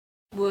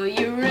Well,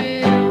 you're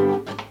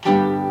real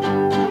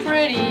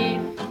pretty,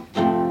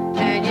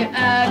 and you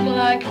act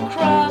like a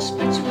cross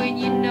between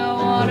you know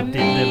what I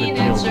mean.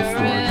 It's a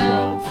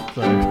real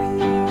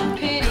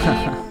pity.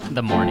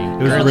 The morning.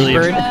 It was Early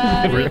bird.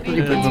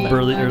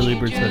 early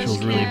bird special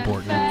was really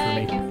important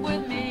for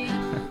me.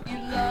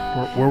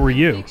 Where were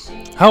you?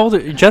 How old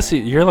are you? Jesse?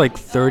 You're like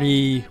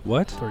 30,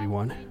 what?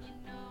 31.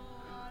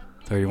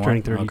 31?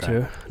 Turning 32.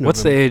 Okay.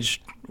 What's the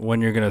age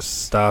when you're going to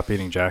stop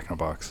eating Jack in the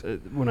Box?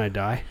 When I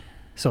die.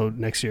 So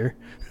next year.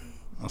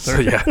 So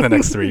yeah, the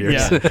next 3 years.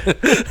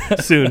 Yeah.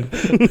 Soon.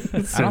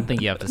 I don't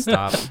think you have to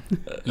stop.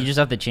 You just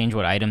have to change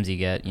what items you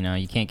get. You know,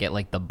 you can't get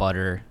like the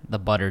butter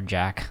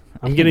Jack.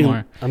 I'm getting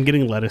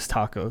lettuce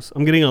tacos.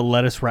 I'm getting a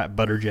lettuce wrapped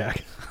butter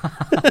jack.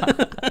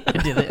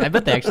 I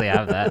bet they actually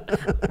have that.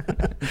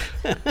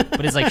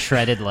 But it's like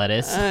shredded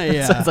lettuce.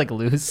 Yeah. So it's like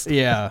loose.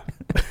 Yeah.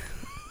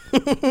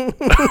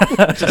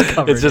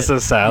 It's just a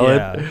salad,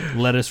 Yeah.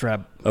 Lettuce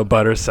wrap. a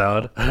butter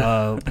salad.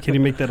 Can you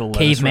make that a lettuce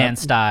Caveman wrap?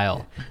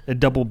 style. A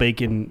double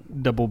bacon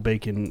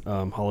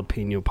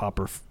jalapeno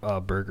popper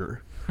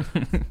burger,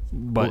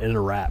 but in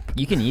a wrap.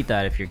 You can eat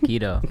that if you're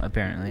keto,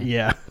 apparently.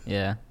 Yeah,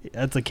 Yeah.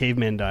 that's a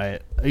caveman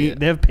diet. They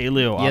have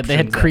paleo options. Yeah, they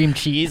had that- cream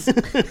cheese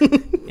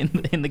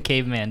in the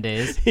caveman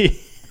days.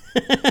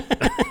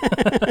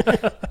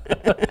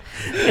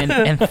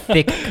 and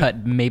thick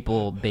cut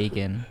maple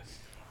bacon.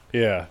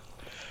 Yeah.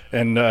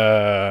 And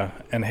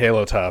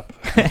Halo Top.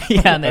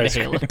 Yeah, and then a Ice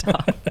Halo cream.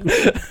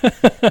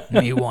 top.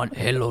 Me want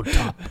Halo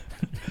top.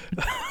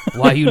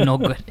 Why you no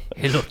good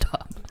Halo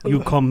top? You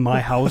come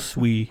my house,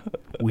 we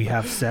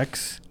have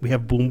sex, we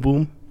have boom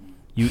boom.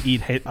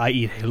 I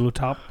eat Halo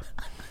Top.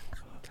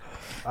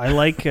 I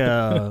like. Dude,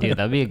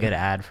 that'd be a good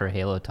ad for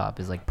Halo Top.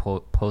 Is like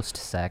post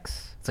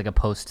sex. It's like a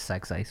post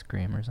sex ice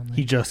cream or something.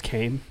 He just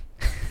came.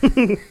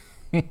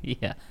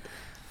 Yeah.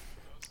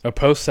 A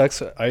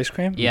post-sex ice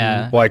cream?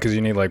 Yeah. Why? Because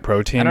you need like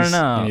proteins? I don't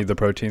know. You need the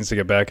proteins to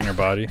get back in your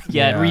body?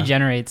 Yeah, Yeah. it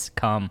regenerates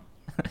cum.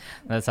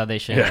 That's how they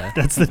show Yeah. it.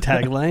 That's the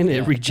tagline. Yeah.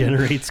 It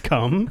regenerates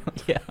cum.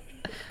 Yeah.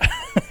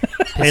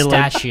 Halo,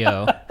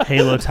 Pistachio.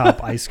 Halo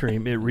Top ice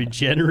cream. It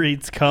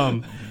regenerates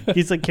cum.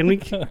 He's like, can we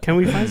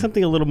find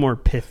something a little more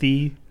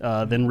pithy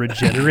than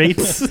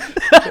regenerates?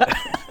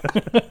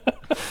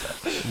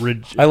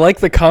 I like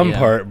the cum Yeah.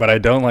 part, but I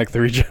don't like the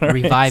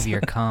regenerate. Revive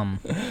your cum.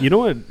 You know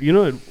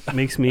what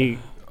makes me.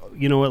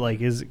 You know what, like,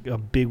 is a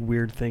big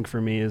weird thing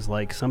for me is,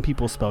 like, some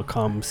people spell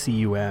cum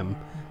C-U-M.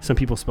 Some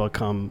people spell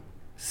cum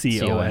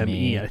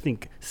C-O-M-E. I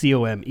think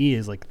C-O-M-E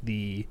is, like,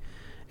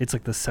 it's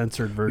like the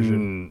censored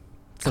version.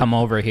 Come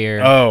over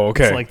here. Oh,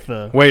 okay. It's like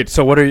the... Wait,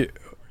 so what are you?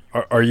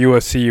 Are you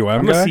a CUM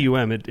I'm guy? a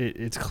C-U-M.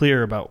 It's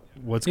clear about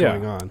what's Yeah.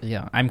 going on.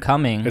 Yeah, I'm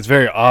coming. It's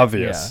very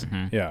obvious.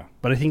 Yeah. Yeah.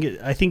 But I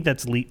think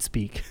that's leet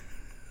speak.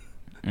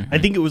 I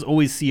think it was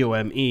always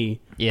C-O-M-E,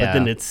 but Yeah.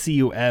 then it's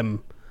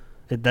C-U-M.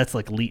 That's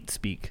like leet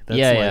speak. That's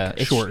Yeah, like yeah.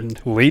 It's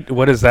shortened. Leet?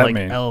 What does that like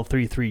mean?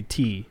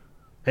 L33T.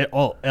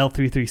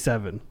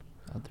 L337.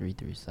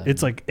 L337.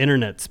 It's like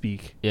internet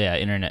speak. Yeah,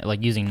 internet,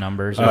 like using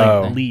numbers. Or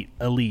Oh. anything.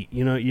 Elite.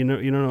 You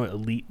don't know what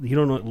elite. You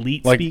don't know what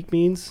elite Like- speak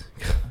means.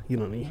 You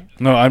don't need.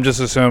 No, I'm just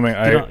assuming.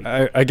 Get on-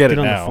 I get it Get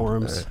on now. the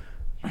forums.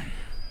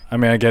 I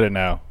mean, I get it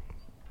now.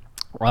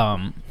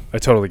 Um, I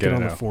totally Get get it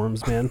on now. the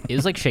forums, man. it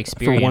was like For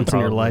Shakespearean. once in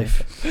your probably.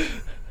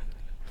 life.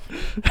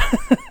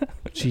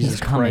 Jesus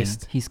He's coming.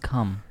 Christ. He's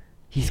come.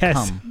 He's Yes.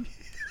 come.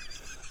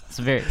 It's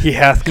very. He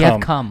hath He hath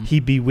come. come. He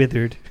be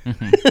withered.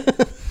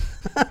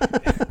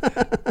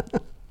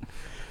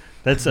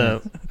 That's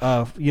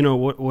you know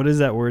what is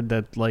that word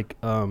that like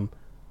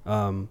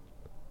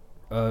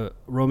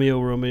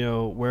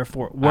Romeo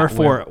wherefore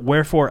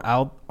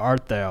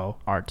art thou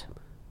Art.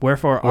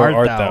 wherefore Where art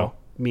art thou thou?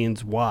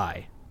 means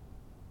why.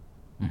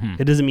 Mhm.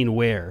 It doesn't mean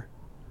where.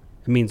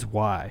 It means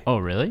why. Oh,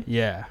 really?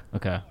 Yeah.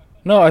 Okay.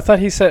 No, I thought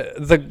he said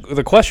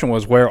the question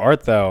was, "Where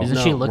art thou?" Isn't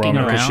she No, looking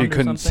Romeo, 'cause around? she or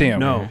couldn't see something? him.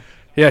 No.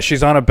 Yeah,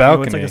 she's on a No,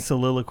 balcony. it's like a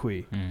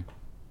soliloquy. Mm.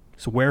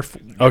 So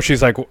Oh,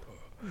 she's like,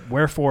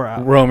 wherefore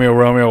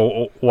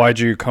Romeo, why'd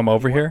you come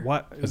over here?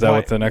 Is that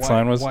what the next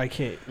line was? Why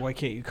can't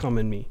you come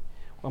in me?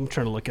 I'm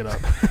trying to look it up.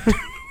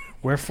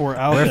 Wherefore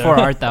out Wherefore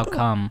art thou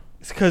come?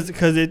 Because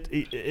it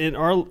in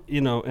our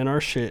in our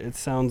shit it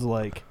sounds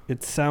like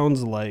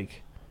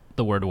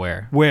The word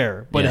where.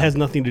 where, but it Yeah. has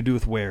nothing to do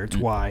with where. It's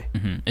why.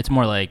 Hmm. It's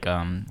more like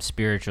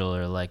spiritual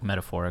or like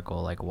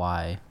metaphorical, like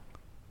why.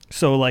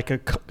 So like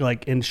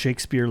like in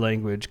Shakespeare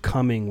language,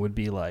 coming would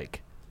be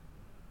like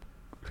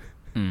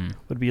Mm.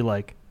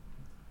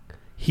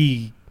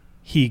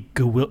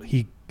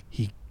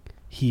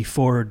 he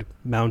forward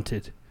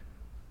mounted.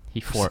 He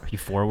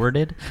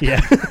forwarded.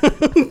 Yeah.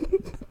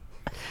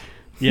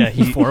 Yeah,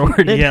 He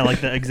forwarded? Yeah, like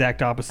the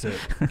exact opposite.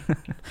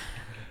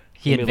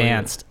 He Let me look at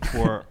advanced.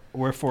 it.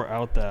 Wherefore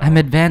out thou. I'm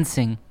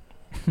advancing.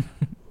 Let me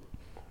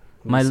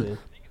my- see.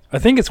 I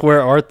think it's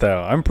 "Where art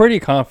thou." I'm pretty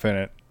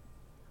confident.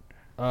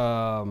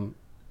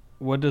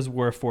 What does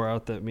wherefore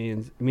out that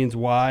means? It means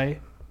why,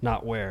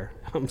 not where.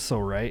 I'm so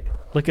right.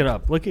 Look it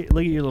up. Look at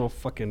your little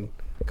fucking.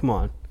 Come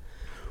on.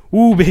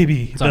 Ooh,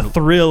 baby, the on-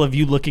 thrill of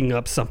you looking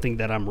up something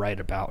that I'm right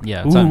about.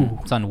 Yeah, Ooh.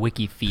 it's on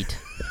Wiki Feet.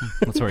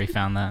 That's where he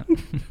found that.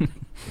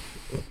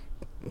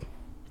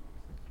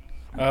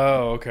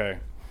 Oh, okay.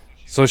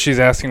 So she's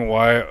asking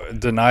why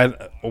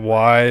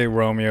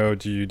Romeo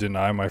do you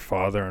deny my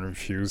father and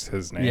refuse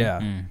his name?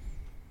 Yeah.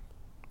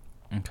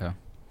 Okay.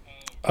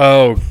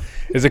 Oh,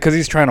 is it because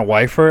he's trying to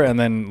wife her and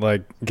then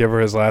like give her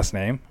his last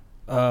name?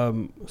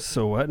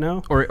 So what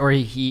now? Or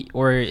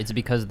it's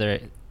because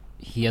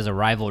he has a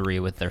rivalry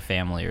with their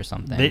family or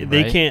something.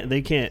 They right?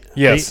 can't.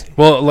 Yes.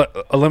 Well,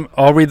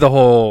 I'll read the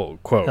whole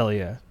quote. Hell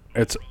yeah.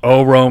 It's,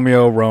 O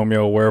Romeo,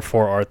 Romeo,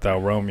 wherefore art thou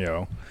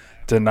Romeo?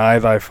 Deny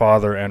thy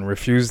father and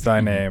refuse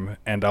thy name,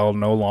 and I'll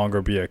no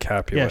longer be a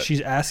Capulet. Yeah, she's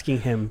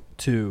asking him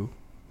to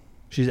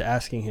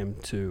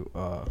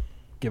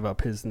give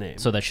up his name.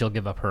 So that she'll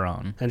give up her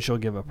own. And she'll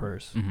give up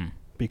hers Mm-hmm.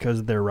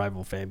 because they're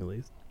rival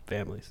families.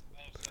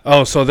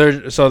 Oh, so they're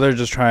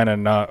just trying to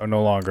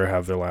no longer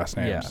have their last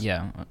names.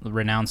 Yeah,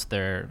 renounce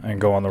their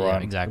And go on the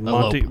run.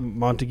 Exactly.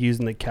 Montagues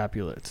and the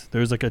Capulets.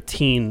 There's like a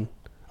teen.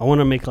 I want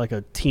to make like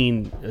a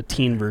teen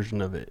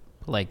version of it.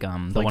 Like the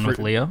Like one with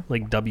Leo.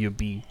 Like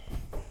WB.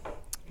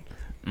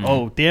 Mm.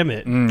 Oh damn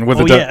it!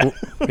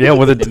 Yeah,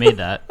 with They made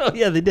that. Oh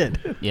yeah, they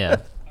did.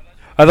 Yeah.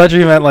 I thought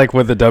you meant like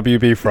with the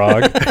WB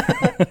frog.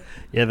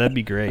 Yeah, that'd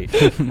be great.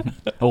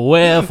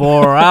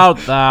 Wherefore art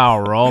thou,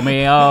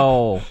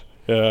 Romeo?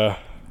 Yeah.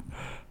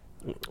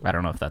 I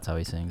don't know if that's how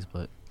he sings,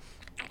 but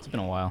it's been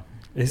a while.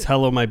 It's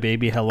hello my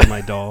baby, hello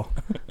my doll,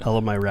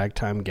 hello my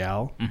ragtime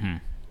gal. Mm-hmm.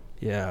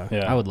 Yeah.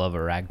 I would love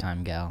a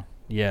ragtime gal.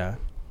 Yeah.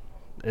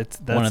 That's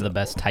one of the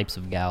best types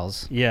of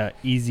gals. Yeah,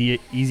 easy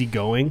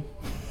going.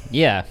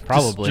 Yeah,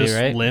 probably, just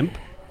right? Limp.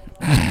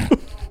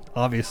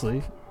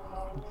 Obviously.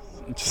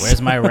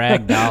 Where's my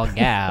ragdoll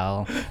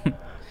gal?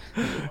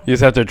 You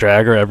just have to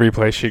drag her every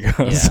place she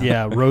goes.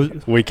 Yeah,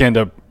 Weekend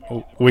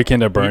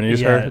at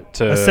Bernie's her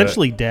to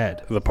essentially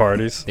dead. the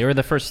parties. They were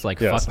the first fuck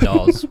Yes.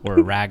 dolls,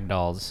 were rag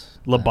dolls.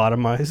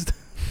 Lobotomized.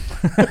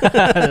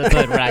 That's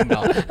what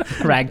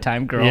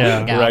ragtime girl.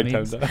 Yeah. gal Ragtime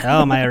means.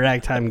 doll. Oh, my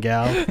ragtime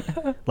gal.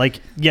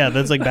 Like, yeah,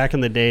 that's like back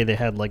in the day. They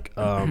had like,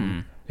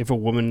 if a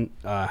woman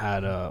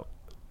had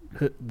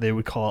they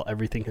would call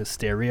everything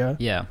hysteria.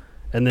 Yeah.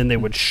 And then they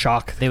would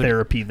shock They would-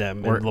 therapy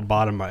them or- and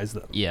lobotomize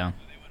them. Yeah.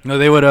 No,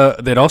 they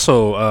would. They'd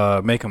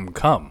also make them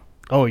come.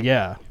 Oh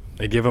yeah,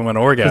 They give them an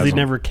because orgasm. they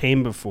never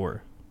came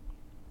before.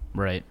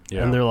 Right.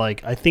 Yeah. And they're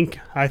like, I think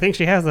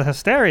she has the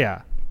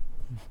hysteria.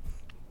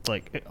 It's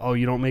like, oh,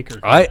 you don't make her.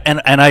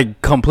 And I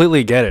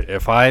completely get it.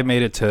 If I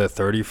made it to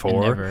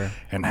 34 never-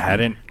 and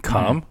hadn't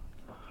come,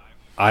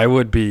 I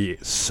would be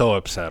so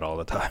upset all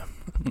the time.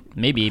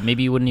 Maybe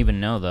you wouldn't even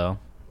know though.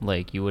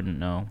 Like you wouldn't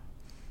know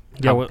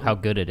how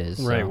good it is.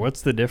 Right. So.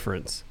 What's the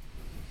difference?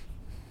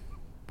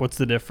 What's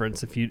the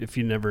difference if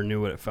you never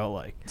knew what it felt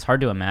like? It's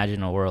hard to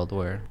imagine a world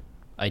where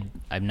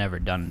I've never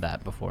done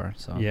that before.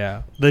 So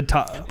Yeah. But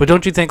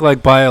don't you think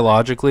like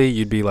biologically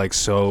you'd be like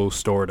so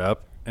stored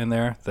up in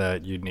there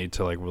that you'd need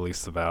to like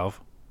release the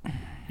valve?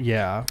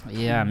 Yeah.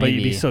 Yeah, But you'd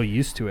be maybe. so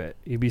used to it.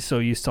 You'd be so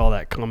used to all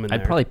that coming I'd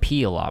there. probably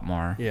pee a lot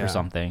more Yeah. or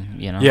something.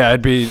 You know. Yeah,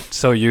 I'd be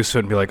so used to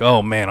it and be like,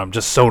 oh man, I'm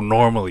just so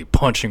normally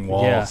punching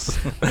walls.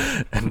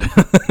 And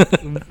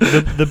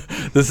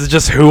this is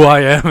just who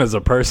I am as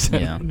a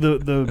person. Yeah.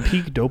 The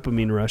peak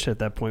dopamine rush at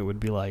that point would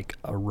be like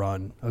a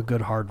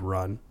good hard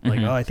run. Like,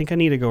 Mhm. oh, I think I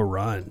need to go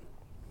run.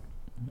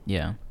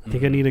 Yeah. I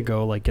think I need to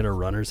go like get a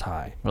runner's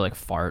high. Or like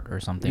fart or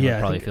something. Yeah, Would I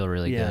probably think- feel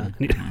really yeah.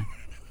 good. Mhm.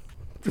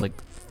 Like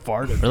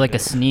Fart. or like a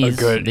sneeze.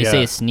 good- They say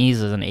yeah. a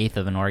sneeze is an eighth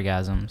of an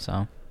orgasm,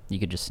 so you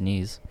could just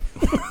sneeze.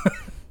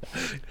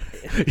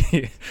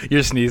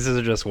 Your sneezes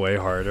are just way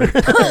harder.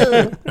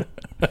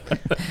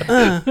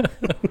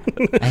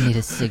 I need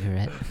a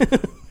cigarette.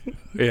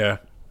 Yeah.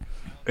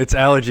 It's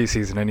allergy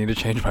season. I need to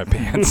change my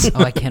pants.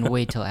 Oh, I can't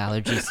wait till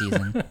allergy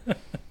season.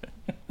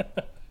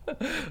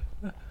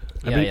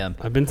 Yeah.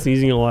 I've been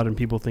sneezing a lot, and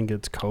people think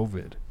it's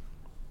COVID.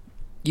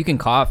 You can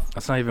cough.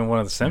 That's not even one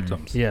of the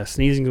symptoms. Yeah,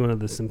 sneezing is one of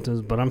the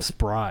symptoms, but I'm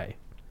spry.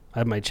 I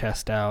have my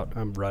chest out.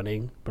 I'm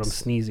running, but I'm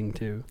sneezing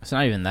too. It's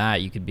not even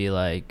that. You could be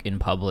like in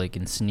public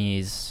and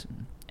sneeze,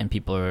 and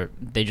people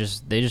they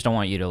just don't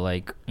want you to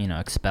like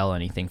expel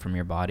anything from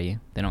your body.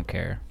 They don't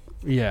care.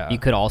 Yeah. You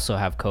could also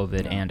have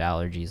COVID and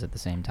allergies at the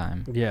same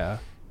time. Yeah,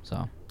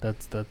 So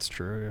that's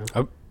true.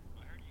 Yeah.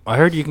 I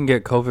heard you can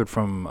get COVID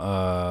from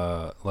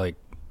like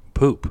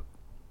poop.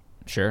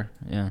 sure,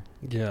 yeah,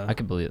 Yeah. I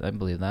believe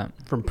that.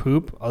 From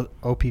poop,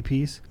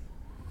 OPPs.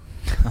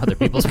 Other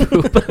people's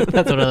poop.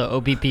 That's what an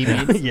OPP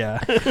means. Yeah.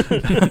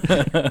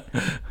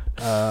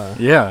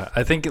 Yeah,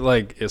 I think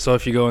like so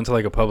if you go into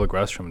like a public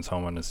restroom and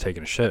someone is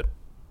taking a shit,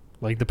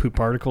 Like the poop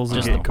particles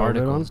Just that the get COVID on.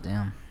 particles.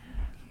 Damn.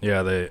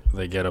 yeah,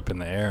 they get up in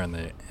the air and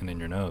in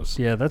your nose.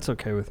 Yeah, that's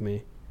okay with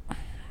me.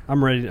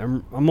 I'm ready.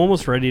 I'm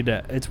almost ready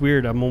to. It's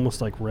weird. I'm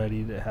almost like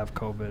ready to have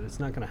COVID. It's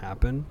not gonna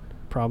happen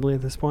probably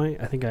at this point.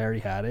 I think I already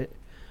had it,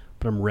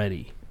 but I'm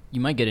ready.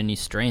 You might get a new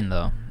strain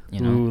though.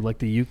 You know. Ooh, like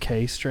the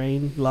UK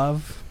strain,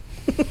 love.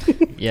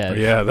 Yeah.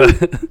 Yeah,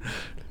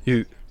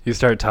 You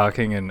start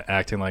talking and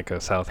acting like a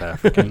South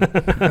African.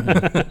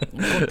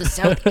 The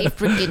South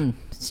African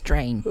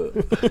strain.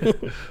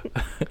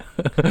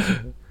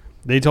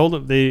 They told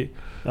him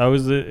I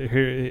was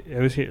here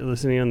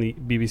listening on the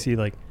BBC.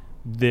 Like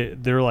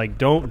they're like,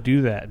 don't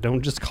do that.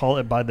 Don't just call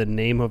it by the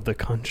name of the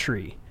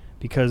country,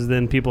 because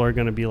then people are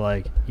gonna be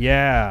like,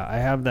 yeah, I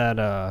have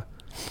that.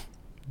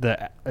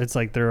 It's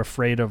like they're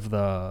afraid of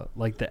the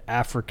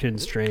African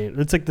strain.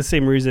 It's like the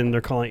same reason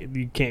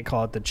you can't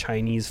call it the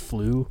Chinese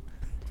flu,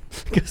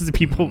 because the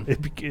people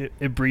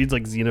it breeds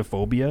like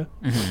xenophobia.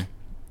 Mm-hmm.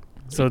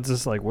 So it's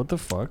just like, what the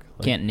fuck?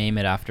 Like, can't name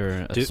it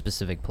after a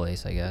specific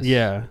place, I guess.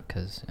 Yeah,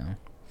 because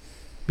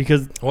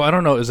well, I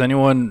don't know. Is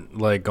anyone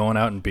like going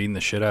out and beating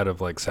the shit out of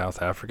like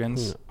South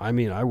Africans? I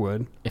mean, I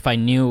would. if I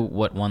knew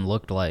what one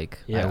looked like,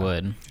 I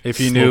would.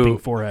 If you Sloping knew,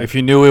 forehead. if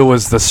you knew it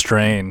was the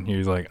strain,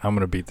 you're like, I'm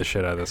gonna beat the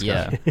shit out of this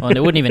Yeah. guy. Well, and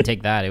it wouldn't even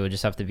take that. It would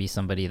just have to be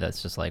somebody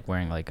that's just like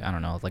wearing like, I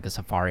don't know, like a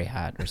safari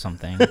hat or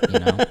something, you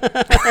know?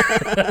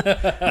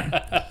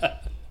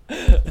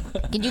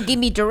 Can you give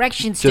me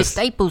directions to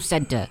Staples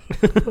Center?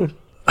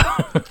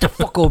 Get the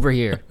fuck over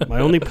here. My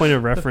only point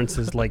of reference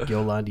is like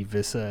Yolandi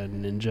Vissa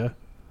and Ninja.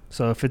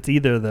 So if it's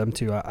either of them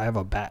two, I have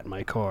a bat in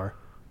my car.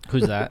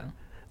 Who's that?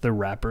 The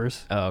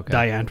rappers. Oh, okay.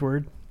 Die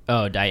Antwoord.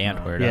 Oh, Die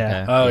Antwoord.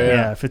 Yeah. Okay. Oh,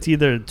 yeah. If it's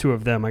either two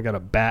of them, I got a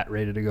bat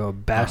ready to go,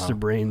 bash their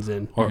brains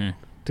in, Or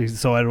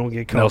so I don't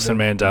get caught. Nelson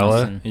Mandela,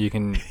 Nelson. you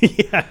can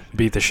Yeah.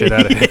 beat the shit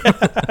out of him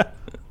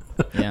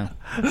Yeah.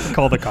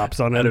 Call the cops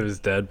on out of him. his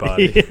dead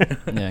body.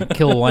 Yeah.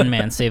 Kill one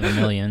man, save a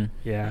million.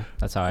 Yeah.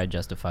 That's how I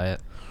justify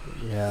it.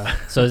 Yeah.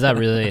 So is that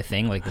really a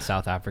thing? Like the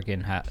South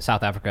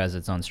Africa has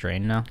its own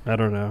strain now? I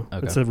don't know.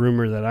 Okay. It's a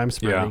rumor that I'm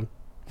spreading.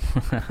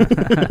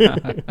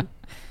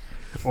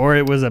 Or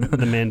it was the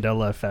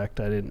Mandela effect.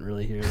 I didn't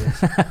really hear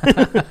this.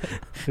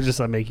 It's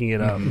just I'm making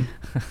it up.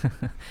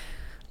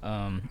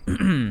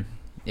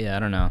 Yeah, I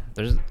don't know.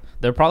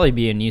 There'll probably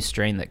be a new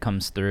strain that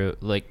comes through,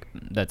 like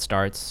that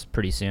starts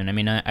pretty soon. I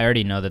mean, I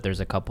already know that there's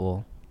a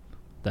couple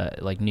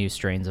that like new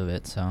strains of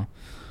it, so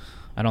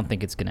I don't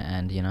think it's gonna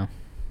end. You know.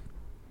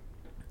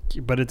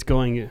 But it's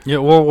going. Yeah,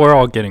 well, we're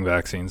all getting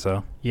vaccines,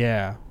 though.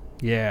 Yeah.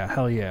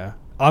 Hell yeah.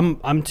 I'm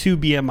 2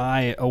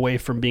 BMI away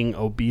from being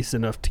obese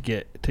enough to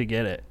get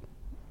it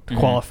to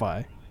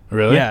qualify.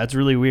 Really? Yeah, it's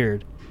really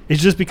weird.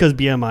 It's just because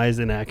BMI is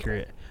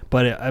inaccurate,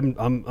 but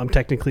I'm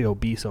technically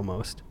obese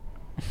almost.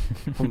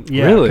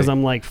 Yeah, Really? because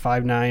I'm like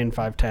 5'9",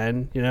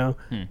 5'10", you know,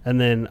 and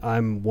then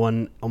I'm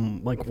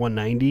like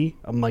 190.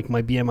 I'm like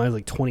my BMI is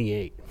like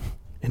 28,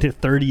 and at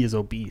 30 is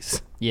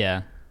obese.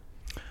 Yeah,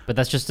 but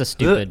that's just a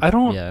stupid.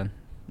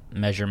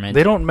 Measurement.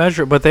 They don't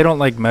measure, but they don't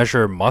like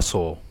measure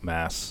muscle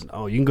mass.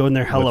 Oh, you can go in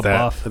there hella with that,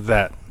 buff. with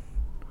that.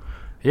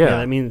 Yeah,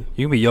 I mean,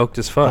 you can be yoked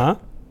as fuck. huh?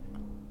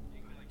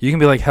 You can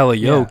be like hella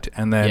yoked,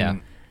 and then, Yeah.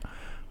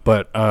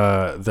 but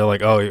they're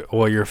like, oh,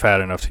 well, you're fat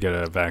enough to get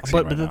a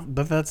vaccine.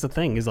 But that's the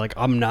thing is like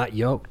I'm not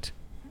yoked.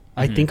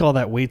 I think all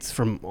that weight's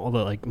from all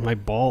the like my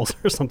balls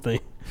or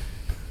something.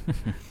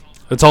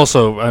 It's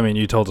also, I mean,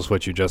 you told us where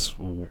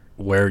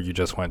you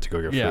just went to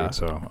go get food,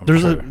 so I'm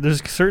sure.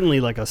 There's certainly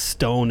like a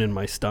stone in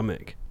my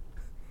stomach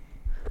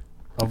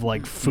of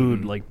like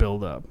food like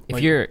build up. If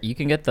like, you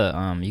can get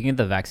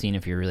the vaccine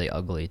if you're really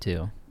ugly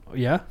too.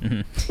 yeah,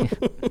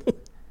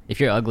 If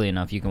you're ugly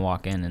enough, you can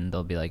walk in and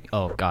they'll be like,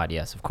 "Oh God,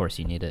 yes, of course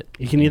you need it."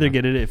 you can either know?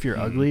 get it if you're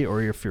ugly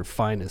or if you're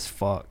fine as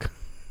fuck.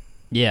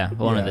 Yeah,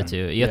 one of the Yeah.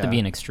 two. You have to be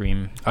an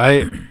extreme.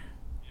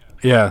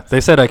 Yeah, they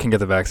said I can get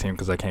the vaccine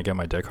because I can't get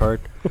my dick hard.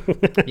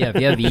 Yeah, if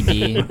you have ED,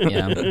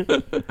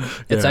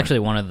 it's Yeah. actually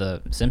one of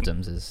the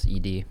symptoms is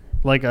ED.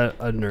 Like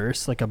a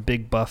nurse, like a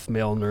big buff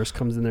male nurse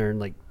comes in there and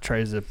like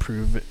tries to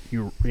prove it,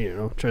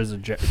 tries to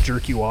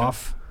jerk you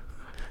off,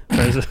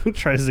 tries to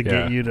Yeah.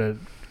 get you to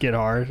get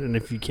hard, and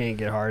if you can't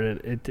get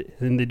hard,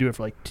 then they do it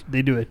for like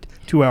they do a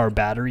 2-hour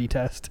battery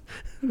test.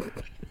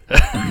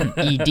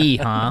 ED,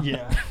 huh?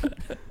 Yeah.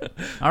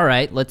 All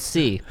right, let's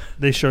see.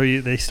 They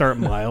start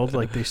mild,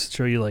 like they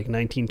show you like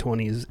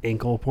 1920s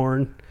ankle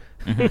porn.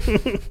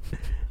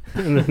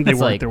 And then they It's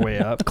work like their way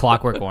up.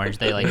 Clockwork Orange.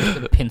 They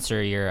like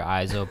pincer your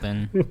eyes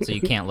open so you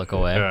can't look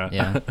away.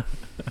 Yeah.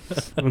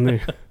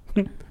 And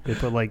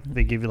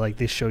they give you like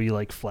they show you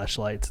like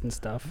fleshlights and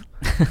stuff.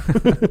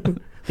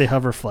 They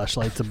hover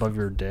fleshlights above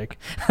your dick.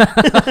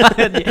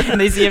 And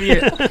they see if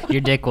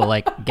your dick will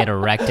like get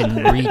erect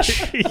and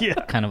reach, Yeah.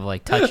 kind of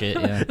like touch it.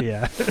 Yeah.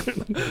 Yeah.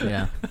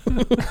 Yeah.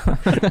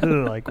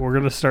 They're like, we're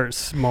gonna start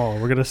small.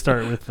 We're gonna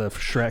start with the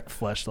Shrek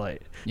fleshlight.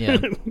 Yeah.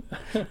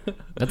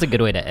 That's a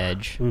good way to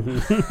edge.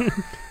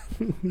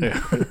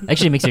 Yeah.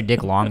 Actually, it makes your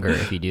dick longer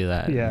if you do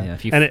that. Yeah.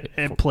 If you And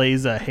it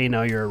plays Hey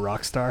Now You're a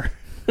Rock Star.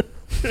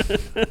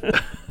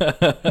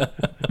 But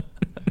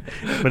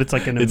it's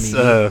like an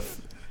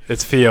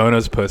It's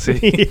Fiona's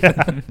pussy.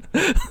 yeah.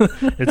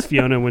 It's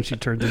Fiona when she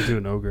turns into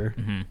an ogre.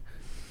 Mm-hmm.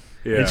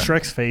 Yeah. It's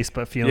Shrek's face,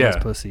 but Fiona's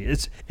Yeah. pussy.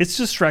 It's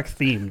just Shrek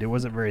themed. It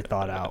wasn't very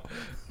thought out.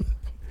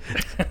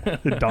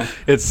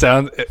 It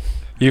sounds.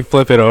 You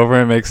flip it over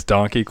and it makes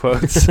donkey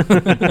quotes.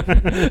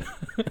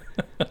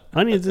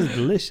 Onions is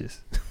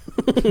delicious.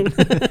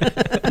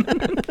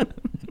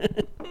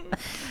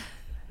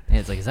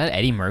 like, is that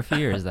Eddie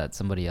Murphy or is that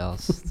somebody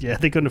else? Yeah,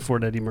 they couldn't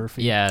afford Eddie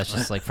Murphy. Yeah, it's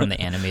just like from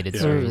the animated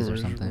series or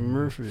something.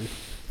 Murphy.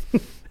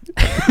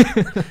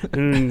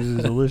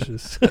 It's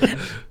delicious.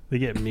 They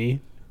get me.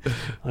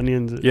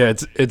 Onions. Yeah,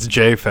 it's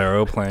Jay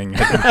Farrow playing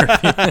Eddie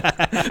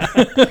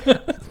Murphy.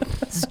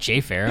 This is Jay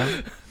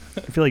Farrow.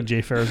 I feel like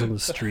Jay Farrow's on the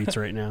streets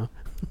right now.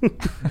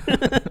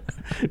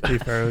 Jay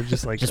Farrow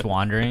just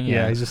wandering.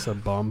 Yeah, he's just a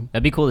bum.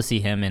 That'd be cool to see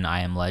him in I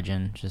Am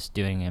Legend, just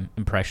doing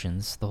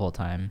impressions the whole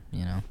time,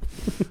 you know,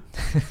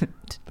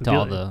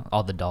 to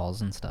all the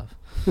dolls and stuff.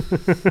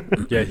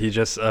 Yeah, he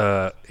just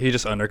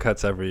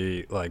undercuts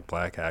every like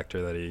black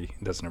actor that he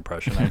does an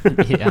impression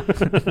of. Yeah,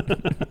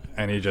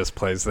 and he just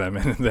plays them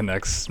in the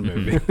next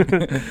movie.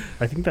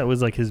 I think that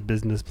was like his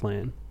business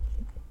plan.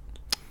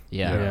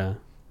 Yeah.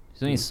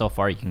 There's only so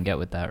far you can get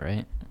with that,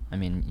 right? I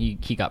mean,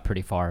 he got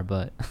pretty far,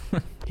 but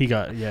he's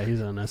on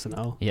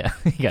SNL. Yeah,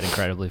 he got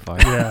incredibly far.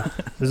 Yeah,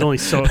 there's only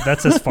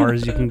that's as far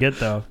as you can get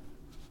though.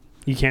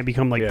 You can't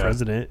become like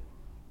president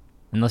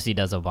unless he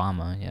does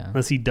Obama. Yeah,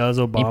 unless he does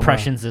Obama. He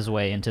pressions his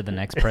way into the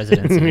next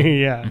presidency.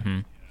 Yeah.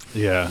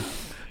 Mm-hmm.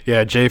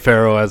 Yeah, Jay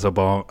Farrow as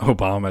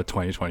Obama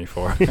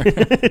 2024.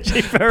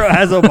 Jay Farrow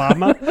as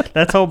Obama.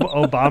 That's how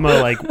Obama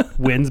like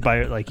wins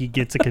by like he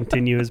gets to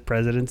continue his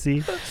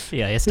presidency.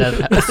 Yeah, he has to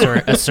have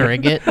a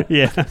surrogate.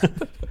 Yeah.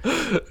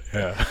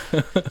 Yeah.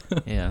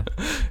 Yeah.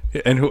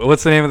 And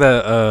what's the name of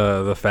that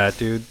the fat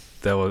dude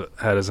that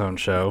had his own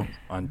show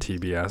on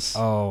TBS?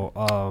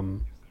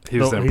 He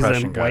was the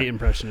impression guy. White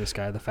impressionist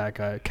guy, the fat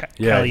guy,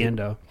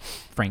 Caliendo.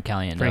 Frank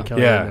Caliendo. Frank Caliendo.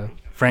 Yeah.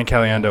 Frank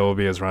Caliendo will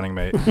be his running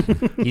mate.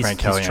 He's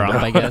Trump,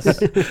 I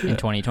guess, in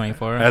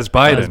 2024. As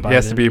Biden. He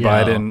has to be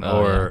Biden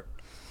or...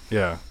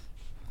 Yeah.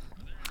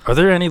 Are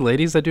there any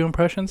ladies that do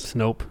impressions?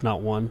 Nope,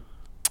 not one.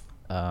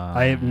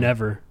 I have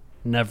never.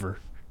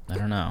 I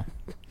don't know.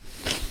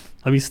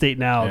 Let me state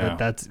now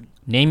that's...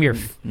 Name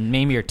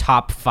your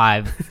top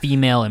 5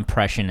 female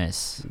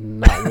impressionists.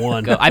 Not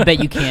one. Go. I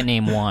bet you can't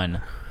name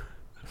one.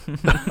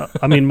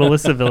 I mean,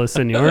 Melissa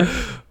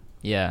Villaseñor.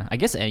 Yeah, I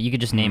guess you could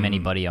just name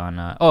anybody on...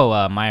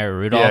 Maya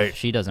Rudolph. Yeah.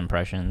 She does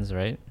impressions,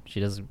 right? She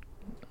does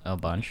a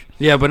bunch.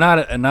 Yeah, but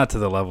not to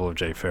the level of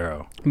Jay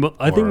Farrow.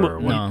 I think...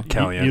 No.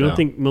 You don't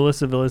think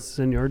Melissa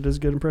Villaseñor does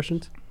good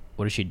impressions?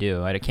 What does she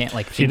do? I can't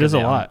like... She does a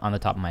lot. On the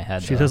top of my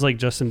head. She does like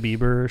Justin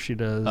Bieber. She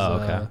does... Oh,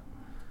 okay.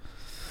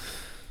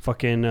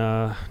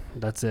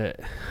 That's it.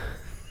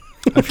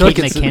 I feel like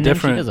it's McKinnon,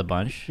 different. She does a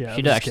bunch. Yeah,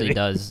 she actually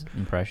does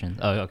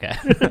impressions. Oh, okay.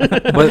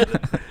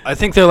 But I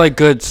think they're like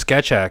good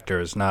sketch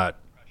actors, not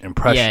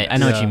impressionists. Yeah, I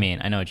know what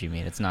you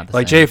mean. It's not the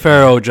like same. Jay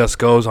Farrow just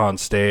goes on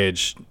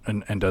stage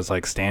and does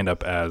like stand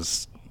up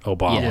as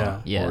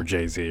Obama or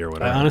Jay-Z or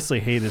whatever. I honestly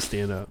hate his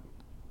stand up.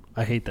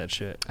 I hate that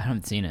shit. I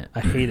haven't seen it.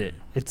 I hate it.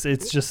 It's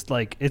just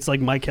like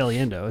Mike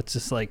Caliendo. It's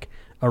just like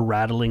a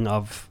rattling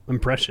of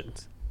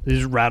impressions. They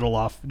just rattle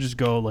off, just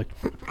go like,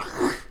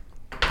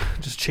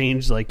 just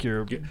change like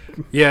your.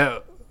 Yeah,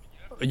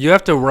 you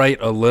have to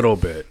write a little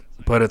bit,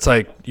 but it's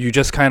like you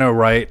just kind of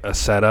write a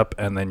setup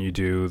and then you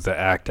do the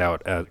act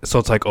out. So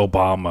it's like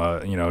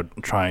Obama,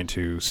 trying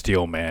to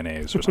steal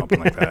mayonnaise or something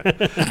like that.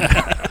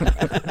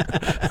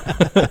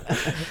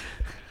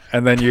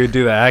 And then you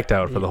do the act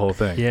out for the whole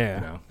thing.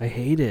 Yeah, I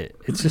hate it.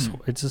 It's just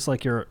like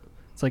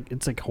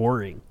it's like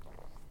whoring.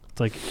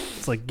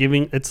 It's like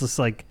giving. It's just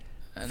like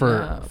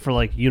for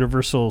like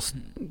Universal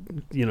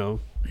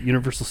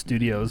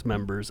Studios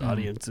members,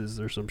 audiences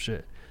or some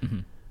shit. Mm-hmm.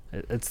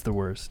 It's the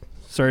worst.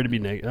 Sorry to be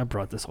negative. I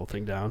brought this whole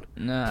thing down.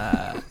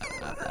 Nah,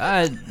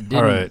 I didn't.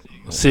 All right,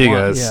 see you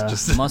guys. Yeah.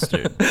 Just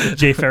mustard.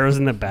 Jay Farrow's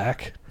in the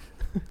back.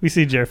 We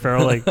see Jay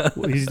Farrow like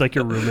he's like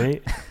your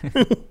roommate.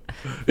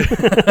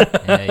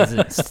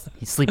 Yeah,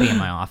 he's sleeping in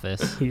my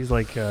office. He's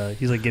like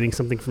getting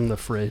something from the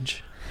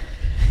fridge.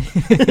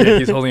 Yeah,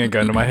 he's holding a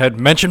gun to my head.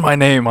 Mention my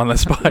name on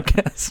this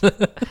podcast.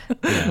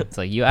 Yeah, it's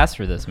like you asked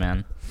for this,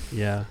 man.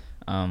 Yeah.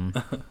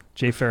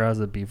 Jay Farrow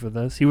has a beef with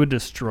us. He would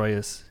destroy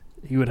us.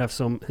 He would have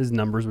his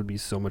numbers would be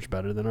so much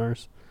better than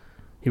ours.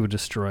 He would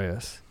destroy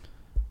us.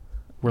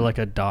 We're like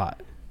a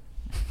dot.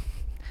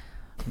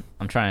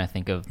 I'm trying to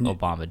think of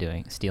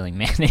Obama stealing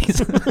mayonnaise.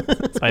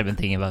 That's what I've been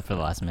thinking about for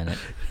the last minute.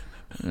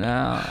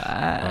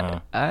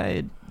 No,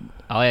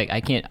 all I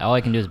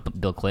can do is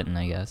Bill Clinton,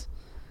 I guess.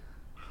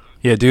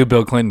 Yeah, dude,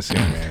 Bill Clinton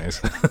stealing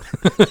mayonnaise.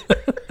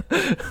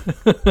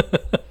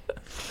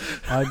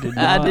 I did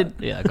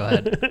not. Yeah, go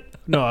ahead.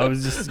 No, I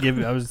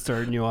was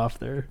starting you off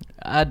there.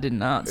 I did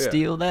not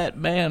steal that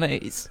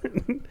mayonnaise.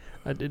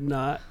 I did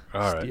not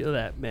steal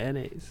that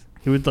mayonnaise.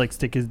 He would like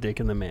stick his dick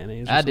in the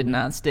mayonnaise. I did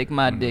not stick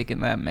my dick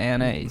in that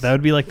mayonnaise. That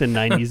would be like the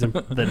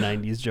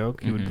 90s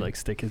joke. He would like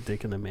stick his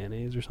dick in the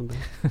mayonnaise or something.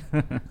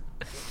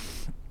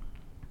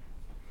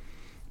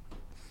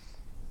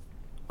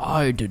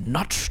 I did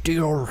not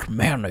steal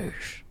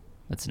mayonnaise.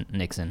 That's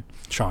Nixon.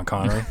 Sean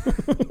Connery.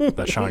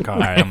 That's Sean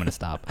Connery. All right, I'm gonna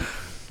stop.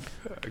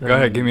 Go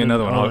ahead, give me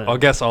another one. I'll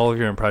guess all of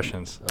your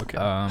impressions. Okay.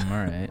 All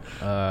right.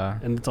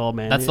 And it's all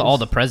mayonnaise. That's all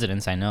the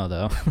presidents I know,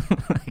 though.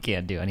 I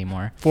can't do any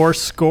more.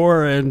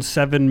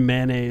 407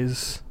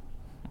 mayonnaise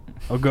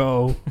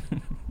ago.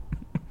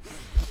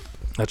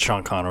 That's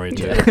Sean Connery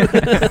too.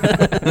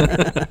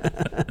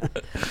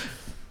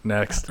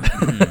 Next.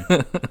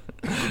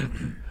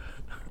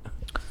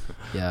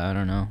 Yeah, I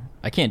don't know.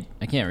 I can't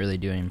really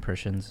do any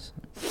impressions.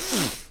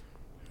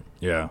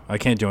 Yeah, I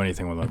can't do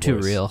anything with my I'm voice. too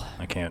real.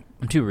 I can't.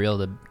 I'm too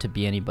real to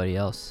be anybody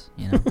else,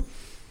 you know.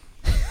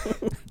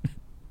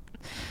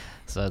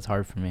 So it's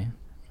hard for me.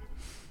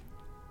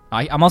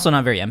 I'm also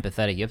not very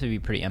empathetic. You have to be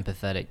pretty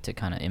empathetic to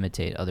kind of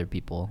imitate other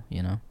people,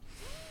 you know.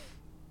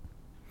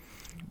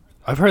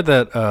 I've heard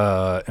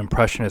that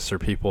impressionists are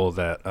people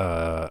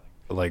that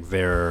like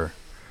their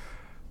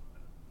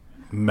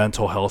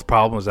mental health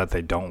problem is that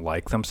they don't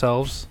like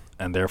themselves,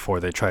 and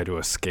therefore they try to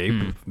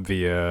escape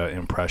via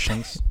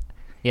impressions.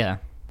 Yeah,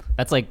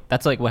 that's like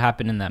what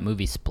happened in that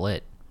movie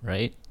Split,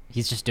 right?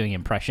 He's just doing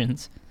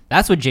impressions.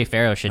 That's what Jay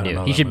Farrow should I don't do.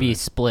 know He that should be movie.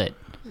 Split.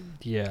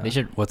 Yeah. They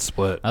should. What's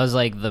Split? That was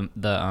like the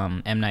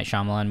M. Night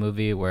Shyamalan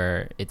movie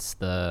where it's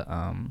the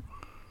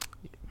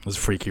It was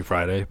Freaky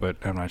Friday, but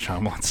M. Night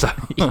Shyamalan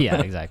style. yeah,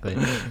 exactly.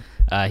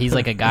 He's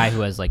like a guy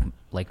who has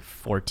like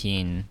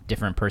 14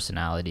 different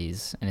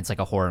personalities, and it's like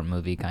a horror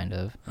movie kind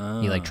of.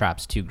 He like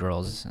traps two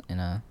girls in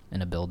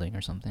a building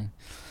or something,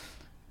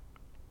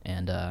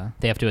 and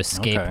they have to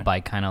escape by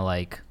kind of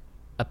like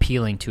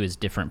appealing to his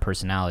different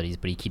personalities,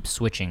 but he keeps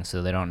switching,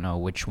 so they don't know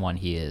which one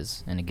he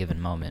is in a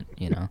given moment.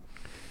 You know.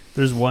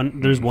 There's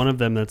one of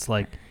them that's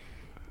like,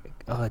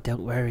 oh,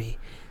 don't worry,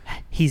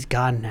 he's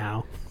gone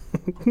now.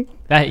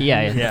 Yeah.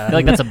 I feel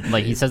like that's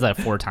like he says that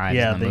 4 times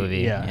Yeah, in the movie.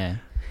 yeah.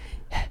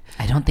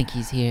 I don't think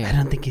he's here. I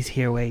don't think he's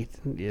here. Wait.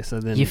 Yeah. So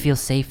then You feel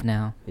safe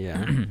now.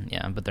 Yeah.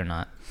 Yeah, but they're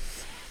not.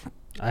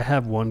 I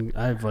have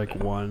like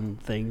one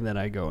thing that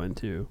I go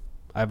into.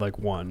 I have like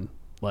one,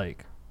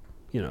 like,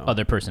 you know,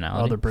 Other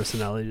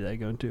personality. that I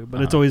go into,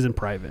 but it's always in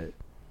private.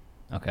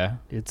 Okay.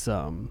 It's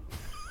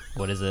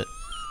What is it?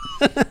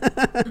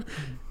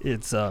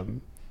 it's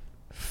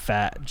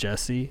Fat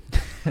Jesse.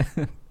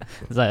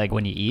 Is that like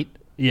when you eat?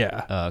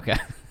 Yeah. Oh, okay.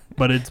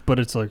 But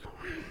it's like,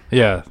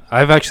 Yeah,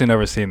 I've actually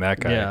never seen that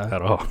guy Yeah.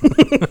 at all.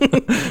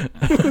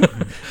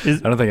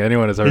 his, I don't think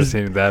anyone has ever his,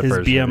 seen that his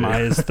version.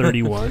 BMI is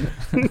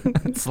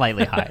 31.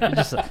 Slightly high.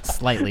 Just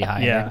slightly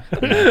higher.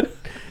 Yeah.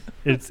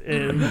 It's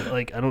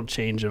like I don't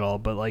change at all,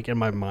 but like in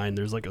my mind,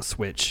 there's like a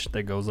switch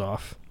that goes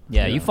off.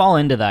 Yeah, you fall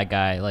into that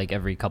guy like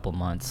every couple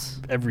months.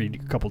 Every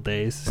couple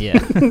days. Yeah.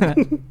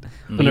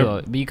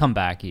 But you come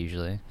back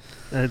usually.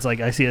 And it's like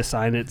I see a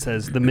sign that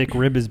says the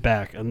McRib is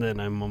back, and then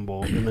I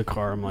mumble in the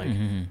car, I'm like,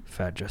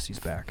 Fat Jesse's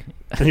back.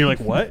 And you're like,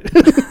 what?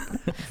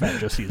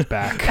 Fat Jesse is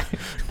back.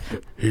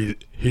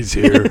 He's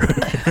here.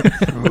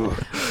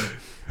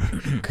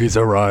 He's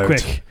arrived.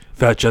 Quick.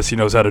 Fat Jesse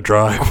knows how to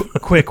drive.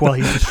 Quick while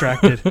he's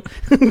distracted.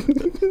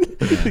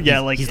 Yeah,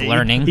 like he's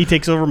learning. He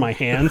takes over my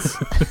hands.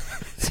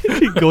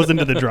 He goes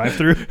into the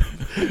drive-thru.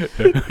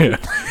 Yeah.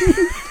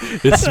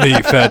 It's me,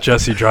 Fat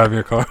Jesse, driving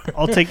your car.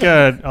 I'll take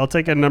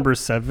a number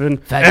 7.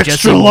 Fat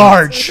Extra Jesse.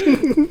 large.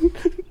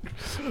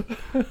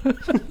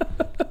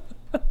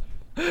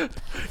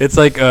 It's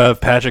like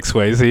Patrick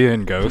Swayze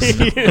in Ghost.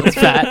 It's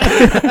fat.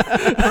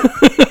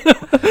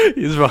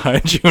 He's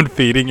behind you and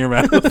feeding your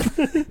mouth.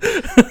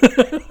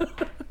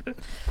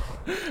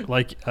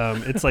 Like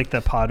it's like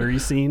the pottery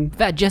scene,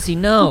 Fat Jesse,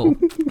 no.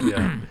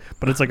 Yeah.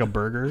 but it's like a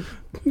burger.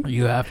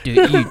 You have to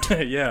eat.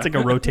 Yeah. It's like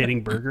a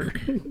rotating burger.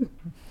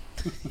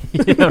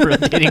 A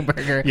rotating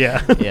burger.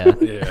 Yeah. Yeah.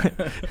 Yeah.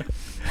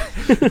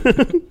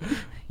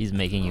 He's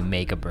making you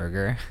make a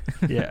burger.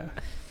 Yeah.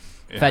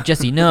 Fat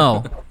Jesse,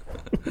 no.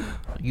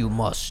 You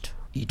must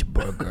eat a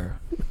burger.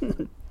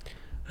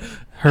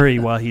 Hurry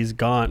while he's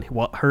gone.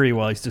 Hurry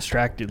while he's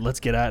distracted. Let's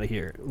get out of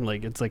here.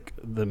 Like it's like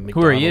the McDonald's.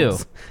 Who are you?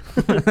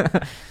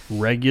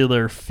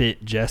 Regular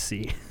fit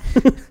Jesse.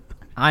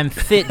 I'm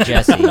fit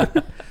Jesse.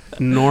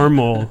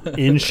 Normal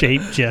in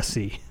shape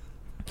Jesse.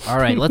 All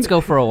right, let's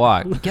go for a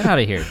walk. Get out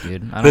of here,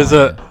 dude. I don't There's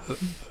want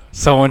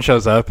someone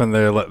shows up and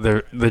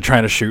they're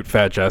trying to shoot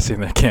Fat Jesse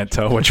and they can't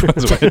tell which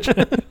one's which.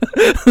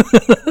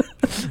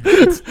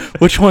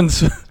 which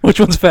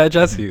one's Fat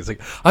Jesse? He's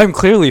like, I'm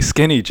clearly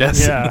skinny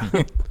Jesse. Yeah.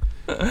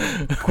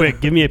 Quick,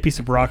 give me a piece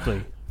of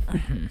broccoli.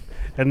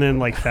 And then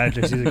like Fat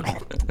Jesse's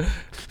like,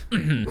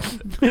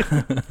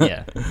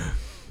 Yeah.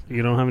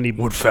 you don't have any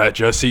Would Fat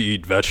Jesse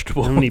eat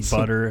vegetables? how many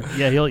butter?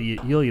 Yeah, he'll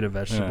eat a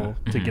vegetable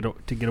to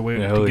get away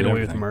Yeah, he'll eat with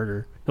everything.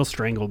 murder. He'll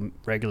strangle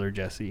regular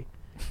Jesse,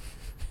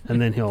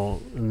 and then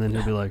he'll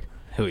be like,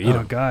 He'll eat "Oh,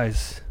 him.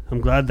 guys, I'm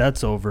glad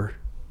that's over.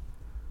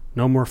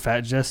 No more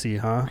Fat Jesse,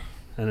 huh?"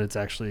 And it's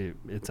actually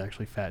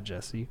Fat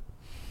Jesse.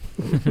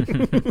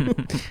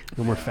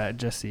 No more Fat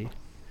Jesse,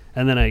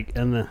 and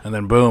And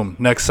then boom,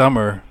 next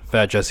summer,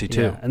 Fat Jesse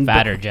 2. yeah, and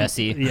Fatter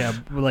Jesse. Yeah,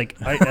 but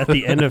like at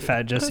the end of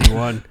Fat Jesse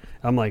 1,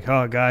 I'm like,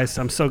 oh guys,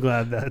 I'm so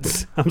glad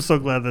that's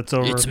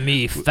over. It's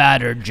me,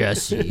 fatter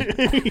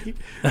Jesse.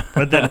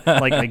 But then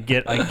like I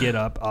get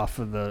up off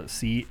of the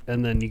seat,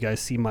 and then you guys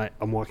see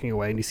I'm walking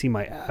away, and you see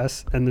my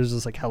ass, and there's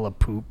just like hella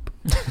poop.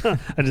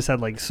 I just had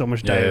like so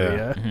much Yeah, yeah.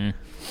 diarrhea, Mhm.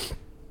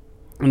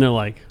 and they're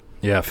like,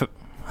 Yeah.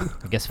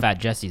 I guess Fat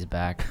Jesse's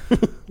back.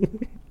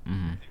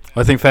 Mhm.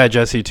 I think Fat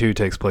Jesse 2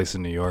 takes place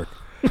in New York.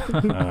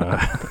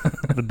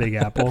 The Big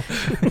Apple.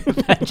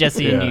 Fat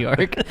Jesse in Yeah. New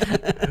York.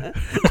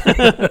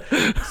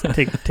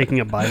 Taking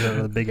a bite out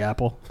of the Big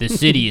Apple. The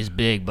city is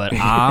big, but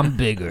I'm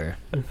bigger.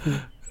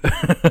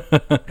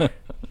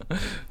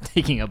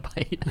 Taking a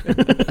bite.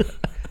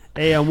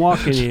 Hey, I'm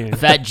walking here.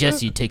 Fat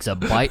Jesse takes a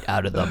bite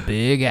out of the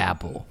Big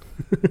Apple.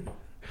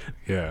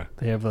 Yeah.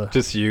 They have a.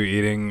 Just you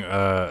eating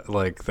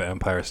like the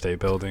Empire State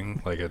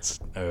Building, like it's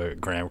a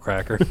graham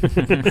cracker.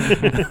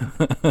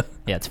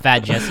 Yeah, it's Fat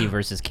Jesse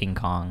versus King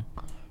Kong.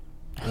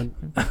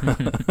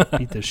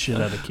 Beat the shit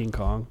out of King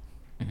Kong.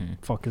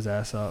 Fuck his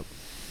ass up.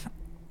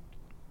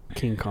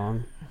 King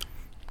Kong.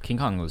 King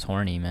Kong was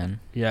horny, man.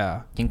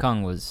 Yeah. King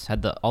Kong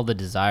had all the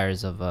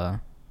desires of well,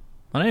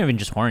 not even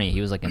just horny. He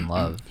was like in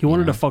love. He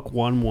wanted to to fuck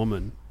one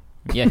woman.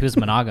 Yeah, he was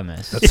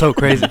monogamous. That's so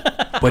crazy.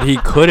 But he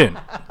couldn't.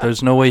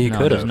 There's no way he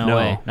could There's have. no, No.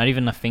 way. Not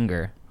even a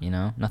finger.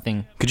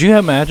 Nothing. Could you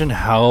imagine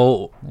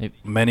how It-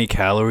 many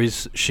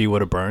calories she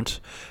would have burnt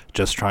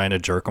just trying to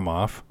jerk him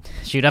off?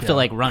 She'd have to Yeah.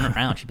 like run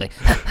around. She'd be like,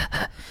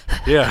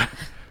 Yeah.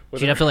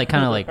 she'd have to like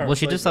kind of like. Well,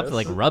 she'd Like just have to this.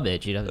 like rub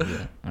it. She'd have to do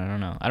it. I don't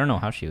know. I don't know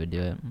how she would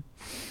do it.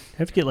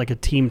 Have to get like a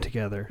team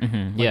together.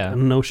 Mhm, Like yeah.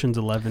 an Ocean's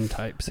 11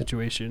 type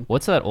situation.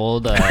 What's that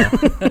old?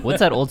 What's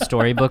that old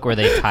storybook where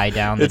they tie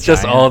down? The It's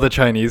just giant? all the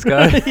Chinese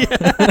guy.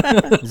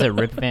 Is it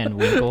Rip Van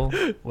Winkle?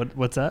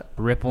 What's that?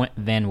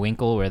 Van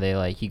Winkle,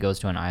 where he goes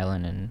to an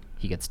island and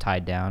he gets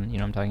tied down. You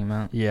know what I'm talking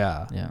about?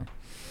 Yeah. Yeah,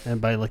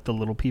 And by like the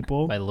little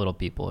people. by the little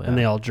people. Yeah. And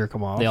they all jerk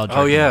them off. They all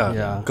Oh jerk yeah. off.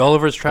 Yeah.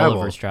 Gulliver's Travel.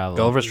 Gulliver's Travel.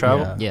 Gulliver's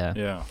Travel. Yeah.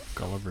 Yeah. Yeah.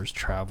 Gulliver's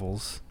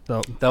Travels.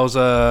 So, That was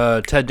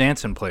Ted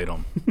Danson played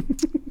him.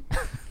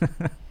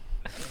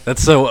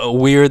 That's so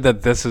weird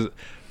that this is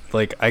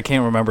like I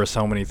can't remember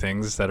so many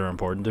things that are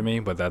important to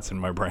me, but that's in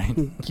my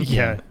brain.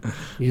 yeah.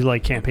 You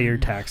like can't pay your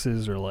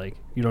taxes or like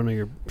you don't know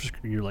your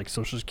like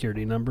social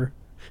security number.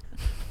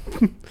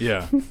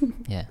 Yeah.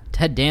 Yeah.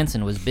 Ted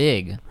Danson was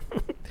big.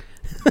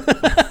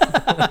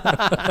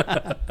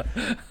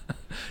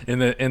 In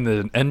the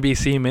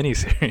NBC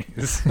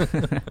miniseries.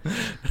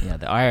 Yeah,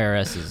 the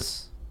IRS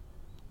is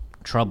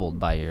troubled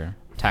by your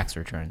tax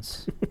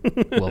returns,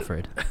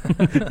 Wilfred.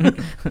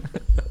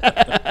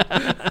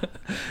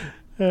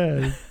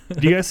 Do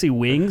you guys see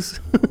Wings?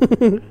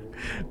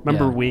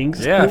 Remember Yeah.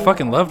 Wings? Yeah, I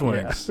fucking loved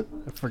Wings.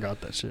 I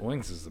forgot that shit.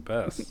 Wings is the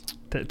best.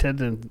 Ted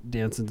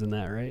Danson's in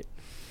that, right?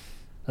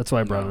 That's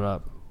why I brought it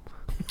up.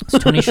 Is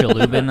Tony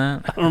Shalhoub in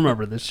that? I don't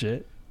remember this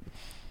shit.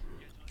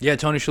 Yeah,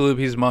 Tony Shalhoub,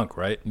 he's Monk,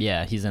 right?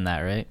 Yeah, he's in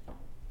that, right?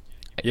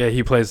 Yeah,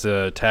 he plays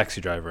the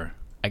taxi driver.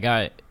 I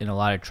got in a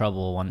lot of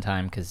trouble one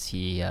time because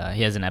he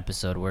has an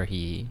episode where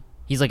he's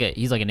like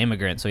an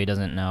immigrant, so he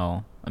doesn't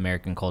know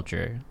American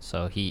culture.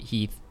 So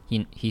he's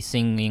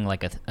singing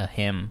like a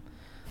hymn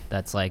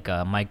that's like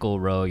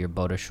Michael, row your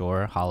boat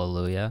ashore,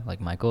 hallelujah.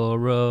 Like Michael,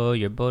 row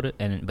your boat,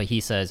 but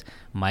he says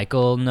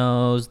Michael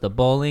knows the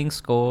bowling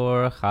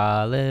score,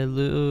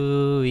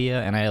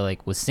 hallelujah. And I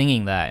like was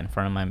singing that in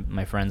front of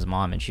my friend's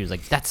mom, and she was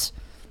like, that's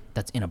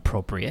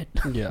inappropriate.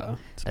 Yeah.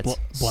 It's That's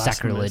blasphemous.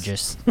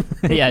 sacrilegious.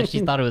 Yeah, she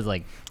thought it was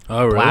like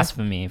Oh, really?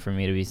 blasphemy for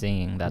me to be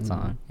singing that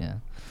song. Yeah,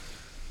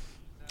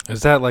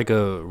 Is that like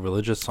a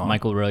religious song?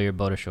 Michael, row your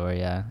boat ashore.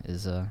 Yeah,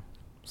 it's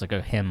like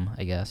a hymn,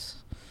 I guess.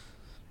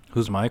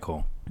 Who's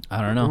Michael? I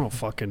don't I know. don't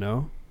fucking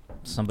know.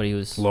 Somebody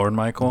who's Lord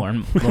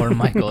Michael? Lord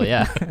Michael.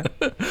 Yeah,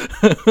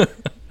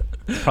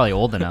 he's probably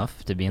old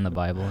enough to be in the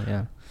Bible.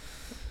 Yeah,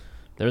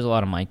 there's a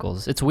lot of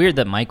Michaels. It's weird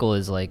that Michael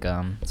is like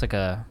it's like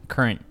a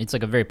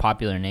very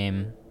popular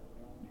name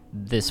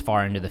this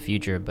far into the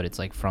future, but it's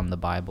like from the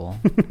Bible.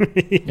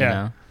 Yeah. You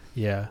know?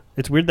 Yeah.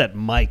 It's weird that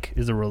Mike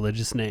is a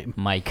religious name.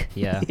 Mike.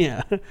 Yeah.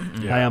 Yeah.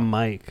 Yeah. I am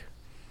Mike.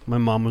 My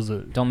mom was a.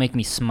 Don't make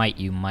me smite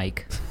you,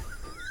 Mike.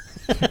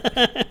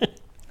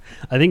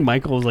 I think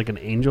Michael was like an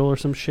angel or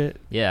some shit.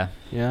 Yeah,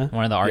 Yeah.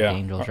 one of the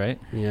archangels, right?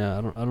 Yeah.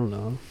 I don't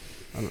know.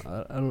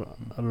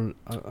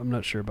 I'm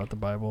not sure about the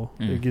Bible.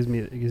 Mm. It gives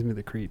me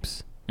the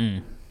creeps.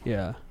 Mm.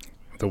 Yeah.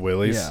 The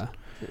Willies? Yeah.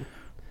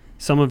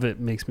 Some of it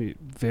makes me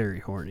very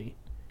horny.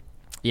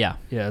 Yeah,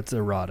 Yeah, it's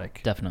erotic.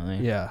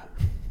 definitely. Yeah.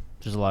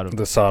 There's a lot of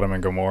The Sodom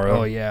and Gomorrah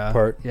Oh yeah.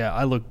 part. Yeah,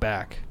 I look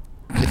back.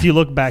 If you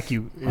look back,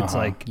 it's Uh-huh.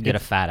 like you get a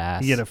fat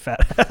ass. you get a fat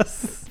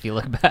ass. If you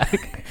look back,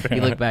 you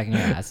look back and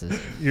your ass is.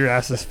 Your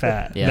ass is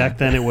fat. Yeah. Back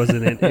then, it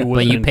wasn't. It wasn't.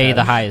 But you in pay the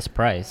fat. highest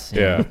price.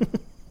 you Yeah. know,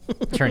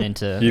 turn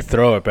into You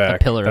throw it a back.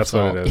 pillar That's of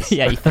salt. what it is.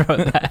 Yeah, you throw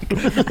it back.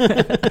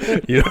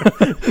 You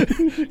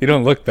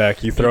don't look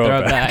back. You throw,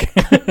 it back.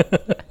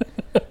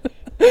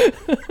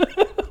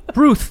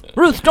 Ruth,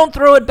 don't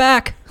throw it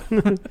back.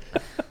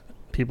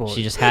 People.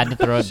 She just had to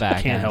throw it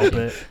back. can't didn't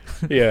help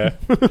she? it. Yeah.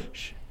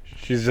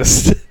 She's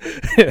just,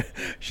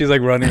 she's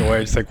like running away.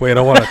 She's like, wait,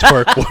 I want to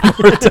twerk one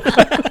more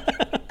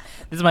time.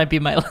 This might be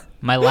my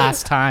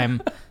last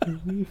time.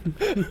 They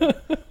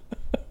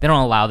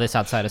don't allow this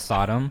outside of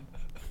Sodom.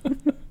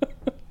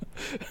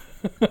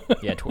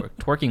 Yeah,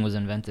 twerking was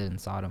invented in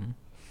Sodom,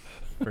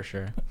 for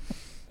sure.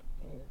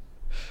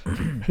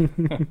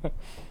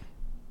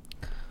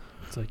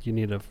 It's like you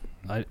need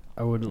I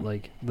wouldn't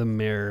like the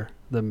mayor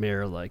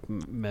like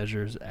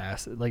measures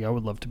ass. Like I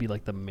would love to be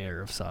like the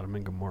mayor of Sodom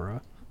and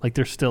Gomorrah. Like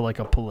they're still like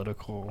a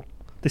political.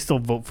 They still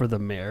vote for the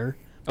mayor.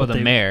 Oh, but the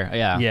they- mayor.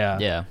 Yeah. Yeah.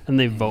 Yeah. And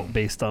they vote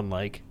based on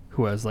like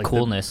who has like the-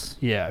 Coolness.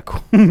 yeah.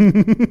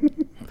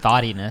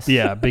 Thoughtiness.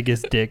 Yeah.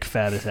 Biggest dick,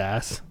 fattest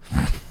ass.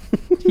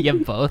 You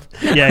have both.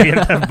 Yeah, you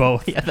have to have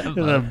both. You have to have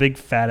You have a both. big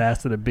fat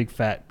ass and a big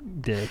fat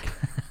dick.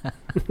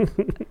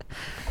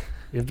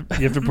 you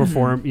have to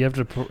perform. You have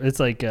to. It's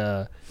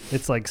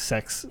like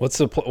sex.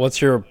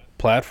 What's your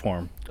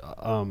platform?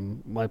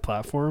 My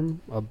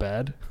platform, a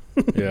bed.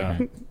 Yeah.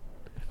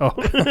 Oh,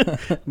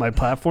 my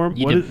platform.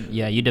 You What is-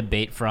 you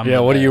debate from. Yeah.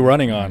 the What are you bed.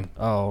 running on?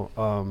 Oh,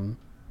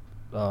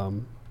 I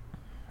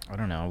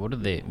don't know. What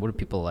do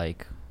people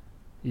like?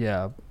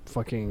 yeah,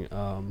 fucking.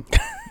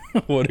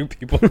 What do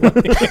people like?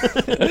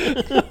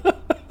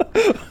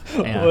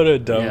 Yeah. What a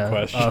dumb yeah,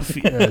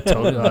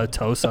 question.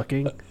 toe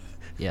sucking.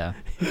 Yeah.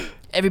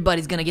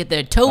 Everybody's gonna get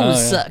their toes Oh, yeah.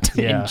 sucked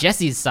Yeah. in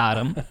Jesse's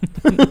Sodom.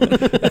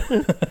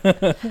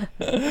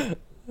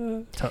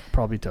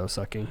 Probably toe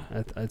sucking.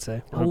 I'd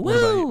say. Oh,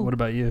 What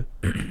about you?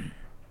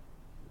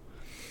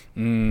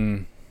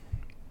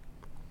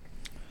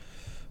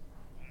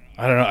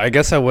 I don't know. I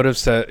guess I would have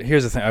said.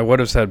 Here's the thing. I would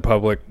have said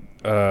public,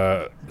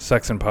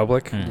 sex in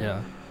public.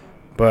 Yeah.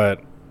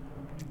 But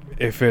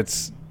if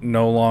it's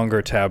no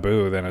longer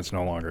taboo, then it's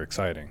no longer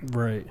exciting.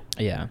 Right.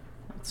 Yeah.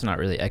 It's not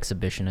really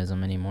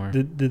exhibitionism anymore.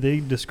 Did they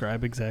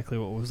describe exactly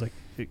what was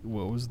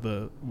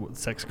the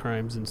sex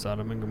crimes in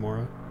Sodom and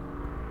Gomorrah?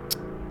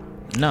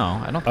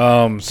 No, I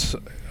don't.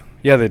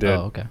 Yeah, they did.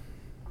 Oh, okay.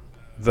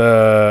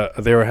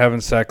 They were having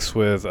sex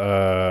with.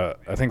 I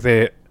think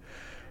they're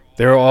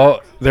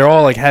all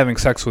like having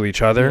sex with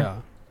each other, Yeah.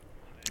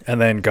 and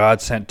then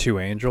God sent 2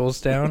 angels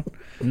down.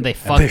 And they and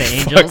fucked the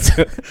angels.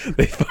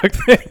 They fucked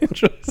the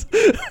angels.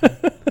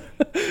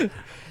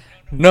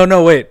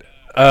 No, wait.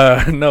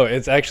 No,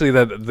 it's actually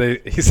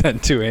that he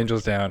sent 2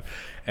 angels down,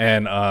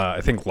 and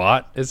I think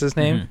Lot is his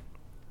name. Mhm.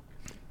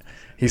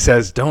 He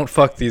says, "Don't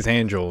fuck these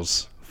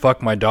angels.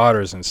 Fuck my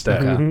daughters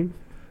instead." Okay. Mhm.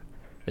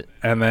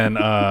 And then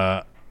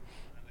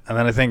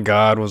I think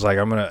God was like,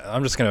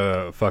 I'm just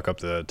gonna fuck up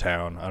the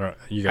town.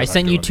 You guys I aren't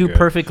sent you doing 2 good."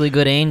 perfectly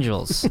good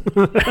angels.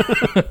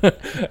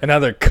 And now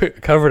they're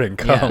covered in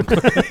cum. Yeah.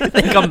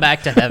 They come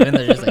back to heaven.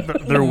 They're just like,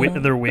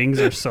 Their wings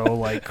are so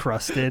like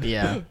crusted.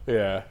 yeah.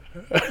 Yeah.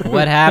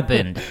 What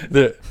happened?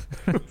 Their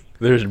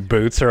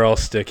boots are all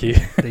sticky.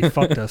 They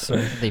fucked us,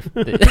 sir. They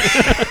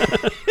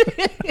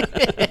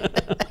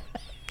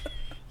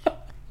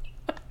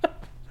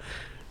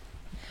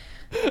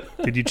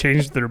Did you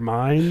change their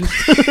minds?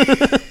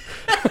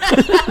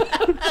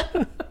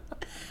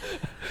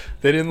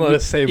 They didn't let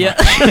us say yeah.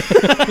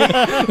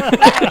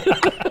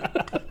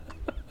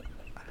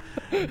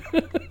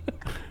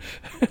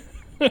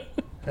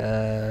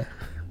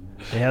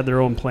 They had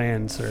their own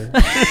plans, sir.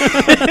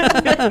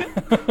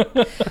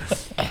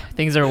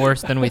 Things are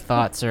worse than we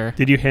thought, sir.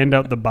 Did you hand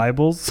out the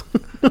Bibles?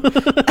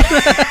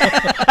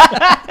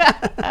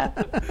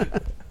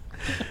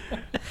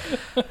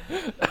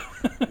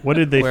 What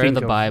did they Where are think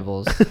the of?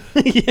 Bibles?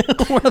 Yeah,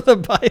 what are the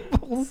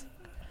Bibles?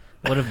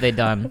 What have they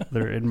done?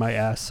 They're in my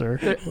ass, sir.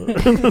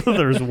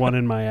 There's one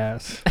in my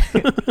ass.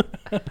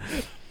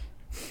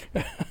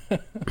 I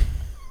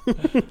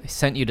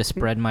sent you to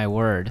spread my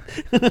word.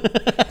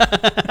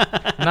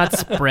 Not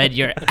spread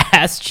your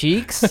ass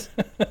cheeks.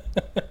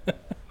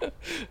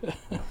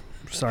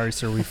 Sorry,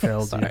 sir, we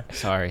failed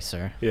Sorry,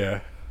 sir. Yeah.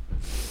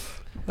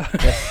 you.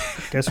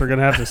 Guess we're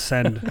gonna have to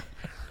send.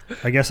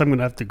 I guess I'm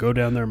gonna have to go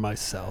down there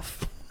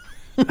myself.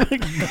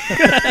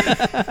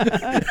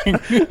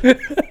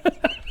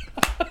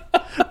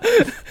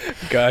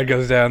 God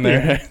goes down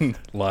there and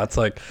Lot's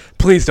like,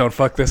 please don't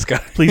fuck this guy.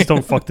 Please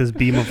don't fuck this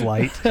beam of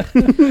light.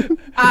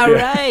 All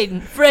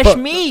right, fresh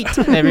meat.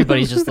 And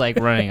everybody's just like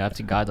running up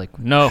to God, like,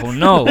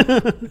 no,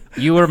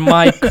 you are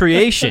my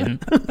creation.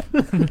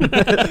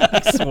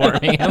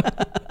 Swarming him.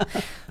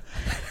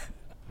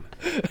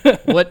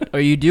 What are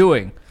you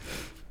doing?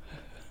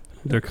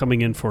 They're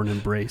coming in for an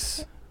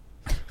embrace.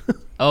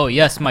 Oh,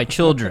 yes, my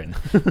children,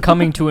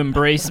 coming to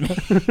embrace me.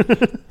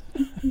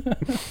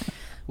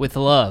 With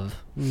love.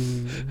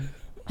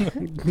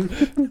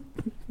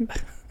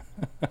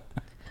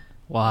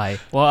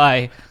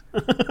 Why?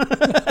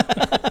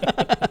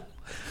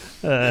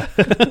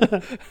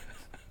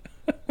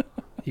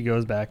 He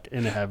goes back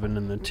into heaven,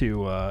 and the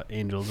 2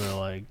 angels are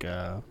like,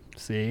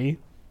 "See,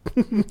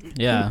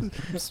 Yeah.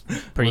 It's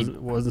pretty.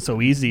 wasn't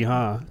so easy,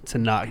 huh? To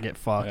not get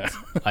fucked." Yeah.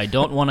 I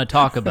don't want to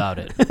talk about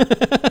it.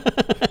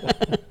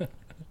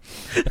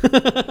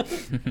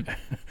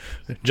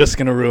 Just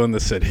gonna ruin the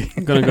city.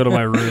 I'm gonna go to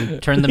my room.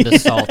 Turn them to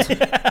salt.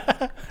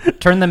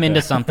 Turn them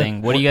into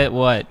something. What do you get?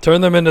 What?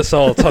 Turn them into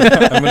salt. I'm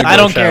gonna go I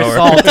don't care.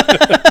 shower.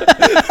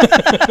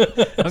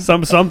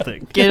 Salt.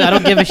 Something. I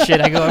don't give a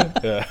shit. I go.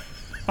 Yeah.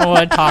 I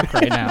want to talk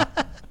right now.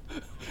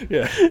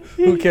 Yeah.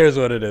 Who cares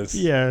what it is?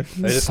 Yeah.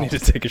 I just need to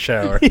take a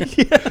shower. You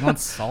want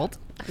salt?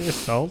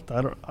 Salt.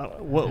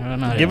 What? I don't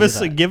know how to Give do us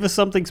that. give us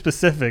something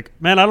specific,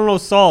 man. I don't know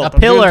salt. A I'm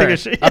gonna pillar. take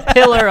shit. A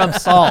pillar of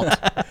salt.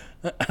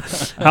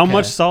 How Okay.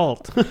 much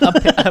salt?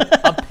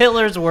 A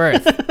pillar's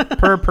worth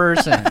per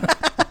person.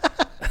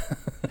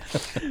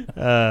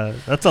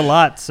 That's a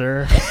lot,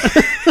 sir.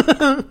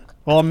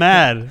 Well, I'm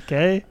mad.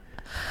 Okay.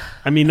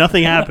 I mean,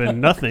 nothing happened.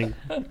 Nothing.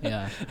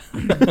 Yeah.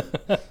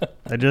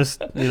 I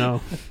just,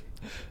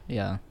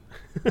 Yeah.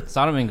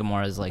 Sodom and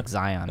Gomorrah is like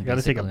Zion. I got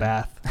to take a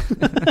basically.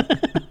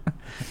 bath.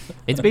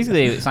 It's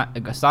basically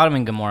Sodom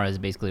and Gomorrah is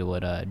basically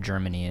what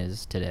Germany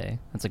is today.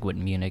 That's like what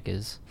Munich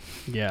is.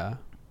 Yeah.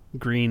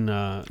 Green,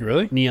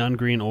 Really? neon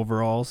green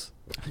overalls.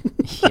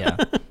 Yeah.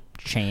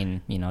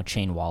 Chain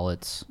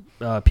wallets.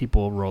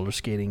 People roller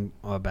skating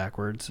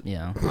backwards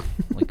Yeah.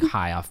 Like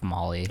high off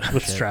Molly. and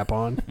with shit. strap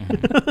on.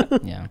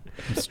 Mhm. Yeah.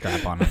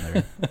 Strap on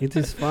their It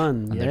is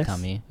fun. on their Yes.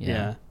 tummy. Yeah.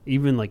 Yeah.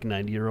 Even like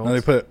 90-year-olds. No,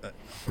 they put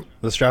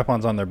the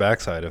strap-ons on their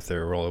backside if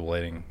they're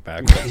rollerblading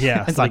backwards.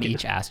 Yeah. It's on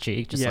each ass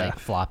cheek, just Yeah. like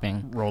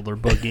flopping. roller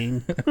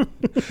boogieing.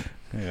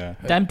 Yeah.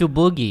 Time to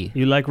boogie.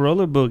 You like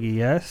roller boogie,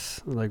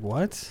 yes? I'm like,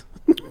 what?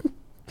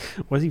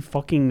 Why is he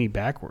fucking me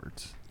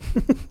backwards?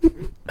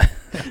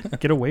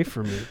 Get away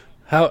from me.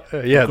 How?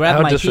 Yeah. Grab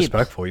How my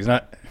disrespectful. He's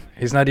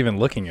not even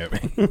looking at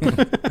me.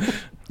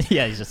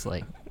 Yeah, he's just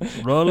like,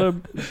 Roller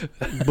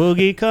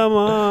boogie, come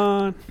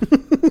on.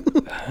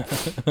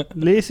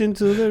 Listen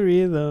to the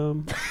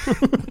rhythm.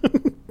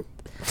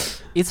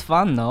 it's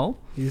fun though.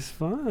 He's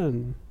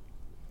fun.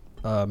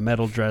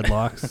 Metal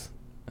dreadlocks.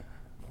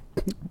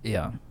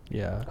 Yeah.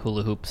 Yeah.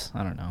 Hula hoops.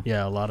 I don't know.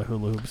 Yeah, a lot of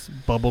hula hoops.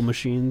 Bubble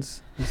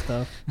machines and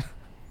stuff.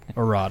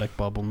 Erotic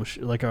bubble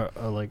machine. Like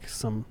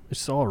it's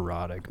all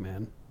erotic,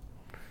 man.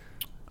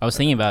 I was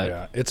thinking about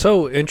Yeah. It's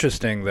so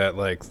interesting that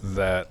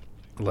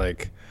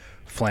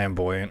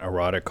flamboyant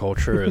erotic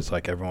culture is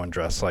like everyone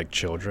dressed like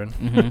children.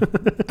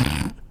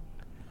 Mhm.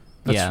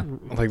 Yeah.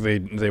 Like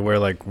they wear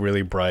like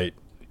really bright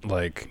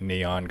like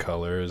neon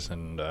colors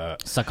and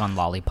Suck on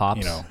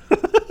lollipops.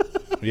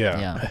 yeah.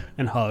 Yeah.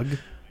 And hug.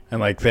 And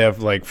like they have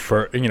like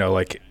fur,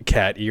 like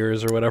cat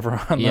ears or whatever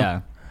on them.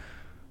 Yeah.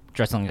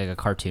 Dressing like a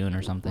cartoon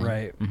or something.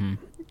 Right. Hmm.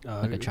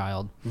 Like a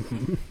child.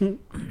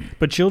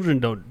 But children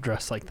don't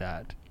dress like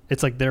that.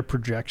 It's like their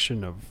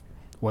projection of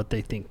what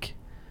they think.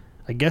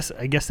 I guess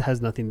it has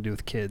nothing to do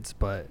with kids,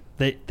 but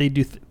they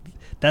do.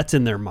 That's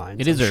in their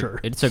minds. It is I'm sure.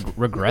 It's a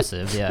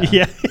regressive. Yeah.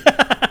 Yeah.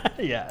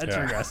 Yeah. It's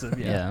Yeah. regressive.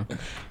 Yeah.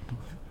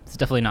 It's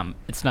definitely not.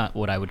 It's not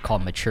what I would call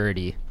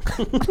maturity.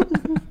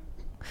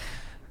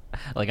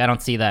 Like I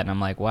don't see that, and I'm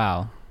like,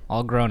 wow,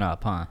 all grown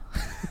up, huh?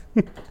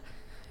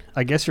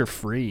 I guess you're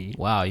free.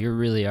 Wow, you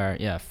really are.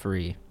 Yeah,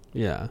 free.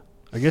 Yeah.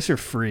 I guess you're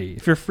free.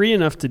 If you're free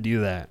enough to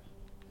do that,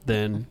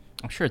 then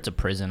I'm sure it's a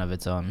prison of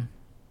its own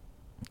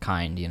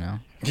kind. Yeah.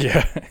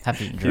 Have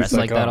to He's dress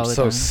like that "Oh, all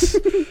the I'm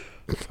time.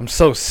 I'm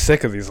so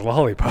sick of these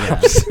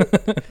lollipops.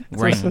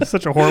 Wearing, it's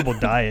such a horrible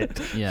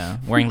diet. yeah,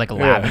 wearing like a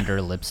Yeah.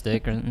 lavender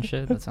lipstick and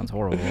shit. That sounds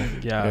horrible.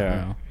 Yeah.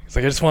 Yeah. It's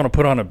like I just want to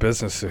put on a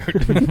business suit.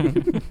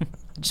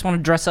 Just want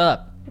to dress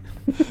up.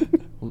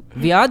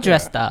 We are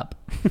dressed up.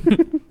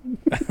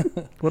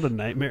 What a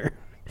nightmare.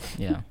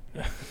 Yeah.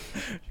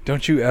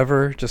 Don't you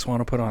ever just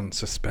want to put on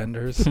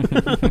suspenders?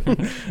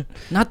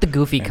 Not the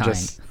goofy And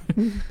kind.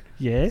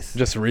 Yes.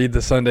 Just read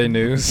the Sunday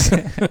news.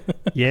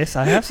 Yes,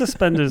 I have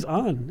suspenders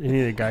on. And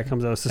the guy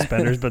comes out with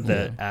suspenders, but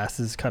the ass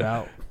is cut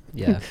out.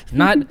 Yeah.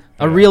 Not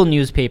a real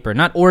newspaper.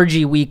 Not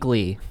Orgy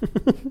Weekly.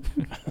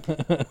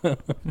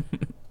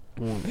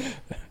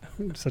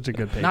 Such a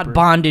good paper. Not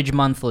Bondage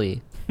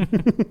Monthly.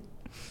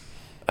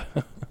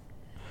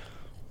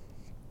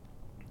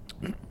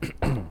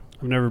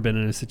 I've never been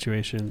in a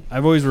situation.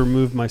 I've always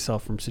removed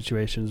myself from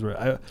situations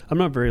where I'm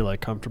not very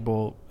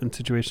comfortable in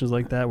situations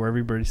like that where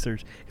everybody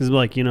starts, because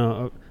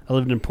I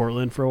lived in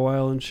Portland for a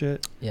while and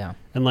shit, Yeah.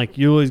 and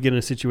you always get in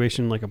a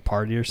situation like a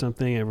party or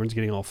something, everyone's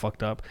getting all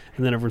fucked up,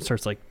 and then everyone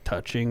starts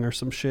touching or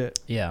some shit,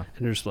 Yeah.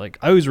 and there's I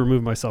always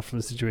remove myself from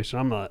the situation.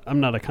 I'm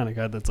not a kind of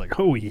guy that's like,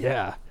 oh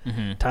yeah,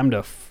 Mm-hmm. time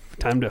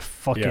to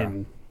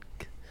fucking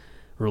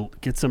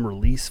get some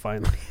release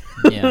finally,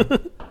 Yeah. because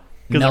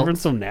Melt.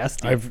 everyone's so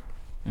nasty.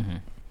 Mm-hmm.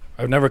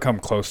 I've never come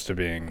close to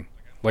being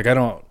like I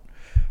don't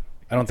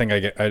think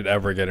I'd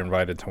ever get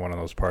invited to one of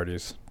those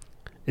parties.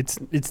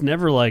 It's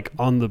never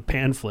on the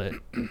pamphlet.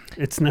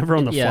 It's never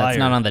on the Yeah, flyer. it's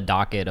not on the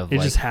docket of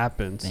It just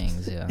happens.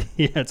 things. Yeah.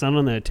 Yeah, it's not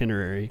on the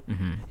itinerary.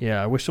 Mm-hmm.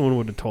 Yeah, I wish someone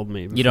would have told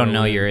me. You before don't I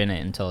know went. you're in it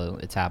until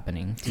it's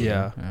happening. too.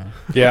 Yeah.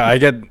 Yeah, I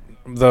get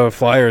the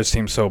flyers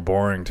seem so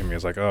boring to me.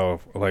 It's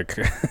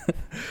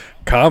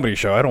comedy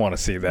show. I don't want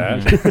to see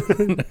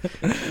that.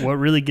 What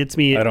really gets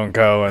me? I don't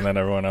go, and then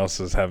everyone else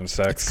is having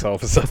sex all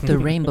of a sudden. The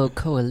Rainbow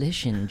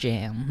Coalition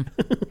Jam.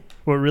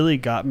 What really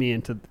got me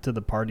into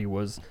the party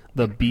was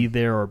the be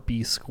there or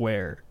be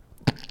square.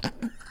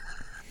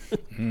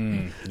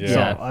 Yeah. So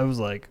I was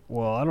like,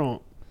 well, I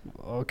don't.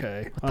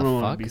 Okay, I the don't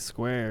want fuck? to be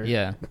square.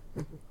 Yeah.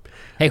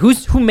 Hey,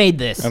 who made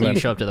this? And And you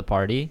then- show up to the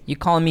party. You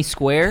calling me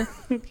square?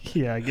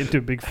 Yeah, I get into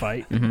a big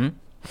fight,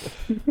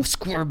 Mm-hmm.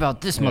 Square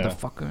about this Yeah.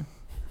 motherfucker.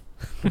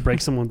 break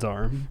someone's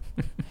arm,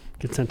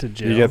 get sent to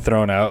jail. You get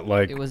thrown out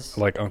It was-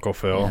 like Uncle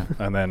Phil,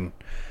 Yeah. and then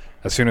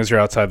as soon as you're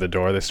outside the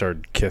door, they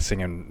start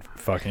kissing and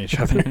fucking each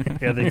other.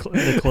 Yeah, they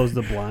close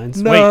the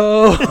blinds.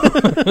 No.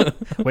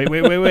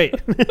 Wait.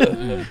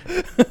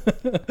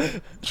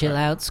 Chill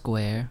out,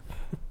 square.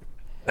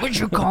 What'd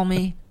you call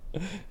me?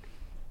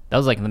 That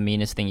was like the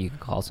meanest thing you could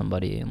call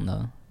somebody in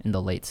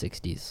the late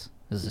 60s.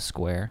 Is a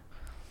square.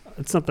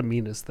 It's not the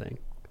meanest thing.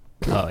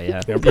 Oh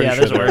yeah. Yeah, I'm pretty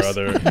sure there's there are worse.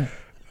 other.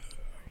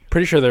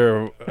 Pretty sure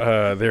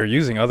they're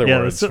using other Yeah,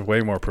 words that's-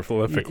 way more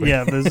prolifically.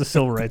 Yeah, there's a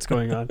civil rights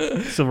going on.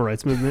 Civil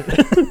rights movement.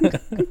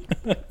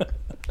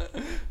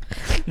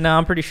 No,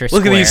 I'm pretty sure.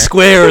 Look square. at these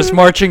squares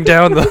marching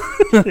down the.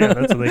 Yeah,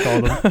 that's what they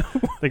call them.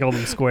 They call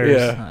them squares.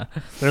 Yeah.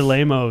 They're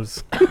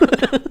lamos.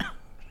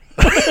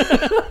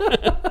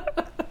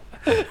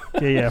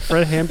 Yeah.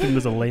 Fred Hampton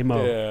was a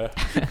lamo.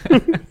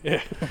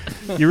 Yeah.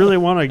 You really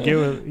want to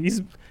give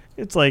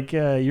it's like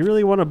you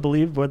really want to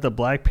believe what the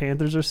Black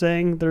Panthers are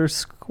saying? They're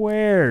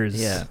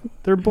squares. Yeah.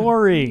 They're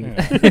boring.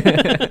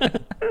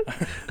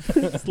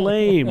 It's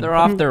lame. They're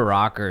off their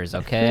rockers,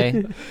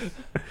 okay?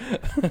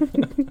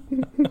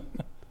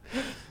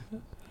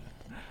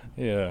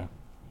 Yeah.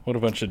 What a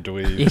bunch of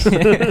dweebs.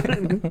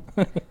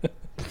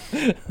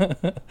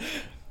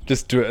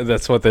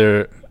 That's what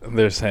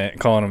they're saying,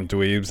 calling them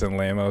dweebs and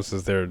lamos,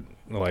 is they're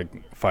like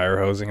fire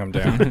hosing them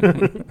down.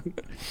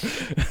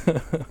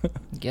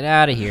 Get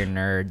out of here,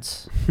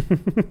 nerds.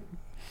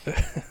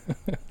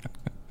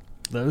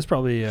 That was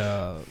probably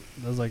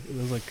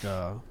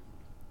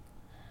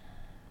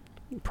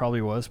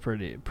probably was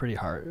pretty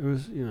hard. It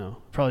was,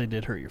 probably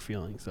did hurt your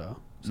feelings though.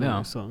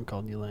 Yeah. Someone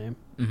called you lame.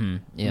 Mm-hmm.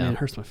 Yeah. I mean, it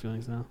hurts my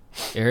feelings now.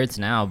 It hurts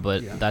now,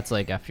 but Yeah. that's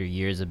like after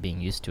years of being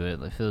used to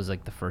it. If it was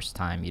like the first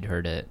time you'd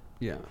heard it,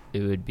 Yeah. it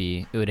would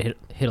hit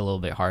a little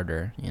bit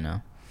harder, you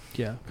know?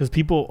 Yeah. Because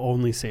people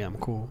only say I'm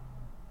cool.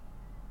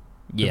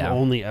 Yeah. They've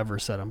only ever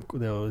said I'm cool.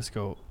 They always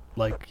go,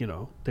 like,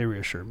 they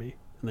reassure me.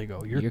 And they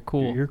go, You're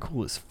cool. You're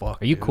cool as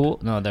fuck. Are you dude." cool?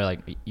 No, they're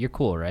like, you're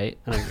cool, right?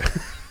 And I go,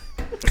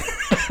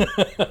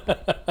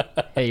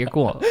 Hey, you're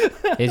cool.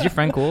 Hey, is your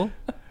friend cool?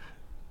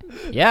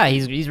 Yeah,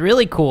 he's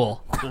really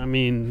cool. I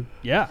mean,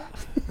 yeah.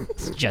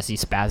 Jesse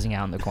spazzing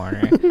out in the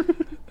corner.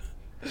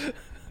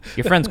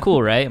 Your friend's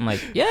cool, right? I'm like,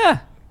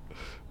 yeah.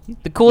 He's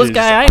the coolest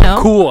guy I know.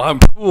 Cool. I'm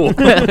cool.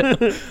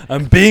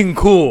 I'm being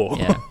cool.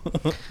 Yeah.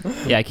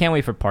 Yeah, I can't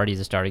wait for parties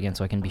to start again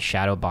so I can be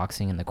shadow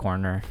boxing in the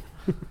corner.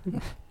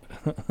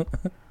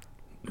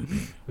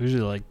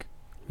 Usually, like,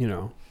 I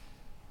don't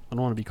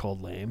want to be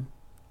called lame.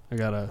 I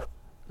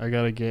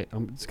gotta get.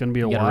 It's gonna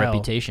be a You got while. a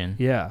reputation.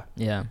 Yeah,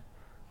 Yeah.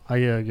 I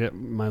gotta get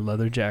my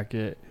leather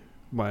jacket,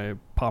 my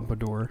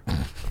pompadour.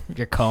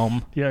 Your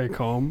comb. Yeah, your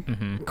comb.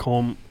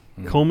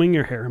 Mm-hmm. Combing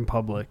your hair in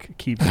public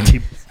keeps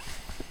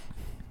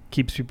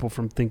people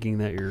from thinking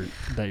that you're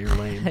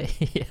lame.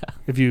 Yeah.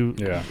 If you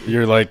Yeah.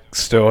 You're like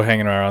still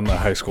hanging around the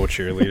high school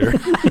cheerleader.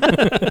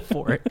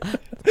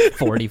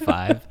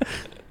 45.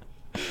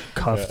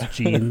 cuffed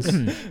jeans,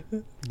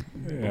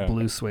 Yeah.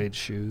 blue suede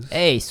shoes.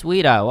 Hey,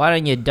 sweetheart, why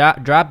don't you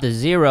drop the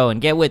zero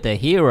and get with the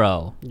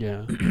hero?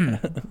 Yeah,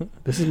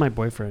 this is my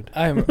boyfriend.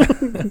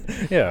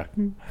 Yeah.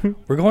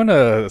 We're going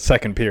to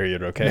second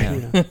period,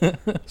 okay? Yeah.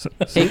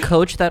 Hey,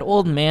 coach, that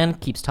old man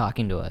keeps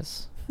talking to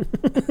us.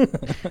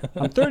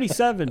 I'm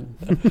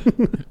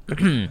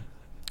 37.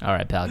 All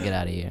right, pal, get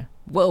out of here.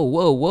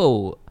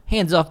 Whoa.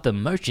 Hands off the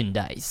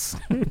merchandise.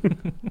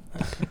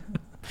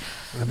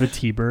 I have a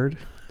T-Bird.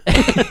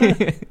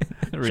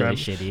 Really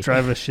shitty.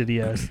 Drive a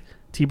shitty ass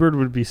T-Bird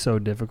would be so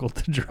difficult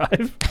to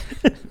drive.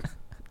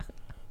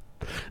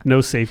 No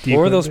safety.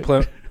 What were those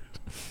equipment.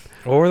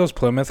 What were those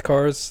Plymouth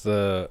cars?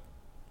 They're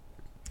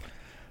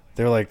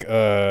like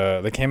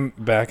they came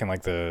back in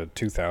like the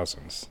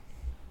 2000s.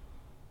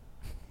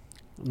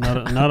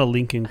 Not a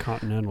Lincoln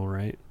Continental,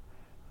 right?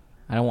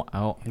 I don't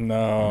want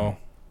No.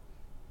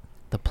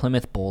 the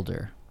Plymouth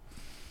Boulder.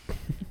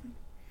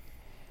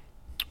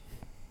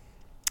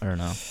 I don't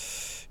know.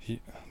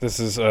 This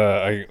is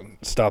I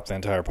stopped the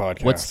entire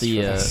podcast. What's for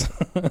the this.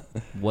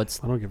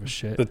 what's I don't give a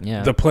shit.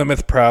 the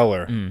Plymouth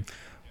Prowler? Mm.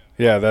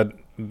 Yeah,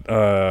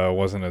 that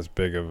wasn't as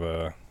big of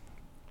a.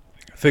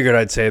 I figured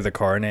I'd say the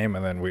car name,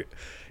 and then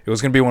it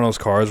was gonna be one of those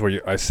cars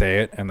where I say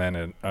it, and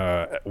then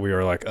we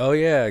were like, oh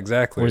yeah,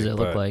 exactly. What does it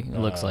look but, like? It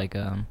looks like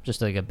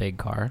just like a big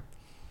car.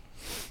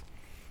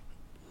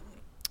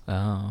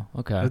 Oh,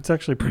 okay. It's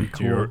actually pretty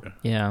cool. You're-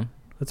 Yeah,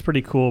 That's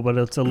pretty cool, but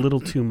it's a little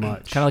too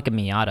much. kind of like a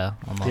Miata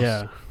almost.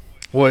 Yeah.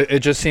 Well, it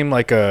just seemed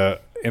like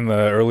in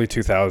the early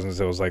 2000s,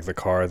 it was like the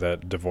car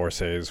that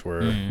divorcees were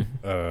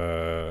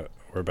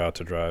about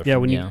to drive. Yeah,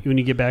 when Yeah.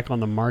 you get back on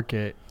the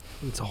market,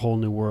 it's a whole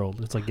new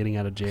world. It's like getting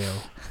out of jail.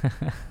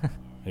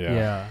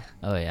 Yeah.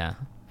 Oh yeah.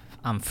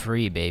 I'm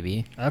free,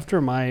 baby. After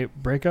my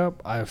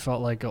breakup, I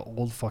felt like an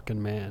old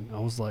fucking man. I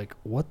was like,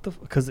 what the?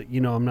 Because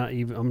I'm not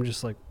even. I'm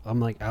just like I'm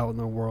like out in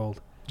the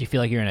world. Do you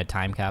feel like you're in a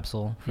time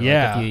capsule for like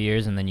Yeah. a few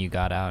years and then you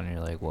got out and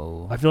you're like,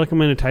 whoa. I feel like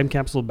I'm in a time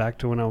capsule back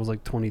to when I was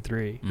like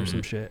 23 or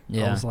some shit. I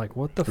Yeah. was like,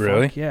 what the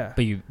Really? fuck? Yeah.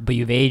 But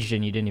you've aged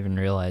and you didn't even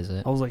realize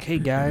it. I was like, hey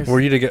guys, Were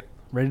you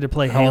ready to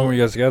play How long Halo? were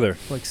you guys together?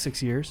 Like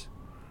 6 years.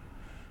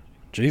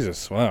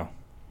 Jesus, wow.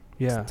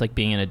 Yeah. It's like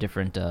being in a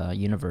different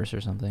universe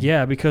or something.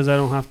 Yeah, because I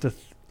don't have to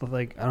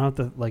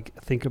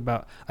think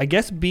about. I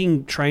guess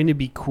trying to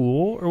be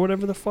cool or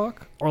whatever the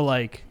fuck, or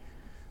like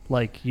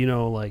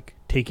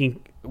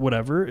taking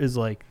whatever is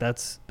like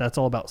that's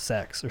all about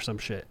sex or some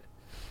shit,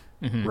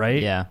 Mhm.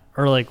 right? Yeah.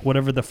 Or like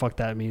whatever the fuck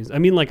that means. I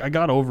mean, like I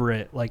got over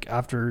it like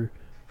after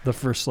the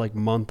first like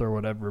month or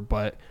whatever,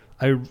 but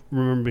I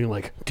remember being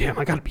like, damn,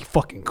 I gotta be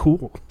fucking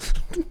cool.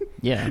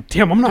 Yeah.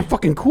 Damn, I'm not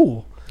fucking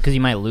cool. Because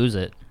you might lose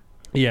it.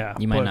 Yeah,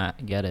 You might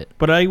not get it.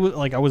 But I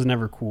was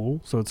never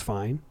cool, so it's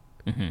fine.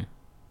 Hmm.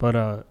 But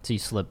So you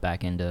slip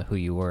back into who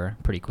you were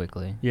pretty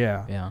quickly.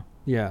 yeah.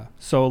 Yeah.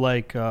 So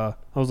like I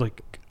was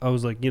like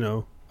you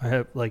know, I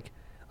have like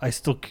I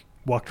still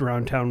walked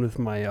around town with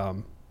my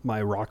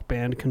my Rock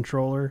Band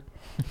controller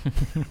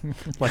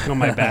like on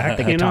my back,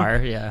 The you know? guitar.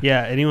 Yeah.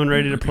 Yeah, anyone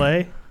ready to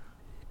play?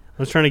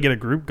 I was trying to get a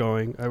group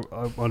going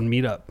on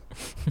Meetup.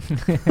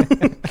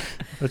 I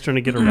was trying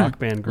to get a Rock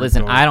Band group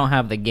Listen, going. I don't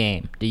have the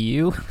game. Do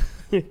you?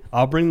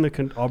 I'll bring the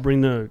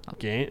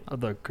game,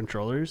 the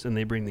controllers, and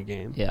they bring the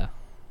game. Yeah.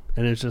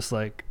 And it's just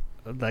like,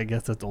 I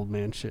guess that's old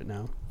man shit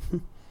now.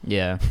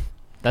 Yeah.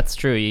 That's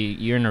true.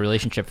 You're in a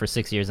relationship for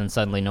 6 years and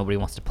suddenly nobody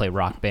wants to play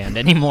Rock Band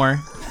anymore.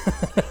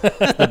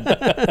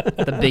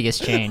 the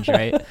biggest change,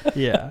 right?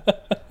 Yeah.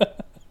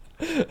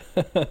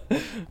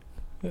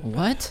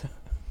 What?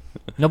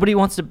 Nobody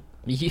wants to...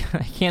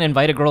 I can't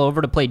invite a girl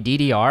over to play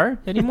DDR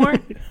anymore?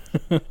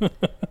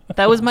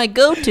 That was my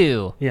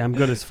go-to. Yeah, I'm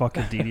good as fuck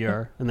at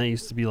DDR, and that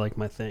used to be like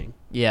my thing.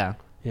 Yeah.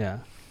 Yeah.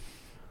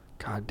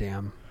 God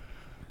damn.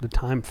 The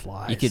time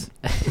flies. You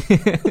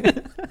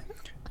could...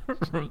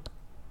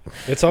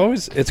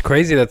 It's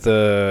crazy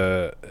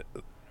that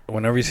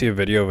whenever you see a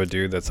video of a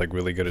dude that's like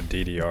really good at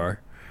DDR,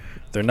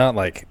 they're not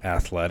like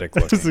athletic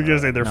I was looking. gonna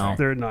say No.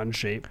 they're not in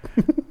shape.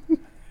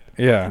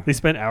 Yeah. They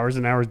spent hours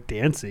and hours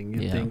dancing.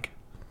 You'd Yeah. think.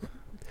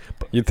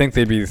 You'd think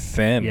they'd be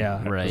thin.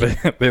 Yeah. Right.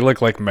 They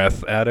look like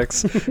meth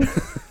addicts.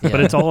 Yeah. But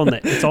it's all on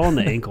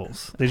the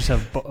ankles. They just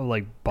have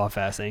like buff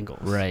ass ankles.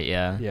 Right,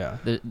 yeah.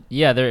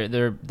 Yeah.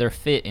 They're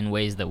fit in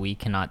ways that we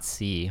cannot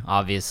see,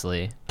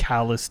 obviously.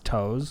 Calloused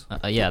toes.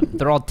 Yeah,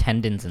 they're all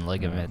tendons and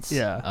ligaments.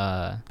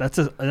 Yeah. That's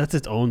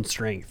its own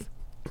strength.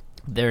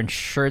 Their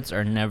shirts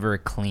are never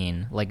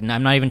clean. Like,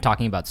 I'm not even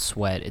talking about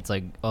sweat. It's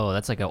like, oh,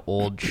 that's like an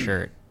old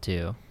shirt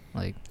too.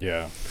 Like,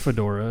 Yeah.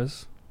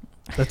 Fedoras.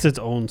 That's its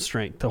own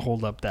strength to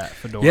hold up that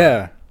fedora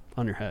Yeah.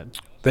 on your head.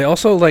 They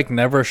also like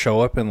never show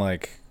up in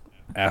like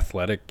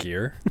athletic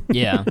gear.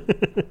 yeah,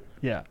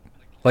 Yeah.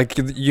 Like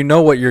you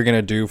know what you're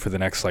gonna do for the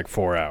next like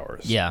 4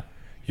 hours. yeah.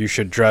 You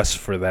should dress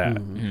for that.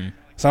 Mhm.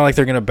 It's not like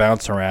they're gonna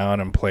bounce around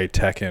and play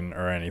Tekken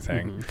or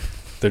anything.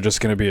 Mhm. They're just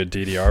gonna be a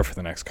DDR for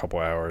the next couple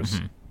hours.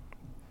 Mhm.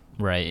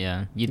 Right,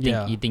 yeah.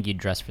 Yeah. You'd think you'd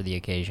dress for the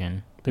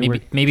occasion. They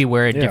Maybe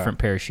wear a Yeah. different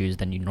pair of shoes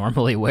than you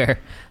normally wear.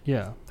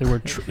 Yeah. They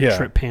wear Yeah.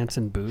 trip pants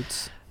and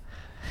boots.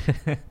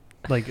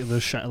 Like the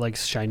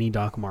shiny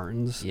Doc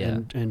Martens. Yeah.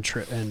 And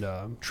trip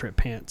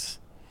pants.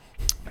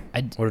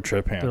 What are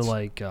trip pants? They're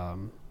like,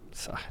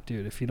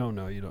 dude, if you don't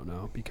know, you don't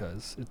know,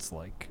 because it's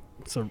like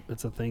it's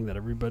a thing that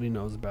everybody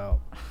knows about.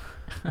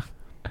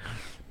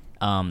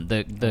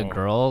 The Oh.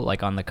 girl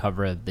like on the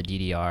cover of the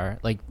DDR,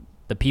 like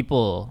the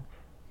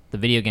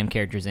video game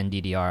characters in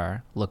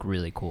DDR look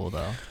really cool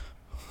though.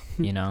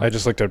 You know. I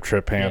just looked up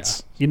trip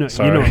pants. You know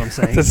Sorry. what I'm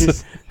saying. This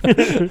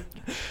is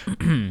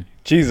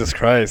Jesus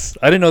Christ.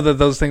 I didn't know that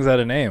those things had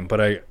a name,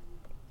 but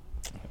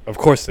of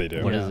course they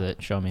do. What Yeah. is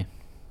it? Show me.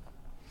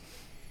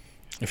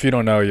 If you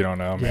don't know, you don't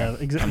know, Yeah, man.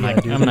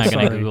 exactly. I'm not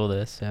gonna Google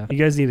this. Yeah. You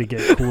guys need to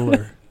get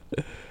cooler.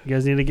 You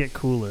guys need to get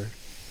cooler.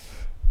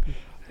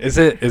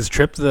 Is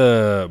Trip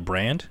the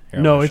brand? Here,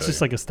 I'm No, gonna it's show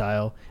just you. like a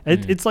style.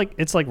 Mm.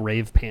 It's like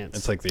rave pants.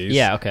 It's like these.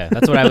 Yeah. Okay.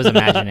 That's what I was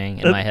imagining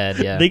in my head.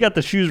 Yeah. They got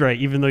the shoes right,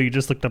 even though you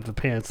just looked up the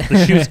pants.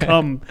 The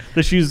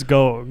shoes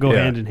go Yeah.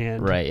 hand in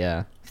hand. Right.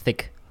 Yeah.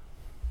 Thick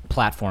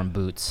platform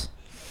boots.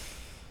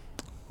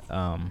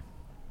 Yeah.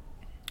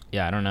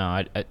 I don't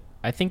know.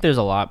 I think there's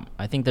a lot.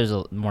 I think there's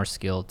more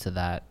skill to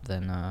that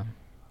than.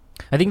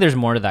 I think there's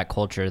more to that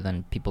culture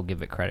than people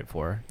give it credit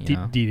for. You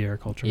know? DDR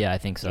culture. Yeah, I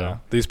think so. Yeah.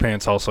 These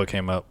pants also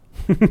came up.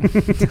 That'd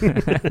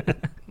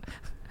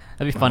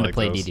be fun to like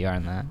play those. DDR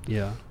on that.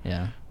 Yeah.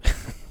 Yeah.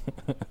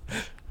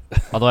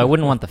 Although I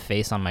wouldn't want the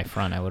face on my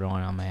front, I would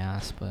want it on my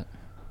ass, but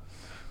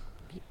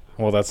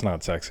Well, that's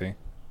not sexy.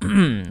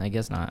 I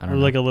guess not. I Or don't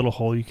know. like a little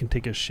hole you can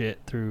take a shit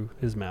through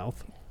his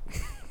mouth.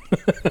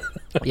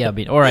 Yeah,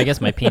 or I guess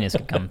my penis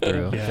could come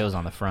through if Yeah. it was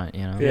on the front,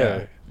 you know?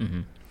 Yeah.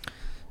 Hmm.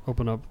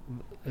 Open up.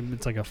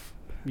 It's like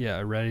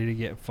ready to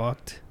get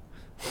fucked.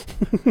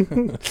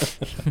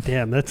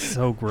 Damn, that's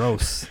so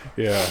gross.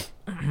 Yeah.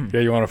 Yeah,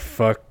 you want to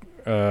fuck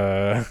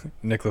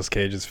Nicolas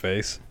Cage's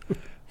face?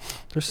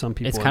 There's some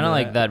people. It's kind of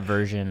into like that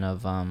version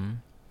of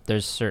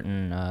there's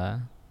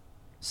certain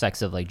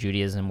sects of like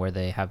Judaism where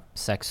they have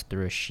sex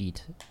through a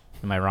sheet.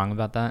 Am I wrong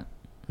about that?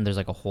 And there's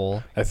like a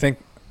hole. I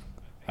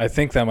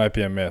think that might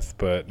be a myth,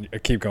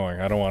 but keep going.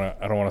 I don't want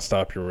to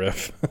stop your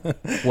riff.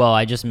 Well,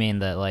 I just mean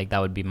that like that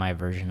would be my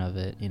version of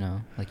it, you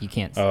know? Like you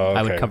can't Oh,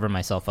 I would okay. cover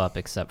myself up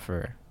except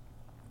for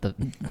the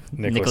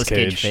Nicolas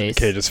Cage face.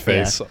 Cage's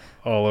face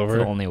all It's over.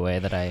 the only way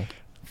that I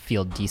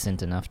feel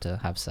decent enough to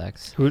have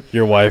sex.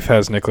 Your wife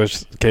has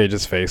Nicolas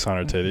Cage's face on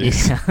her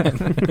titties.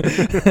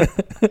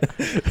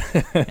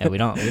 Yeah, we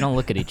don't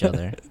look at each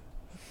other.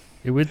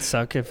 It would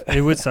suck if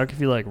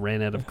you like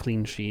ran out of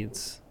clean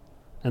sheets,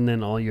 and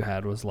then all you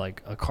had was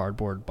like a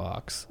cardboard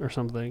box or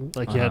something.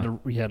 Like you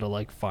had to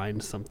like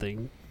find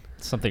something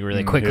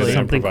Really Mm, quickly. yeah.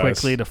 something Improvise.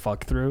 quickly to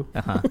fuck through.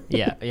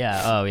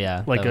 Yeah. Oh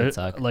yeah. Like that would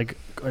suck.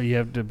 you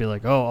have to be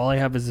like, oh, all I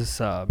have is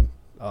this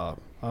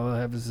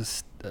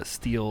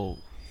steel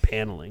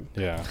paneling.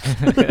 Yeah.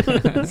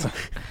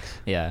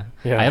 Yeah.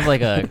 Yeah. I have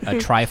like a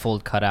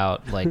trifold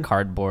cutout like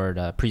cardboard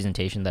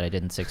presentation that I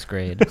did in 6th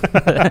grade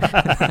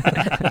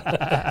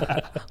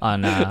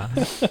on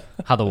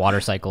how the water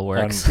cycle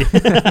works.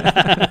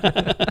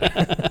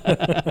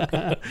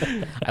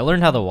 I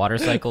learned how the water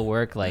cycle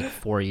worked like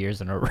 4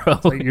 years in a row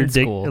Like your in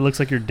dick. school. It looks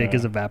like your dick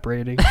is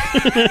evaporating.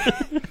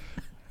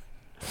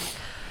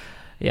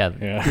 Yeah.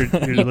 Yeah.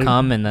 You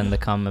come and then the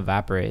cum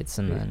evaporates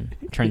and then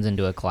turns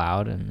into a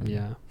cloud and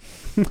Yeah.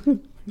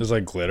 There's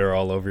like glitter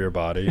all over your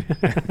body.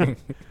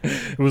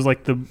 It was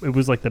like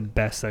the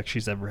best sex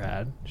she's ever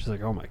had. She's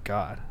like, oh my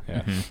god.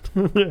 Yeah.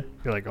 Mhm.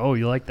 You're like, oh,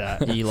 you like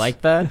that? You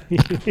like that?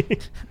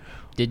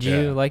 Did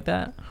you Yeah. like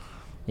that?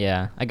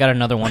 Yeah, I got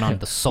another one on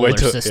the solar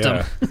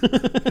system.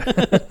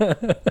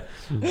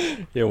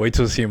 Yeah, wait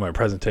till you see my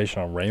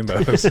presentation on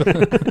rainbows. So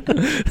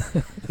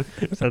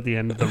at the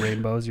end of the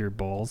rainbows, your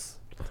balls.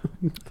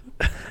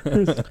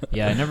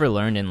 Yeah, I never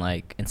learned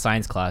in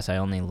science class. I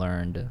only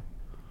learned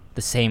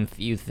the same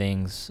few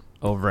things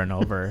over and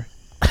over.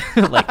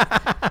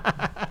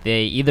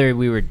 Either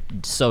we were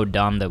so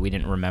dumb that we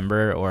didn't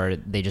remember, or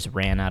they just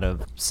ran out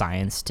of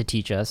science to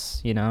teach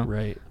us.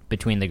 Right.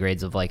 Between the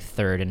grades of like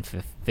 3rd and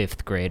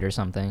 5th grade or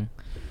something.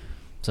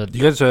 So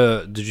You guys,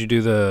 did you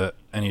do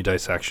any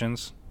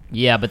dissections?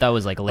 yeah, but that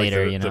was like Like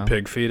later. the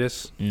pig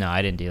fetus? No,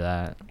 I didn't do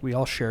that. We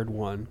all shared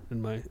one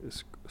in my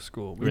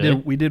school. Really?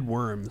 We did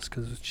worms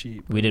because it's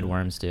cheap. We did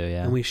worms too.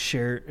 Yeah. And we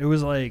shared. It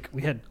was like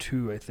we had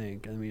 2, I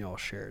think, and we all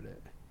shared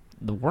it.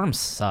 The worms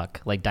suck.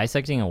 Like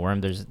dissecting a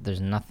worm, there's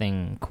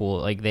nothing cool.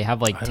 Like they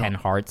have like 10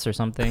 hearts or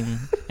something,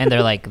 and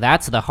they're like,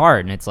 "That's the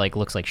heart," and it's like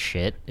looks like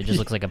shit. It just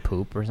looks like a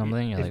poop or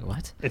something. You're like,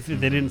 what? If they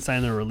didn't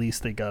sign the release,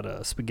 they got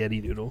a spaghetti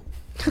noodle.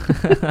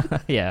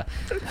 Yeah.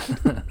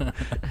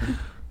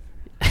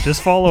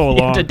 Just follow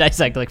You have to along.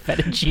 dissect like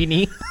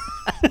fettuccine.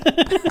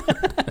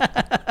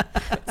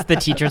 It's the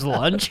teacher's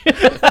lunch.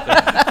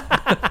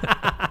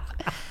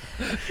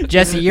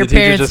 Jesse, your The teacher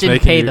parents just didn't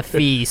making pay you- the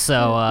fee,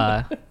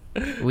 so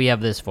we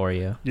have this for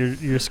you.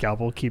 Your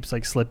scalpel keeps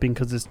like slipping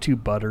because it's too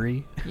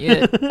buttery.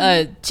 Yeah,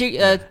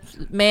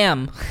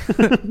 ma'am,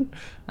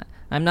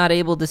 I'm not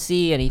able to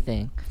see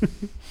anything.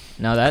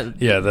 No,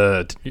 that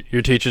Yeah,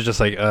 your teacher's just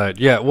like,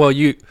 yeah, well,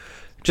 you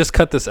just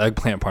cut this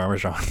eggplant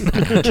parmesan.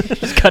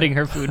 just cutting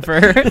her food for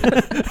her.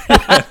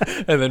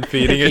 And then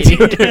feeding it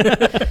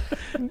to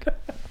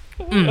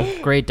her.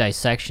 Great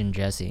dissection,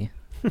 Jesse.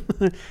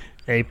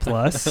 A+.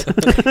 Based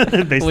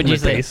on Would you the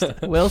say? taste.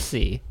 We'll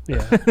see.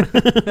 Yeah.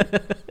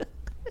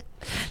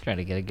 Trying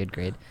to get a good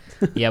grade.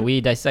 Yeah,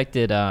 we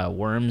dissected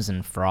worms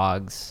and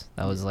frogs.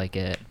 That was like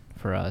it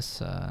for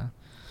us. I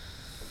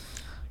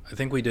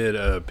think we did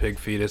a pig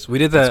fetus. We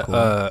did That's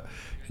that. cool.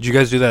 Did you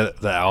guys do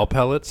that? The owl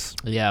pellets.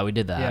 Yeah, we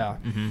did that. Yeah.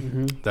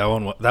 Hmm. That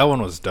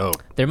one was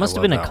dope. There must I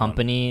have been love a that one.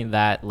 company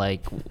that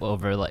like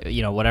over like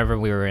whatever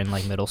we were in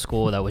like middle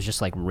school that was just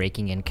like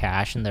raking in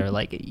cash, and they're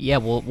like, yeah,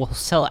 we'll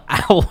sell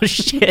owl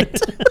shit.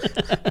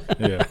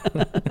 Yeah.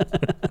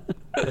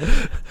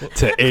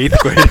 To 8th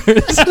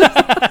graders.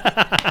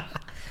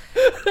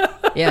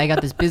 Yeah, I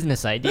got this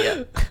business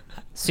idea.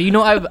 So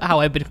how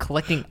I've been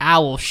collecting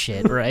owl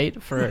shit,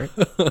 right? For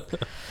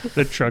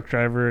The truck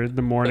driver in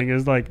the morning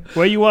is like,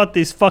 where you want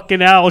these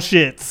fucking owl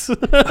shits?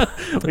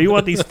 Where you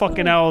want these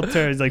fucking owl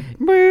turds? Like,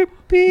 beep,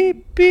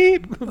 beep,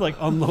 beep. Like,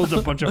 unloads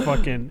a bunch of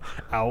fucking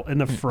owl in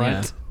the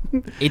front.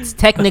 it's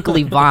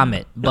technically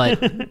vomit, but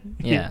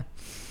yeah.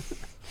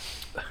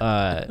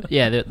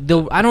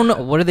 They'll I don't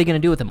know, what are they gonna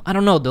do with them? I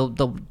don't know.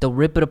 They'll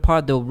rip it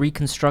apart. They'll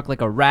reconstruct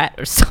like a rat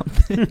or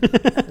something.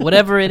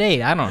 Whatever it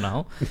ate, I don't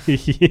know.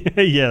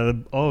 Yeah.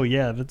 Oh,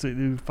 yeah. That's it.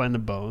 You find the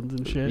bones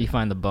and shit. You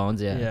find the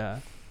bones, yeah. Yeah.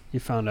 You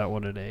found out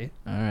what it ate.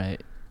 All right.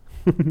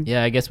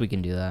 Yeah, I guess we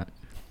can do that.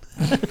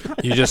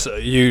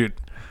 You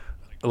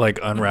like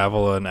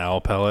unravel an owl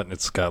pellet and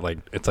it's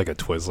like a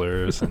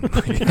Twizzlers and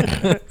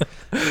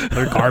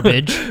They're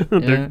garbage.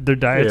 Yeah. Their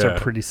diets Yeah. are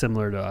pretty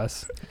similar to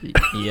us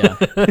Yeah.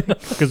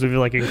 because we've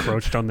like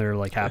encroached on their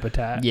like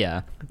habitat.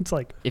 Yeah. It's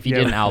like If you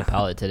did an owl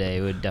pellet today,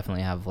 it would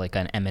definitely have like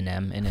an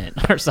M&M in it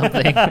or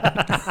something.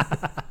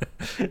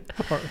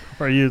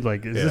 or you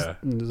like is Yeah.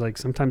 this like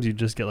sometimes you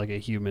just get like a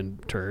human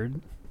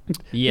turd.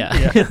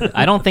 Yeah.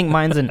 I don't think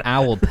mine's an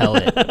owl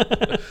pellet.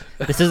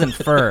 This isn't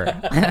fur.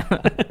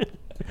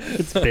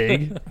 It's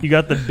big. You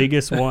got the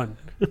biggest one.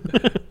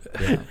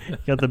 Yeah. You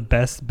got the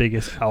best,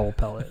 biggest owl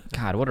pellet.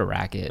 God, what a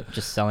racket.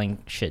 Just selling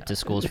shit to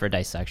schools for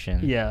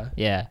dissection. Yeah.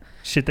 Yeah.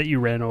 Shit that you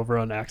ran over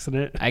on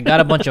accident. I got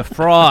a bunch of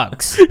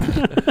frogs.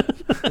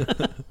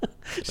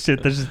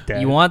 Shit that's just dead.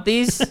 You want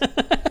these?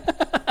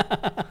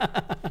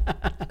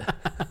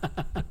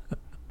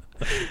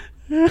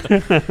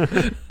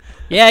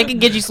 Yeah, I can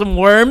get you some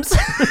worms.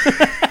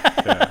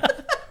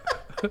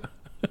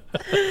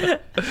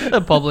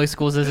 The public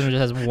school system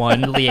just has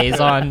one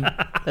liaison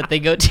that they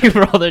go to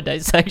for all their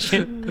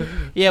dissection.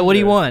 Yeah, what do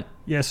you want?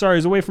 Yeah, sorry, I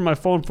was away from my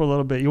phone for a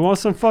little bit. You want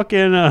some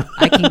fucking?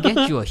 I can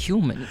get you a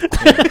human.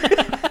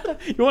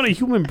 You want a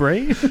human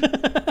brain?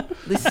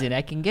 Listen,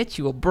 I can get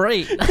you a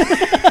brain.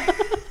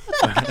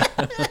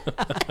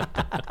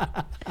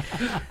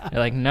 They're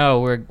like, no,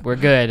 we're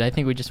good. I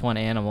think we just want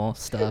animal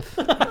stuff.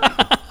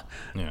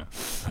 Yeah.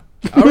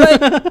 All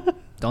right.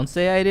 Don't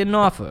say I didn't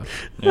offer.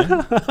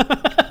 Yeah.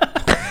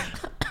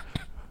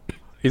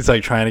 He's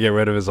like trying to get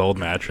rid of his old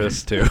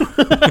mattress too.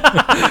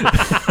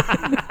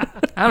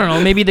 I don't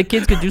know. Maybe the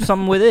kids could do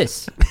something with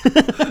this.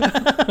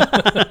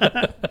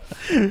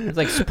 It's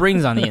like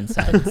springs on the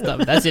inside and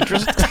stuff. That's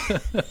interesting.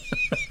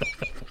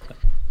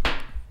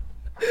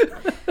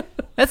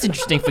 That's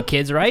interesting for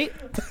kids, right?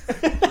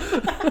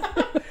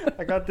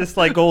 I got this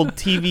like old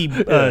TV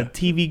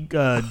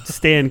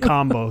stand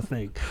combo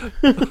thing.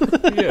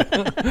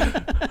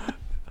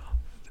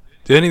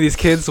 Do any of these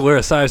kids wear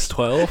a size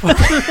 12?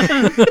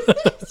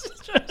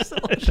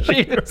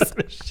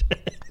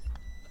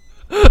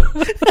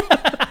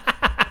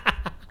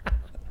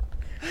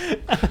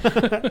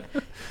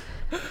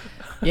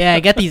 Yeah,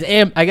 I got these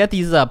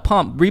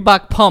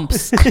Reebok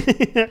pumps.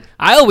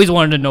 I always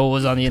wanted to know what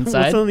was on the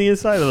inside. What's on the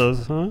inside of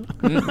those, huh?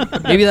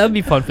 Maybe that would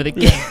be fun for the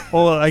kids.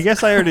 Well, I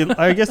guess I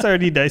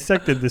already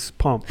dissected this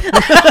pump.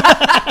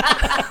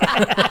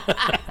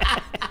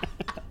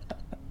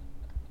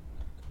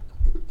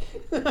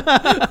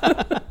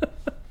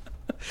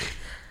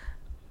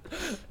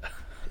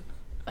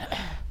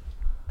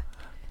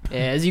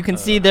 As you can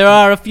see, there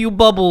are a few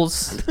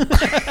bubbles.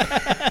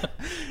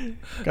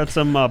 Got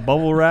some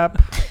bubble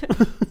wrap.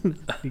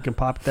 You can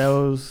pop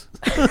those.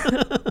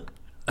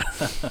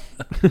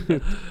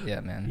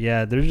 Yeah, man.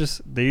 Yeah,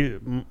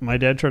 my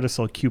dad tried to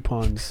sell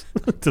coupons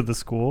to the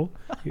school.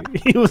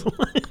 He was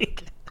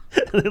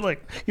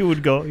like, he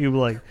would be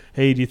like,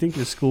 hey, do you think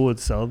your school would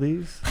sell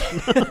these?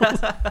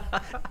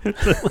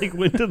 So like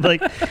went to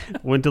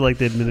the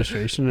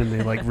administration and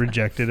they like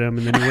rejected him,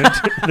 and then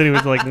he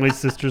went to like my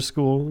sister's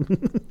school.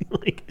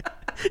 Like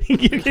you're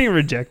getting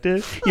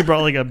rejected. He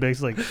brought like a big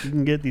like, you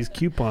can get these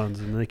coupons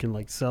and they can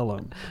like sell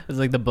them. It's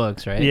like the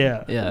books, right?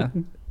 Yeah. Yeah.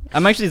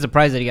 I'm actually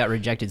surprised that he got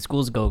rejected.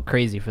 Schools go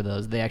crazy for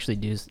those. They actually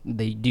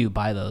do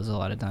buy those a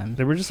lot of times.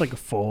 They were just like a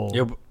full.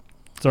 Yeah,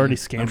 it's already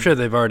scammed. I'm sure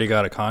they've already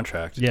got a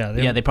contract. Yeah.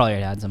 They probably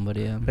already had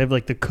somebody. Yeah. They have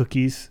like the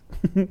cookies.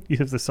 You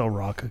have to sell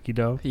raw cookie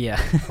dough.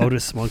 Yeah.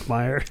 Otis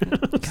Spunkmeyer.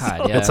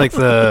 God, yeah. It's like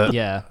the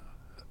yeah.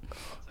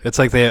 It's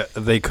like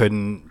they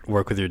couldn't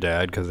work with your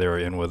dad because they were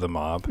in with the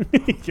mob.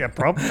 Yeah,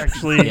 probably.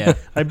 Actually, Yeah.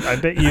 I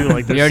bet you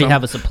like. We already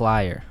have a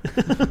supplier.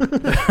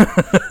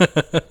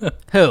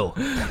 Who?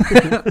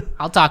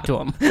 I'll talk to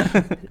him.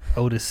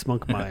 Otis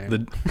Spunkmeyer.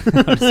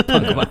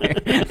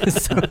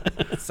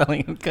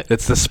 Selling him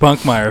It's the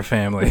Spunkmeyer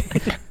family.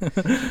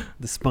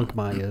 The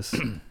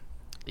Spunkmeyers.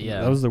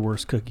 Yeah. That was the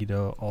worst cookie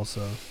dough.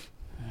 Also,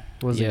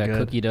 wasn't good.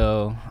 Cookie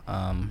dough,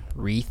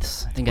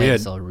 wreaths. I think We I had had-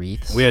 to sell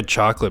wreaths. We had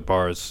chocolate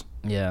bars.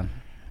 Yeah.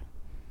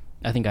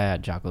 I think I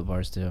had chocolate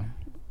bars too.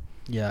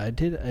 Yeah, I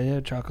did. I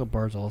had chocolate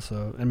bars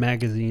also, and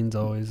magazines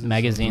always.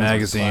 Magazines.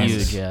 Magazines.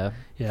 Huge, yeah.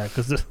 Yeah,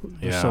 because they're so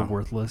Yeah.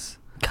 worthless.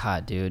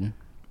 God, dude.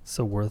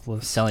 So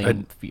worthless.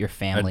 Selling your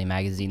family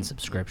magazine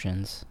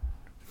subscriptions.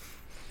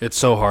 It's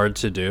so hard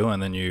to do,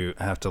 and then you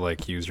have to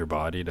like use your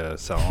body to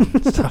sell them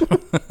and stuff.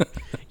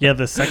 Yeah,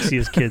 the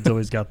sexiest kids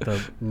always got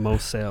the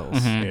most sales.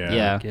 Mhm, Yeah.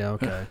 Yeah. Yeah.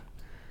 Okay.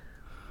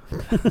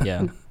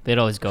 Yeah. They'd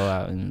always go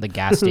out in the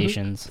gas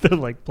stations. They're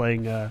like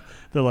playing. They're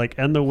like,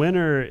 and the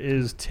winner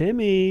is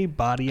Timmy.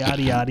 Body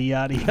yaddy yaddy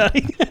yaddy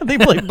yaddy. They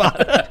play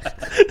body.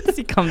 As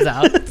he comes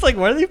out. It's like,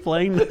 why are they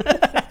playing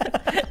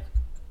that?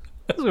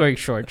 He's wearing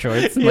short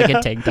shorts, like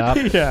a tank top.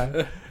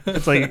 Yeah.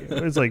 It's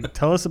like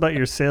tell us about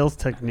your sales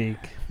technique.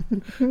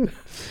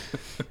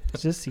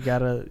 It's just you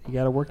gotta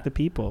work the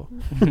people.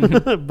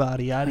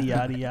 Body yaddy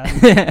yaddy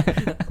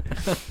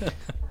yaddy.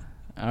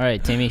 All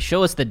right, Timmy,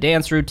 show us the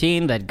dance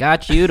routine that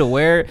got you to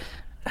where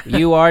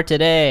you are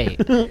today.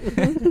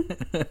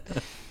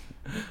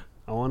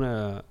 I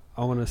wanna,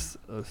 I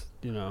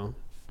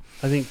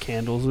think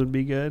candles would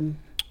be good.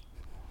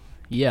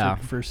 Yeah.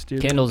 Like for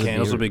students.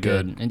 Candles would be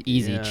good. And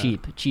easy, Yeah.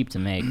 cheap to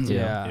make too.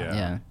 Yeah.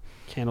 Yeah.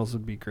 Candles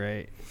would be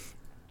great.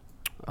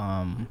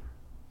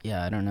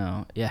 Yeah, I don't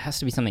know. Yeah, it has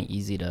to be something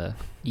easy to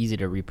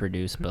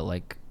reproduce, but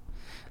like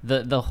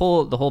the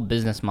whole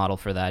business model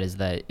for that is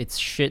that it's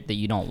shit that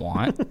you don't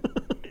want.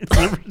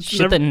 It's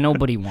Shit that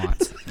nobody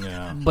wants.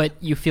 Yeah. But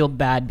you feel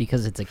bad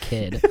because it's a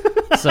kid.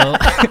 So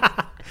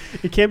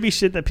it can't be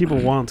shit that people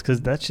want because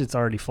that shit's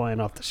already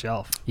flying off the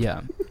shelf.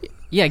 yeah.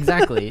 Yeah,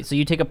 exactly. So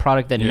you take a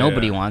product that Yeah.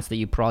 nobody wants that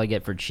you probably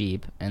get for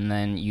cheap, and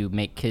then you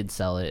make kids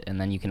sell it, and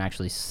then you can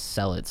actually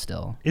sell it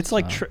still. It's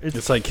like So-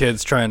 It's like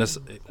kids trying to.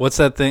 What's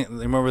that thing?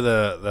 Remember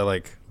the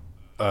like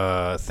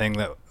thing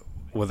that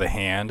with a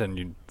hand and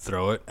you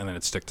throw it and then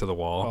it stick to the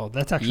wall. oh,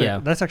 that's actually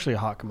a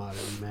hot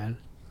commodity, man.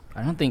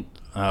 I don't think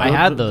I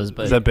had those,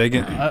 but Is that big?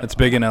 It's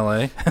big in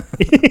LA.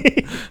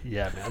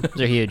 Yeah, man.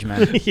 they're huge,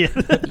 man. Yeah.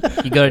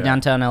 You go to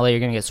downtown LA, you're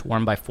gonna get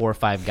swarmed by 4 or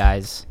 5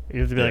 guys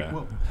You have to be like, Yeah.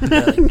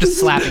 whoa. like, just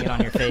slapping it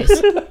on your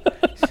face.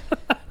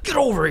 Get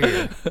over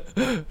here.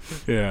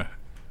 Yeah.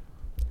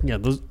 Yeah,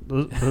 those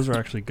are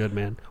actually good,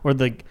 man. Or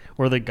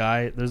the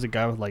guy, there's a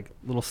guy with like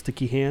little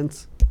sticky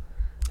hands,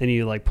 and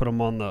you like put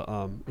them on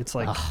the it's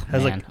like Oh,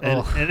 has man. like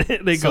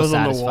and it So goes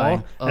on the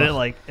satisfying.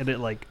 wall,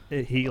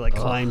 and he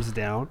climbs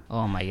down.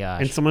 Oh my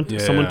gosh. And someone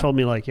Yeah. told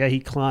me like, yeah, he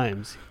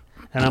climbs,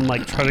 and I'm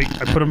like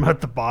I put him at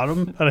the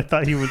bottom, and I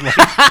thought he would like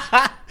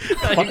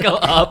you go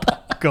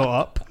up. go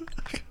up,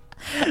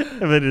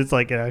 and then it's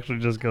like it actually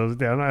just goes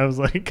down. I was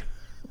like,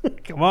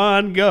 come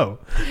on, go.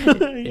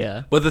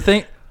 Yeah. But the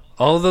thing,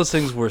 all of those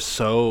things were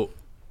so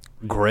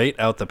great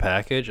out the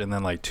package, and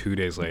then like 2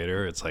 days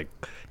later, it's like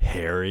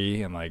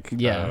hairy and like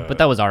Yeah, but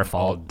that was our all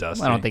fault.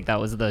 dusty. I don't think that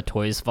was the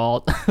toys'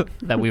 fault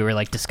that we were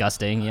like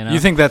disgusting. You know. You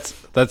think that's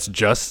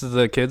just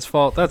the kid's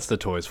fault? That's the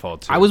toy's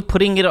fault too. I was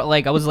putting it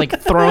like I was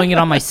like throwing it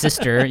on my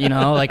sister. You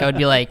know, like I would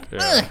be like,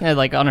 Yeah. "Ugh,"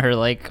 like on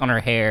her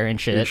hair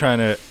and You're shit. trying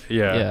to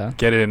Yeah.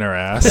 get it in her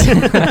ass.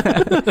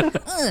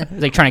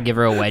 Like trying to give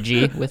her a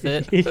wedgie with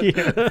it.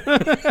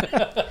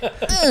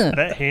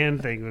 That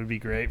hand thing would be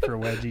great for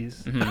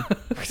wedgies,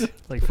 Mm-hmm.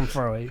 like from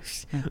far away.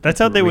 That's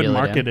how they would Reel it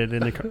market it. In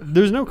the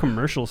there's no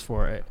commercials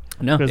for it.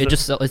 No, Because it the-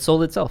 just it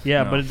sold itself.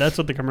 Yeah, No. but that's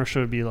what the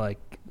commercial would be like.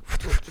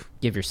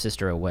 Give your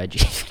sister a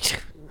wedgie.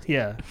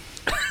 Yeah,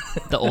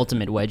 The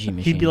ultimate wedgie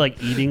machine. he'd be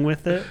like eating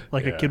with it.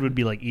 Like a Yeah. kid would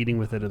be like eating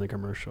with it in the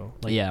commercial.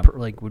 Like, Yeah.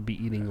 like would be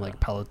eating like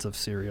pellets of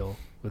cereal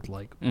with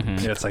like.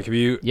 Mhm. Yeah, it's like have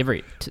you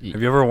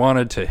ever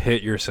wanted to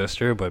hit your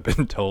sister but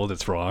been told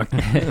it's wrong?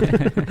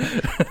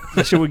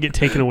 That shit would get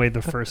taken away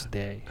the first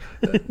day.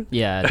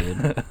 Yeah,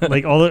 dude.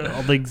 Like all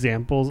the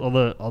examples, all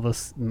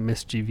the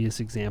mischievous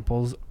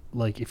examples.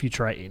 Like if you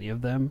try any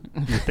of them,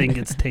 your thing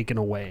gets taken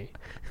away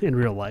in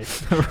real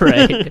life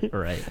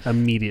right.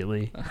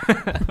 immediately.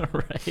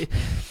 Right.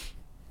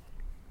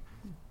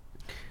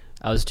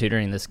 I was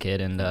tutoring this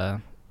kid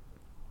and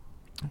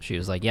she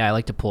was like, "Yeah, I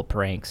like to pull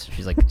pranks."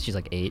 She's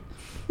like 8.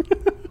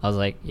 I was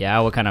like, "Yeah,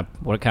 what kind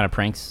of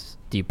pranks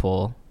do you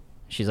pull?"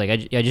 She's like, I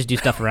just do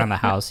stuff around the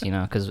house, you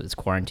know, because it's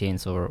quarantine,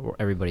 so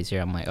everybody's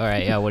here." I'm like, "All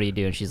right, yeah, what do you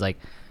do?" And she's like,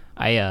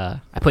 I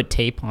put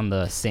tape on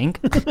the sink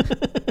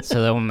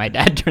so that when my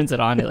dad turns it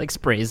on, it like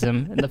sprays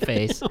him in the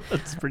face."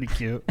 That's pretty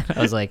cute. I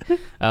was like,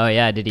 "Oh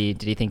yeah, did he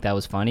think that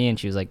was funny?" And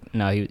she was like,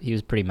 "No, he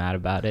was pretty mad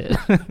about it."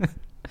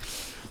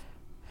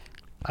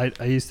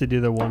 I used to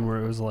do the one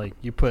where it was like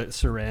you put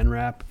saran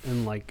wrap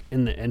in like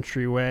in the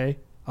entryway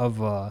of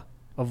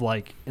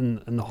like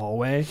in the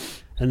hallway,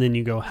 and then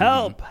you go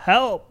help,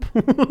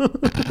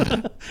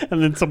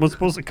 and then someone's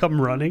supposed to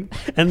come running,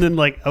 and then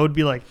like I would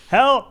be like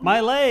help, my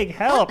leg,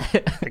 help.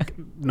 Like,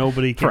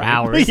 nobody came. For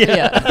hours.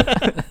 Yeah.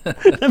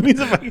 That means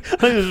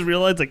if I just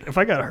realized like if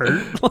I got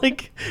hurt,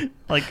 like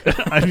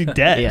I'd be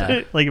dead.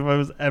 Yeah. Like if I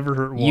was ever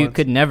hurt once. You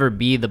could never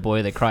be the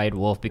boy that cried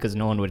wolf because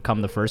no one would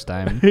come the first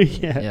time.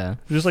 Yeah. Yeah.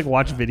 Just like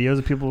watch videos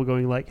of people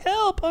going like,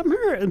 "Help, I'm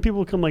hurt," and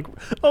people come like,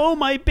 "Oh,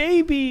 my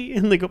baby,"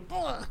 and they go,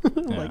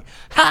 like,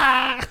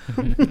 "Ha!"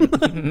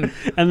 And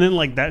then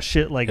like that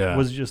shit like Yeah.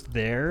 was just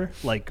there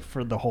like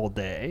for the whole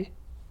day,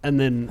 and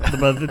then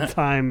by the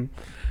time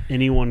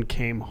anyone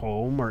came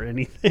home or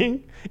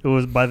anything, it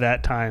was by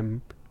that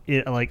time.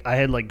 It, like I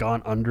had like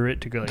gone under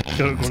it to go to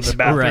the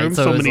bathroom Right,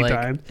 so so it was many like-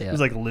 times. yeah. It was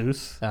like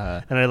loose,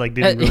 Uh, and I like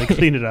didn't really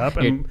clean it up,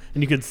 You're-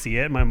 and you could see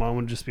it. My mom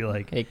would just be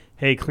like, Hey.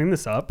 "Hey, clean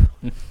this up."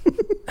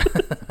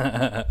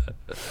 and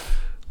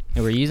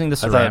we're using the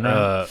I saran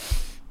wrap. thought,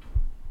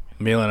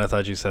 Milan, I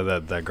thought you said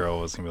that girl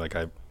was gonna be like,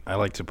 I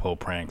like to pull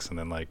pranks, and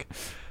then like,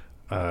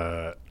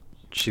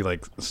 she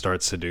like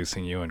starts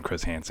seducing you, and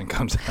Chris Hansen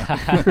comes out.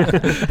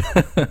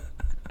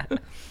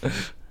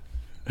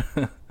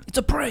 It's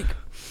a prank.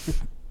 It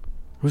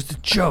was a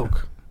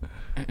joke.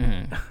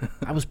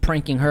 I was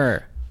pranking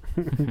her.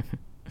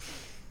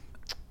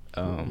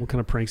 What kind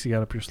of pranks you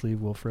got up your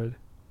sleeve, Wilfred?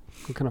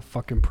 What kind of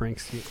fucking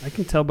pranks? I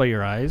can tell by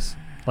your eyes.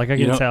 Like I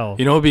can tell.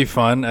 You know, it'd be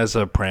fun as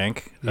a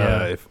prank.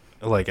 Yeah. If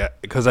like,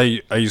 because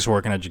I used to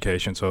work in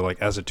education, so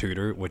like as a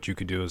tutor, what you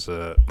could do as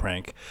a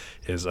prank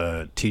is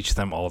teach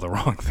them all the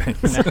wrong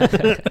things.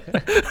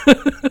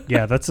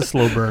 Yeah, that's a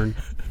slow burn.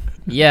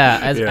 Yeah,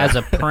 as Yeah. as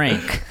a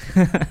prank.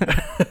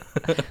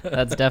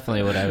 That's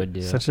definitely what I would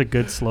do. Such a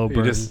good slow You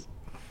burn.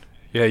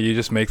 you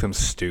just make them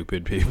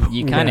stupid people.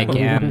 You kind of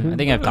Yeah. can. I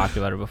think I've talked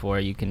about it before.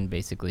 You can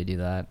basically do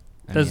that.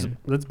 I mean,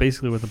 That's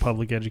basically what the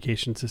public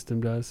education system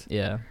does.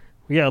 yeah.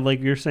 Yeah,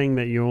 like you're saying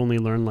that you only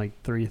learn like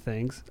 3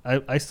 things.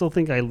 I still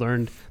think I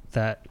learned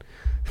that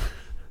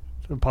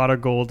the pot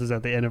of gold is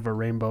at the end of a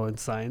rainbow in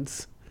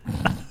science.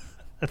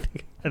 I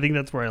think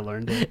that's where I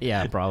learned it.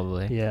 Yeah,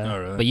 probably. Yeah. Oh,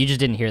 really? But you just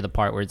didn't hear the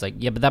part where it's like,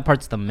 yeah, but that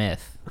part's the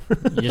myth.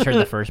 You just heard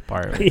the first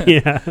part.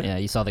 Yeah. Yeah,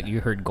 you saw that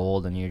you heard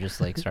gold and you just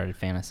like started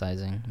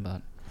fantasizing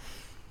about.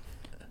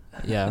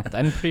 Yeah,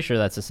 I'm pretty sure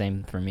that's the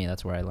same for me.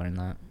 That's where I learned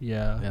that.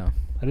 Yeah. Yeah.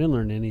 I didn't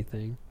learn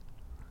anything.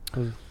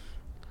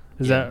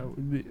 Is Yeah.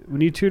 that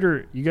when you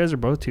tutor? You guys are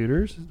both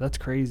tutors. That's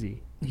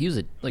crazy. He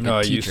was No, a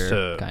I used teacher,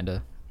 to- kind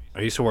of.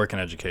 I used to work in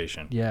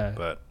education. Yeah.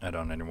 But I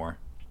don't anymore.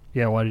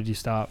 Yeah, why did you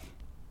stop?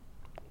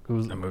 It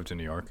was I moved to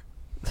New York.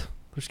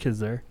 there's kids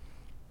there.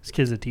 There's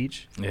kids that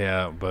teach.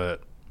 Yeah,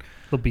 but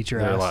They'll beat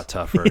your they're ass. a lot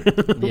tougher.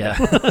 Yeah.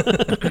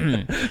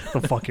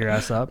 They'll fuck your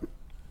ass up.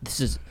 This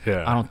is.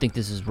 Yeah. I don't think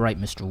this is right,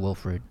 Mr.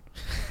 Wilfred.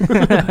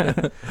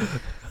 I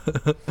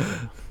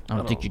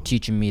don't think you're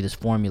teaching me this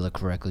formula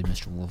correctly,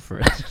 Mr.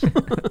 Wilfred.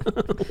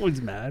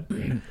 Always mad.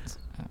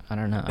 I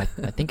don't know. I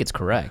think it's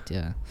correct.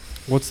 Yeah.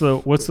 What's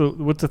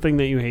the thing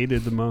that you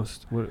hated the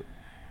most? What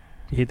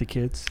you hate the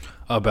kids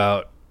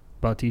about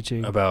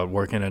teaching?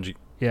 working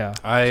Yeah.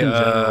 I in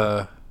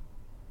general.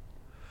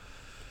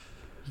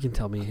 You can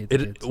tell me you hate the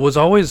it kids. was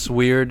always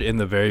weird in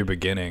the very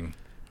beginning,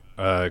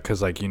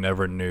 because like you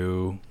never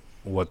knew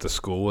what the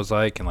school was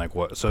like and like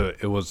what. So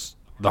it was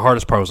the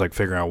hardest part was like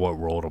figuring out what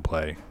role to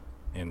play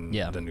in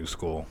the new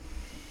school.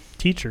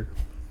 Teacher.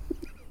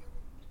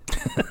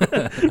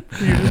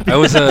 I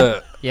was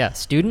a Yeah.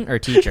 Student or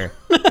teacher?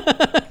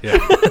 yeah.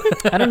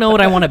 I don't know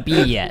what I want to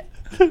be yet.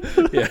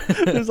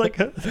 There's like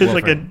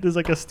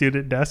a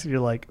student desk, and you're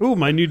like, "Ooh,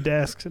 my new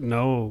desk."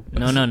 No.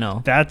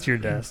 No. That's your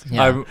desk.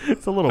 Yeah.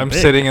 It's a little. I'm big.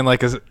 sitting in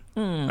like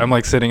I'm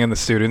like sitting in the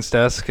student's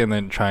desk and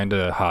then trying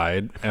to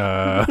hide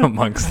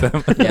amongst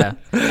them. Yeah.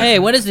 Hey,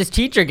 when is this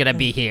teacher gonna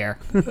be here?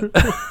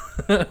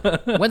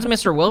 When's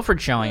Mr.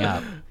 Wilfred showing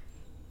up?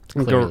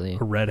 Like Clearly.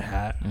 a red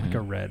hat, like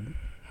a red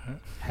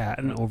hat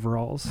and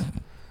overalls,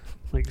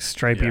 like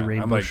stripy Yeah, I'm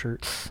rainbow like-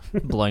 shirt.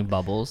 Blowing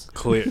bubbles.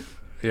 Clear.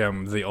 Yeah,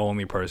 I'm the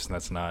only person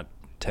that's not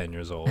 10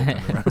 years old.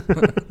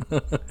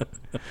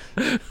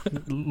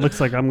 Looks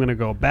like I'm gonna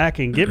go back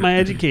and get my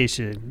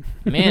education.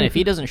 Man, if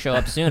he doesn't show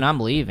up soon, I'm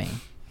leaving.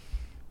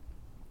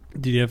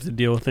 Did you have to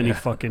deal with any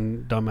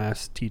fucking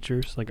dumbass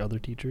teachers, like other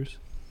teachers?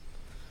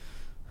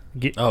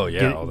 Oh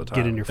yeah, all the time.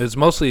 Get in your. It's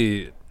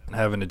mostly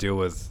having to deal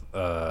with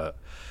the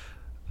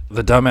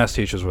dumbass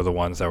teachers were the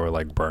ones that were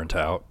like burnt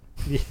out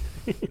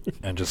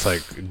and just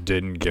like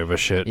didn't give a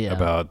shit Yeah.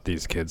 about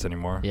these kids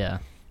anymore. Yeah.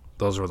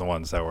 Those were the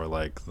ones that were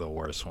like the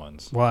worst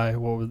ones. Why?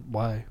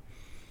 Why?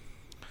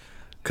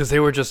 Because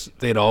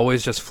they'd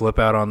always just flip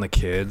out on the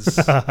kids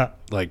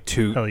like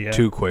Hell yeah.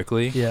 too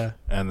quickly. Yeah.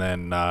 And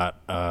then not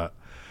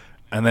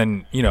and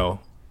then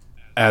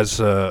as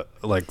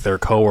like their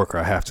coworker,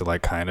 I have to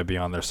like kind of be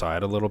on their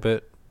side a little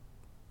bit,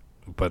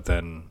 but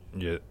then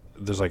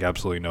there's like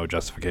absolutely no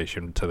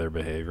justification to their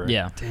behavior.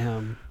 Yeah.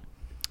 Damn.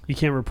 You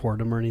can't report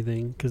them or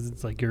anything because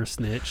it's like you're a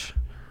snitch.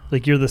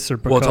 Like you're the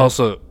Serpico. Well, it's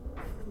also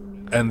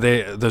and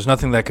there's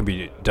nothing that can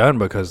be done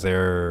because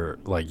they're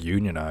like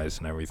unionized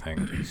and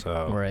everything,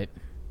 so Right.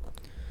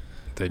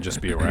 they'd just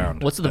be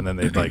around. What's the- and then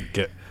they'd like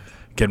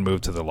get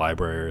moved to the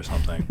library or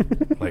something.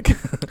 Like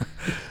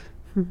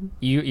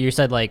You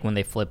said like when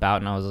they flip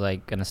out, and I was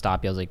like gonna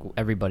stop you. I was like,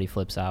 everybody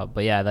flips out,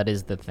 but yeah, that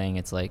is the thing.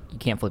 It's like you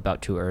can't flip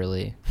out too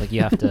early. Like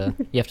you have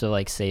to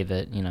like save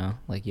it.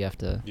 Like you have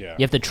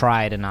to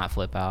try to not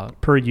flip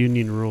out. Per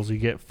union rules, you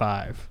get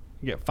 5.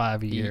 You get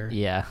 5 a year.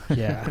 Yeah.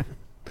 Yeah.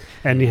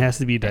 And it has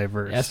to be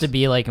diverse. It has to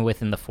be like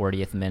within the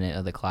 40th minute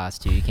of the class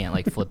too. You can't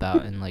like flip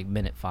out in like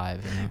minute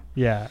 5.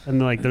 Yeah,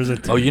 and like there's a.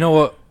 oh, you know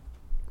what?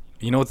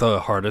 You know what the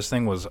hardest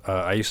thing was?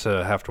 I used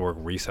to have to work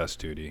recess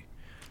duty,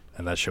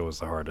 and that shit was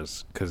the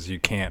hardest because you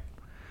can't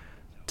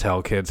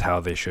tell kids how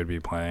they should be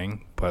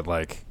playing, but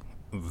like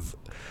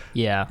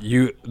Yeah.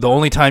 the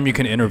only time you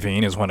can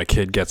intervene is when a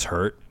kid gets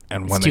hurt,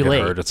 and when It's they too get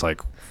late. hurt, it's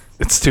like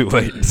it's too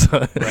late.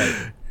 So,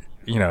 Right.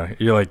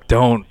 you're like,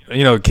 don't.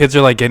 Kids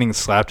are like getting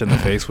slapped in the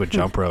face with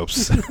jump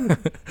ropes,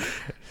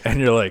 and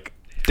you're like,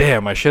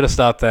 damn, I should have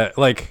stopped that.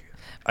 Like,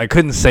 I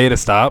couldn't say to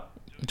stop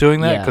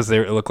doing that Yeah. because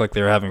it looked like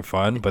they were having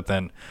fun, but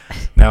then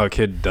now a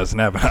kid doesn't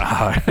have an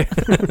eye.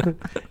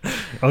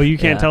 Oh, you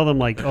can't Yeah. tell them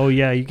like, oh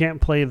yeah, you can't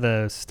play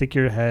the stick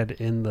your head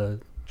in the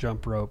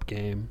jump rope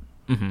game,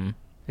 Mm-hmm. and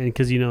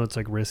because it's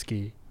like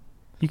risky.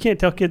 You can't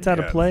tell kids how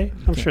to Yeah. play.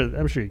 I'm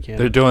sure you can.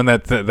 They're doing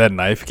that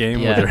knife game.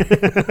 Yeah. Where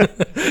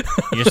they're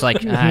You're just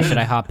like, should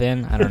I hop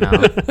in? I don't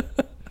know.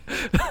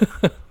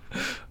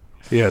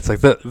 yeah, it's like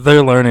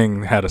they're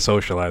learning how to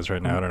socialize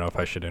right now. I don't know if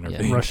I should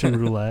intervene. Russian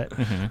roulette.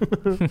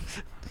 Mhm.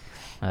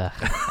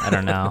 I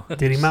don't know.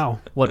 Diddy Mao.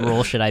 What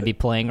role should I be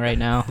playing right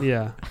now?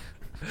 Yeah.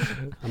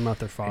 I'm not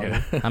their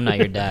father. Yeah. I'm not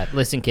your dad.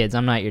 Listen, kids,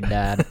 I'm not your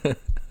dad.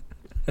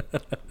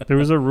 There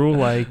was a rule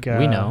like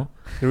We know.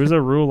 There was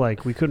a rule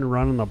like we couldn't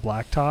run on the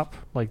blacktop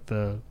like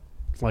the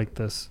Damn.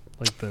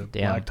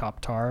 blacktop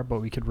tar, but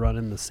we could run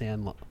in the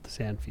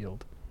sand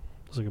field.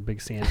 It was like a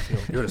big sand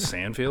field. You're at a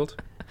sandfield.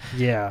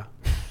 Yeah.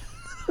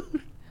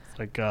 It's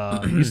like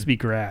it used to be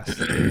grass.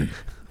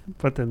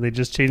 But then they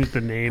just changed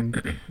the name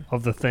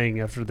of the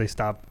thing after they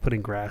stopped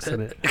putting grass in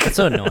it. It's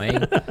so annoying.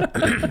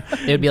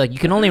 It would be like, you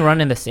can only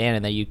run in the sand,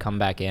 and then you come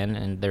back in,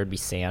 and there would be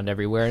sand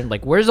everywhere. And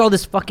like, where's all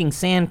this fucking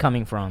sand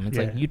coming from? It's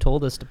like, Yeah. you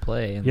told us to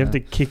play. And You have to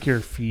kick your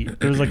feet.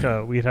 There's like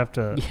we'd have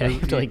to. yeah, you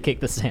have to like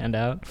kick the sand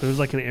out. There was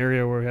like an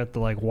area where you had to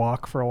like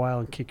walk for a while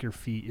and kick your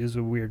feet. It was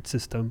a weird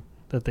system.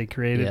 that they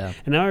created. Yeah.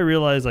 And now I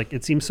realize, like,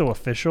 it seems so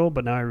official,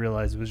 but now I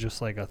realize it was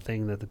just like a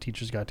thing that the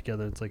teachers got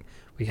together. It's like,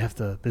 we have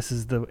to, this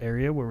is the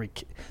area where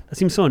that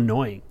seems so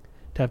annoying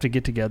to have to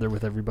get together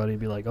with everybody and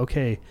be like,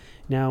 okay,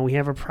 now we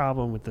have a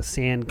problem with the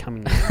sand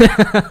coming in.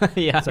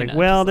 Yeah. It's like,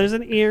 well, there's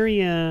an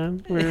area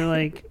where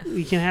like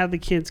we can have the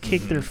kids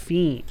kick their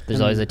feet.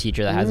 There's always a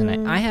teacher that has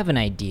I have an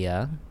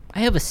idea. I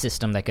have a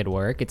system that could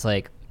work. It's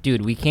like,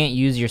 dude, we can't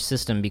use your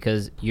system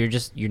because you're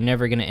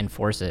never going to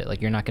enforce it.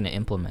 Like, you're not going to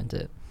implement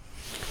it.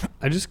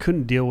 I just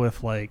couldn't deal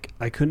with I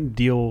couldn't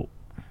deal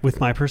with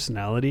my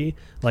personality.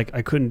 Like,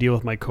 I couldn't deal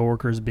with my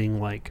coworkers being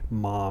like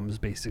moms,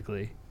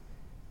 basically.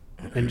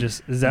 And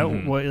just, is that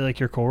what like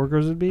your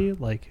coworkers would be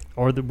like,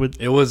 or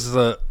It was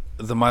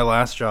my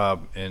last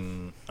job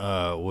in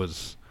it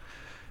was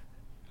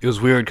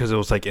weird because it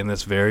was like in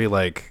this very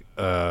like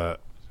it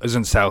was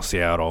in South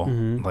Seattle,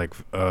 like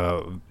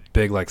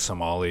big like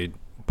Somali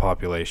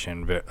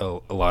population,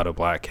 a lot of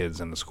black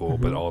kids in the school,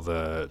 but all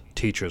the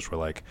teachers were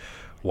like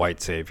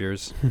white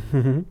saviors,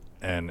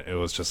 and it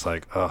was just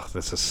like, oh,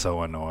 this is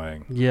so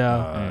annoying.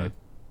 Yeah.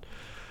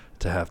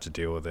 To have to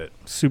deal with it.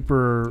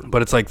 Super.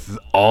 But it's like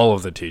all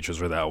of the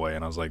teachers were that way,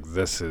 and I was like,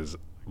 this is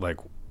like,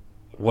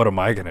 what am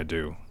I gonna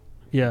do?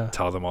 Yeah.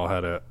 Tell them all how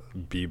to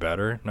be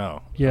better?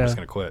 No. Yeah. I'm just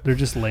gonna quit. They're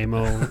just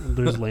lame-o.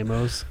 There's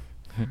lamos.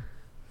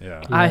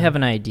 Yeah. I have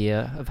an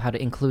idea of how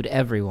to include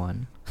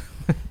everyone.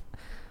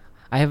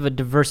 I have a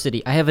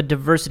diversity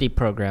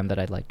program that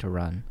I'd like to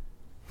run.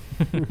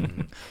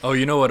 Oh,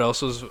 you know what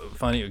else was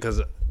funny?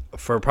 Because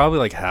for probably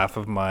like half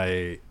of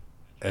my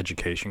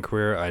education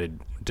career, I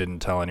didn't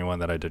tell anyone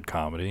that I did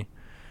comedy,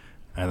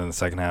 and then the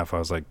second half I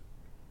was like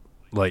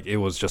it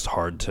was just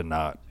hard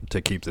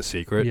to keep the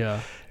secret.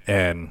 Yeah.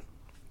 And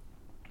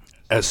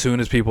as soon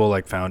as people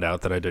like found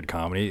out that I did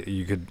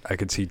comedy, I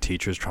could see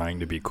teachers trying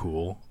to be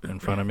cool in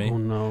front of me. Oh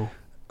no.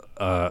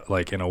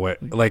 Like in a way,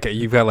 like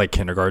you've got like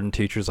kindergarten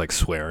teachers like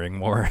swearing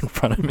more in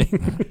front of me.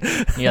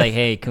 You're like,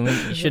 hey,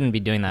 you shouldn't be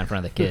doing that in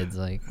front of the kids.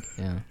 Like,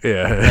 yeah.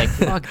 Yeah. Like,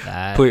 fuck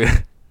that. Please.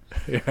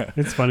 Yeah.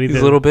 It's funny These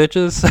that little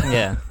bitches.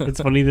 Yeah. it's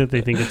funny that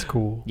they think it's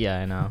cool. Yeah,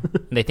 I know.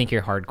 They think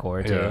you're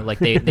hardcore too. Yeah. Like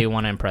they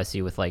want to impress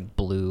you with like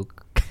blue,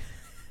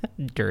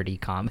 dirty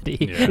comedy.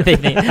 Yeah. They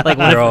think, like,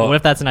 what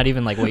if that's not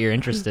even like what you're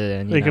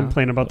interested in? You They know?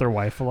 complain about their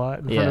wife a lot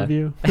in front Yeah. of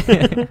you.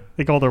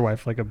 They call their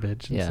wife like a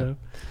bitch and Yeah.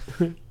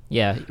 stuff.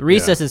 Yeah,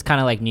 recess is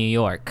kind of like New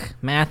York.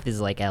 Math is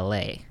like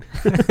L.A.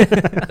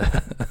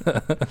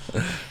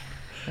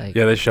 Like,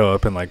 Yeah, they show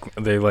up and like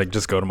they like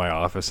just go to my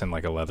office in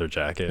like a leather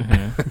jacket,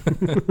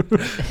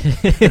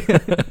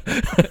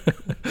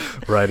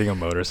 riding a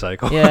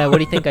motorcycle. yeah, what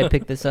do you think? I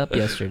picked this up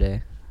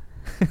yesterday.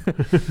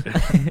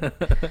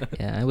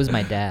 Yeah, it was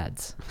my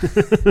dad's.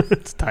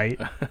 It's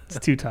tight. It's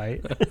too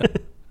tight.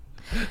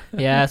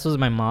 Yeah, this was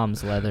my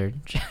mom's leather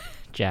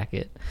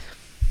jacket.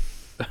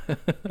 It's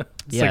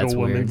Yeah, like it's a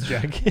weird. woman's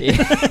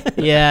jacket.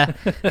 Yeah,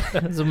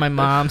 this was my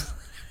mom's.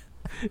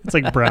 It's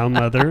like brown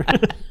leather.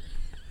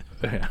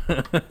 And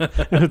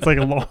it's like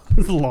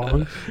it's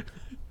long.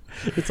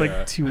 It's like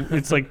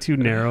Yeah. too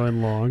narrow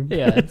and long.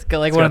 Yeah, it's got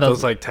like It's one got of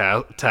those. those like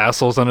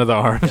tassels under the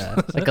arms. Yeah,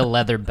 it's like a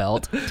leather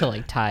belt to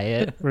like tie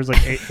it. There's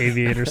like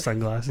aviator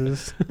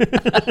sunglasses.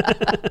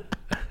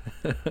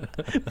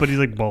 But he's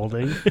like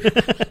balding.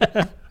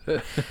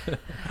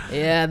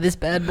 Yeah, this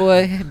bad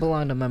boy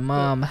belonged to my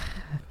mom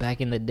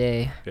back in the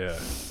day. Yeah.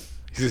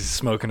 He's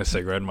smoking a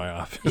cigarette in my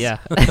office. Yeah.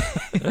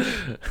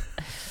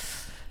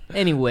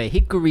 Anyway,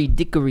 hickory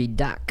dickory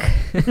dock.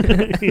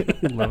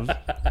 Love.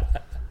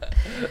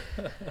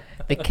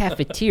 The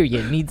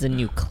cafeteria needs a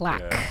new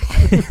clock.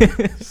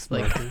 It's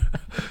like,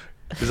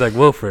 He's like,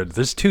 Wilfred,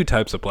 there's two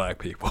types of black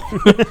people.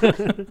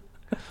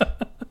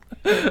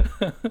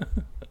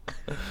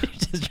 you're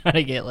just trying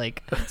to get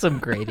like some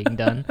grading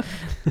done.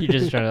 You're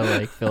just trying to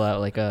like fill out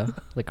like a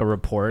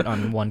report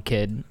on one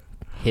kid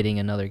hitting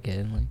another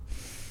kid. Like,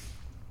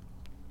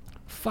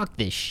 fuck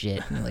this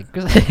shit. And you're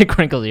like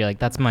crinkles. You're like,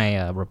 that's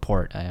my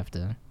report. I have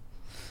to.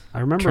 I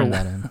remember Turn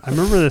that in. I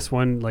remember this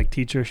one like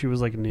teacher. She was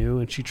like new,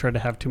 and she tried to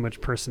have too much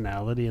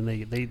personality, and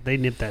they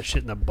nipped that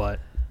shit in the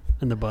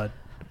bud.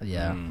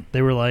 Yeah.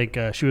 They were like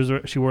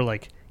she wore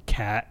like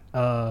cat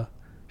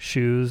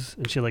shoes,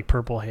 and she had like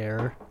purple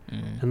hair,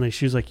 and like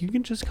she was like, you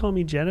can just call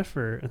me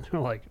Jennifer, and they're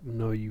like,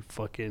 no, you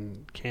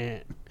fucking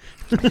can't.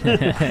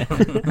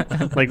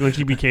 Like when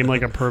she became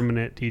like a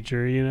permanent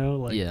teacher, you know,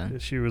 like Yeah.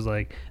 she was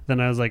like, then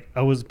I was like,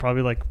 it was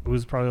probably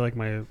like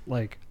my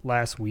like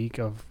last week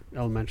of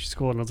elementary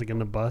school, and I was like in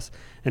the bus,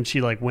 and she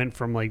like went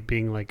from like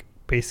being like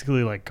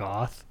basically like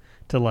goth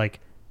to like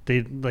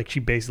she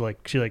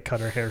cut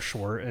her hair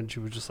short, and she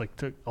was just like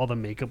all the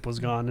makeup was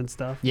gone and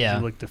stuff. Yeah.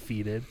 She looked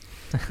defeated.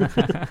 They're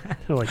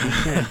like, you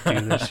can't do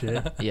this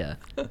shit. Yeah.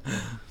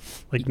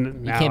 Like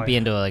You can't be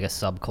into like a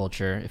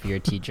subculture if you're a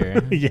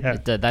teacher. Yeah.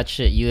 That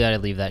shit, you gotta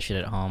leave that shit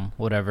at home.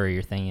 Whatever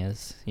your thing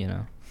is, you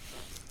know.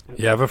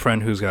 Yeah, I have a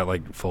friend who's got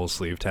like full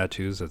sleeve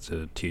tattoos. That's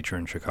a teacher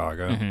in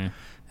Chicago,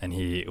 and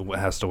he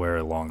has to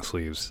wear long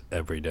sleeves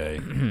every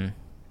day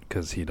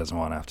because he doesn't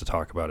want to have to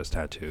talk about his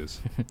tattoos.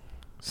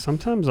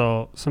 Sometimes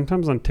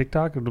on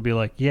TikTok it'll be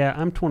like, yeah,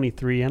 I'm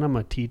 23 and I'm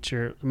a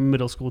teacher, I'm a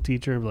middle school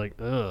teacher. I'm like,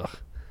 ugh,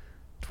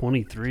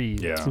 23.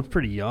 Yeah. Seems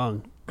pretty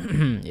young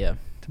Yeah.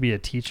 to be a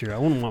teacher. I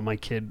wouldn't want my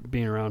kid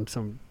being around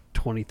some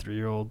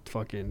 23-year-old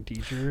fucking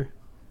teacher.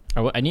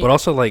 I need. But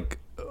also, like,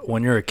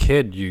 when you're a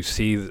kid, you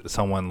see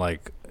someone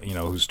like, you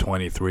know, who's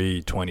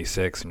 23,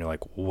 26, and you're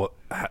like, what?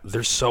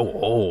 They're so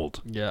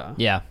old. Yeah.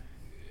 Yeah.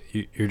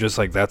 You're just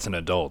like, that's an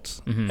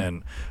adult. Mhm.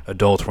 And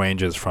adult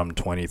ranges from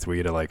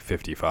 23 to like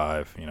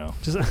 55, you know?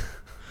 Just,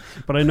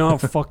 but I know how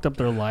fucked up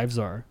their lives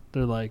are.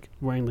 They're like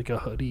wearing like a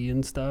hoodie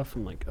and stuff.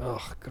 I'm like,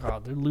 oh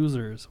god, they're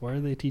losers. Why are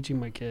they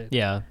teaching my kid?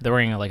 Yeah, they're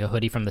wearing like a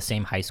hoodie from the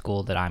same high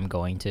school that I'm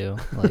going to.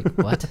 Like,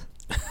 what?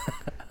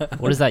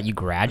 What is that? You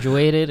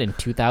graduated in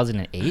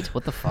 2008?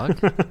 What the fuck?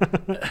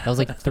 That was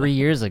like 3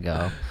 years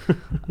ago.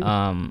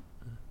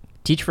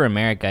 Teach for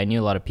America. I knew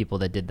a lot of people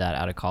that did that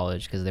out of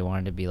college because they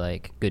wanted to be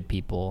like good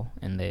people,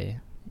 and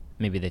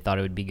maybe they thought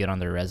it would be good on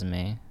their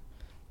resume.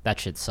 That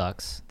shit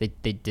sucks. They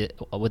did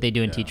what they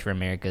do in Yeah. Teach for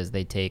America is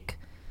they take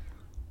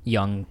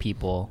young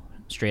people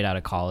straight out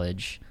of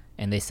college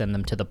and they send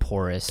them to the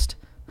poorest.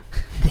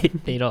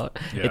 they don't.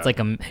 Yeah. It's like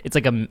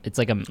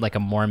a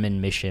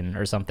Mormon mission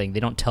or something. They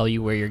don't tell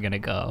you where you're gonna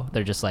go.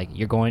 They're just like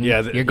you're going.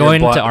 Yeah, you're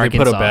going to They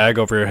Arkansas. put a bag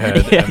over your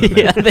head.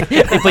 yeah, and then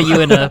they put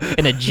you in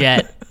a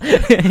jet.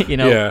 You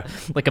know, Yeah.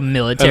 like a and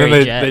military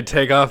then jet. they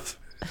take off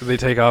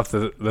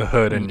the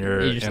hood, and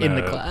you're just in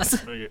the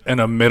class. in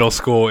a middle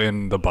school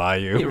in the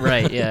bayou.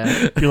 Right.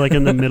 Yeah. You're like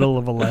in the middle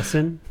of a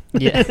lesson.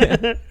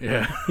 Yeah.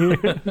 Yeah.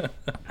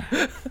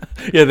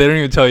 Yeah, they don't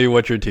even tell you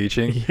what you're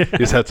teaching. You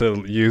just have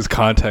to use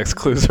context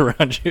clues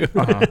around you.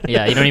 Uh-huh.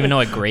 Yeah. You don't even know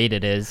what grade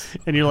it is.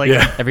 And you're like,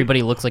 Yeah.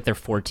 Everybody looks like they're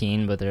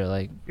 14, but they're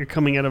like, you're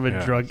coming out of a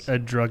Yeah.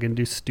 drug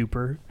induced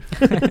stupor.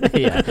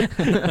 yeah.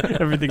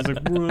 Everything's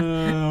like,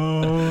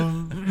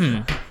 whoa.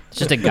 It's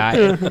just a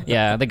guy.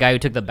 Yeah, the guy who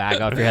took the bag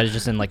off your head is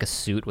just in like a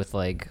suit with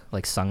like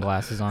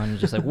sunglasses on.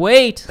 He's just like,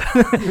 wait,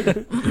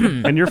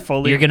 And you're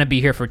fully you're gonna be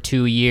here for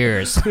 2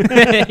 years.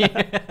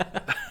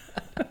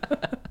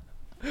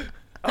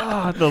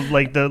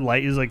 the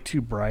light is like too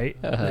bright.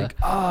 Uh-huh. Like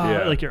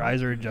Yeah. like your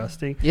eyes are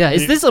adjusting. Yeah,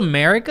 is this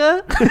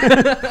America?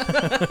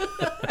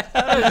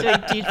 I was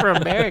doing Teach for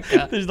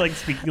America. There's like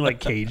speaking like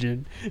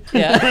Cajun.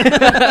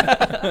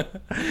 Yeah.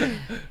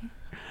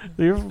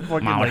 You're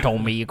fucking Mama like,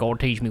 told me you're gonna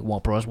teach me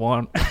 1 + 1.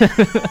 1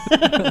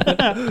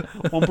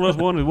 +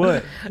 1 is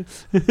what?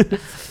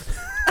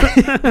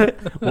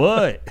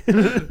 What?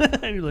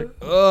 And you're like,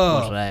 What's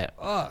oh, that?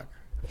 fuck.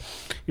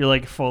 You're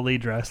like fully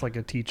dressed like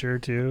a teacher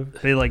too.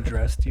 They like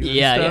dressed you. and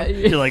Yeah, stuff.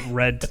 yeah. You're like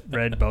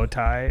red bow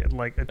tie and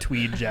like a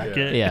tweed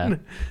jacket. Yeah. And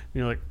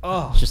you're like,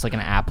 oh, It's just like an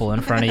apple in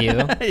front of you.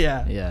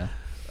 yeah. Yeah.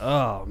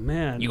 Oh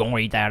man. You gonna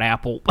eat that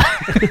apple?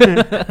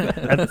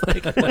 That's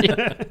Like, what are you-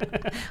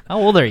 How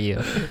old are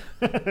you?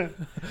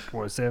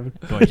 27.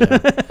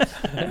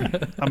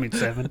 27. I mean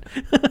 7.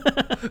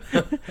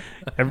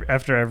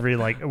 After every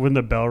like when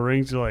the bell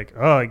rings, you're like,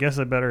 oh, I guess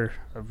I better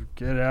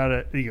get out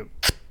of. You go.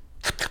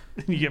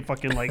 You get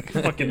fucking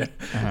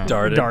Uh-huh.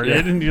 Darted.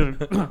 darted, Yeah. and you're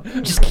like,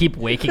 Just keep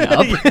waking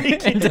up. You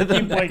keep into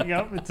the waking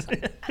up. It's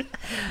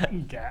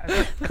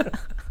gas.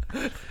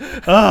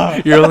 Oh,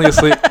 You're only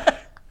asleep.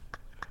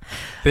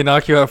 They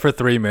knock you out for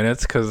 3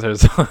 minutes because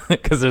there's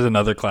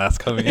another class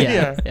coming in.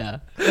 Yeah. Yeah.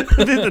 Yeah.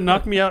 they have to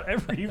knock me out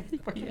every.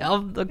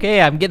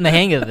 Okay, I'm getting the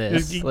hang of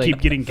this. You Like,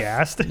 keep getting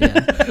gassed.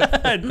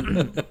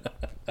 yeah.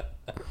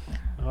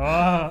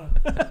 Ah.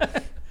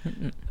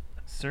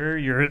 Sir,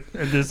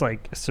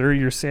 sir,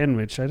 your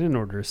sandwich. I didn't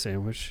order a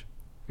sandwich.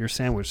 Your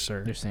sandwich,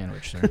 sir. Your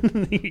sandwich, sir.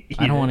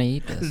 I don't want to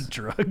eat It's this.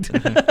 drugged.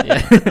 Yeah.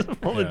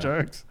 Full Yeah. of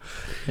drugs.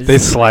 They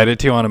slide it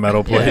to you on a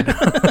metal plate.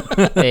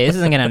 Yeah. Hey, this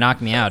isn't gonna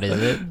knock me out, is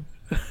it?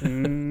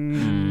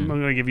 I'm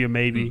gonna give you a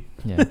maybe.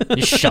 Yeah.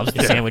 Just shoves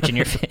the sandwich in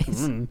your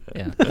face. Mm.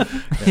 Yeah.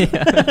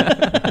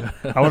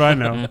 How would I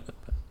know? I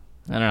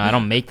don't know. I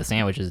don't make the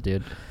sandwiches,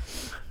 dude.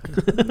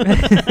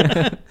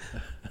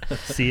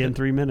 See you in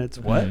 3 minutes.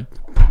 What?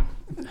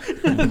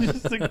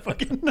 Just like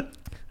fucking.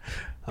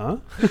 Huh?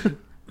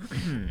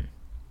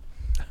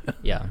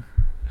 Yeah.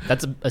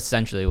 That's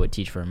essentially what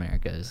Teach for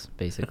America is,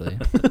 basically.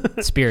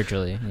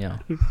 Spiritually, you know.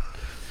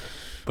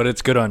 But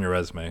it's good on your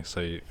resume,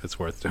 so it's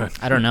worth doing.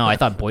 I don't know. I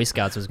thought Boy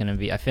Scouts was going to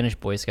be... I finished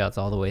Boy Scouts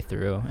all the way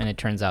through, and it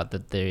turns out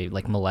that they,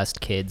 like,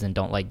 molest kids and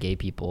don't like gay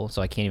people,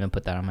 so I can't even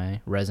put that on my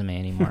resume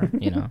anymore,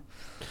 you know?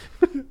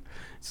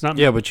 It's not.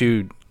 Yeah, but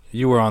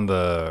you were on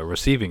the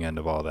receiving end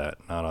of all that,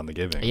 not on the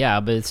giving.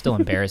 Yeah, but it's still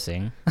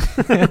embarrassing.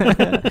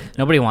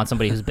 Nobody wants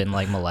somebody who's been,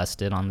 like,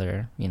 molested on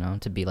their, you know,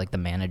 to be, like, the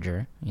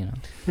manager, you know?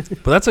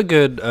 But that's a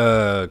good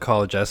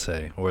college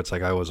essay where it's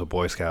like, I was a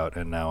Boy Scout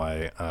and now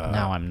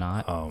Now I'm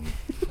not. now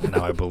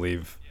I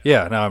believe.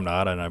 Yeah, now I'm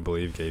not, and I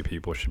believe gay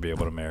people should be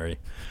able to marry.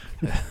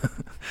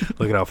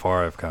 Look at how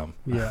far I've come.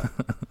 Yeah.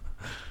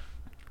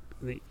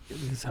 This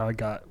is how I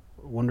got.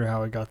 Wonder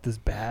how I got this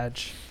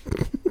badge.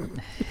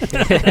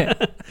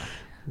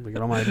 Look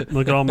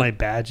at all my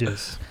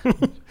badges.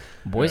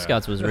 Boy Yeah.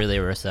 Scouts was really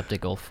a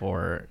receptacle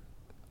for,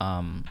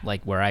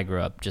 like, where I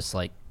grew up, just,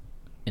 like,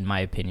 in my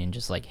opinion,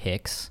 just, like,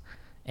 hicks.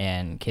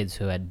 and kids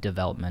who had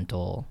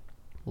developmental,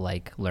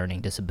 like,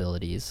 learning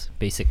disabilities,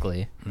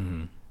 basically.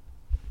 Mm-hmm.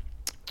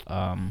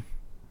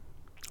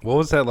 What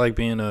was that like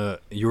being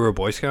you were a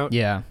Boy Scout?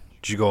 Yeah.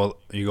 Did you go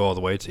all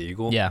the way to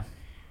Eagle? Yeah.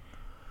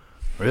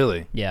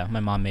 Really? Yeah, my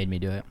mom made me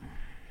do it.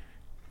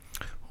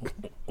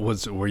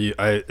 Were you?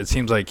 It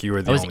seems like you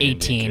were the I was only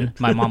Indian 18. kid.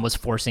 My mom was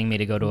forcing me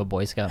to go to a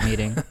Boy Scout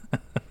meeting.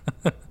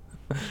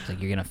 It's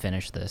like, you're going to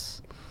finish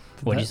this.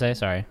 What'd you say?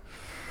 Sorry.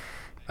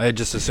 I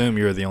just assumed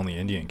you were the only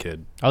Indian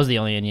kid. I was the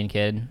only Indian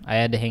kid. I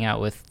had to hang out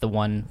with the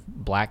one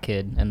black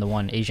kid and the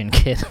one Asian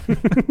kid.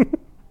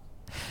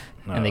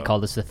 And they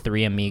called us the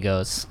Three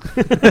Amigos.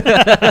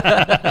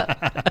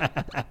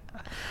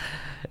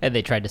 And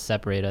they tried to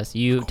separate us.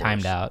 You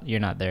timed out. You're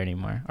not there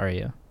anymore, are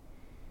you?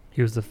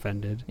 He was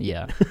offended.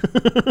 Yeah.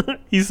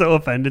 He's so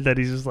offended that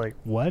he's just like,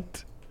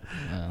 what?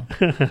 Oh.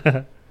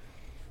 I'm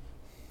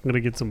going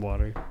to get some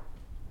water.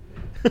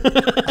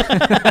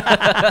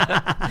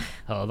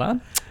 Hold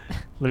on.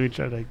 Let me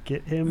try to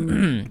get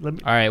him.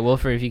 All right,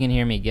 Wilford, if you can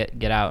hear me,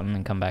 get out and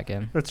then come back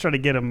in. Let's try to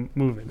get him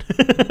moving.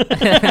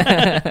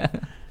 Try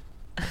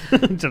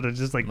to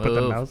just like put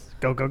the Move. mouse.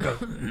 Go, go, go.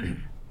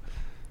 I'm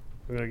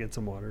going to get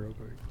some water real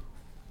quick.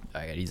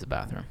 I gotta use the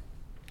bathroom.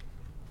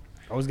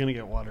 I was going to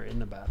get water in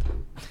the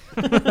bathroom.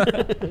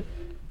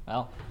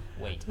 Well,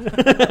 wait.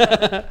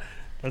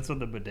 That's what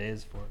the bidet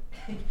is for.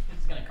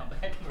 It's gonna come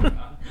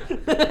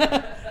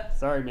back.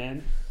 Sorry,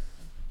 man.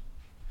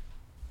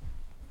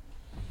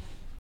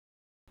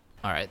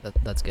 All right,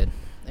 that's good.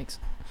 Thanks.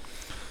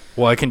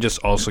 Well, I can just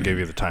also give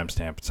you the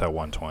timestamp. It's at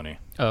 1:20.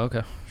 Oh,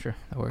 okay. Sure,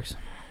 that works.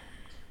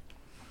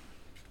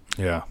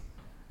 Yeah.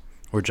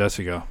 Where'd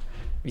Jesse go?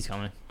 He's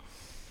coming.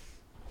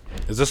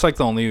 Is this like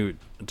the only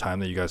time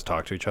that you guys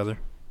talk to each other?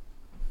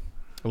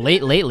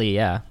 Lately,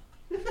 yeah.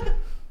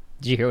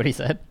 Did you hear what he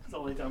said? It's the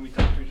only time we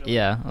talk to each other.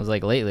 Yeah, I was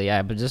like lately,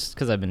 yeah, but just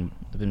because I've been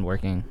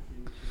working.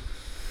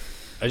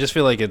 I just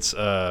feel like it's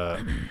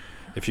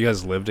if you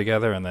guys lived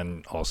together and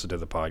then also did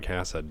the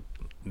podcast,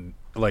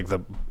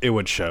 it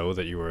would show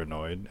that you were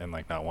annoyed and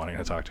like not wanting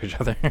to talk to each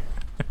other.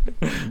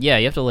 Yeah,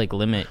 you have to like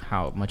limit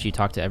how much you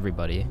talk to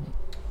everybody,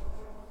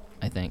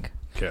 I think.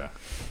 Yeah.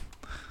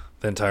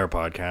 The entire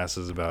podcast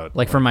is about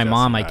Like for my Jesse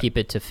mom, and I keep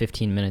it to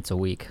 15 minutes a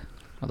week.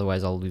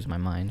 Otherwise, I'll lose my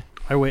mind.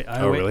 I wait.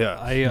 Really?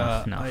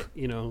 Yeah.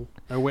 No.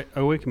 I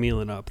wake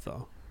Milan up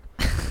though.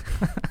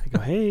 I go,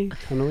 hey,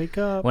 time to wake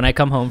up. When I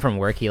come home from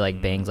work, he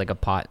like bangs like a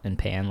pot and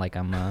pan, like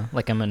I'm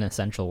an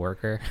essential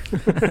worker.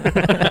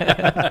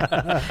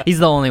 He's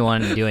the only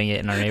one doing it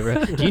in our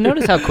neighborhood. Do you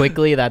notice how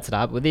quickly that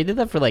stopped? They did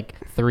that for like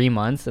 3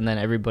 months, and then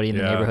everybody in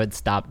the Yeah. neighborhood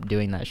stopped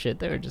doing that shit.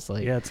 They were just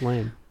like, Yeah, it's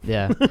lame.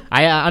 yeah.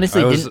 I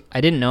honestly I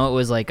didn't know it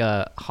was like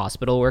a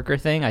hospital worker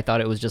thing. I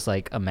thought it was just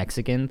like a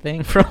Mexican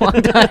thing for a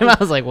long time. I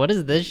was like, what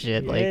is this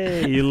shit? Like,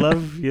 Hey, you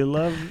love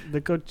the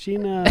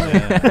cochina.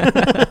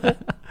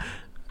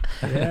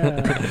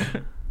 Yeah.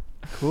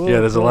 Cool. Yeah,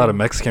 there's a cool. lot of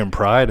Mexican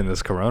pride in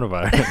this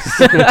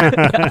coronavirus.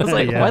 I was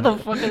like, Yeah. why the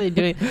fuck are they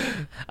doing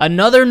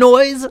another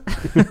noise?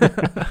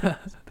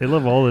 They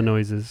love all the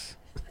noises.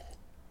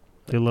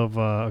 They love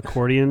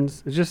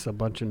accordions. It's just a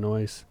bunch of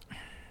noise.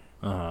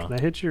 Uh-huh. Can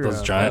I hit your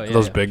Those yeah.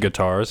 those big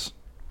guitars.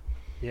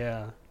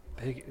 Yeah,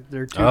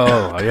 they're too.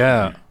 Oh,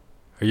 yeah.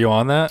 Are you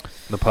on that?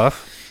 The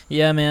puff?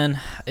 Yeah, man.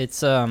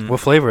 It's What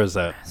flavor is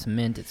that? it's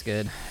mint. It's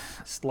good.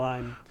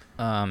 slime.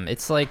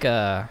 It's like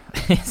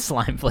it's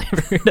slime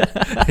flavored.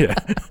 Yeah.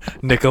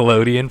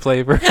 Nickelodeon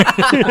flavor.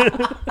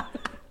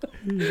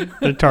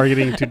 They're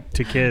targeting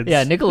to kids.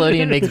 Yeah,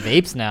 Nickelodeon makes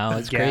vapes now.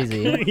 It's Yeah.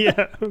 crazy.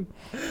 Yeah.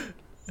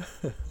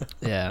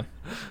 Yeah.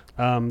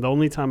 The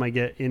only time I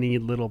get any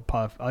little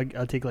puff,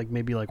 I'll take like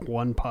maybe like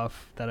one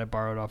puff that I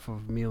borrowed off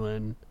of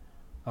Milan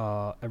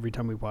every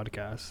time we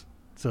podcast.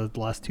 So the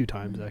last 2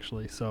 times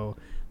actually. So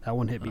that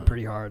one hit me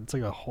pretty hard. It's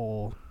like a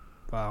whole,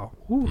 wow.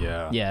 Whew.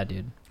 Yeah. Yeah,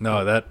 dude.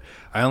 No,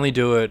 I only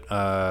do it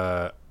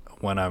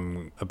when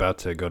I'm about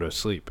to go to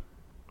sleep.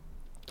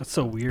 That's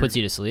so weird. Puts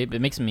you to sleep. It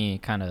makes me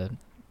kind of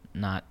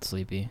not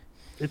sleepy.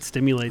 It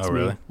stimulates Oh, me.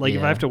 really? Like if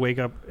I Yeah. have to wake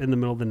up in the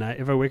middle of the night,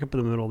 if I wake up in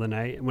the middle of the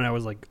night when I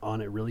was like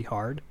on it really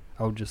hard,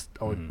 I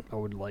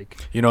would like,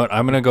 You know what?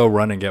 I'm gonna go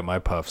run and get my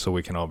puff so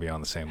we can all be on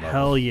the same level.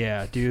 hell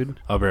yeah, dude.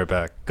 I'll be right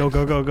back. Go,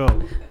 go, go,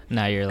 go.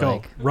 Now you're Go.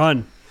 like,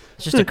 Run.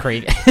 it's just a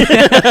craving.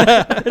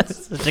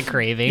 It's just a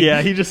craving.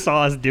 Yeah, he just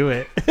saw us do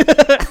it.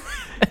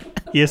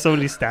 He has so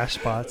many stash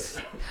spots.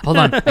 Hold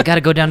on, I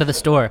gotta go down to the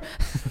store.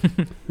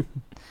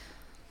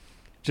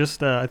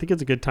 Just, I think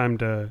it's a good time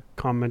to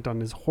comment on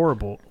his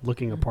horrible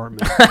looking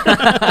apartment.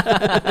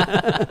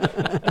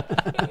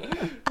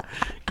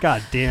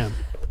 God damn.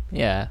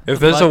 Yeah. If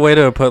there's a way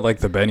to put like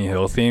the Benny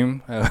Hill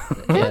theme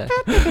Yeah.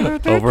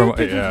 over,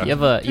 yeah.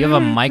 You have a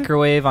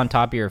microwave on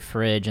top of your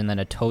fridge and then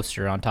a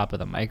toaster on top of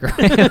the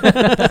microwave.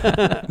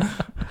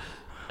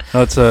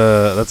 That's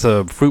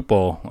a fruit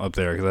bowl up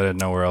there because I didn't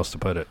know where else to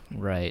put it.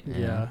 Right.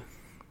 Yeah.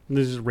 And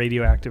there's just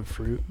radioactive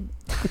fruit.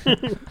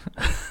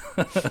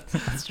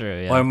 That's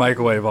true. Yeah. Well, I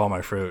microwave all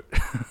my fruit.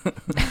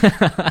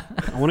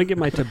 I want to get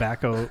my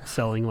tobacco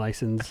selling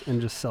license and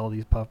just sell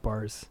these puff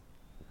bars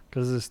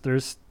because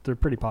they're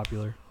pretty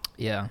popular.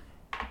 Yeah.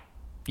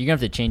 You're gonna have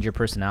to change your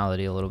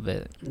personality a little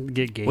bit.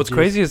 Get gauges. What's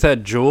crazy is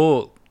that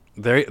Juul,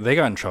 they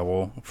got in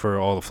trouble for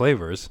all the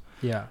flavors,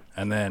 Yeah.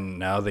 and then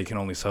now they can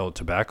only sell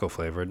tobacco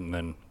flavored, and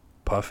then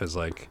Puff is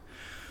like,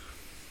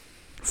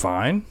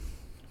 fine.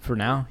 For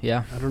now,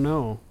 yeah. I don't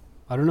know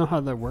how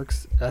that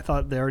works. I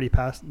thought they already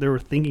passed. They were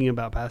thinking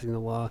about passing the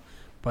law,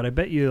 but I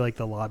bet you like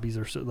the lobbies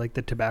are so, like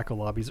the tobacco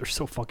lobbies are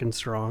so fucking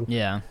strong.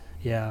 Yeah.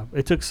 Yeah,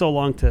 it took so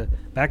long to.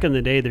 Back in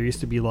the day, there used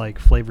to be like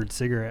flavored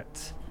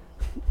cigarettes,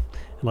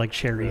 like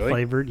cherry Really?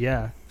 flavored.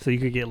 Yeah, so you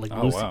could get like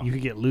Oh, wow. you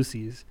could get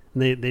Lucy's.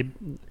 And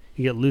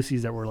you get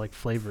Lucy's that were like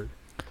flavored.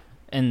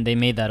 And they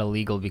made that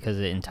illegal because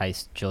it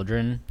enticed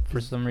children for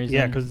some reason.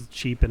 Yeah, because it's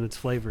cheap and it's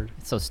flavored.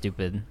 it's so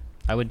stupid.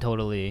 I would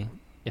totally,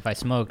 if I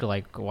smoked,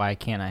 like, why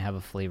can't I have a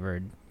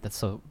flavored? That's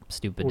so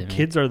stupid Well, to me.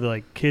 kids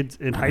are kids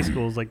in high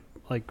schools like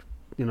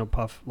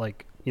puff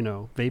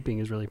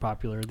vaping is really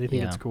popular. They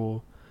think Yeah. it's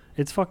cool.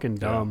 It's fucking Yeah.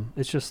 dumb.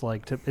 It's just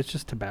like it's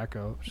just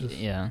tobacco. It's just,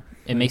 Yeah,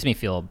 it makes me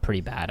feel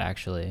pretty bad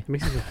actually. It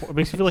makes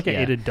me feel like I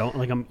Yeah. ate a donut,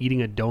 like I'm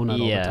eating a donut all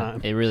the Yeah,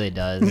 time. it really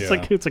does. It's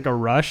Yeah. it's like a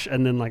rush,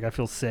 and then like I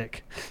feel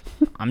sick.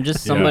 I'm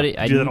just Yeah. somebody.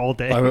 I do that all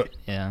day.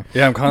 Yeah,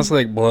 Yeah, I'm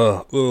constantly like,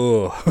 blah.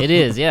 Ugh. it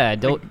is. Yeah, I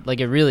don't like.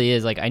 It really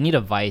is. Like, I need a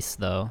vice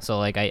though. So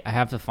like, I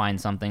have to find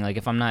something. Like,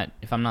 if I'm not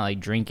like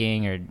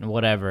drinking or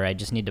whatever, I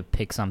just need to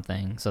pick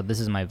something. So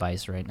this is my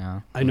vice right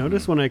now. I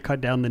noticed when I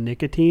cut down the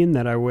nicotine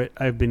that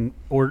I've been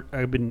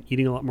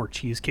eating a lot more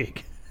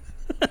cheesecake.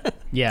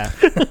 Yeah,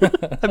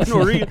 I've been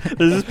ordering.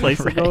 There's this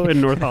place I go in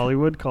North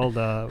Hollywood called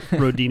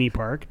Rodini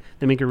Park.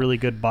 They make a really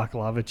good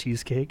baklava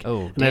cheesecake.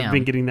 Oh, and I've damn.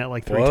 been getting that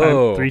like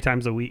Whoa. three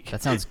times a week.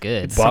 that sounds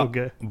good. It's so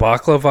good.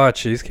 Baklava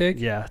cheesecake?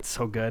 Yeah, it's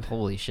so good.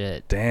 Holy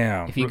shit!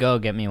 Damn. If you go,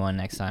 get me one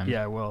next time.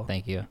 Yeah, I will.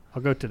 Thank you.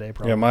 I'll go today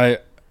probably. Yeah,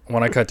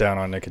 when I cut down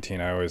on nicotine,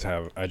 I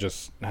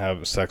just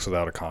have sex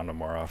without a condom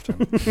more often.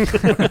 You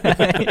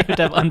have to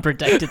have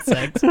unprotected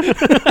sex.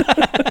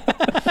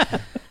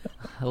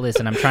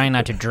 Listen, I'm trying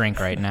not to drink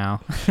right now.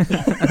 Dude,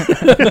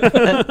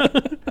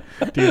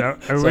 I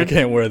So I went.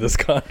 can't wear this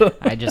condom.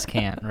 I just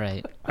can't.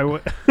 Right. I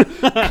went.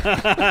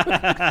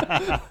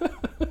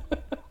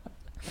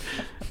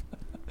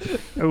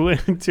 I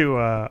went to.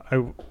 I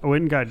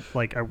went and got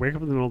like. I wake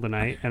up in the middle of the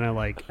night and I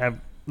like have.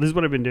 This is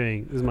what I've been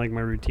doing. This is like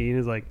my routine.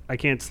 Is like I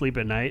can't sleep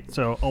at night,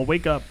 so I'll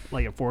wake up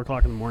like at 4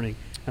 o'clock in the morning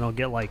and I'll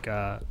get like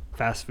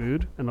fast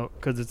food, and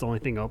because it's the only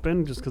thing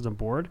open, just because I'm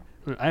bored.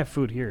 I have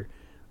food here,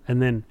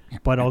 and then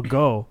but I'll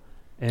go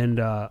and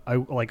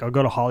I'll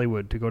go to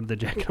Hollywood to go to the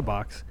Jack in the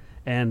Box.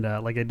 And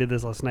like I did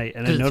this last night,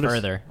 and I 'Cause it's noticed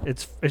further.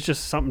 it's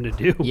just something to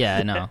do. Yeah,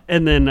 I know.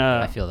 And then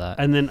I feel that.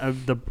 And then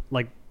the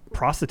like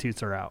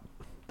prostitutes are out.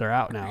 They're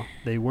out now.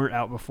 They weren't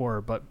out before,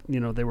 but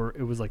they were.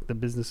 It was like the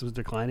business was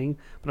declining.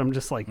 But I'm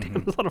just like, damn,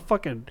 there's a lot of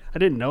fucking. I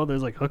didn't know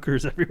there's like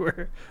hookers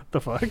everywhere. The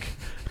fuck?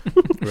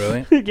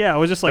 Really? Yeah, I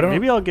was just like, don't-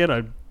 maybe I'll get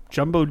a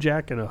jumbo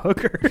jack and a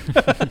hooker.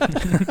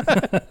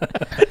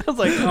 I was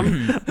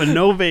like, but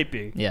no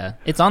vaping. Yeah,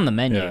 it's on the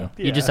menu. Yeah.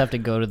 You just Yeah. have to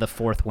go to the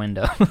fourth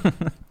window.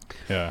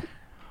 Yeah.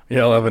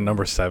 Yeah, I'll have a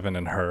number 7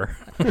 in her.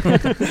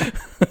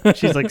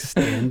 She's like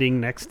standing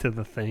next to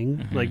the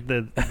thing, like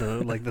the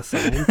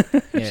sign.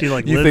 Yeah. She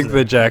like You lives think there.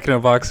 the Jack in the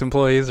Box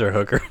employees are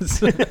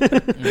hookers?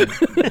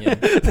 Yeah.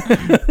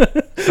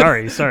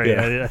 Sorry.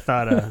 Yeah. I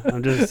thought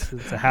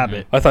it's a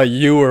habit. I thought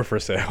you were for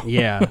sale.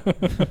 Yeah.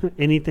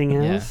 Anything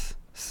Yeah. else?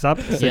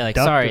 Yeah, like,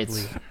 sorry, it's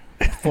Seductively.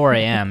 4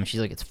 a.m. She's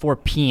like, it's 4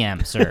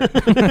 p.m., sir.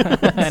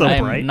 So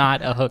I'm bright.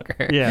 not a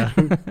hooker. Yeah.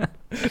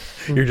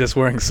 You're just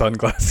wearing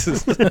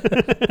sunglasses.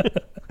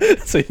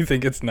 So you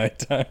think it's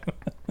nighttime.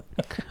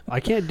 I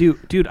can't do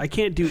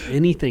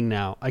anything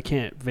now. I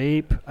can't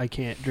vape. I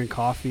can't drink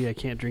coffee. I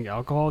can't drink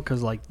alcohol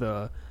because I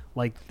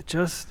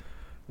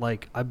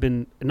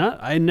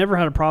never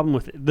had a problem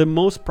with it. The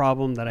most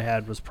problem that I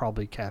had was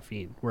probably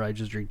caffeine, where I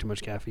just drink too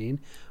much caffeine.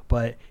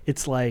 But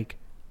it's like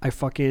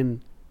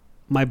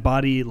my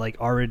body like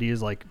already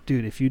is like,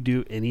 dude, if you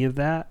do any of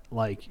that,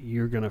 like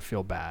you're gonna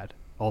feel bad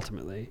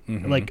ultimately.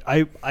 Mhm. Like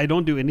I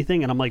don't do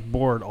anything and I'm like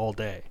bored all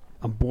day.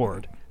 I'm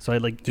bored. So I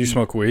like Do you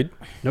smoke weed?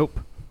 Nope.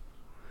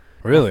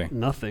 Really?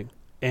 Nothing.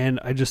 And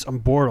I'm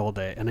bored all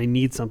day and I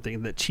need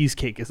something. That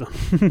cheesecake is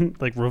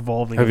like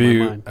revolving Have in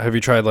my mind. you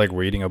tried like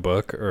reading a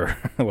book or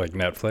like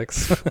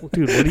Netflix?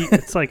 Dude,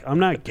 it's like I'm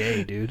not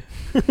gay, dude.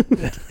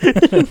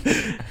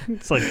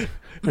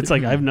 It's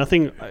like I have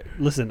nothing.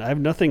 Listen, I have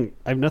nothing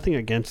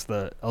against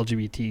the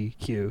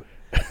LGBTQ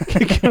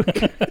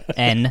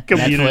And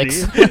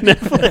community, Netflix.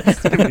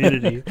 Netflix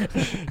community.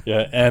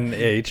 Yeah,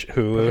 NH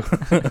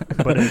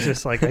Hulu. But it's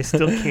just like I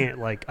still can't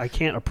I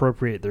can't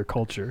appropriate their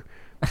culture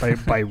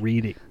by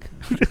reading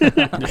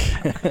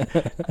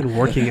and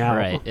working out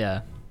Right,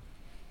 yeah.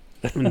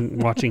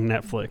 and watching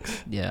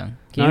Netflix. Yeah.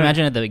 Can you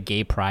imagine at the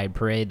gay pride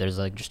parade, there's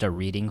like just a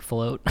reading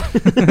float?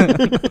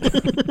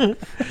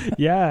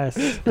 Yes.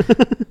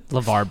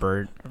 LeVar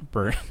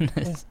Burton.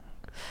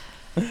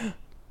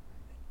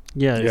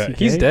 Yeah. Yeah, is he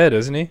he's gay? dead,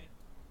 isn't he?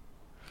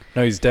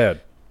 No, he's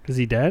dead. Is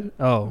he dead?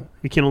 Oh,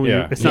 we can only.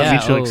 Yeah. It's not yeah,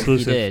 mutually he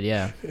exclusive. did,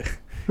 yeah.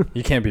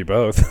 You can't be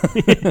both.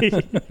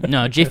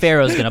 No, Jay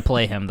Farrow's gonna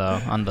play him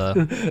though on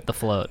the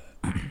float.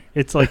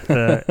 It's like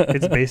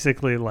it's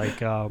basically like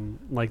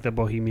the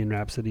Bohemian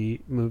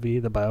Rhapsody movie,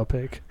 the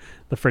biopic,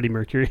 the Freddie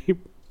Mercury.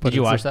 Did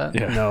you watch that?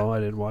 Yeah. No, I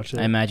didn't watch it.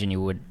 I imagine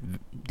you would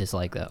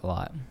dislike that a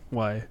lot.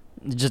 Why?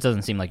 It just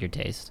doesn't seem like your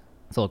taste.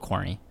 It's a little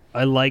corny.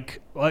 I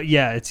like.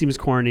 Yeah, it seems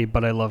corny,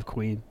 but I love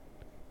Queen.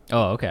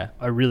 Oh, okay.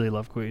 I really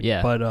love Queen.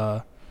 Yeah.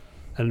 But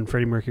and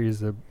Freddie Mercury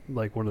is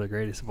one of the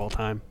greatest of all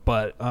time.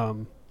 But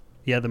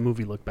yeah, the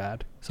movie looked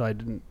bad, so I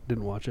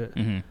didn't watch it.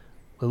 Mm-hmm.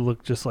 It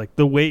looked just like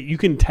the way you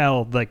can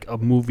tell like a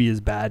movie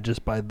is bad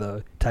just by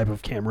the type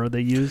of camera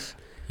they use.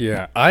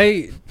 Yeah,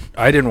 I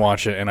didn't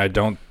watch it, and I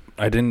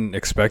didn't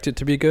expect it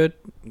to be good,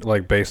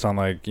 like based on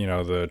like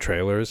the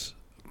trailers.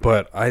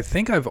 But I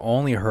think I've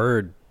only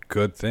heard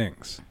good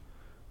things.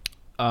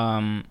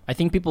 I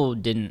think people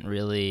didn't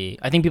really.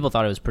 I think people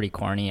thought it was pretty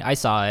corny. I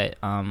saw it.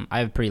 I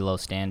have pretty low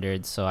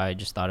standards, so I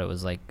just thought it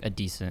was like a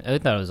decent. I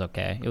thought it was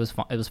okay. It was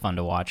fun. It was fun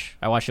to watch.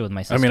 I watched it with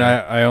my sister. I mean,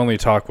 I only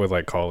talk with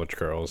like college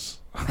girls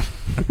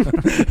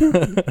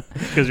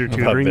Because you're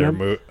tutoring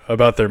them.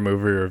 About their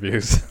movie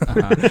reviews. I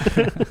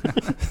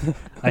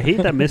hate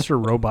that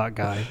Mr. Robot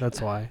guy.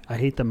 That's why I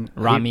hate them.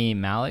 Rami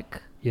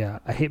Malek. Yeah,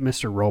 I hate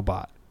Mr.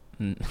 Robot.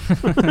 Mm.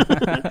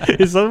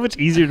 It's so much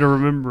easier to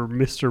remember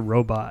Mr.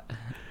 Robot.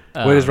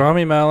 Wait, is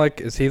Rami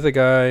Malek? Is he the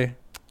guy?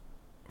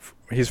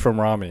 He's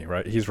from Rami,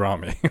 right? He's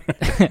Rami.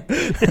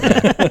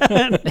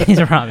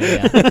 He's Rami.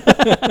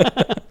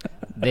 Yeah.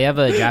 They have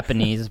a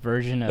Japanese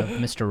version of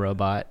Mr.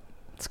 Robot.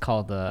 It's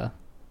called Mr.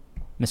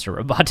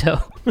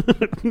 Roboto.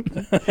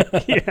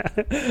 Yeah,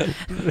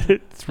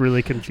 it's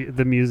really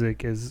the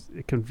music is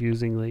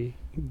confusingly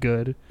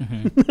good.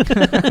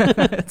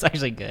 Mm-hmm. It's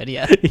actually good.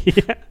 Yeah.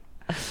 Yeah.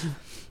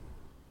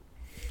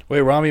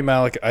 Wait, Rami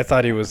Malek. I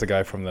thought he was the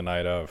guy from The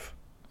Night Of.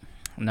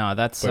 No,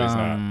 that's But he's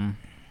not.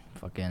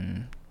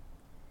 fucking.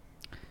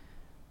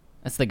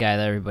 That's the guy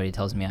that everybody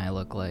tells me I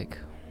look like.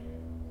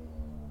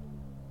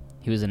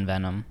 He was in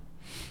Venom.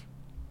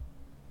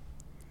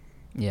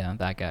 Yeah,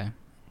 that guy.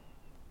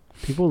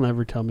 People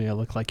never tell me I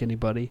look like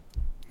anybody.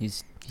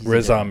 He's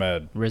Riz the guy.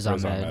 Ahmed. Riz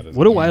Ahmed. is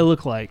What do Yeah. I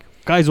look like,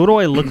 guys? What do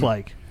I look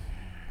like?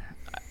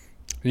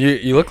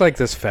 You look like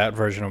this fat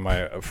version of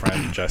my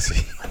friend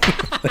Jesse.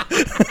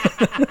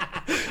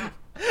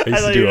 I used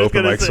to thought do you were just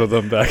open gonna mics say- with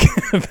him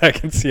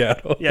back in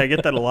Seattle. Yeah, I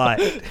get that a lot.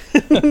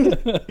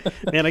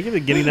 Man, I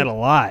get getting that a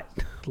lot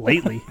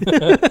lately.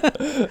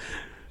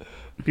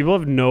 People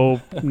have no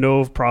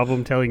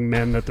problem telling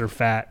men that they're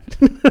fat.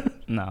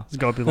 No. Just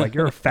go up and be like,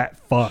 "You're a fat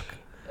fuck."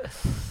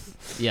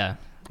 Yeah.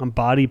 I'm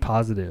body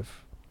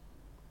positive.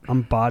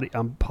 I'm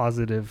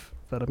positive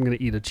that I'm gonna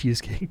eat a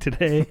cheesecake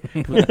today.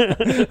 I'm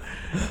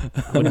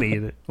gonna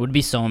eat it. It would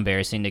be so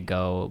embarrassing to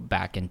go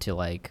back into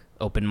like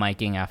open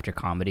micing after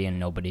comedy and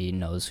nobody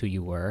knows who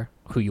you are,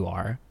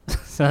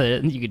 so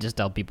that you could just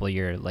tell people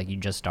you're like you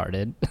just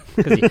started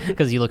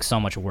because you look so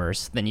much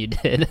worse than you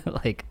did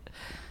like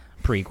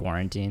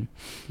pre-quarantine.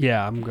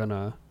 Yeah, I'm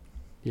gonna.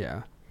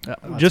 Yeah,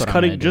 That's just what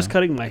I'm gonna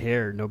cutting do. my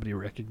hair. Nobody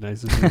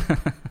recognizes me.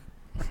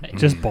 Right.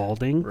 Just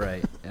balding.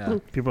 Right. Yeah.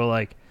 People are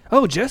like,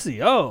 "Oh,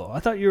 Jesse. Oh, I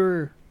thought you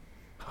were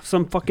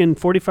some fucking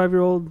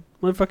 45-year-old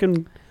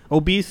motherfucking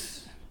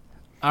obese."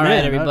 All Man,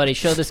 right, everybody,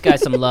 show this guy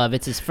some love.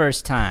 It's his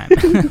first time.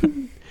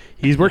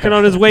 He's working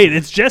on his weight.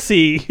 It's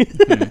Jesse.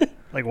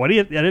 Like, what do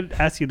you? I didn't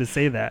ask you to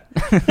say that.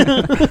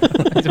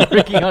 He's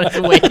working on his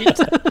weight.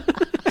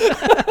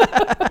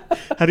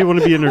 How do you want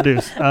to be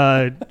introduced?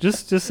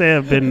 Just say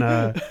I've been.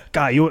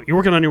 Guy, you're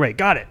working on your weight.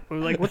 Got it. We're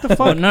like, what the fuck?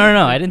 Oh,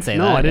 no, I didn't say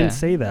No, that. I didn't yeah.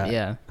 say that.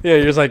 Yeah, Yeah,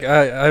 you're just like,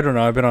 I don't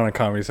know. I've been on a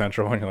Comedy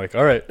Central. And you're like,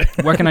 all right.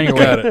 working on your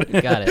Got weight.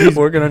 it. Got it.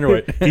 Working on your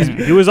weight.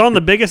 He was on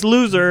The Biggest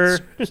Loser.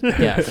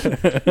 Yeah.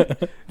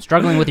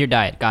 Struggling with your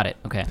diet. Got it.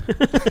 Okay.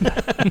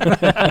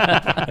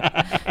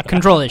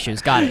 Control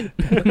issues. Got it.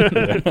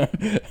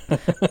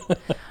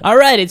 All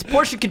right, it's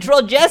portion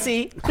control,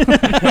 Jesse.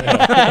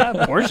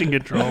 Portion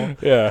control.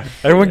 Yeah.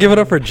 Everyone give it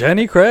up for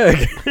Jenny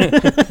Craig.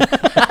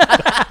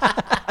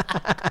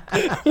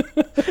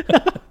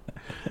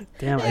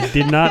 Damn, I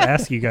did not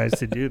ask you guys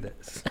to do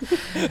this.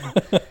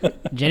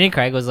 Jenny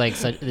Craig was like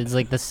it's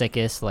like the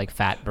sickest like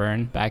fat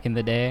burn back in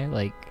the day.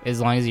 Like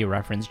as long as you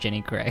reference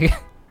Jenny Craig,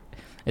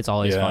 it's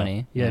always Yeah.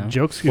 funny. Yeah, you know?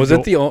 jokes. Could Was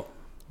go- it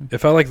it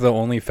felt like the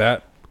only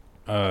fat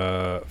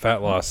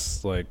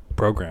loss like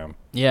program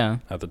Yeah.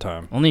 at the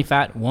time. Only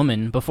fat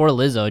woman before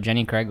Lizzo.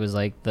 Jenny Craig was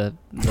like the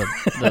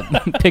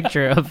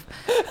picture of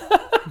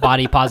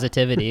body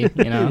positivity.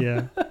 You know.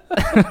 Yeah.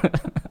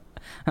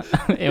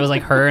 It was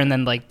like her and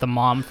then like the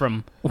mom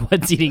from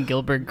What's Eating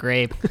Gilbert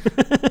Grape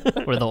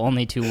were the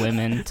only two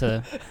women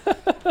to.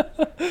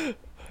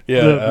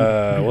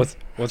 Yeah. What's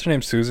her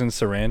name? Susan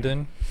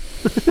Sarandon.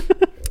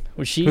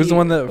 Was she? Who's the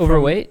one that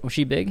overweight? Was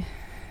she big?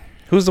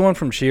 Who's the one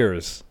from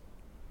Cheers?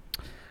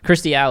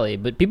 Kirstie Alley,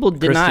 but people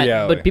did Kirstie not.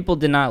 Alley. But people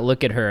did not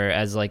look at her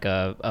as like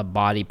a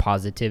body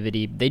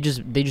positivity. They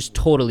just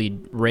totally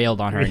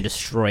railed on her and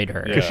destroyed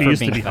her. Yeah. 'Cause she for used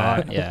to being be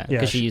fat. hot. Yeah, Yeah,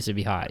 because she she- used to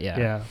be hot. Yeah.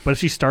 Yeah, but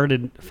she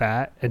started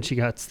fat and she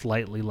got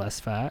slightly less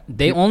fat.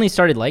 They only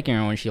started liking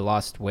her when she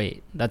lost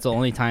weight. That's the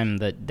only time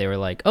that they were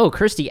like, "Oh,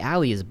 Kirstie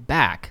Alley is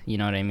back." You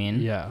know what I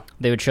mean? Yeah.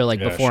 They would show like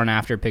Yeah, before and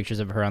after pictures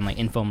of her on like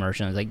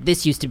infomercials. It was like,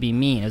 "This used to be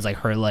me." And it was like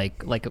her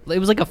like it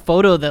was like a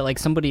photo that like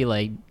somebody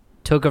like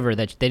took of her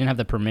that they didn't have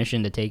the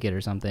permission to take it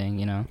or something.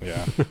 You know?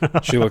 Yeah.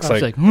 She looks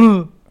She's like, like,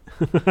 "Huh."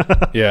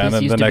 yeah, and This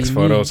then used the to next be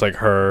photo me. is like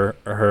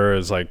her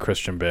is like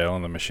Christian Bale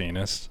in The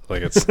Machinist.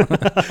 Like it's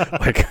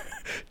like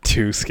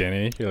too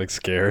skinny. You're like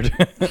scared.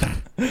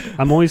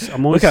 I'm always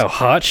Look how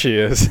hot she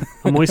is.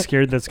 I'm always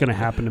scared that's gonna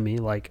happen to me.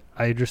 Like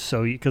I just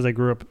because I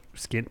grew up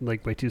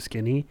like way too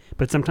skinny.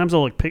 But sometimes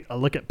I'll I'll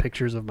look at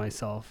pictures of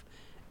myself,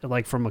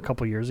 like from a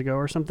couple years ago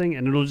or something,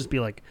 and it'll just be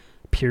like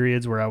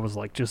periods where I was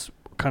like just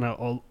kind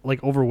of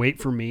like overweight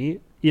for me.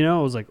 You know,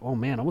 I was like, oh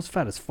man, I was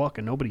fat as fuck,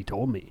 and nobody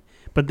told me.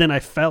 But then I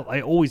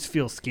always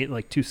feel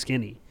like too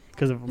skinny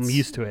because I'm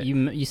used to it.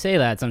 You say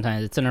that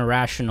sometimes. It's an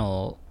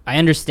irrational. I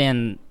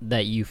understand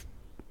that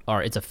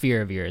it's a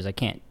fear of yours. I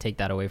can't take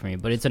that away from you,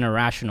 but it's an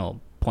irrational,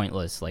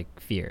 pointless like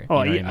fear.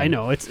 Oh, you know what I mean?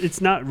 know.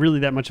 It's not really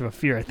that much of a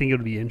fear. I think it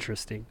would be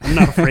interesting. I'm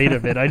not afraid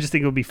of it. I just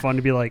think it would be fun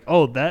to be like,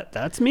 oh,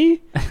 that's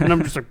me, and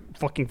I'm just like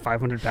fucking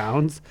 500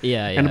 pounds.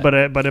 Yeah, yeah. And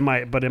but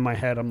in my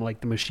head, I'm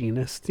like the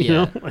machinist. You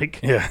know, like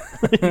Yeah.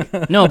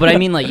 No, but I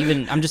mean, like,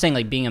 even I'm just saying,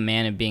 like, being a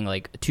man and being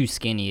like too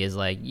skinny is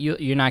like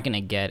you're not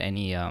gonna get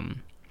any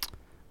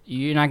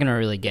you're not gonna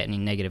really get any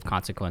negative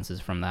consequences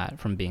from that,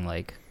 from being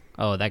like,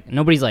 oh, that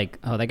nobody's like,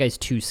 oh, that guy's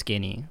too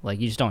skinny. Like,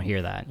 you just don't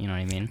hear that. You know what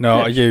I mean?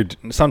 No,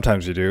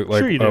 sometimes you do. Like,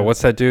 Sure you do.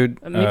 what's that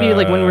dude? Maybe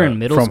like when we were in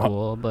middle from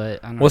school, but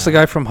I don't What's know. the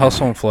guy from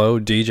Hustle and Flow?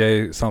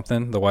 DJ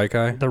something, the white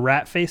guy. the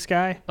rat face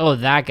guy. Oh,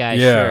 that guy.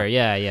 Yeah. Sure.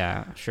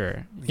 Yeah.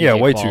 Sure. Yeah,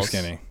 DJ way too Qualls.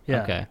 skinny.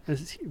 Yeah. Okay.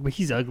 But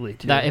he's ugly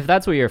too. If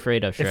that's what you're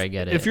afraid of, sure, I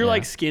get it. If you're yeah.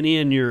 like skinny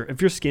and if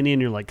you're skinny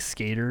and you're like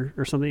skater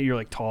or something, you're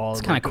like tall. It's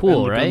and, kinda like,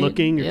 cool, and right? Good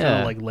looking. You're kind Yeah.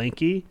 of like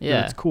lanky. then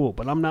Yeah. it's cool.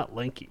 But I'm not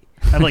lanky.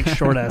 I have like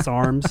short ass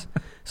arms.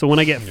 So when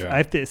I get, Yeah. I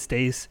have to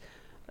stay.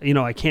 You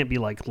know, I can't be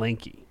like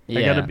lanky. I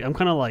Yeah. gotta be. I'm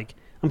kind of like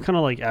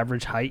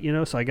average height. You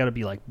know, so I gotta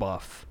be like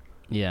buff.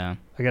 Yeah.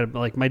 I gotta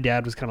like my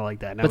dad was kind of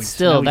like that. Now But he's,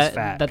 still, now he's that-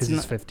 fat that's because he's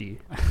not- 50.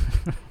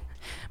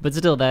 But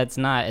still, that's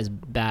not as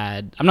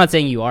bad. I'm not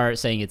saying you are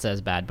saying it's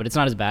as bad, but it's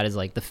not as bad as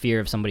like the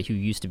fear of somebody who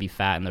used to be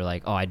fat and they're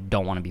like, oh, I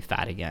don't want to be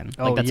fat again.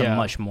 Like Oh, that's yeah. a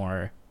much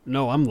more.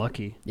 No, I'm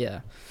lucky.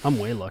 Yeah. I'm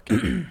way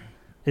lucky.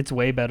 It's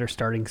way better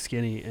starting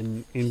skinny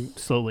and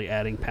slowly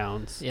adding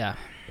pounds. Yeah.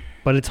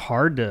 But it's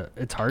hard to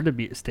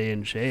stay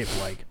in shape.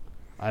 Like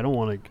I don't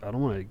want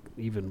to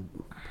even.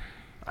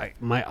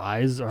 My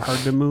eyes are hard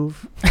to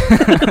move.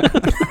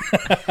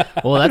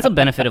 Well, that's a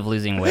benefit of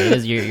losing weight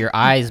is your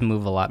eyes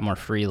move a lot more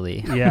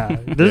freely. Yeah,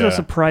 there's Yeah. a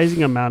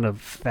surprising amount of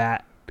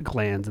fat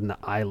glands in the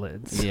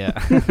eyelids. Yeah.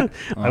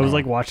 I was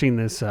like watching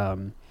this.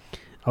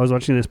 I was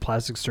watching this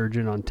plastic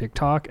surgeon on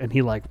TikTok, and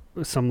he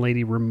some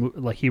lady removed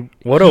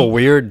What a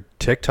weird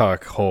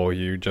TikTok hole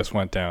you just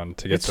went down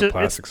to get to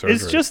plastic surgery.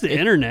 It's just the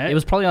internet. It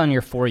was probably on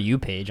your For You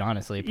page,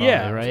 honestly. Probably,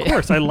 yeah, right? of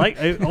course. I like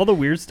all the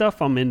weird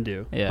stuff. I'm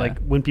into. Yeah. Like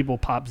when people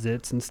pop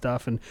zits and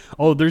stuff, and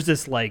there's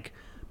this like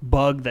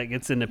bug that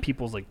gets into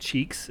people's like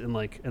cheeks and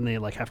they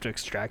like have to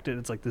extract it.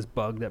 It's like this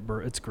bug that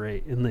it's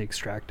great, and they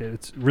extract it.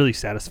 It's really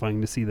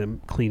satisfying to see them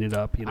clean it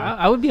up. You know.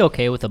 I would be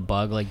okay with a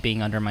bug like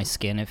being under my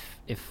skin if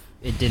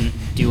it didn't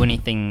do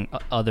anything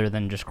other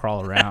than just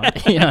crawl around.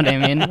 You know what I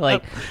mean?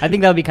 Like, I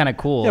think that would be kind of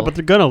cool. Yeah, but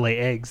they're gonna lay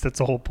eggs. That's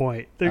the whole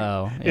point.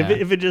 Oh, If yeah.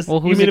 it just Well,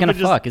 who's even it gonna if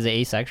it just- fuck? Is it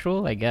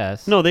asexual? I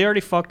guess. No, they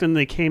already fucked and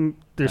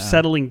they're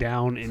settling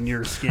down in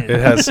your skin. It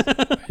has,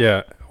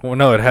 yeah. Well,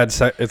 no,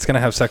 it's gonna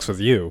have sex with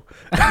you,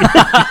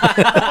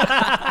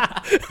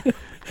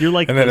 You're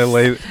like and then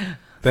this-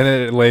 Then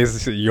it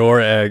lays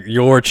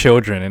your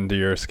children into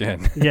your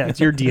skin. Yeah,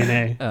 it's your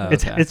DNA. Oh,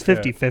 it's okay. it's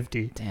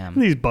 50-50. Damn.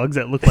 These bugs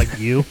that look like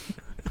you.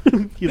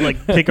 You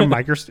like take a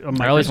microscope.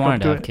 I always wanted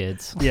to to have it.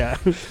 kids. Yeah,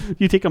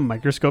 you take a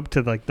microscope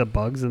to like the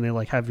bugs, and they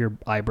like have your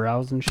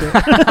eyebrows and shit.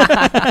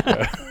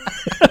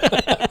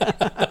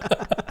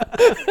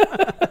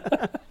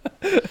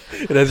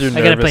 It has your I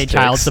gotta nervous pay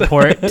child tics.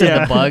 support to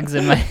Yeah. the bugs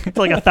in my. It's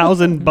like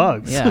 1,000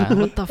 bugs. Yeah,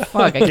 what the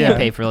fuck? I can't Yeah.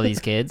 pay for all these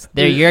kids.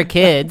 They're your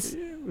kids.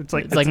 it's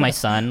like It's like my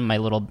son, my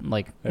little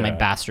my Yeah.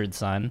 bastard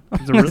son.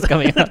 It's a It's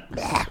coming up.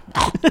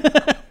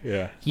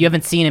 Yeah. You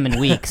haven't seen him in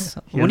weeks.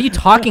 What are you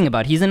talking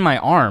about? He's in my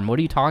arm. What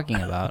are you talking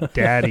about?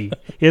 daddy.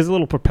 He has a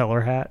little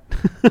propeller hat.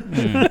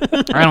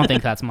 I don't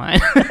think that's mine.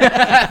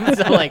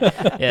 So like,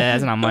 yeah,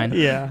 that's not mine.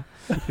 Yeah,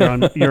 you're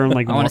on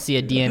like. I want to see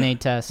a DNA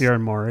test. You're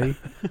on Maury.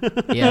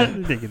 Yeah.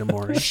 Take you to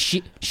Maury.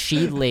 She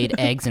laid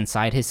eggs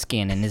inside his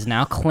skin and is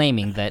now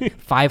claiming that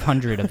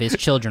 500 of his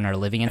children are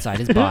living inside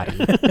his body.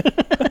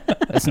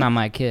 That's not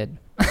my kid.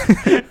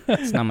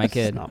 It's not my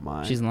kid. not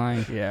mine. She's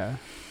lying. Yeah,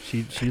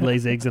 she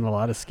lays eggs in a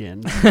lot of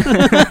skin.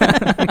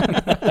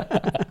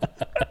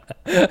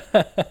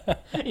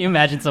 You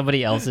imagine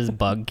somebody else's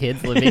bug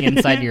kids living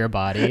inside your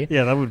body.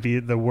 Yeah, that would be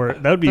the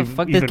worst. That would be The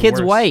fuck, even the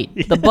kid's worse.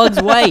 white. The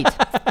bug's white.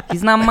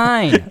 He's not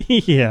mine.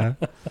 Yeah.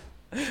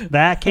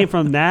 That came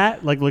from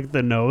that. Like, look at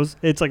the nose.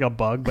 It's like a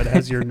bug, but it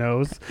has your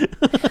nose.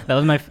 That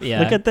was my yeah.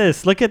 Look at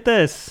this. Look at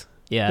this.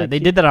 Yeah, Like, they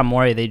did that on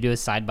Maury. They do a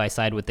side by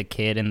side with the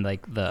kid and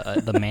like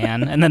the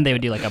man, and then they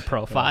would do like a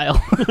profile.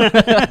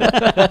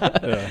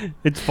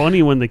 It's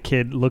funny when the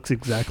kid looks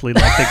exactly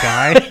like the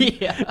guy,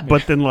 Yeah.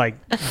 but then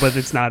but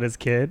it's not his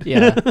kid.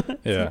 Yeah.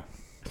 Yeah.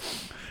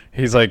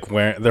 He's like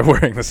they're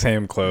wearing the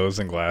same clothes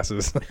and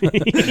glasses.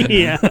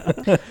 Yeah.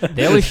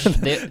 They always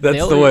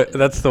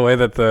That's the way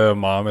that the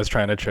mom is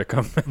trying to trick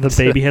him. The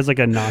baby has like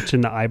a notch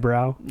in the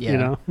eyebrow. Yeah. You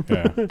know.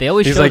 Yeah. They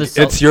always He's show like,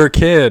 the it's your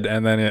kid,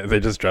 and then they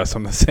just dress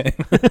him the same.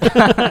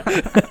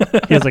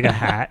 He has like a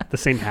hat, the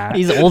same hat.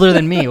 He's older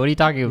than me. What are you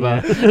talking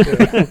about?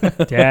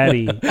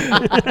 Daddy.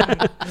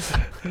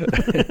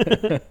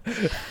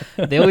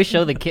 They always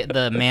show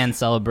the man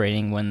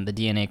celebrating when the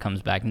DNA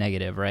comes back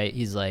negative, right?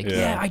 He's like, Yeah.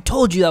 yeah, I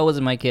told you that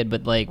wasn't my kid,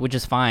 but like, which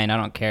is fine. I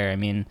don't care. I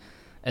mean,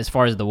 as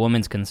far as the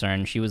woman's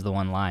concerned, she was the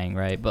one lying,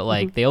 right? But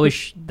like, they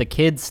always the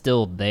kid's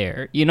still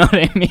there. You know what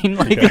I mean?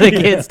 Like the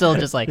kid's still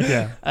just like,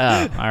 Yeah.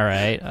 oh, all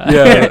right.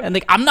 Yeah. And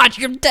like, I'm not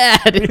your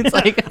dad. It's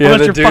like, Yeah, not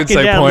the your dude's fucking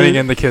like dad, pointing Luke.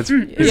 in the kids.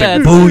 He's Yeah,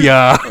 like,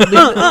 booyah.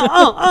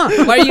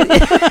 why are you?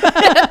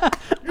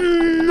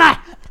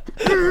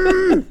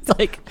 It's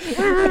like,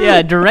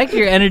 yeah, direct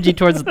your energy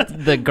towards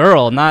the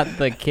girl, not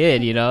the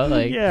kid. You know,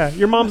 like. Yeah.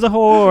 Your mom's a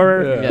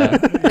whore. Yeah.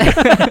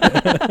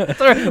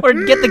 or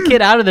get the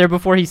kid out of there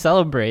before he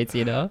celebrates,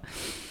 you know?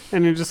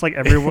 And you're just like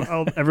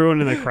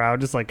everyone in the crowd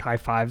just like high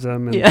fives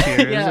him and Yeah,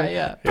 cheers.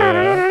 yeah.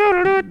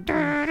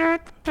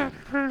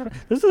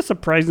 This is a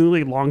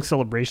surprisingly long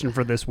celebration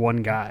for this one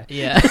guy.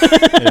 Yeah.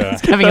 Yeah.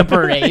 Having a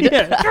parade.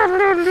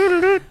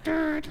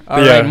 All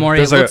right, Yeah, Maury,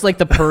 it there's looks like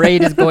the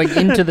parade is going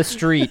into the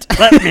street.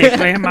 Let me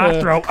clear my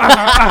throat.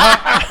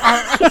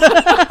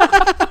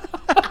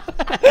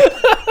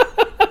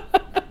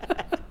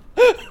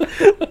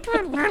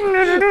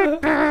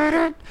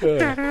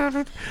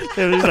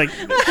 And he's like,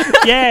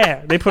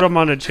 yeah. They put him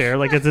on a chair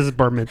like it's his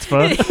bar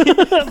mitzvah.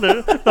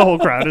 the whole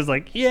crowd is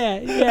like,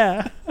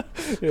 yeah.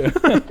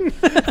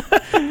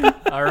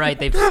 All right,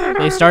 they've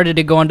started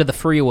to go onto the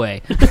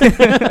freeway.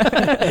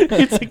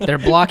 They're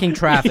blocking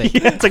traffic.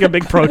 Yeah, it's like a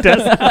big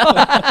protest.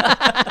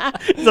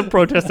 It's a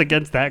protest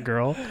against that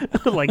girl.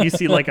 Like you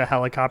see like a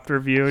helicopter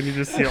view and you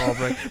just see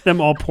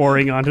them all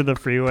pouring onto the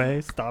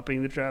freeway,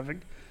 stopping the traffic.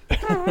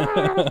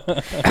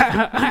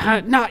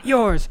 Not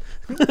yours.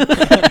 All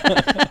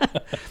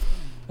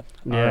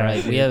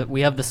right,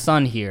 we have the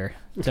son here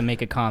to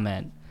make a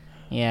comment.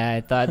 Yeah,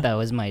 I thought that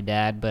was my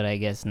dad, but I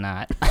guess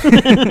not.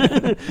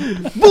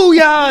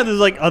 Booyah! There's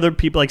like other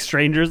people, like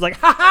strangers, like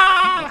ha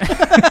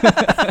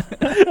ha,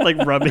 like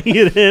rubbing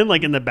it in,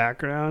 like in the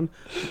background.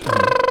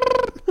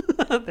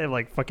 They have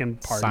like fucking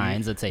party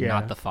Signs that say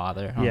not the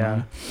father.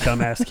 Yeah,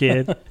 dumbass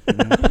kid.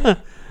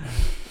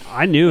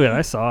 I knew it.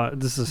 I saw it.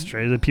 This is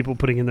straight. The people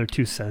putting in their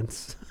 2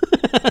 cents.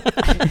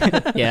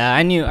 Yeah,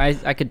 I knew. I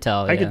could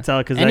tell. I yeah. could tell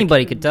because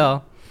Anybody could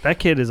tell. that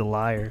kid is a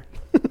liar.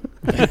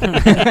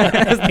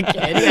 As the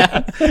kid, yeah.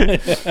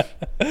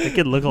 That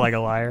kid looked like a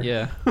liar.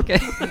 Yeah. Okay.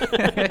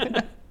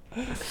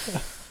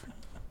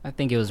 I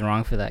think it was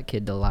wrong for that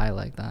kid to lie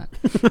like that.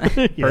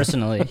 Yeah.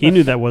 Personally. He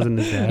knew that wasn't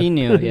his dad. He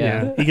knew,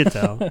 yeah. He could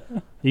tell.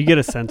 You get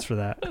a sense for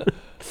that.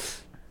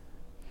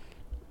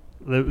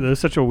 There's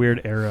such a weird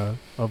era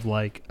of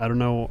like, I don't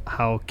know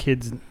how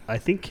kids, I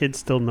think kids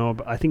still know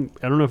about, I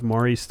don't know if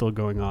Maury's still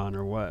going on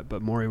or what,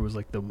 but Maury was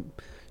like the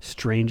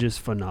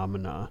strangest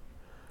phenomena.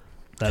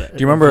 Do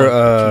you remember,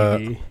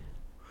 TV.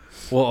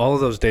 well, all of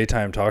those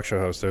daytime talk show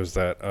hosts, there's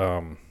that,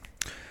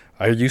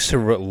 I used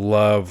to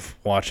love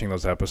watching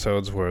those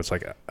episodes where it's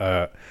like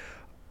I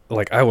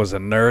was a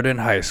nerd in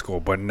high school,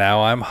 but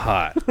now I'm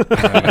hot.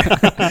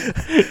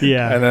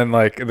 Yeah. And then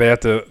like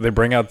they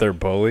bring out their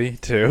bully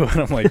too.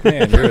 And I'm like,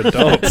 man, you're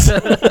adults.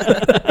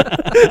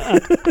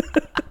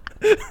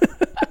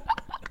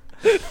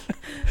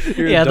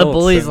 Yeah, the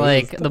bully's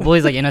like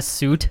in a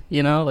suit,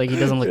 you know, like he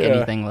doesn't look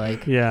anything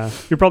like. Yeah.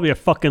 You're probably a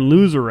fucking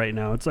loser right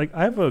now. It's like,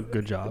 I have a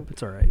good job.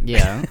 It's all right.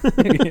 Yeah.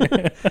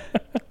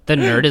 The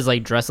nerd is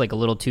like dressed like a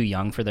little too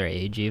young for their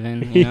age,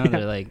 even. You know,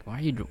 they're like, "Why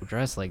are you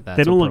dressed like that?"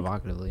 They so don't look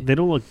provocatively. They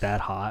don't look that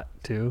hot,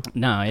 too.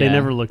 No, yeah. They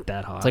never look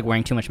that hot. It's like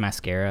wearing too much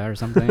mascara or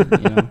something.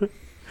 You know?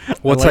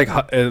 Well, it's like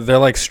they're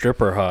like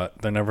stripper hot.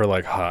 They're never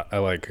like hot. I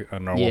like a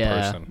normal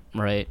person.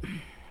 Right.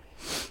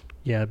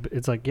 Yeah, but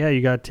it's like, yeah,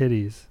 you got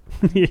titties.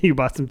 You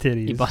bought some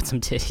titties. You bought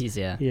some titties,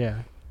 yeah. Yeah.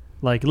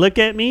 Like, look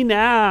at me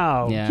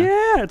now.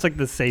 Yeah. It's like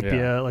the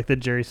sepia, like the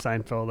Jerry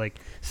Seinfeld, like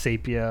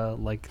sepia,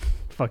 like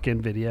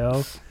fucking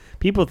video.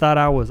 People thought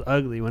I was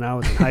ugly when I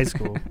was in high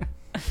school,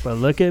 but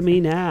look at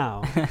me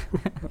now.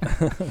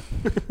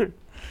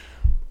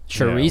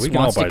 Charisse we can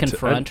all wants to buy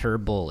confront her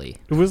bully.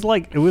 It was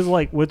like,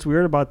 what's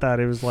weird about that?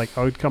 It was like,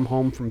 I would come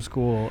home from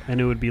school and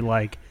it would be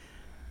like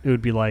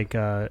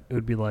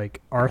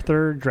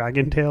Arthur,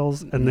 Dragon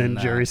Tales, and then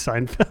No. Jerry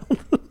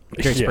Seinfeld.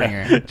 Jerry Yeah.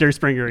 Springer. Jerry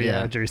Springer,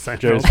 yeah, Yeah. Jerry Seinfeld.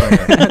 Jerry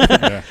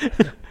Springer.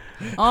 Yeah.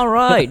 All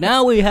right,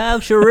 now we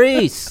have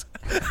Charisse.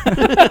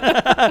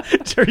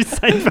 Jerry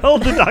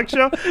Seinfeld, the talk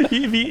show.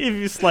 If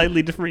you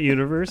slightly different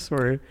universe,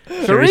 or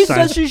Jerry Charisse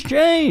says she's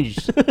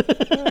changed.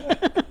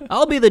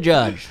 I'll be the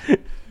judge.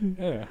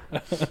 Yeah.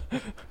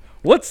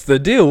 What's the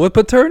deal with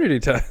paternity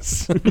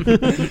tests?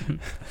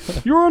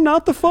 You're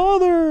not the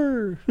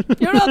father.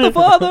 You're not the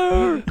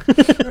father.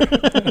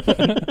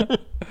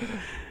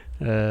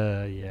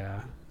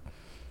 Yeah.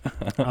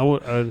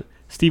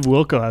 Steve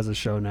Wilco has a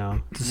show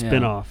now. It's a Yeah.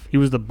 spin-off. He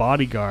was the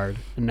bodyguard,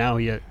 and now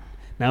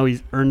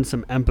he's earned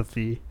some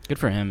empathy. Good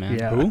for him, man.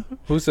 Yeah. Who?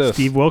 Who's this?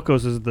 Steve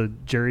Wilkos is the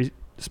Jerry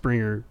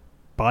Springer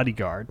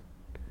bodyguard,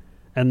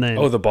 and then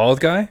Oh, the bald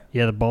guy?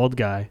 yeah, the bald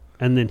guy,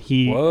 and then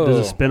there's Whoa.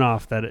 a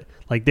spin-off that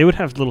like they would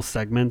have little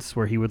segments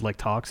where he would like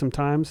talk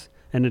sometimes,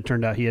 and it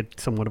turned out he had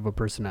somewhat of a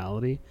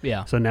personality.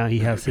 Yeah. So now he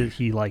has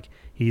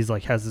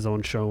has his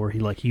own show where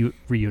he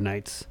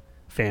reunites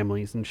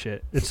families and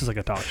shit. It's just like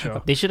a talk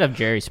show. They should have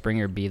Jerry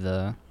Springer be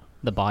the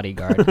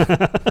bodyguard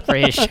for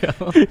his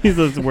show. He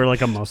does wear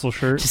like a muscle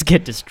shirt. Just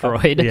get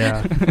destroyed.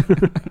 Yeah.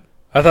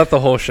 I thought the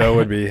whole show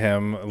would be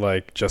him,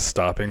 like, just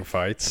stopping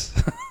fights.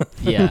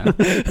 Yeah.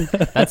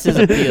 That's his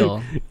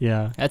appeal.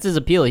 Yeah. That's his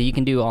appeal. He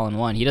can do all in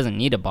one. He doesn't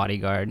need a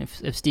bodyguard.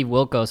 If Steve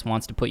Wilkos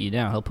wants to put you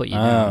down, he'll put you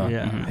down.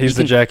 Yeah. Mhm. He's He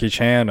the can- Jackie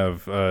Chan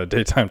of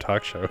daytime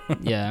talk show.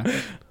 Yeah.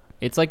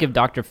 It's like if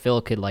Dr. Phil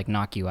could like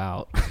knock you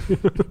out. I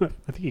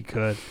think he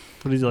could.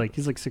 What is he like?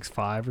 He's like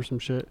 6'5" or some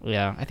shit.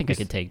 Yeah, I think I He's-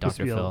 could take he used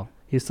to Dr. be a- Phil.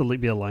 He used to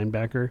be a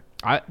linebacker.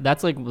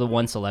 That's like the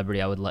one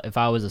celebrity I would if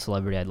I was a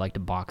celebrity, I'd like to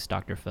box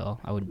Dr. Phil.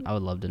 I would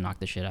love to knock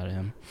the shit out of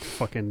him.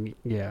 Fucking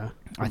yeah.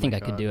 I think I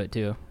could do it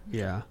too.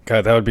 Yeah.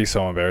 God, that would be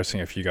so embarrassing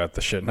if you got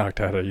the shit knocked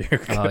out of you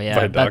Oh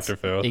yeah, by that's Dr.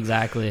 Phil.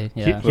 exactly.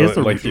 Yeah. He has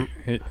to Like,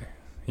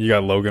 you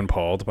got Logan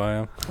Pauled by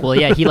him? Well,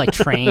 yeah, he like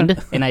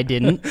trained and I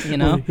didn't. You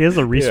know. He has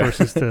the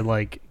resources to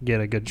like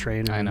get a good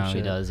trainer. I and know he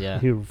shit. does. Yeah,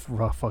 He'll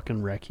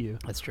fucking wreck you.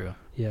 that's true.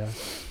 Yeah.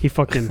 He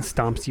fucking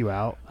stomps you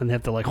out and they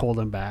have to like hold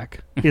him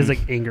back. He has like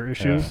anger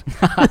issues.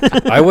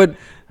 I would,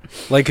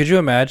 like, could you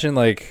imagine,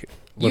 like,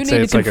 You let's need say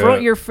to it's like confront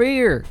a. your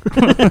fear.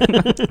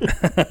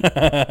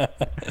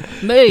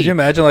 Could Me. you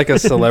imagine like a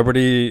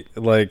celebrity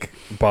like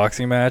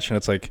boxing match and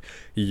it's like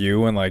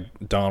you and like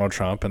Donald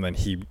Trump and then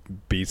he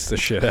beats the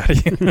shit out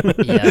of you?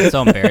 Yeah, it's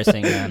so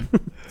embarrassing, man.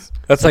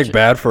 That's like a-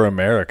 bad for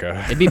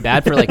America. It'd be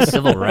bad for like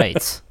civil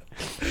rights.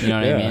 You know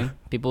what Yeah. I mean?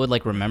 People would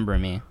like remember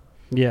me.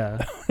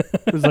 Yeah.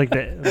 It was like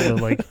the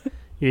like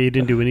yeah, he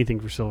didn't do anything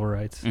for civil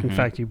rights. In Mhm.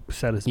 fact, he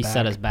set us He back.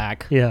 set us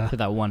back Yeah. to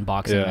that one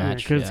boxing Yeah.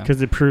 match.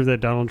 Because it proved that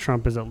Donald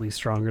Trump is at least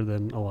sronger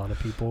than a lot of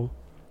people.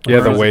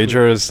 Yeah, the Or-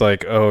 wager is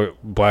like, oh,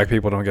 black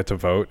people don't get to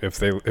vote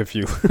if you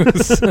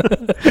lose. You're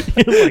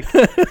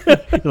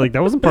like, that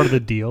wasn't part of the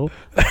deal.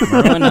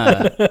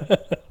 Remember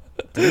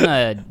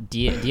when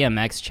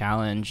DMX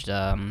challenged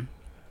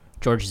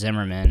George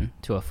Zimmerman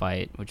to a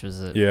fight, which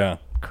was a Yeah.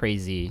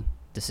 crazy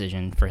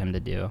decision for him to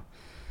do.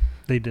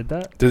 They did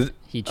that?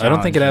 He I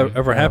don't think it challenged him.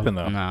 ever Oh. happened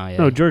though. No, yeah.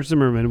 No, George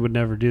Zimmerman would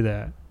never do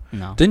that.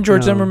 No. Didn't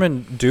George No.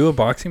 Zimmerman do a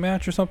boxing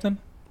match or something?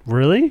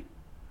 Really?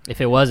 If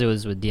it was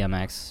with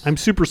DMX. I'm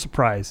super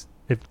surprised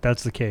if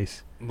that's the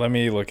case. Let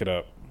me look it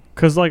up.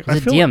 Because, like, I Is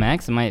it feel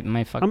DMX? Am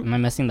I'm- I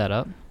messing that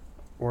up?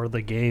 or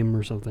the game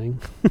or something.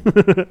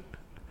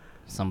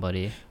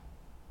 Somebody.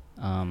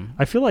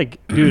 I feel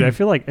like, dude, I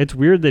feel like it's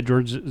weird that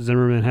George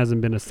Zimmerman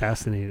hasn't been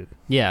assassinated.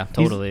 Yeah,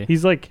 totally.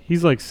 He's like selling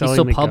He's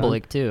so the gun.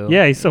 public too.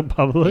 Yeah, he's so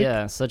public.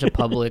 Yeah, such a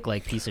public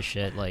like piece of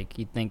shit. Like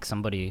you'd think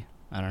somebody,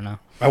 I don't know.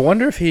 I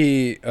wonder if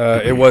he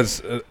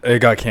it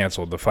got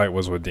canceled. The fight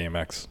was with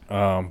DMX.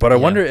 But I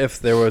Yeah. wonder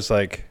if there was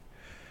like,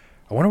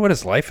 I wonder what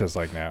his life is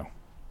like now.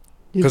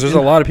 He's Because there's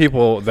in- a lot of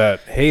people that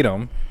hate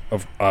him,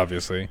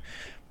 obviously,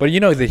 but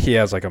you know that he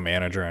has like a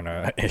manager and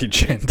an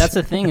agent. That's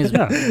the thing is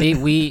Yeah.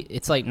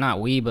 it's like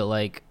not we, but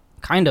like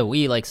kind of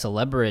we like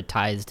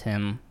celebritized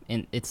him.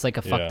 And it's like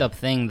a fucked Yeah. up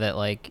thing that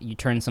like you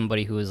turn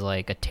somebody who is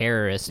like a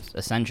terrorist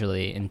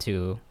essentially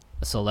into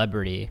a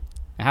celebrity.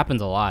 It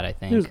happens a lot, I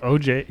think. Here's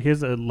OJ. He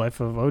has a life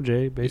of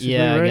OJ, basically.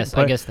 Yeah, I right? guess-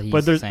 I But, guess that he's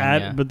but there's the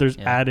same, yeah. but there's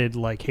Yeah. added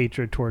like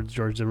hatred towards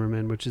George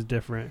Zimmerman, which is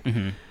different.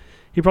 Hmm.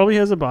 He probably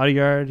has a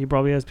bodyguard. He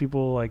probably has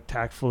people like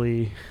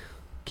tactfully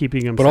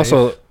keeping him. but safe.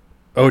 also,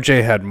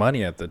 OJ had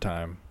money at the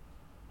time.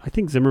 I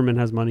think Zimmerman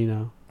has money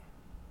now.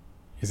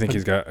 You think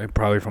he's got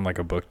probably from like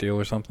a book deal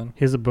or something?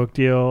 He has a book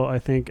deal, I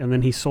think, and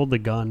then he sold the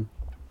gun.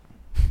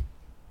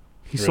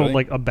 He sold Really?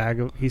 like a bag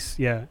of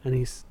and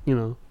he's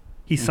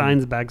he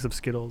signs bags of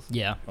Skittles.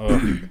 Yeah,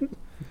 Ugh.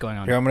 going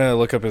on. Here, I'm gonna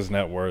look up his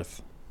net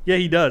worth. Yeah,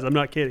 he does. I'm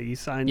not kidding. He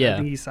signed. I Yeah.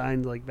 think he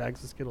signed like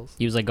bags of Skittles.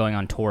 He was like going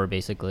on tour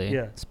basically,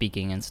 Yeah.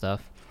 speaking and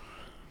stuff.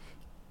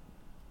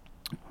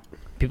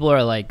 People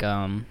are like,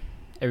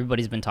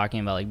 everybody's been talking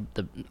about like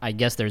I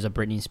guess there's a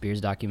Britney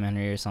Spears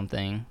documentary or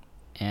something,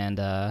 and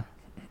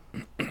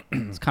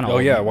it's kind of Oh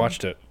yeah, I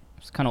watched it.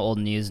 It's kind of old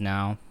news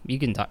now. You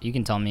can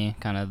tell me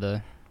kind of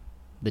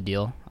the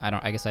deal.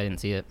 I guess I didn't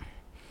see it.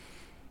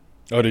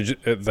 Oh, did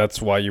you?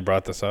 That's why you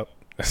brought this up.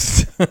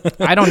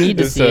 I don't need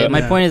to It's see it. My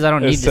yeah. point is, I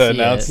don't need It's to see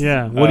announced- it.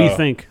 Yeah. What do you Oh.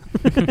 think?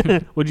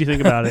 What do you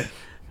think about it?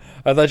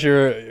 I thought you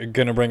were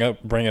gonna bring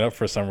it up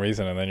for some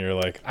reason, and then you're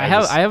like, I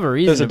have a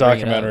reason. There's a to bring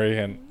it up. documentary,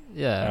 and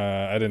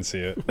Yeah, I didn't see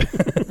it.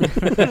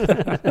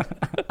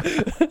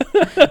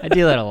 I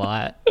do that a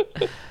lot.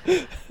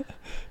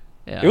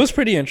 Yeah. It was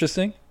pretty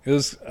interesting. It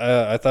was.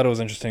 I thought it was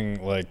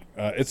interesting. Like,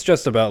 it's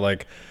just about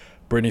like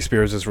Britney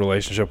Spears'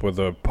 relationship with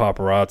the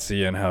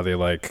paparazzi and how they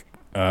like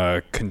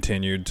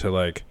continued to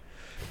like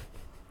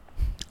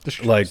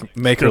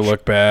make her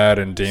look bad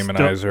and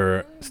demonize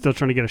her. Still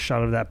trying to get a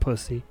shot of that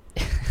pussy.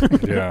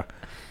 Yeah.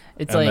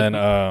 It's And like then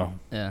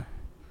yeah.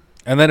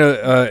 and then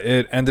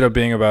it ended up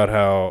being about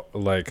how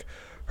like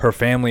her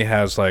family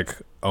has like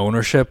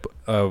ownership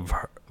of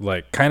her,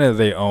 like kind of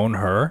they own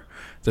her.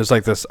 There's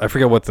like this, I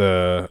forget what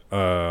the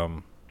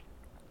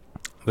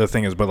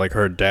thing is, but like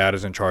her dad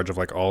is in charge of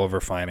like all of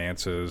her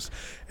finances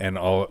and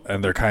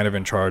they're kind of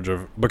in charge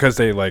of, because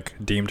they like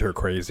deemed her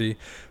crazy,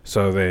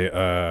 so they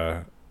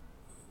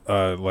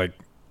like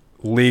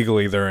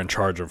legally they're in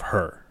charge of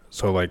her,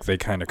 so like they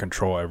kind of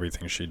control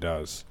everything she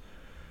does.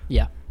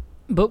 Yeah.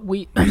 But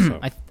we So.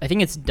 I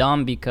think it's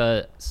dumb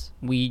because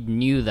we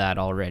knew that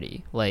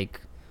already. Like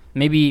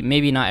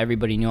maybe not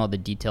everybody knew all the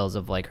details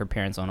of like her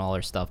parents own all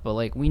her stuff, but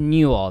like we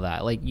knew all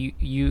that. Like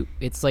you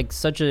it's like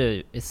such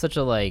a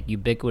like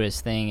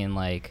ubiquitous thing in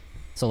like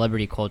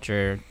celebrity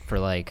culture for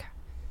like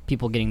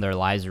people getting their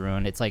lives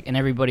ruined. It's like, and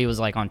everybody was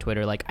like on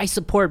Twitter like, I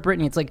support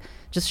Britney. It's like,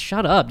 just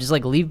shut up, just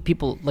like leave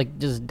people, like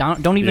just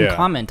don't even Yeah.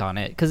 comment on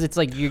it, because it's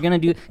like you're gonna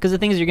do, because the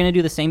thing is you're gonna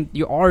do the same,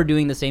 you are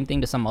doing the same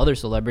thing to some other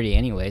celebrity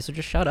anyway, so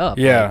just shut up.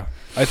 Yeah,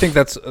 Like, I think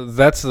that's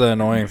the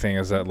annoying thing,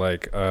 is that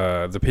like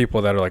the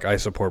people that are like, I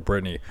support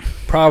Britney,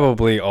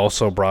 probably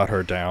also brought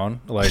her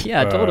down. Like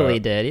yeah, totally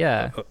did.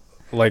 Yeah.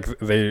 Like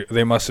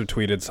they must have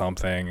tweeted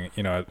something,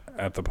 you know,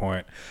 at the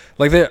point.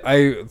 Like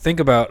I think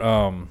about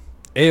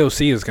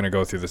AOC is going to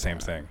go through the same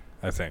thing,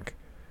 I think.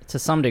 To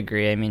some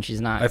degree, I mean,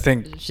 she's not. I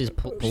think she's she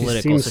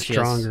political, seems so she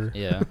stronger. Has,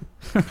 yeah.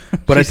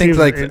 But I She think seems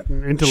like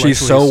intellectually she's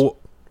so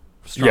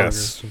stronger.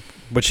 yes,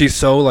 but she's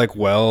so like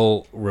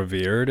well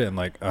revered and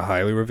like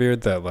highly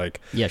revered that like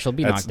Yeah, she'll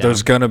be knocked down.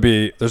 there's gonna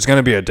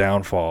be a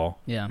downfall.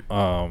 Yeah.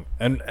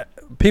 And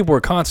people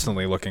are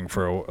constantly looking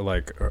for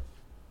like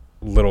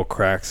little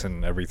cracks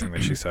in everything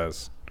that she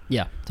says.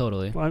 Yeah,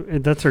 totally. Well,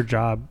 that's her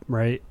job,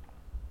 right?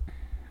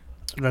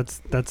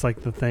 That's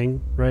like the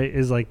thing, right?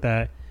 Is like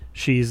that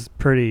she's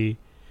pretty.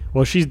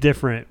 Well, she's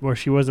different. Where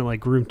she wasn't like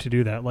groomed to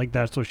do that. Like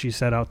that's what she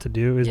set out to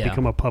do, is Yeah.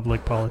 become a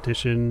public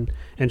politician.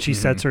 And she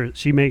sets her.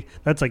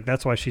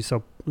 That's why she's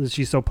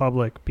so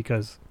public,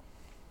 because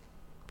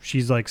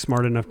she's like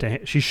smart enough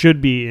to. She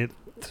should be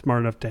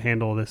smart enough to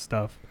handle this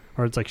stuff,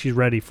 or it's like she's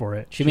ready for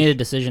it. She made a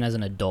decision as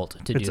an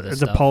adult to do this It's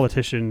stuff. a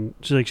politician.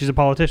 She's a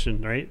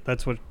politician, right?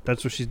 That's what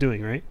she's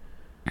doing, right?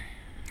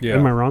 Yeah.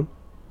 Am I wrong?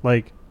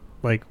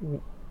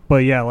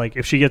 But yeah, like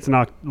if she gets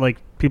knocked, like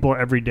people are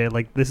every day,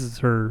 like this is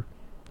her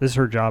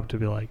job to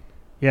be like,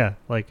 yeah,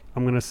 like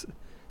I'm gonna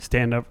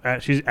stand up.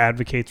 She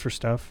advocates for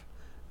stuff,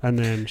 and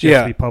then she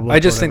has to be public. I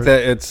just think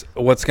whatever. that it's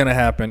what's gonna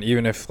happen,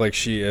 even if like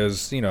she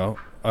is, you know,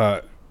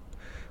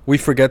 we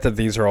forget that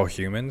these are all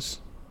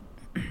humans,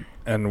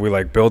 and we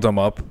like build them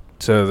up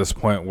to this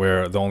point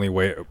where the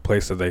only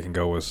place that they can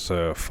go is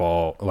to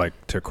fall, like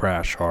to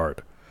crash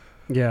hard.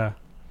 Yeah,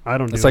 I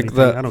don't. It's do like anything.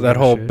 I don't that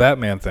give a whole shit.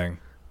 Batman thing.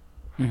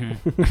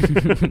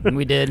 Mhm.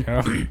 We did. You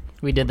know?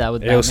 We did that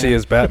with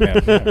AOC Batman.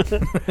 is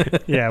Batman.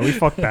 Yeah, we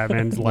fucked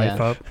Batman's life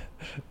Yeah. up.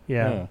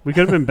 Yeah, Yeah. we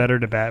could have been better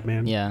to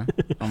Batman. Yeah.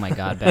 Oh my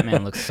God,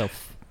 Batman looks so.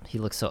 He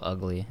looks so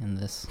ugly in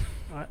this.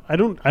 I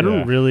don't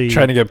Yeah. really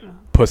Trying to get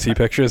pussy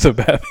pictures of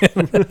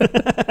Batman.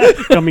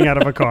 coming out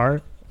of a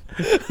car.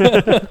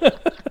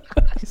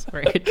 He's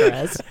wearing a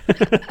dress.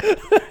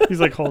 He's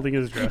like holding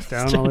his dress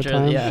down all the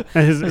time. Yeah.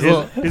 And His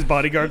little- his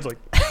bodyguard's like,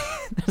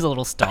 There's a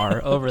little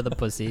star over the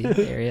pussy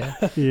area.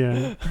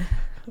 yeah.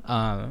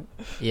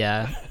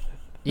 Yeah.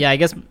 Yeah, I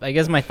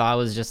guess my thought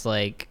was just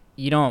like,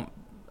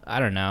 I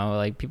don't know,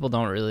 like people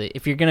don't really,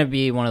 if you're going to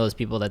be one of those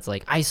people that's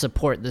like, I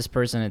support this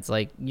person, it's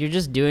like you're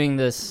just doing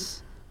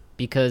this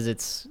because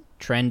it's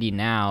trendy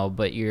now,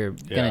 but you're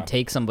going Yeah. to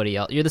take somebody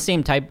else. You're the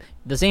same type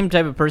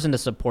of person to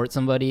support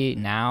somebody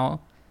now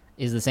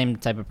is the same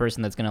type of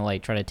person that's going to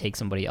like try to take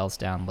somebody else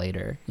down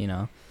later, you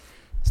know?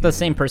 It's the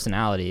same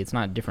personality. It's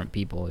not different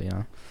people, you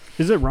know?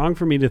 Is it wrong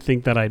for me to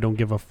think that I don't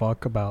give a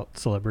fuck about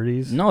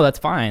celebrities? No, that's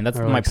fine. That's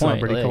Or, my like, point.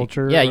 celebrity Like,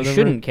 culture yeah, or you whatever?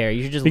 shouldn't care.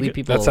 You should just leave Because-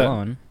 people That's a-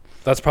 alone.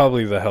 That's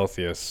probably the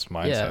healthiest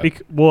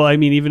mindset. Well, I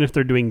mean, even if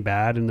they're doing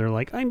bad and they're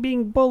like, I'm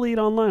being bullied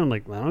online, I'm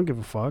like, well, I don't give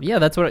a fuck. Yeah,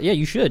 that's what. Yeah,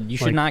 you should. You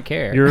should Like, not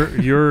care.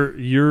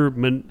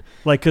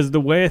 Like, because the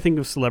way I think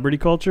of celebrity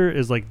culture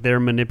is like they're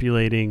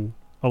manipulating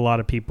a lot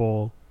of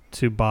people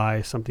to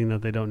buy something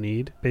that they don't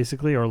need,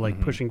 basically, or like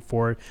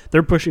Mhm.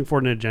 they're pushing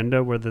forward an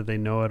agenda, whether they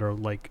know it or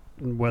like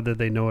whether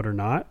they know it or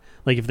not.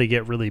 Like if they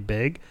get really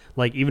big,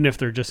 like even if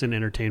they're just in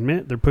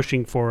entertainment, they're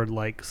pushing forward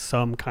like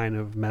some kind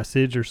of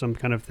message or some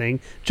kind of thing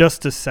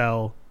just to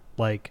sell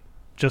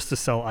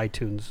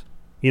iTunes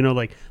You know,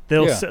 like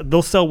they'll Yeah.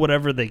 they'll sell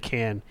whatever they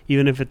can,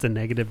 even if it's a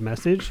negative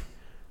message,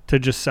 to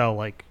just sell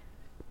like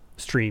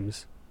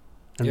streams,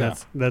 and Yeah.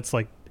 that's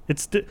like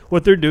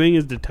what they're doing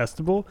is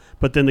detestable.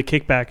 But then the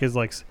kickback is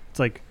like it's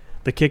like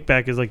the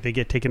kickback is like they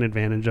get taken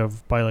advantage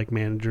of by like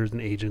managers and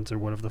agents or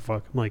whatever the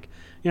fuck. I'm like,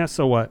 yeah,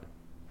 so what?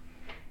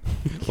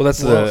 Well,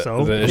 that's Well, the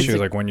so? the It's issue.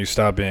 like- Like when you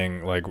stop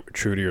being like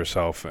true to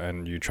yourself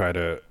and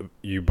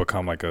you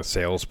become like a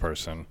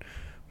salesperson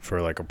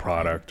for like a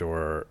product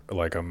or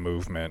like a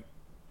movement,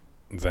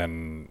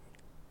 then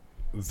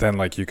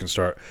like you can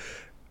start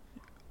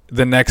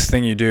the next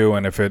thing you do,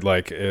 and if it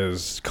like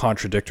is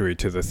contradictory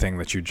to the thing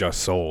that you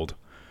just sold,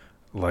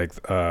 like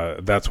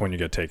that's when you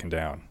get taken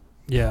down.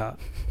 Yeah,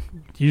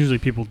 usually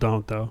people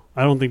don't though.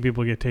 I don't think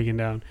people get taken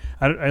down.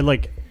 I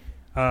like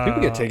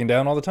People get taken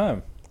down all the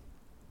time.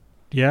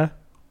 Yeah,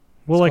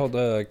 well, It's like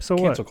called so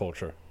what? cancel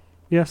culture.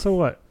 Yeah, so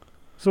what?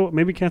 So what?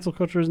 Maybe cancel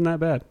culture isn't that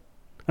bad.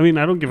 I mean,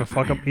 I don't give a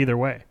fuck up either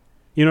way.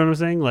 You know what I'm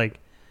saying? Like,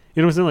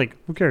 you know what I'm saying? Like,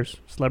 who cares?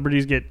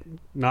 Celebrities get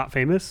not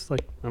famous.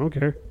 Like, I don't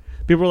care.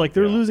 People are like,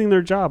 they're Yeah. losing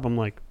their job. I'm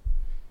like,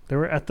 they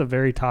were at the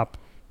very top,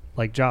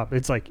 like, job.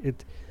 It's like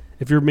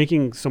if you're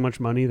making so much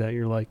money that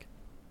you're like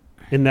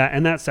in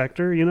that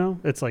sector, you know,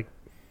 it's like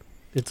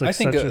I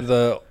think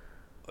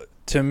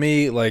to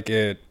me, like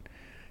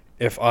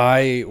if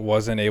I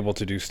wasn't able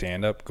to do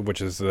stand up, which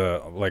is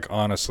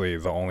honestly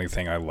the only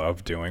thing I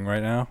love doing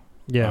right now.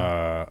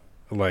 yeah.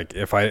 Like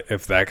if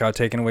that got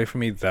taken away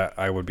from me, that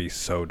I would be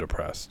so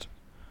depressed.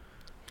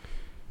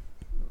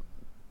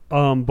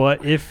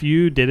 But if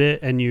you did it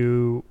and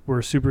you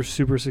were super,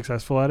 super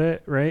successful at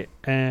it, right?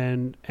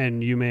 And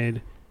you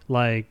made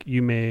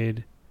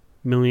 $10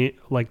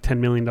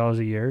 million a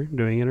year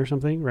doing it or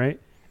something, right?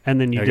 And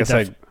then you I did guess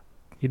that.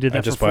 You did that.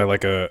 I just for buy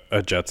like a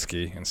jet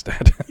ski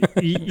instead.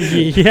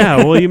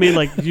 yeah. Well, you made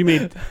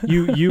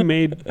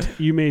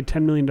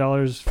 $10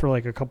 million for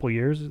like a couple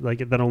years,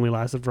 like that only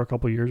lasted for a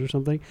couple years or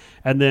something,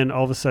 and then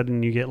all of a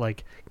sudden you get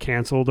like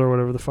canceled or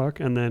whatever the fuck,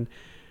 and then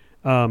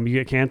you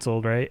get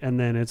canceled, right? And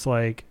then it's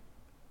like,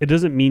 it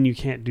doesn't mean you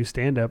can't do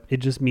stand up. It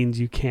just means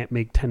you can't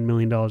make $10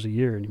 million a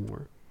year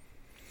anymore.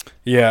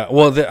 Yeah,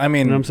 well, I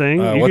mean, You know what I'm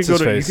saying? You what's could his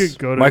go to- you face? could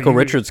go to- Michael you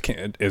could- Richards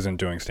isn't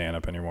doing stand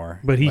up anymore.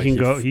 But he Like, can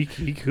go. He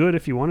could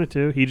if he wanted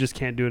to. He just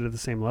can't do it at the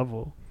same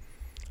level.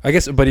 I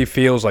guess, but he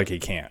feels like he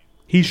can't.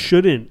 He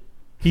shouldn't.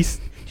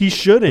 He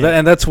shouldn't.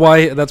 And that's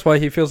why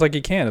he feels like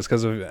he can. It's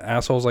because of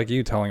assholes like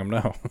you telling him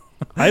no.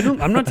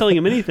 I'm not telling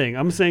him anything.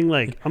 I'm saying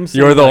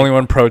You're the only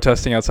one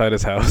protesting outside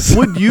his house.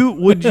 Would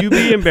you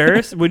be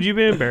embarrassed? Would you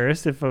be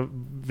embarrassed if a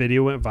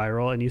video went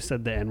viral and you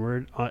said the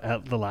N-word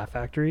at the Laugh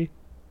Factory?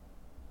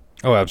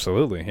 Oh,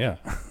 absolutely, yeah.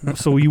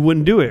 So you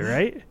wouldn't do it,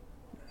 right?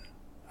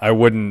 I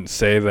wouldn't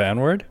say the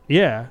N-word.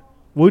 Yeah.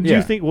 What Yeah.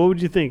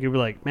 would you think? You'd be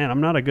like, man,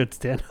 I'm not a good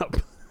stand-up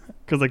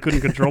because I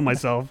couldn't control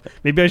myself.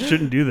 Maybe I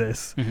shouldn't do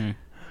this. Mhm.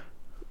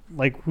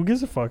 Like, who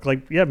gives a fuck?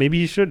 Like, yeah, maybe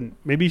he shouldn't.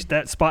 Maybe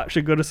that spot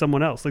should go to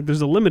someone else. Like,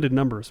 there's a limited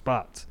number of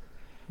spots.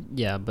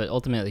 Yeah, but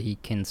ultimately he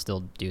can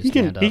still do He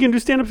stand up. can do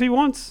stand-up if he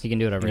wants. He can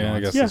do whatever he Yeah, I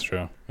wants. guess Yeah. that's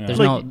true. Yeah. There's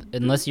Like- no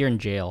unless you're in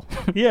jail.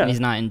 Yeah. And he's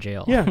not in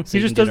jail. Yeah, So he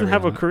you just can doesn't do whatever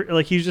have you a want. career.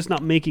 Like, he's just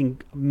not making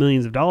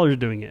millions of dollars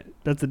doing it.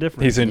 That's the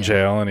difference. He's in Yeah.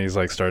 jail and he's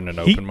like starting an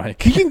open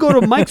mic. He can go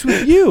to mics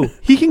with you.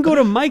 He can go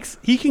to mics.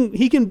 He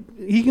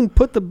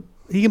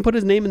can put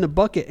his name in the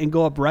bucket and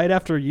go up right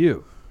after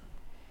you.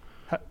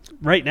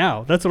 Right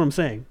now, that's what I'm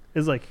saying.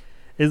 Is like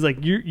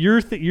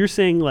you're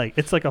saying like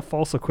it's like a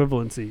false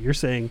equivalency. You're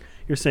saying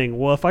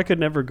well, if I could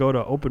never go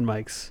to open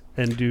mics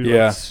and do like,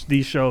 Yeah.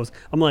 these shows,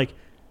 I'm like,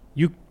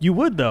 you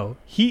would though.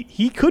 He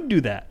could do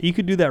that. He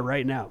could do that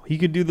right now. He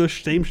could do those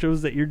same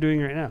shows that you're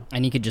doing right now.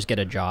 And he could just get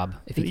a job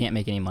if he can't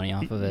make any money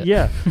off of it.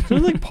 Yeah. So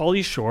like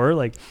Pauly Shore,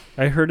 like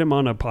I heard him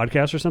on a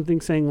podcast or something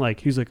saying like,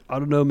 he's like, I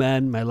don't know,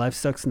 man, my life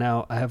sucks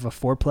now. I have a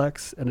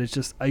fourplex and it's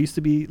just, I used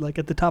to be like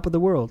at the top of the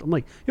world. I'm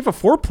like, you have a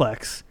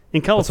fourplex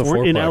in What's a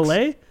California, in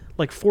fourplex? LA,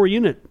 like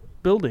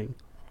 4-unit building,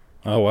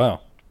 Oh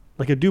wow.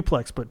 like a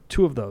duplex, but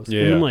 2 of those. And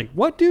Yeah. I'm like,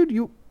 what,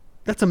 dude?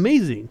 That's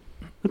amazing.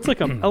 That's like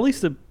at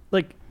least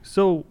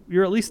so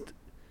you at least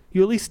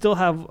still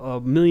have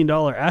 $1 million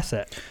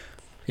asset.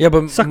 Yeah,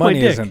 but Suck my money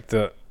dick. isn't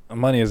the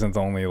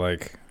only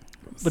like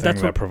thing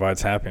that's that what-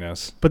 provides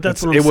happiness. But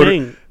that's It's- what it I'm would-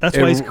 saying. That's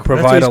it why he's would that's why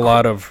provide he's a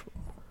lot of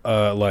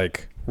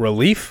like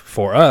relief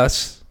for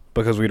us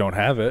because we don't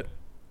have it,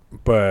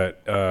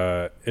 but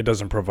it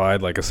doesn't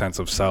provide like a sense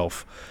of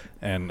self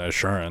and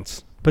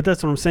assurance. But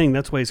that's what I'm saying.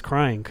 That's why he's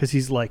crying, because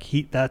he's like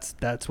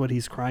that's what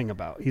he's crying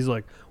about. He's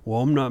like,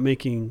 well, I'm not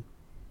making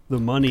the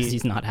money Because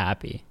he's not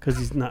happy. because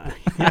he's not.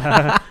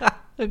 Yeah,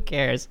 Who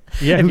cares?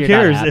 yeah If who you're not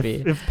cares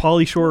happy. if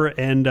Pauly Shore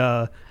and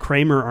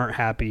Kramer aren't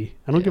happy?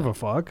 I don't Yeah. give a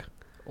fuck.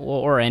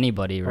 Or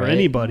anybody, right?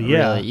 anybody,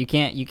 yeah. Really. You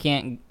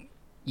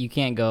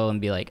can't go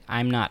and be like,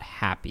 I'm not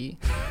happy.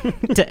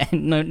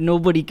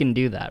 Nobody can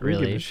do that, I don't give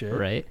a really, shit.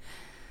 right?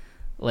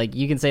 Like,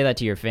 you can say that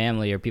to your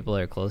family or people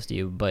that are close to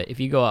you, but if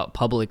you go out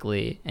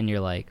publicly and you're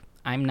like,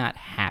 I'm not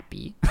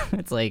happy,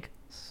 it's like,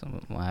 So,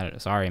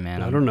 sorry,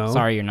 man. I don't know.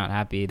 Sorry, you're not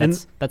happy.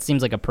 That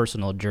seems like a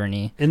personal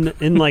journey.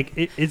 In like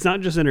it's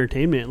not just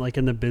entertainment. Like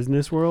in the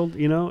business world,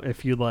 you know,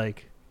 if you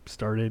like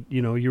started,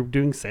 you know, you're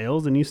doing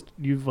sales and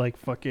you've like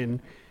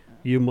fucking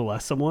you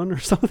molest someone or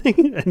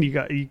something, and you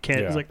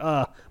can't. Yeah. It's like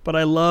but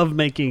I love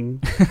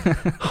making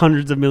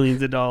hundreds of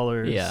millions of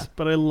dollars. Yeah.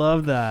 But I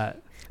love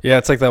that. Yeah,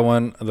 it's like that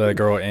one, the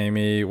girl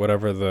Amy,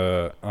 whatever,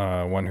 the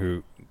one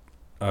who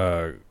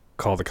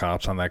called the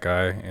cops on that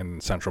guy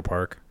in Central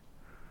Park.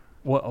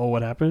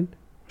 What happened?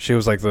 She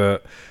was like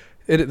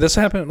this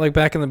happened like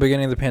back in the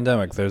beginning of the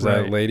pandemic. There's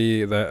Right. that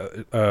lady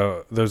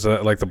that there's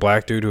like the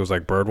black dude who was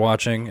like bird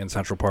watching in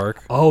Central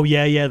Park. Oh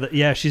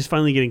yeah. She's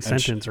finally getting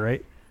sentenced,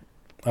 right?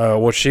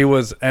 Well, she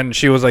was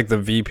like the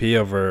VP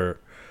of her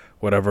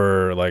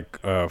whatever like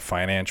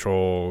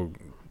financial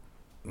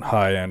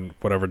high end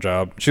whatever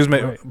job. She was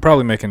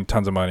probably making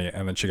tons of money,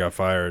 and then she got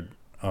fired.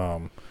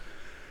 And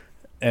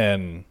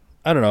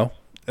I don't know,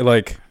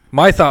 like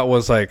my thought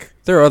was like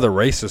there are other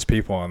racist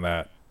people in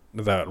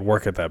that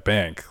work at that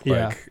bank.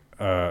 Yeah.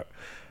 Like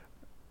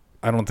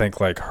I don't think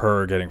like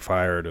her getting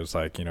fired is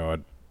like, you know, a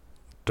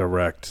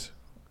direct.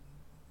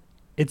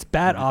 It's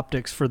bad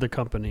optics for the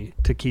company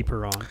to keep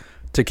her on.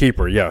 To keep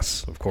her,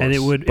 yes, of course. And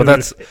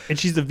and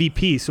she's the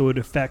VP, so it would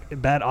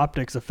affect bad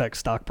optics affects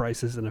stock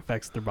prices and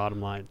affects their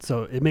bottom line.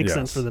 So it makes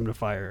sense for them to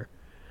fire her.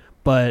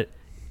 But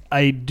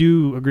I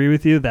do agree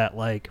with you that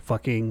like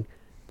fucking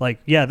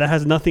like that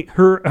has nothing.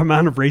 Her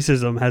amount of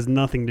racism has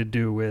nothing to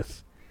do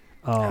with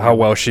how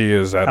well she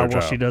is at her job. How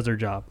well she does her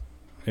job.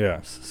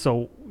 Yeah.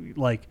 So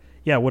like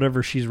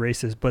whatever, she's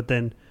racist, but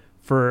then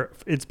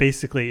it's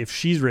basically if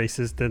she's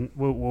racist, then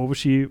what was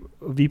she a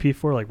VP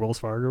for? Like Wells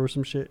Fargo or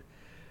some shit.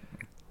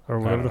 Or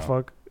whatever the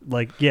fuck,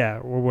 like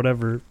or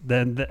whatever.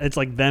 Then it's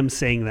like them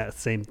saying that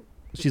same.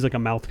 She's like a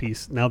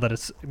mouthpiece now that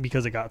it's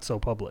because it got so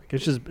public.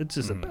 It's just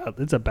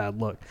a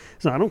bad look.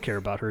 So I don't care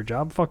about her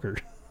job. Fuck her.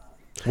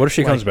 What if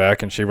she comes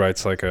back and she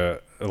writes like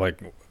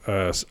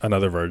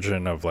another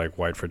version of like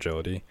White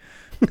Fragility,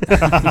 and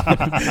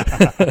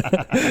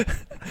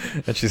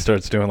she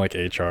starts doing like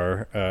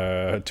HR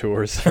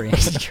tours,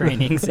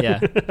 trainings,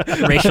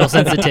 racial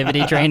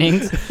sensitivity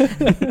trainings.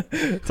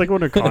 It's like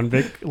when a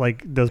convict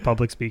like does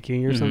public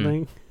speaking or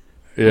something.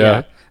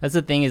 Yeah, that's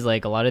the thing is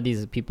like a lot of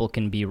these people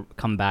can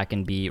come back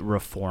and be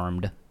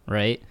reformed,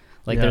 right?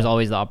 Like there's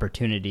always the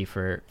opportunity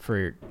for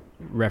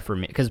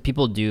reformation because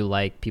people do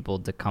like people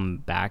to come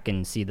back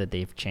and see that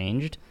they've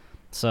changed.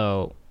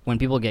 So when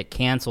people get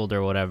canceled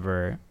or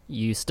whatever,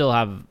 you still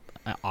have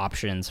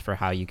options for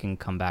how you can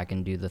come back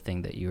and do the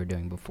thing that you were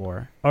doing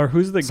before. Or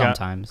who's the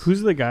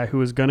guy who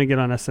was gonna get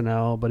on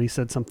SNL but he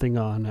said something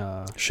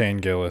on Shane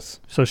Gillis.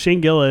 So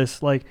Shane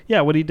Gillis, like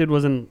what he did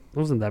wasn't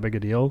that big a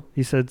deal.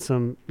 He said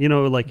some,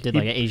 like did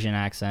like an Asian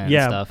accent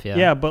and stuff.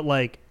 Yeah, but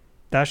like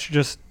that should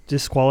just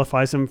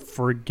disqualifies him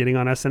for getting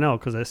on SNL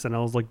because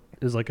SNL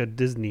is like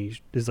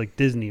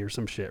Disney or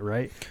some shit,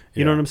 right?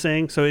 You know what I'm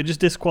saying? So it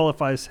just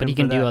disqualifies him. But he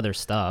can do other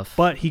stuff.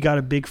 But he got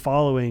a big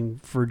following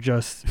for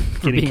just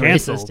getting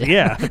canceled. Racist,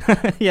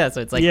 yeah. Yeah.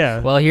 So it's like,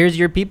 well, here's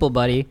your people,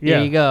 buddy.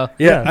 Here you go.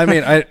 Yeah. I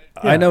mean,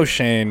 I know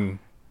Shane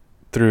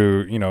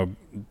through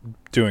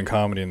doing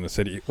comedy in the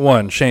city.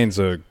 One, Shane's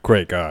a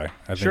great guy.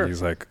 I think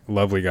he's like a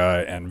lovely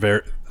guy and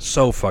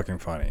so fucking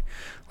funny.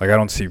 Like I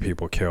don't see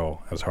people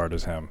kill as hard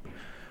as him.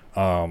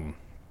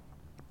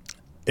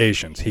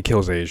 Asians. He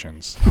kills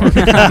Asians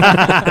than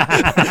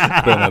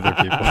other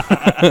people.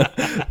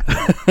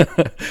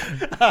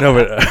 No,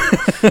 but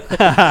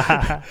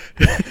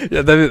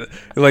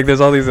like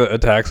there's all these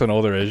attacks on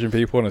older Asian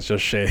people, and it's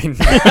just Shane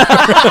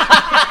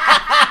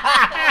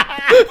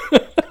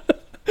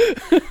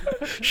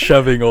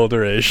shoving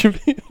older Asian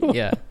people.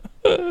 Yeah.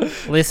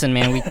 Listen,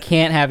 man, we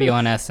can't have you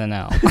on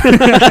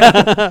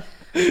SNL.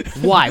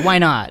 Why? Why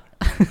not?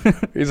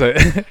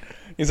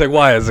 He's like,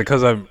 why? Is it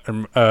because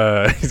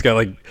he's got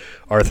like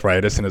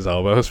arthritis in his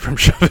elbows from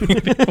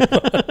shoving people?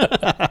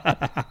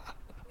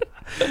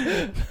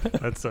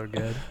 That's so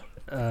good.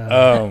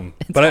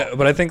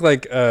 But I think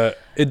like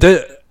it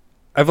did.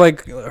 I've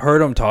like heard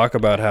him talk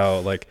about how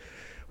like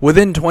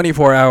within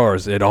 24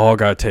 hours it all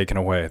got taken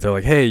away. They're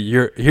like, hey,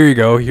 here you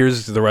go.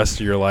 Here's the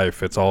rest of your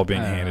life. It's all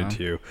being handed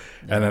to you.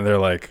 Yeah. And then they're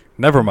like,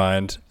 never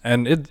mind.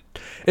 And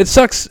it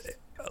sucks.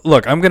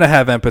 Look, I'm gonna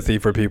have empathy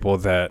for people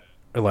that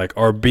like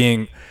are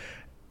being.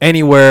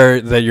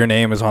 Anywhere that your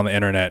name is on the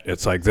internet,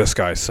 it's like, this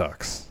guy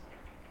sucks.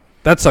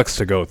 That sucks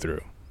to go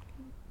through.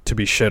 To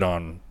be shit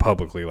on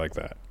publicly like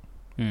that.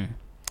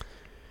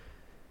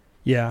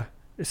 Yeah,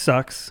 it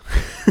sucks.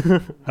 I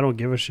don't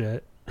give a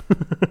shit.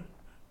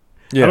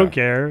 Yeah. I don't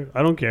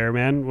care,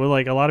 man. Well,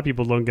 like, a lot of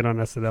people don't get on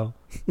SNL.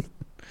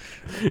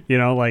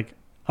 Like,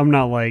 I'm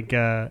not like,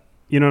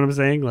 you know what I'm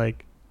saying?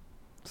 Like,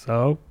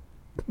 so...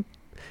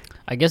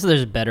 I guess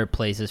there's better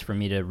places for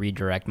me to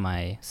redirect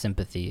my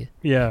sympathy.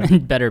 Yeah.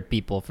 Better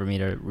people for me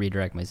to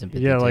redirect my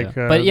sympathy. Yeah, to. like.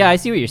 But yeah, I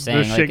see what you're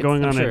saying. There's shit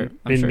going on in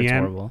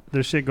Myanmar.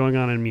 There's shit going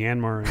on in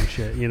Myanmar and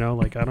shit.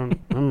 Like I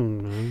don't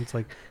know. It's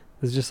like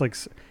it's just like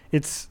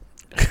it's.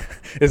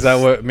 Is that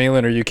what,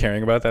 Malin, are you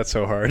caring about that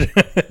so hard? In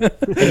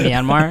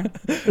Myanmar?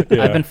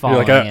 Yeah. I've been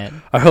following it.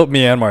 I hope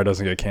Myanmar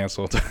doesn't get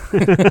canceled.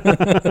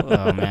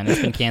 Oh man,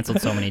 it's been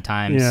canceled so many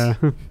times. Yeah.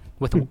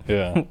 With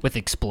Yeah. with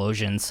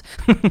explosions.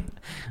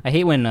 I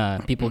hate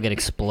when people get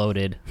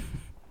exploded.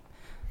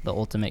 The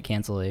ultimate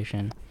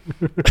cancellation.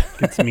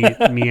 It's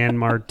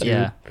Myanmar too.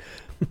 Yeah.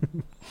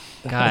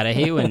 God, I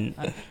hate when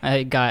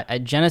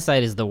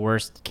genocide is the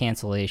worst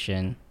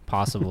cancellation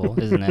possible,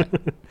 isn't it?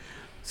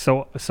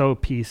 So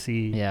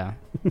PC. Yeah.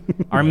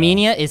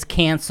 Armenia is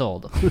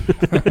canceled.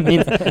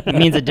 it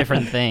means a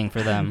different thing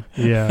for them.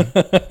 Yeah.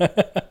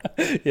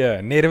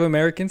 Yeah, Native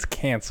Americans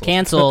canceled.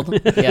 Canceled.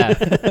 Yeah.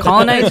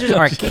 Colonizers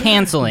are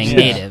canceling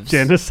natives.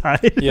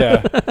 Genocide.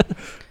 Yeah.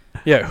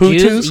 Yeah,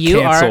 Jews, Hutus you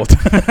are-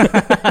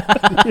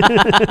 canceled.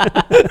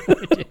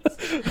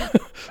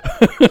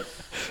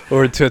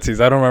 Or Tootsies.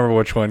 I don't remember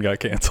which one got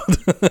canceled.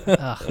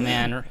 Ugh,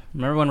 man.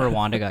 Remember when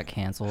Rwanda got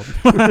canceled?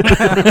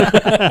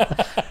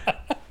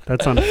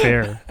 That's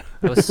unfair.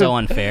 It was so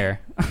unfair.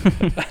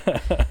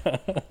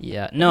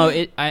 Yeah. No,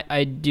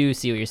 I do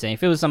see what you're saying.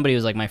 If it was somebody who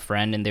was like my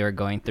friend and they were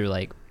going through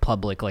like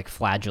public like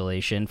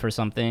flagellation for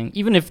something,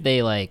 even if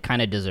they like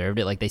kind of deserved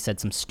it, like they said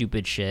some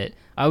stupid shit,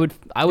 I would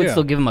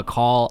still give them a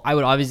call. I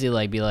would obviously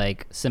like be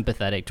like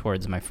sympathetic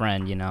towards my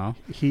friend, you know.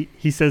 He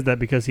says that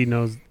because he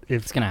knows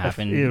if It's gonna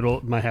happen.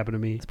 It might happen to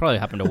me. It's probably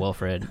happened to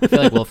Wilfred. I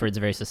feel like Wilfred's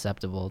very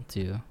susceptible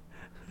to being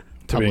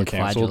public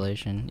canceled?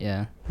 flagellation.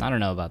 Yeah. I don't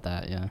know about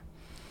that, yeah.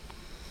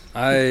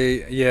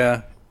 I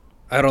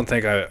don't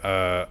think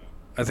I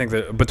think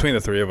that between the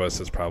three of us,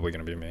 it's probably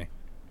going to be me.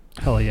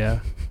 Hell yeah.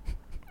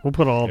 We'll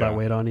put all Yeah. that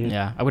weight on you.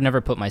 Yeah. I would never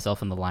put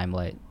myself in the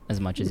limelight as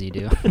much as you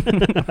do.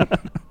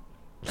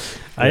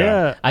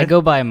 I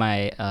go by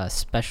my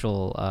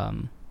special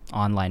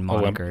online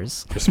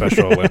monikers. Your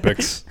Special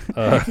Olympics.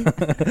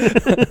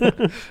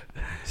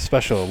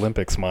 Special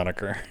Olympics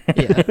moniker.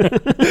 Yeah.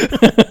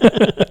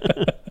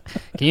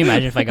 Can you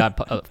imagine if I got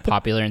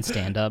popular in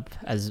stand-up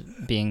as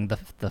being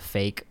the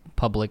fake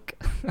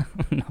public,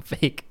 no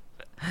fake,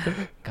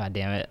 god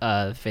damn it,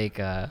 fake,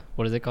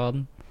 what is it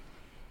called?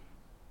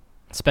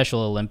 Special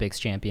Olympics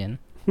champion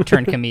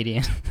turned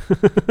comedian.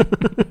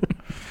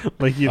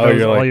 Like Oh,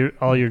 you're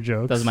all your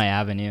jokes. That was my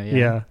avenue. Yeah.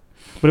 Yeah.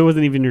 But it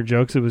wasn't even your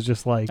jokes. It was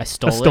just like I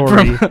stole a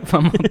story. it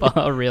from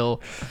a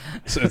real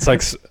So it's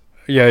like,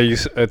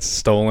 it's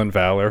stolen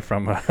valor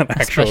from an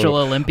actual Special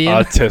Olympian.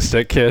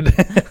 autistic kid.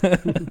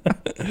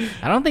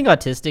 I don't think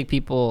autistic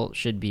people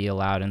should be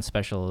allowed in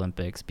Special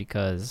Olympics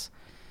because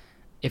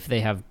if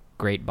they have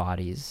great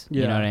bodies,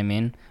 you know Yeah. what I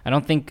mean? I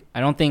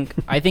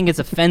think it's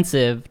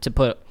offensive to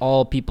put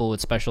all people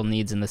with special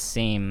needs in the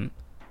same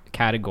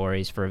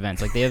categories for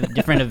events. Like they have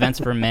different events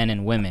for men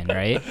and women,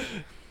 right?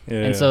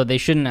 Yeah. And so they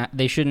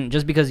shouldn't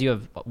just because you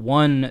have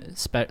one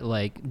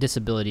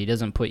disability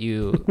doesn't put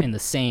you in the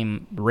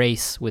same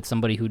race with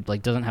somebody who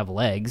like doesn't have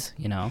legs,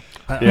 you know.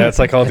 Yeah, it's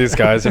like all these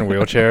guys in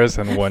wheelchairs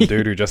and one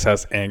dude who just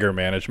has anger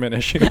management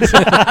issues.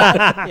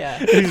 Yeah.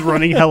 He's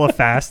running hella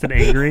fast and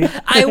angry.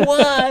 I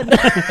won.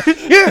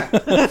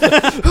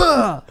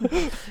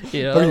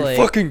 You know, Are you like,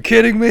 fucking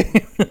kidding me?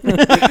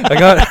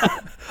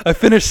 I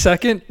finished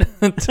second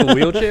to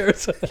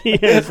wheelchairs. He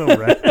has a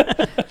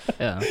wreck.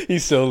 yeah. He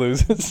still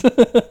loses.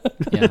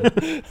 Yeah.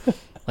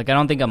 Like I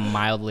don't think a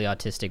mildly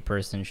autistic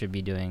person should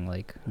be doing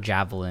like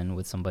javelin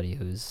with somebody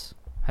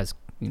has,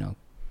 you know,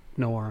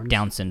 No arms.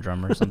 Down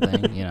syndrome or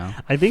something, you know.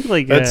 I think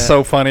like It's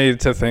so funny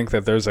to think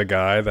that there's a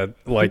guy that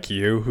like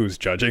you who's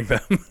judging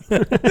them.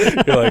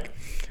 You're like,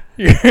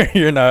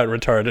 you're not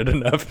retarded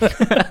enough.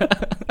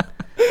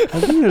 I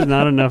think there's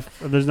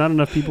not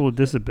enough people with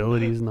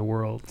disabilities in the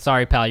world.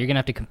 Sorry, pal, you're gonna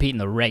have to compete in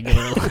the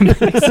regular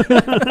Olympics.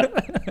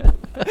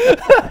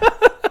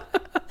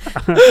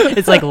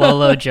 It's like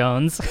Lolo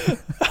Jones.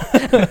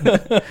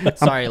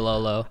 Sorry,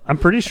 Lolo. I'm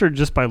pretty sure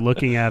just by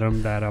looking at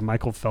him that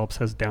Michael Phelps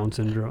has Down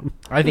syndrome.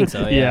 I think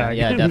so. Yeah, I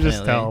yeah, can definitely.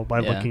 just tell by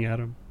Yeah. looking at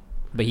him.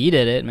 But he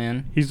did it,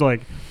 man. He's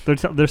like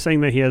they're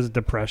saying that he has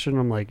depression.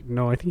 I'm like,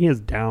 no, I think he has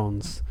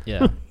Downs.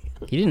 Yeah.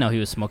 He didn't know he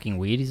was smoking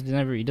weed. He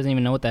doesn't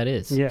even know what that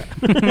is. Yeah.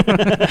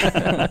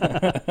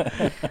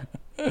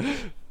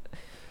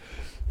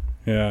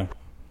 Yeah.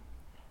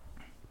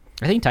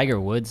 I think Tiger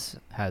Woods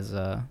has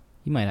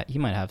he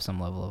might have some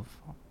level of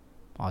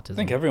autism. I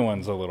think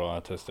everyone's a little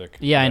autistic.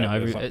 Yeah, I know.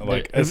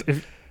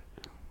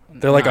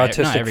 They're like Not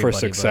autistic for everybody,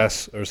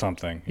 success or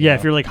something. Yeah,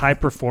 if you're like high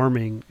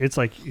performing, it's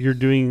like you're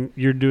doing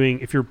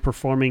if you're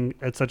performing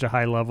at such a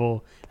high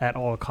level at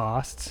all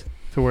costs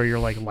to where your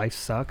like life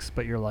sucks,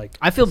 but you're like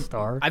I feel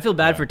star. I feel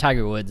bad for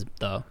Tiger Woods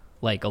though,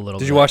 like a little.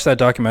 Did bit. you watch that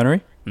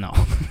documentary? No.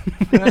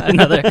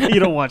 Another.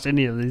 You don't watch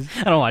any of these.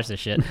 I don't watch this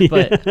shit,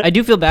 but I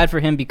do feel bad for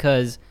him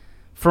because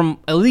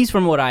at least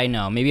from what I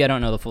know, maybe I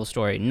don't know the full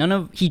story.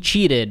 He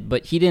cheated,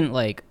 but he didn't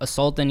like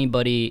assault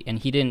anybody, and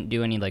he didn't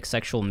do any like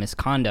sexual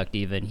misconduct.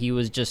 Even he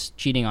was just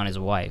cheating on his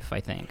wife, I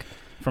think,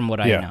 from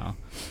what I know.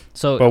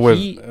 So, but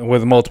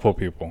with multiple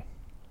people.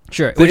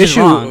 Sure, The which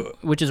issue-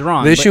 is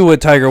wrong. The issue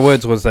with Tiger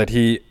Woods was that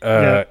it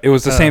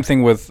was the Yeah. same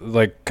thing with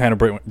like kind of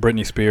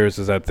Britney Spears,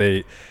 is that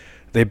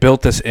they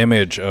built this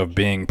image of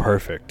being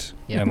perfect,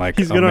 Yeah. and like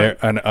He's gonna-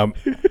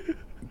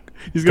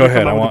 He's Go gonna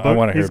ahead, come out with a I book.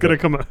 wanna hear He's gonna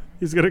about- come out.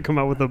 He's gonna come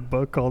out with a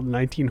book called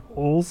 19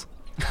 Holes.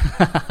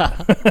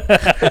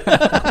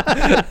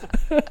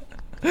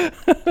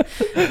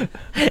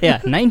 Yeah,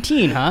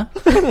 19, huh?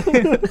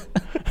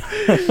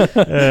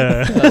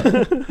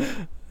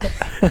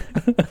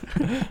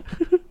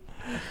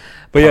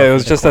 but yeah, it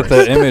was just that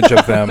the image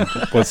of them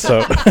was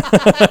so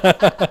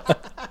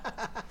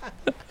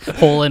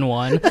Hole in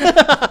one.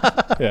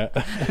 yeah.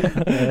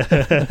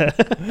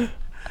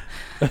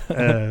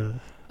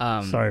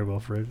 Sorry,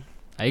 Wilfred.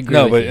 I agree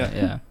No, with but you. yeah.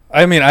 Yeah.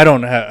 I mean, I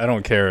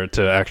don't care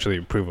to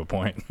actually prove a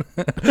point.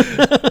 But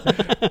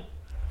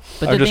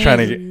I'm the just thing trying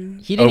is, to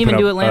he didn't even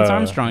open do up, what Lance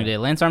Armstrong yeah. did.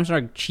 Lance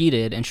Armstrong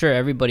cheated, and sure,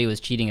 everybody was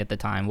cheating at the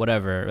time.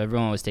 Whatever,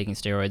 everyone was taking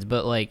steroids,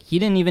 but like he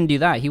didn't even do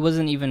that. He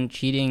wasn't even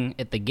cheating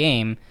at the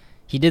game.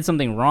 He did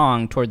something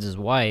wrong towards his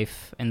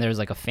wife, and there's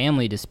like a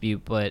family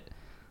dispute. But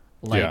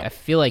like, Yeah. I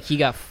feel like he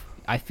got.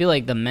 I feel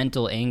like the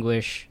mental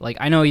anguish. Like,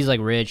 I know he's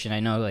like rich, and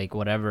I know like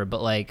whatever,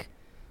 but like,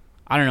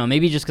 I don't know.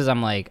 Maybe just because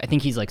I'm like, I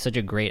think he's like such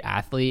a great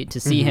athlete. To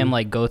see him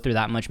like go through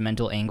that much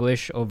mental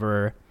anguish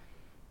over,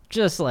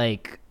 just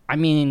like, I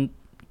mean,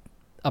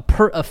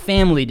 a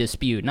family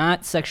dispute,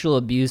 not sexual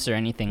abuse or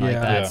anything like Yeah.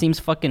 that. Yeah. It seems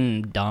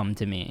fucking dumb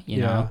to me. You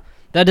Yeah. know,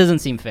 that doesn't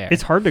seem fair.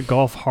 It's hard to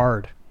golf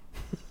hard.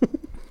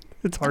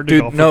 It's hard to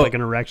Dude, golf no. with like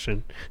an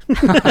erection.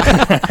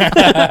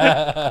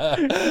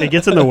 It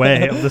gets in the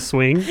way of the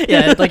swing.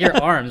 yeah, it's like your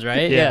arms,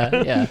 right? Yeah.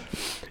 Yeah, yeah.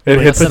 It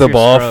Like, hits that's the your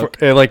ball.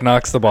 stroke. It like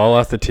knocks the ball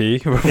off the tee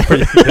before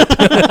you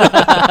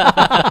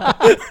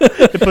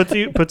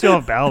It puts you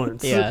off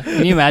balance. Yeah.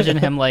 Can you imagine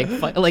him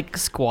like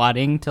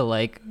squatting to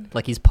like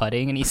he's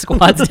putting and he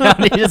squats down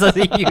and he just has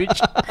a huge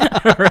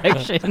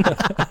erection.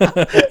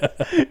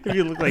 If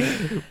you look like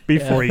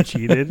before he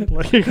cheated,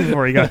 like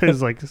before he got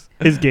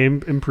his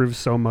game improved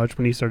so much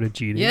when he started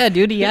cheating. Yeah,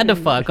 dude, he had to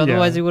fuck.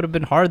 Otherwise, Yeah. it would have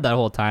been hard that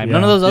whole time. Yeah.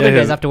 None of those other Yeah, guys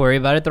his- have to worry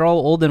about it. They're all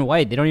old and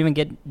white. They don't even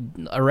get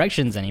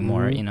erections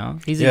anymore. Mhm. You know,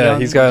 he's a yeah,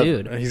 young he's got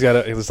dude.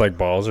 his like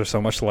balls are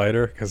so much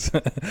lighter because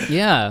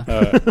Yeah.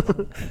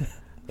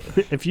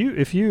 If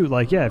you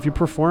like, yeah, if you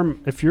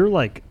perform, if you're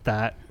like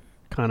that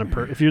kind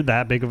of if you're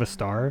that big of a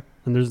star,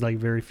 and there's like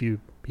very few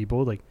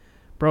people, like,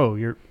 bro,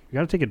 you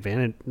got to take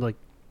advantage. Like,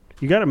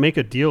 you got to make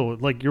a deal.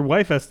 Like, your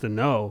wife has to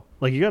know.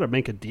 Like, you got to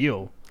make a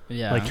deal.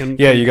 Yeah. Like,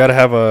 yeah, you got to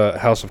have a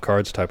House of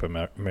Cards type of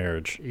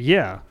marriage.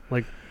 yeah,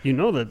 like, you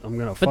know that I'm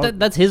gonna. But fuck.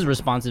 that's his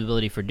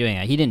responsibility for doing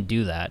it. He didn't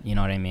do that. You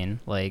know what I mean?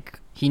 Like,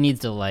 he needs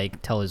to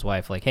like tell his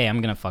wife like, "Hey,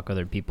 I'm gonna fuck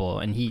other people,"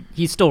 and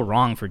he's still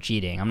wrong for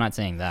cheating. I'm not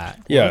saying that.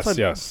 Yes, that's what-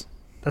 yes.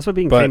 That's why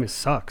being But- famous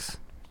sucks.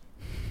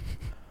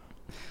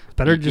 It's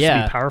better just to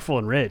Yeah. be powerful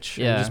and rich,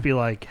 Yeah. and just be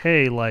like,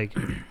 hey, like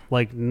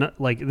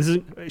this is.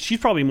 She's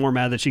probably more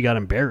mad that she got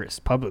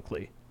embarrassed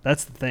publicly.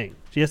 That's the thing.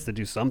 She has to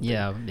do something.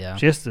 Yeah, yeah.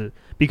 She has to,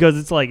 because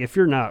it's like if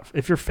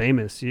you're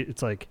famous,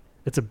 it's like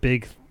it's a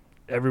big.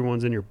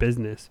 Everyone's in your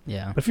business.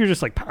 Yeah. But if you're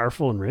just like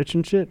powerful and rich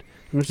and shit,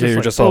 and it's Yeah, you're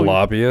like, just a oh,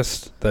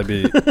 lobbyist. That'd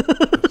be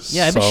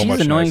Yeah, I bet so she's much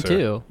annoying nicer.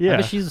 too. I Yeah.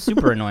 bet she's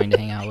super annoying to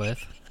hang out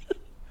with.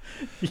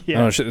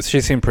 Yeah. Oh, she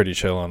seemed pretty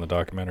chill on the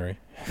documentary.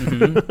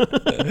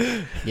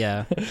 Mhm.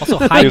 Yeah. Also,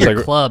 hide was your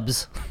like-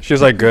 clubs. She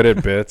was like good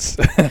at bits.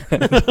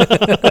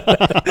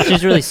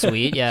 She's really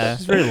sweet. Yeah.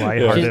 She's very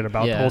lighthearted She's-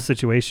 about yeah. the whole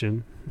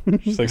situation.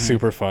 She's like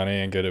super funny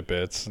and good at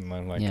bits, and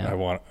then like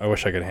Yeah. I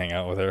wish I could hang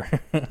out with her.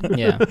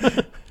 Yeah.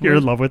 You're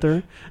in love with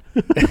her.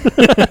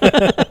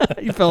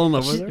 You fell in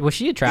love with her. Was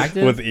she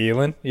attractive? With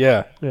Elin,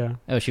 yeah, Yeah.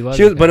 Oh, she was.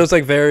 she was, Okay. but it was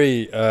like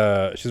very. She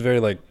was very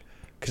like,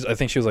 because I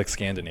think she was like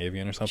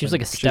Scandinavian or something. She was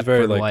like a She's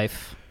very Stepford like,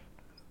 wife.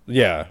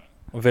 yeah,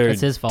 very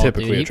That's his fault, dude.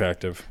 typically He-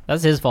 attractive.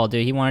 That's his fault,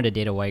 dude. He wanted to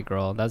date a white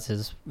girl. That's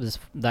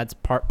that's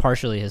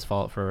partially his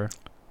fault for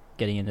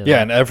getting into Yeah,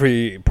 that. and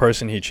every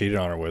person he cheated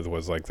on her with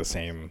was like the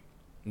same,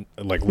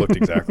 like looked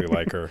exactly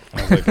like her.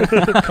 I was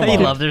like, come He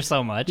on. loved her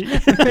so much.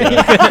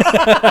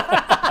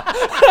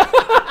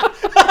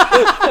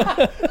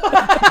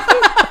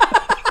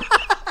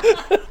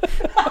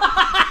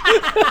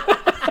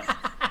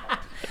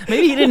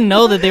 Maybe he didn't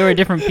know that they were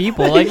different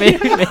people. Like maybe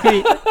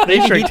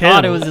he tricked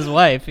thought it him. was his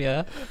wife.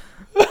 Yeah.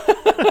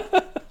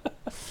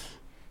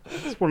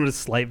 It's one of the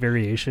slight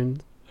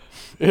variations.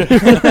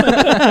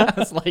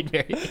 Slight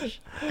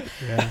variation.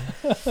 Yeah.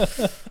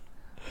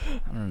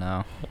 I don't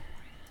know.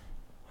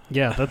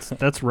 Yeah,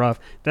 that's rough.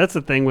 That's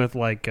the thing with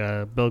like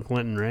Bill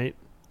Clinton, right?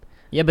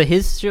 Yeah, but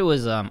his shit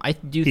was I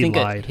do He think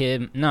lied. that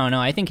him no,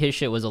 I think his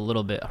shit was a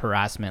little bit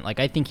harassment. Like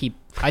I think he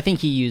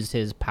used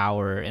his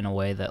power in a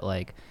way that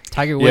like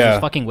Tiger Woods Yeah.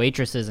 was fucking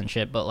waitresses and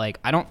shit, but like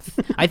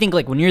I think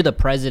like when you're the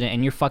president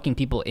and you're fucking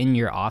people in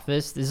your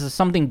office, this is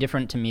something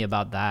different to me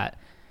about that.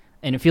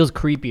 And it feels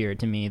creepier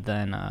to me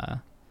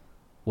than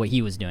what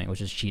he was doing,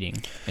 which is cheating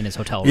in his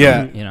hotel room,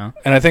 Yeah. you know?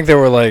 And I think they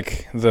were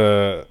like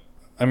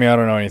I mean, I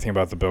don't know anything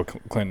about the Bill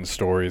Clinton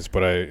stories,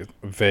 but I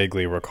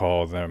vaguely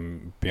recall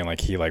them being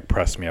like, he like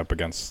pressed me up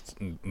against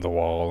the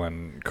wall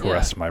and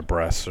caressed my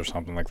breasts or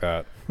something like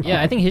that. Yeah,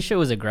 I think his shit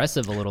was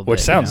aggressive a little bit. Which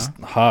you sounds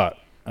know? hot.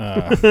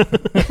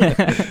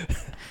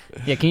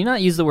 Yeah, can you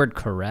not use the word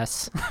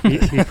caress? He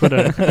put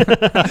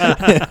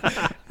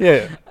a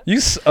Yeah,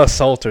 use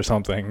assault or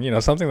something.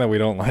 Something that we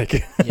don't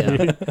like.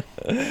 Yeah.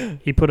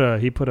 he put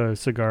a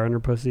cigar in her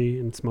pussy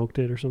and smoked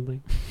it or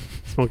something.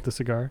 Smoked the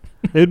cigar.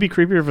 It would be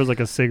creepier if it was like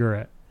a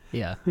cigarette.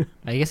 Yeah.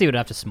 I guess he would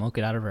have to smoke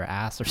it out of her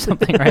ass or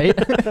something, right?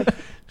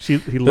 He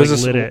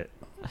lit it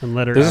and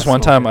let her. There's this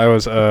one time I I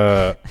was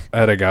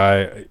at a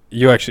guy.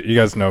 You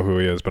guys know who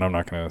he is, but I'm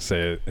not gonna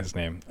say his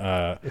name.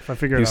 if I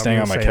figure He it was out, staying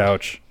I'm on my gonna say it.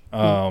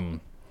 couch,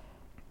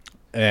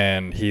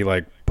 and he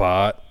like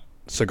bought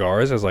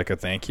cigars as like a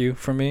thank you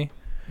from me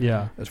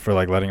Yeah. for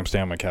like letting him stay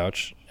on my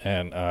couch,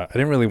 and I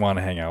didn't really want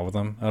to hang out with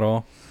him at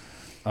all.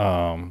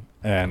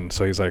 And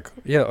so he's like,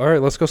 yeah, all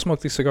right, let's go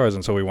smoke these cigars.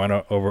 And so we went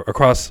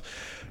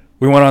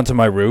we went onto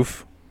my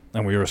roof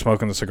and we were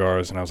smoking the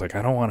cigars, and I was like,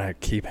 I don't want to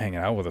keep hanging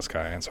out with this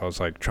guy. And so I was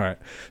like,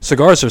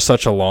 cigars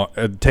are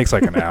it takes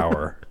like an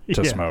hour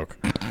to Yeah. smoke.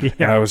 Yeah.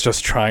 And I was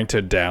just trying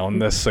to down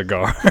this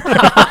cigar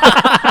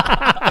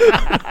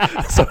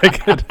so I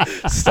could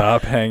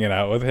stop hanging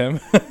out with him.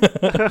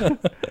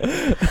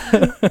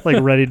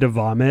 Like ready to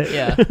vomit.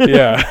 Yeah.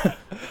 Yeah.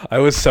 I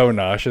was so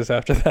nauseous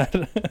after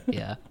that.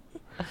 Yeah.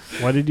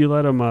 Why did you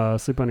let him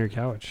sleep on your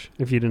couch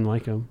if you didn't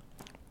like him?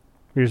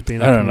 You're just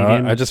being. I don't know.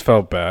 comedian? I just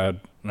felt bad.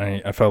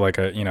 I felt like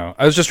I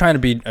was just trying to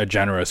be a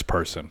generous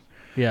person.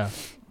 Yeah.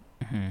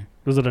 Hmm.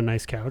 Was it a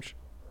nice couch?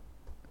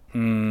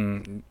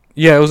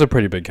 Yeah, it was a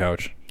pretty big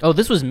couch. Oh,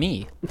 this was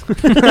me.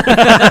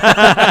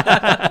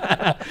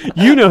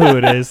 You know who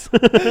it is.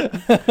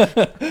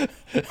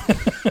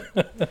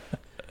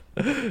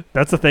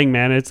 That's the thing,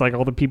 man. It's like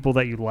all the people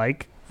that you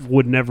like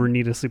would never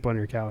need to sleep on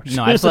your couch.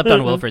 No, I've slept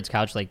on Wilfred's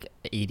couch like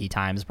 80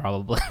 times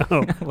probably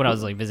Oh. when I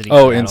was like visiting.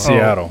 Oh, in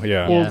Seattle. Seattle,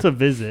 yeah. Well, Yeah. to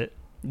visit.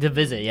 To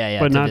visit, yeah.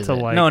 But to not to, visit.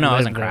 like, No, I live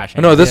wasn't there.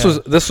 crashing. No, this Yeah.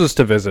 was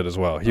to visit as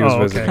well. He was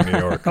visiting New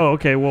York. Oh,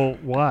 okay. Well,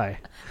 why?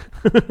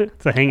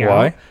 To hang out?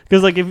 Why?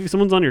 Because like if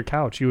someone's on your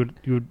couch, you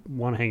would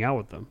want to hang out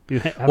with them.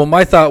 Well,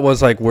 my thought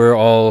was like we're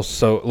all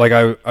so like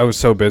I was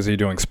so busy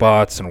doing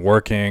spots and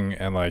working,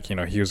 and like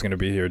he was gonna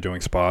be here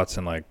doing spots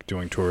and like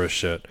doing tourist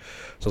shit.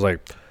 So I was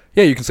like,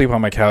 yeah, you can sleep on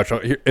my couch.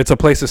 It's a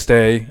place to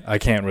stay. I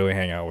can't really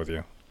hang out with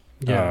you.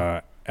 yeah.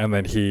 And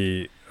then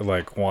he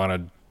like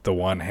wanted the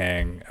one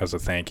hang as a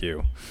thank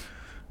you,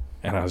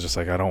 and I was just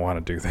like, I don't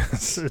want to do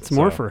this. It's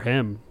more So- for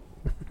him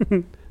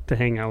to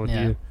hang out with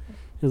Yeah. you.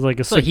 It's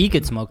like a So he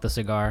could smoke the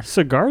cigar.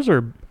 cigars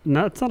are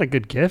not. It's not a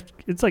good gift.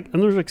 It's like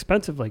and they're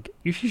expensive. Like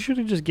you should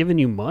have just given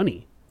you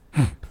money.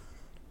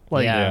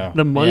 Like Yeah.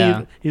 the money.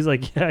 Yeah. He's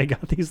like, yeah, I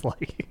got these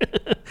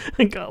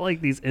I got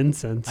like these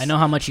incense. I know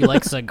how much you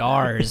like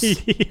cigars.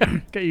 Yeah,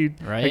 got you.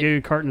 I Right? gave you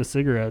a carton of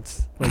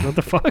cigarettes. Like what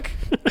the fuck?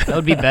 That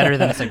would be better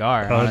than a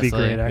cigar. That would be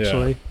honestly. great,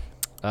 actually.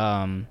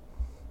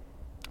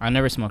 I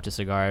never smoked a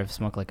cigar. I've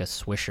smoked like a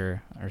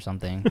Swisher or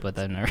something, but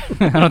then I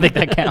don't think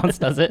that counts,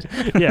 does it?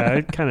 Yeah,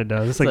 it kind of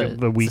does. It's like It's a-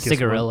 the it's a weakest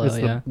cigarillo, one. It's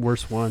yeah. the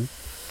worst one.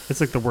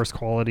 It's like the worst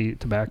quality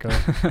tobacco.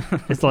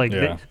 It's like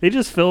Yeah. they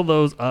just fill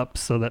those up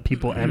so that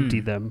people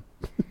empty them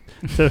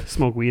to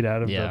smoke weed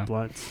out of Yeah. the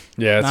blunts.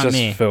 Yeah, it's Not just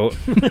me. filled.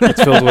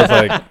 It's filled with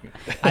like.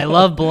 I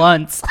love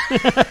blunts.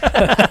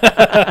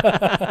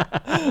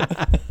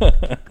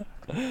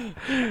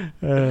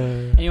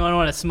 Anyone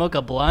want to smoke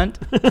a blunt?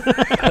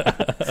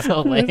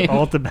 So lame.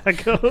 All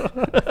tobacco.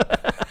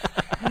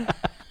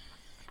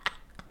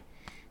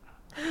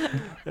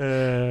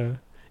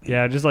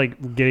 Yeah, just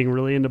like getting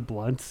really into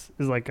blunts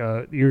is like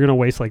you're gonna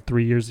waste like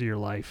 3 years of your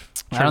life.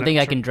 I don't think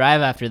I can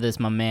drive after this,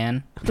 my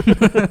man.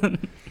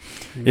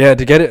 Yeah,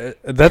 to get it,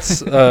 that's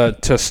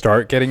to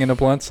start getting into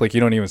blunts. Like you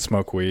don't even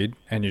smoke weed,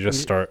 and you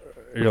just start.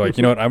 You're like,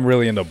 you know what? I'm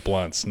really into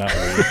blunts, not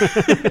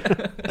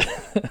weed.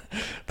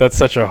 That's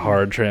such a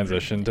hard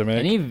transition to make.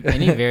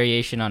 Any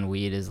variation on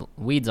weed's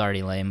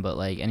already lame, but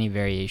like any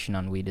variation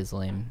on weed is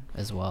lame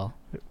as well.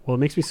 Well, it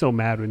makes me so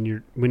mad when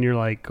you're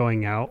like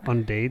going out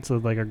on dates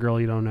with like a girl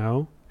you don't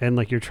know, and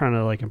like you're trying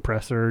to like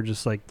impress her,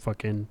 just like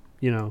fucking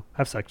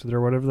have sex with her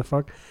or whatever the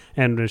fuck,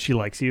 and she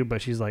likes you,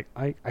 but she's like,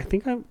 I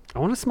think I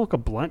want to smoke a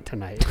blunt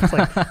tonight.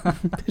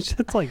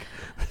 It's like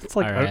it's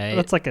like Alright.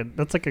 that's like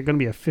gonna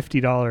be a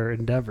 $50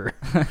 endeavor.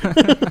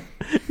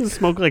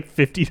 Smoke like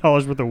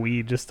 $50 worth of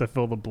weed just to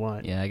fill the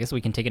blunt. Yeah, I guess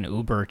we can take an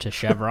Uber to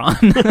Chevron.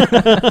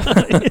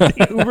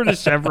 Uber to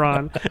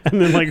Chevron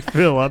and then like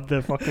fill up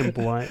the fucking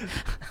blunt.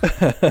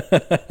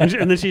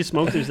 And then she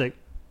smokes. And she's like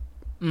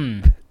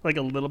like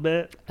a little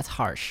bit. That's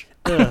harsh.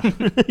 Yeah,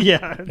 it's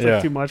Yeah.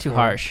 like too much. Too for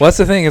her. harsh. Well, that's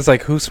the thing. Is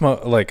like who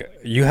smoke? Like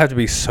you have to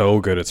be so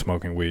good at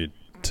smoking weed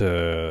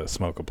to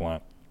smoke a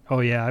blunt. Oh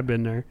yeah, I've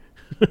been there.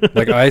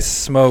 Like I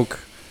smoke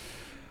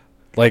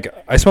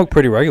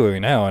pretty regularly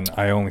now, and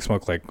I only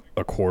smoke like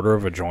a quarter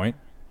of a joint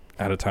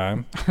at a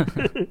time.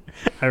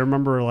 I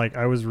remember like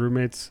I was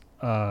roommates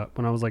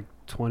when I was like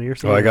 20 or Oh,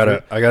 something.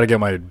 I gotta get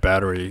my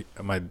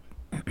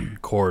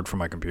cord from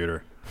my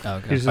computer. Oh,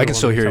 He okay. just I can doesn't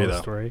still want me to hear tell you, the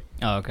though. story.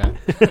 Oh,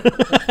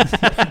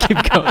 okay.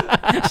 Keep going.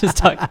 Just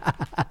talk.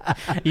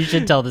 You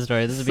should tell the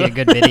story. This would be a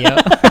good video.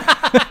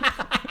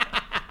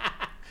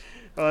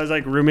 I was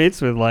like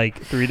roommates with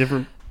like 3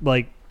 different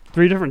like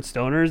three different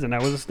stoners, and I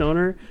was a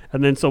stoner,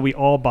 and then so we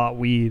all bought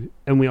weed,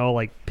 and we all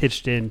like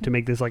pitched in to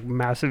make this like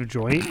massive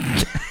joint,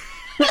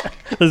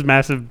 this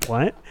massive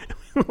blunt.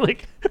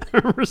 Like I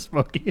remember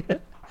smoking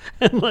it,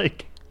 and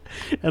like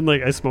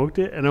I smoked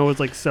it, and I was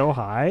like so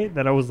high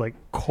that I was like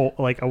cold,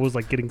 like I was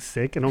like getting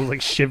sick, and I was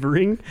like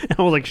shivering, and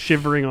I was like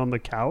shivering on the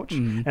couch,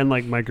 and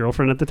like my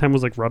girlfriend at the time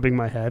was like rubbing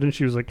my head, and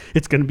she was like,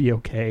 "It's gonna be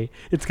okay,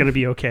 it's gonna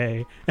be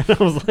okay," and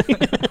I was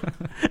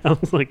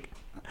like,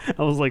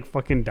 I was like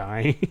fucking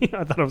dying.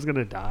 I thought I was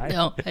gonna die.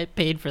 No, I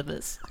paid for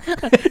this.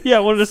 Yeah, I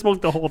wanted to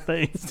smoke the whole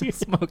thing.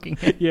 Smoking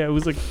it. Yeah, it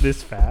was like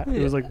this fat.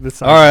 It was like this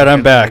size. All right,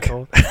 I'm back.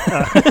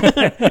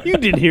 You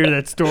didn't hear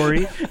that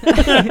story.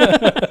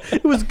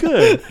 It was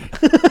good.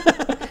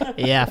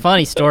 Yeah,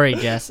 funny story,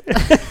 Jess.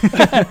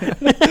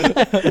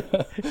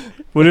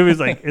 When it was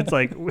like, it's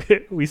like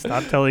we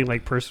stopped telling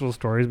like personal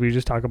stories. We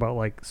just talk about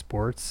like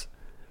sports.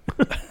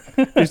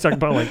 We just talk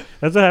about like,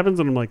 that's what happens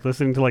when I'm like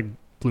listening to like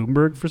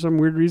Bloomberg for some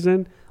weird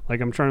reason. Like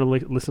I'm trying to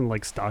listen to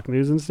like stock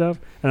news and stuff,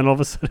 and then all of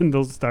a sudden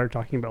they'll start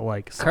talking about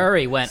like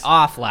Curry went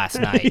off last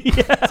night.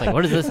 Yeah. It's like,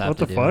 what does this have what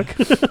to the do? fuck?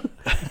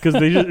 Because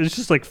it's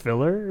just like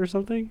filler or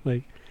something.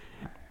 Like,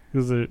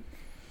 is it?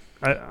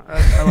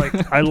 I like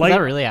Does that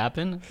really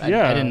happen?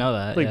 Yeah, I didn't know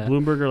that. Like yeah.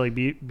 Bloomberg or like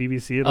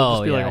BBC, it'll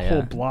just be like a whole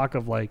yeah. block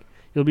of like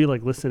you'll be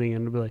like listening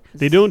and it'll be like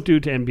they don't do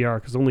it to NPR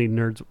because only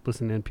nerds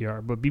listen to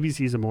NPR, but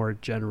BBC is a more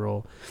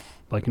general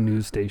like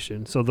news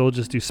station, so they'll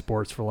just do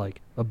sports for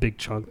like a big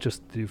chunk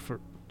just to do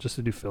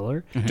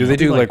filler. Mm-hmm. Do they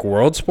do like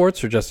world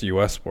sports or just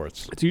U.S.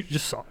 sports? It's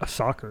just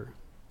soccer.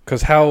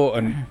 Because how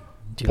Do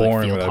you, like,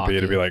 boring field would that be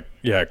to hockey? be like,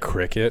 yeah,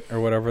 cricket or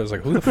whatever? It's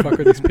like, who the fuck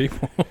are these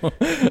people?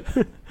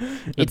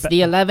 It's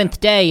the 11th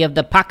day of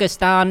the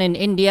Pakistan and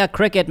India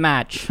cricket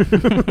match.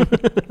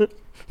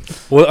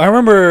 Well, I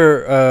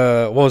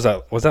remember, what was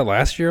that? Was that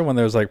last year when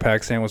there was like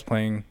Pakistan was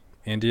playing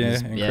India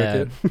in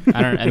yeah. cricket?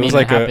 I mean, was it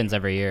like happens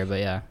every year, but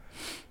yeah.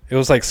 It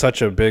was like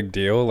such a big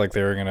deal. Like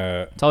they were going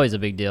to. It's always a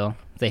big deal.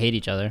 They hate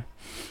each other.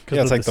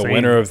 Yeah, it's they're like the same.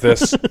 winner of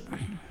this.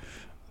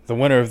 The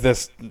winner of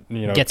this,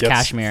 you know, Gets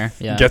Kashmir.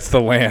 Yeah. Gets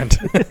the land.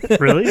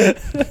 Really?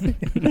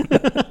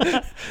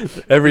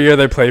 Every year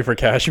they play for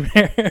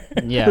Kashmir.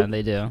 Yeah,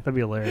 they do. That'd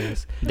be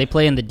hilarious. They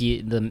play in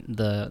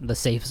the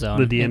safe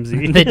zone. The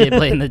DMZ. They did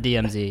play in the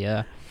DMZ.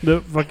 Yeah.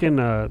 The fucking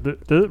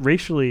the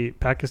racially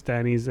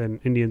Pakistanis and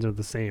Indians are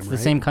the same. It's right? the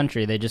same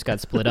country. They just got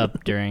split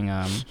up during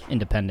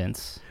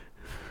independence.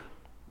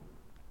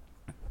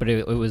 But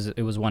it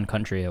was one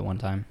country at one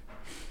time.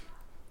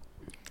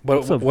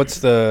 But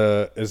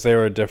So- is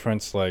there a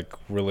difference like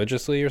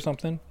religiously or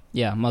something?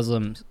 Yeah,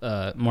 Muslims,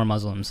 more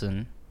Muslims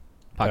in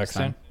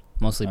Pakistan.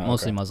 Mostly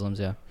okay. Muslims.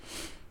 Yeah.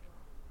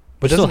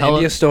 But Still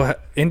doesn't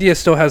India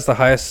still has the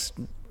highest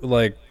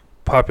like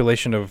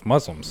population of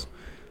Muslims?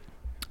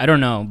 I don't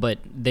know, but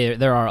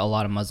there are a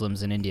lot of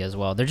Muslims in India as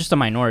well. They're just a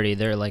minority.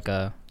 They're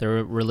a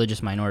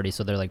religious minority,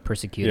 so they're like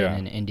persecuted Yeah.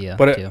 in India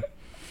But too.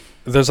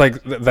 There's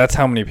like that's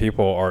how many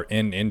people are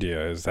in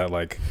India. Is that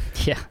like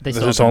Yeah, they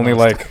still there's have the only most.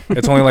 like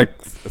it's only like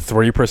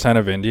 3%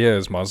 of India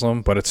is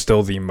Muslim, but it's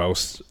still the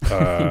most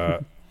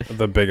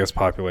the biggest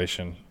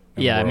population.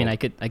 in Yeah, the I mean,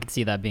 world. I could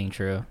see that being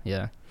true.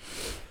 Yeah.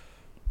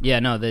 Yeah,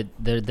 no,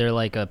 they're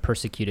like a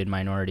persecuted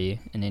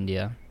minority in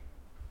India.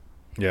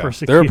 yeah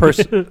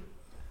Persecuted.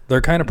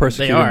 they're kind of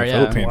persecuted are, in the yeah.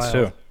 Philippines Wild.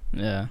 too.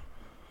 Yeah.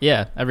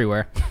 Yeah,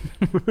 everywhere.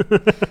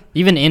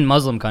 Even in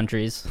Muslim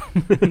countries,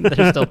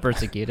 they're still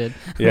persecuted.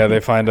 Yeah, they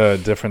find a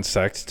different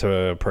sect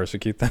to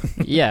persecute them.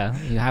 Yeah,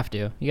 you have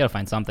to. You got to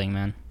find something,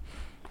 man.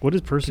 What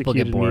does get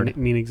persecuted bored.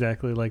 mean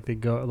exactly? Like they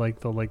go like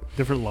the like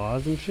different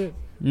laws and shit.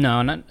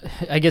 No, not.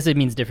 I guess it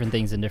means different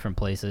things in different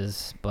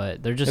places,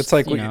 but they're just It's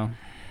like you know,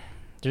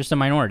 they're just a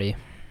minority.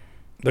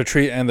 They're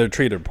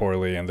treated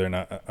poorly, and they're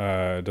not.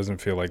 It doesn't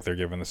feel like they're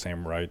given the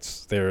same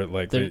rights. They're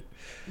like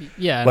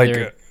Yeah,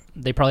 like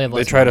they probably have. they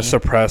Less try to money.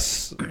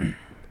 suppress.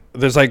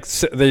 There's like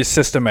they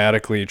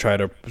systematically try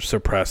to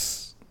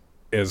suppress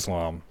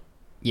Islam.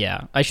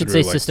 Yeah, I should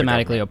through, say like, the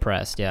systematically government.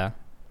 oppressed. Yeah.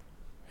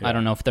 Yeah. I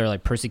don't know if they're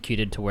like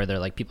persecuted to where they're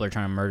like people are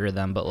trying to murder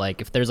them, but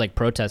like if there's like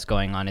protests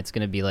going on, it's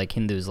gonna be like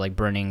Hindus like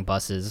burning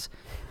buses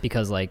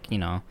because like, you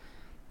know,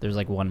 there's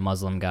like one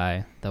Muslim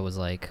guy that was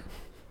like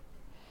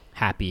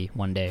happy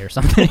one day or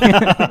something.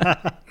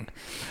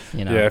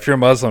 You know. Yeah, if you're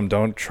Muslim,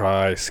 don't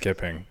try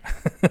skipping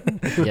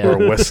Yeah. or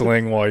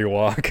whistling while you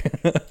walk.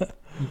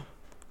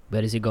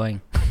 Where is he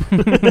going?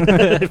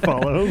 They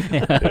follow.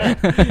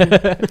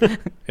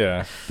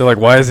 Yeah, they're like,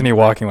 why isn't he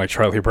walking like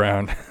Charlie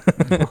Brown?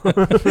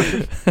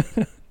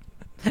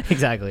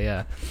 Exactly,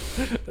 yeah.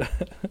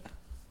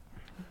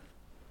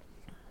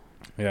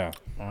 Yeah.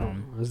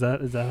 Is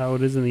that how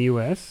it is in the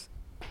U.S.?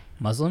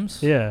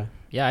 Muslims? Yeah,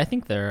 Yeah, I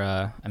think they're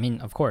I mean,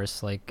 of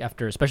course, like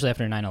especially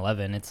after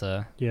 9/11,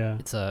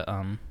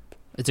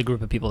 it's a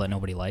group of people that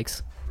nobody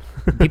likes.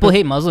 People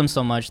hate Muslims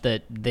so much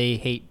that they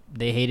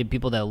hated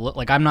people that look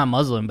like I'm not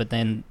Muslim, but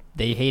then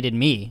they hated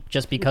me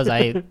just because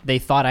they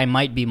thought I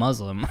might be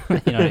Muslim. You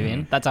know what I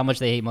mean? That's how much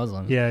they hate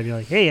Muslims. yeah. And you're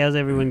like, hey, how's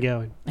everyone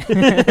going?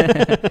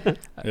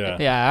 Yeah.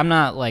 Yeah, I'm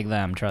not like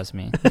them, trust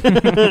me.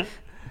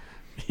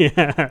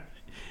 Yeah,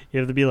 You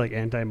have to be like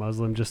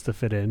anti-Muslim just to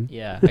fit in.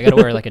 Yeah, I gotta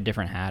wear like a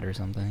different hat or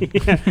something.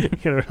 Yeah, you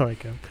gotta wear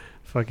like a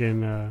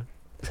fucking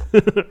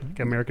like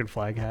American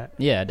flag hat.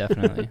 Yeah,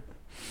 definitely.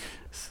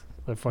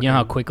 A You know how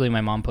fucking- quickly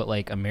my mom put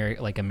like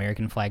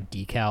American flag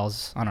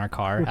decals on our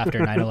car after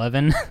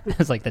 9/11? It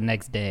was like the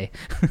next day.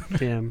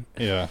 Damn.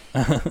 Yeah.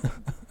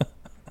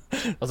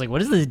 I was like,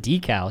 "What is this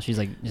decal?" She's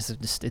like,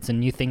 "Just it's a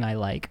new thing I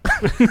like."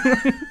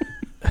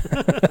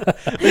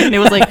 And it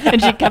was like, and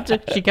she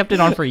kept it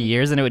on for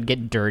years, and it would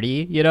get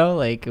dirty, you know,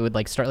 like it would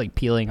like start like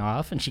peeling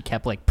off, and she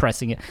kept like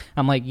pressing it.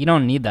 I'm like, you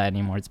don't need that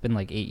anymore. It's been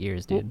like 8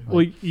 years, dude. Well,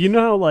 Like, you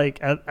know how like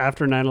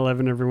after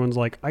 9/11, everyone's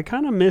like, I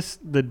kind of miss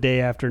the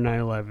day after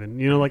 9/11.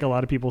 You know, like a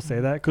lot of people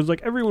say that because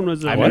like everyone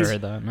was. I've never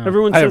heard that. No.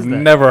 Everyone I says have that.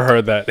 never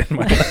heard that in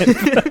my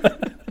life.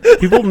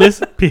 People miss.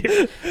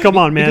 Come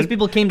on, man. Because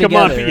people came Come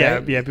together. on, yeah,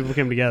 right? yeah. People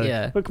came together.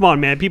 Yeah. But come on,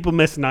 man. People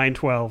miss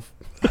 9/12.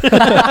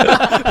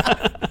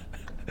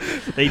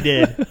 They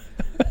did.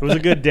 It was a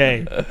good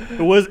day.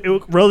 It was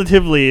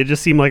relatively. It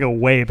just seemed like a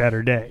way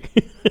better day.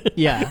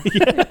 Yeah.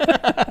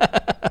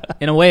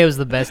 In a way, it was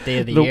the best day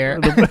of the year.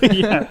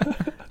 Yeah.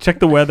 Check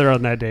the weather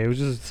on that day. It was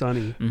just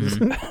sunny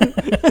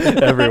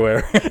Mhm.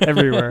 Everywhere.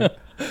 everywhere.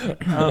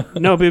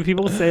 No, but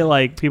people say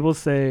look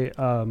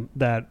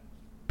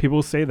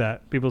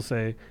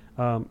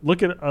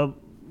at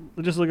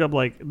just look up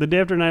like the day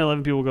after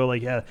 9/11. People go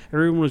like, yeah,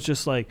 everyone was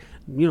just like,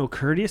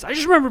 courteous. I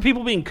just remember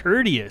people being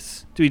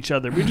courteous to each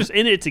other. We were just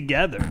in it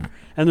together,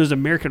 and there's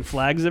American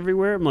flags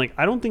everywhere. I'm like,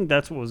 I don't think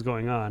that's what was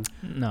going on.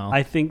 No.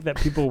 I think that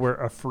people were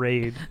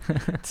afraid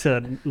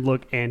to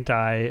look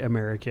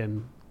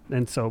anti-American,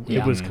 and so Yeah.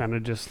 it was kind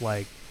of just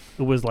like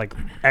it was like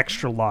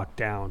extra locked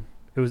down.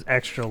 It was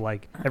extra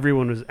like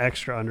everyone was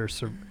extra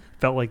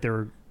felt like they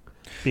were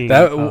being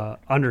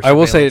under. I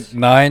will say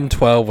surveillance.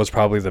 9/12 was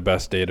probably the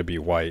best day to be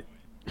white.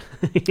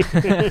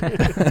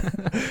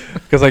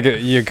 Because like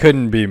you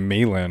couldn't be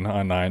Milan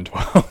on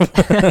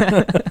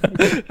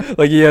 9/12.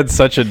 Like he had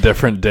such a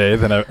different day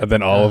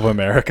than all of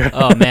America.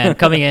 Oh man,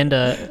 coming in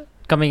on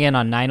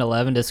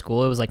 9/11 to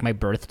school, it was like my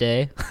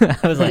birthday.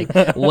 I was like,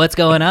 "What's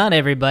going on,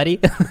 everybody?"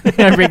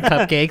 I bring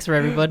cupcakes for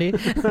everybody.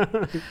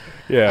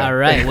 Yeah. All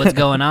right, what's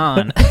going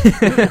on?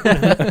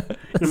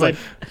 It's like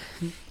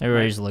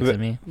everybody just looks at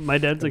me. My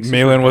dad's like super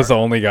Milan was the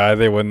dark. only guy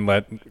they wouldn't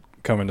let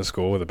come into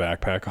school with a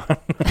backpack on.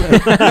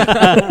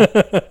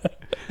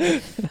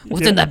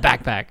 What's in that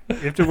backpack? You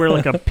have to wear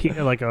like a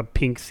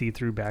pink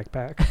see-through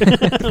backpack.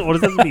 What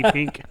does that mean,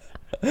 pink?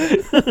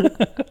 It's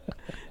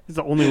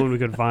the only one we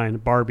could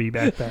find. Barbie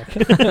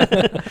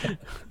backpack.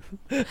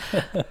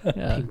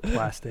 Yeah. Pink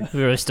plastic.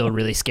 We were still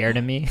really scared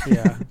of me.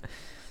 Yeah.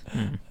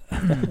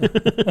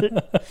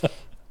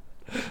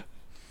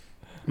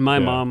 My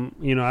Yeah. mom,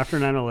 after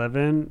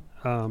 9/11,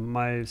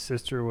 my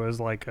sister was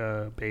like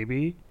a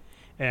baby,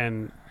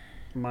 and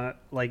if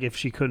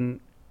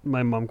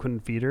my mom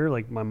couldn't feed her,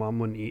 like my mom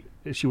wouldn't eat.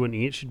 She wouldn't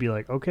eat. She'd be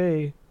like,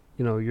 okay,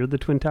 you're the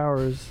Twin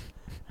Towers,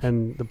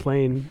 and the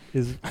plane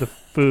is the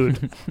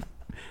food,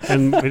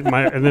 and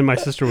then my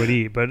sister would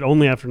eat, but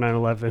only after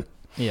 9/11.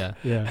 Yeah.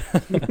 Yeah.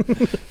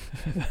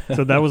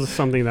 So that was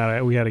something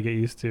that we had to get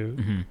used to.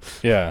 Mhm.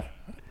 Yeah.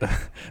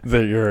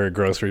 Your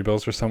grocery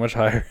bills were so much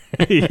higher.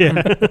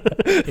 Yeah.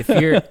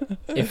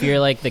 If you're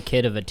like the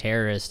kid of a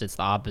terrorist, it's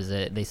the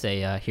opposite. They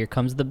say, "Here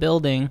comes the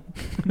building."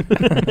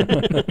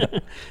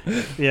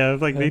 Yeah,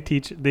 it's like they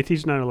teach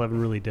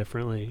 9/11 really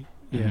differently.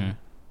 Yeah.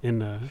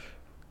 Mhm.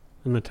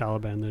 In the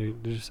Taliban, they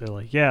just say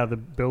like, yeah, the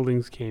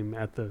buildings came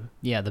at the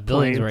Yeah, the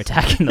buildings were Planes.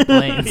 attacking the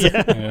planes.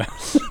 yeah. Yeah.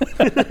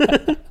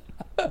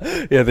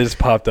 Yeah, they just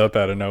popped up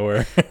out of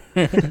nowhere.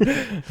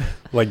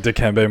 Like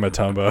Dikembe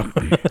Mutombo.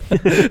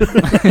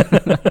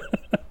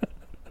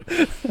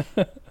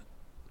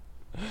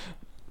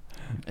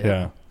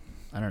 Yeah.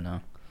 I don't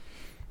know.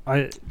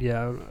 I don't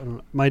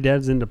know. My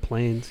dad's into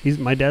planes.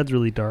 My dad's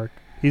really dark.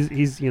 He's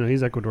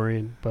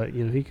Ecuadorian, but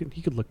he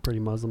could look pretty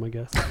Muslim, I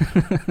guess.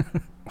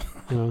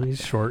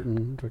 He's short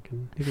and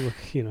fucking. He could look,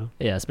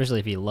 Yeah, especially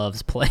if he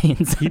loves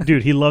planes.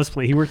 He loves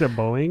planes. He worked at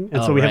Boeing,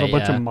 and Oh, so we have a right,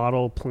 bunch yeah. of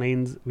model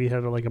planes. We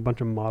had like a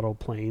bunch of model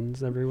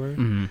planes everywhere.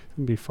 Mhm.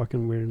 It'd be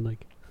fucking weird,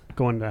 like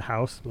going to a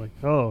house, like,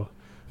 oh,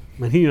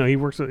 man, he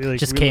works with like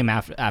Just came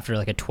after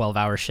like a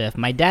 12-hour shift.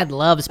 My dad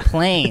loves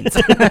planes.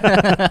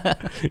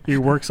 He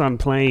works on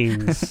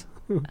planes.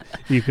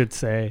 You could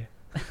say.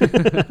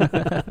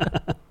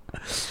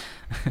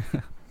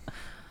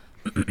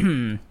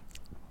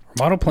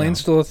 Model planes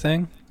still a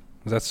thing?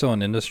 Is that still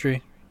an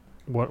industry?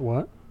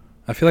 What?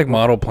 I feel like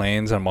model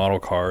planes and model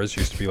cars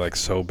used to be like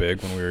so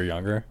big when we were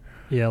younger.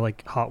 Yeah,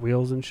 like Hot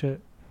Wheels and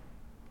shit.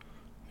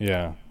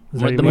 Yeah. Is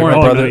that what you The mean? more Oh,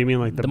 no, brother- you mean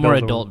like the more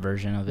build adult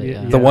version of it.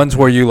 Yeah. Yeah. The ones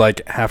where you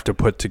like have to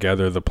put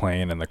together the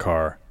plane and the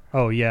car.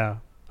 Oh yeah.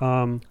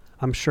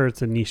 I'm sure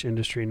it's a niche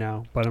industry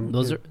now, but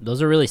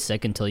Those are really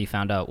sick until you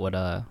found out what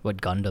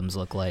Gundams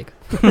look like.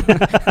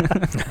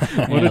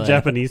 what do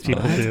Japanese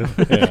people do?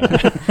 Yeah.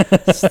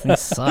 This thing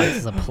sucks.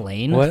 It's a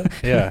plane. What?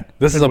 Yeah.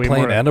 This is Like a way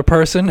plane more- and a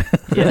person?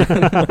 Yeah.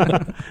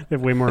 They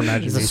have way more It's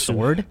imagination. a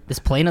sword. This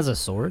plane has a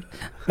sword.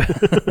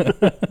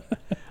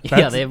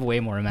 Yeah, they have way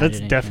more That's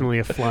imagination. definitely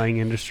a flying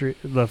industry.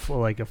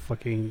 Like a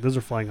fucking. Those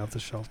are flying off the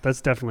shelf.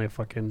 That's definitely a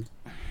fucking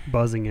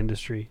buzzing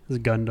industry. Those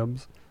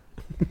Gundams.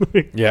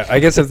 Yeah, I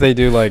guess if they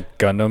do like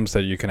Gundams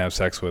that you can have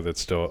sex with,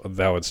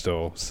 that would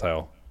still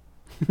sell.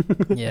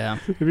 Yeah.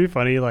 It'd be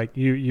funny, like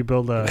you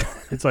build a.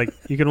 It's like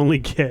you can only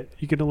get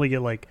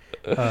like,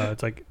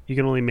 it's like you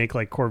can only make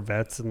like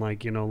Corvettes and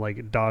like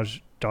like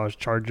Dodge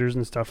Chargers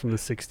and stuff from the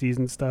 '60s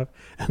and stuff,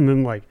 and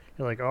then like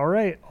you're like, all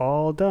right,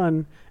 all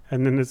done,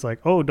 and then it's like,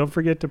 oh, don't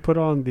forget to put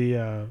on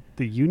the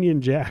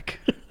Union Jack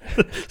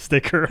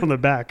sticker on the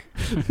back,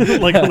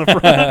 like on the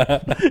front.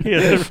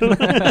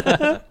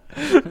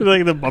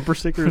 Like the bumper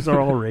stickers are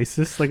all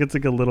racist. Like it's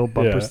like a little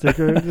bumper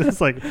sticker. It's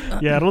like,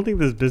 yeah, I don't think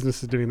this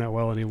business is doing that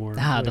well anymore.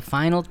 The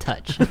final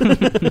touch.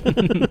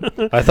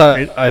 I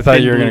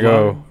thought you were gonna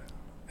go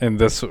in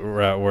this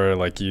route where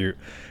like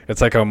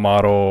it's like a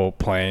model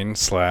plane /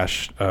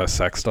 sex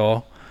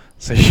doll.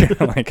 So you're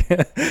like,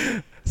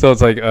 so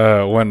it's like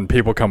when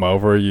people come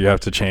over, you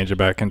have to change it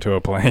back into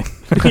a plane.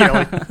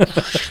 Yeah,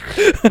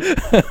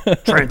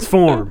 like,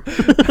 transform.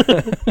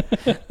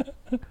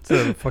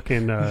 So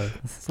fucking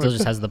Still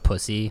just has the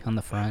pussy on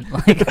the front.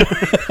 Like,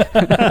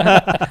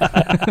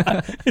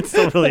 it's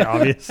still really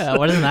obvious.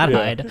 what doesn't that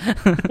hide?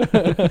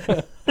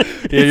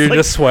 Yeah,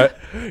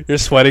 you're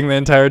sweating the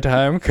entire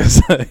time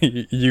because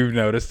you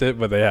noticed it,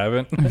 but they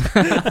haven't.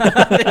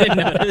 They didn't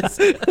notice.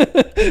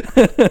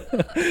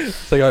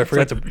 It's like, oh, I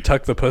forgot to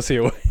tuck the pussy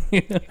away.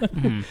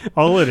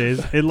 All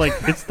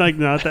it's like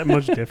not that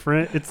much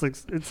different. It's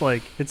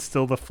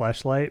still the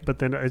fleshlight, but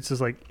then it's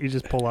just like you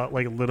just pull out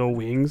like little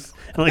wings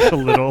and like a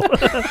little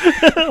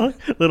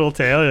little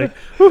tail. You're like,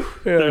 whew,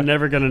 they're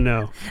never gonna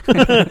know.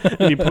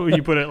 And you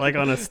put it like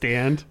on a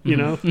stand,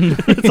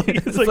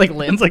 it's like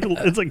limp.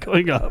 It's like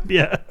going up.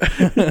 Yeah,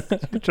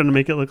 trying to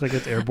make it look like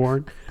it's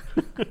airborne.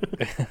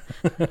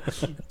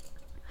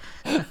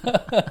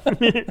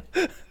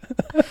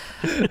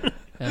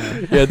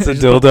 Yeah, it's a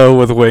dildo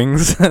with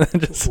wings.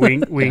 Just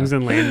wings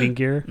and landing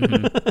gear.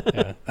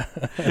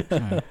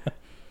 Mm-hmm.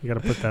 You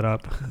got to put that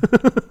up.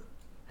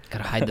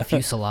 Gotta hide the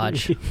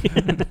fuselage.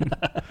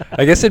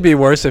 I guess it'd be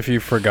worse if you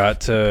forgot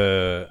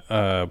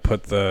to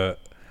put the.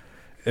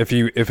 If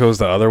it was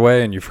the other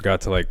way and you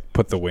forgot to like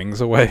put the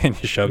wings away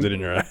and you shoved it in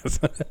your ass.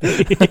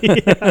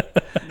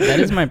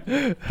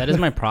 That is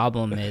my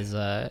problem. Is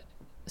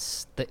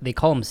they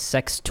call them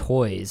sex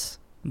toys,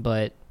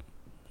 but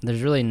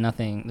there's really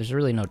nothing. There's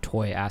really no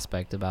toy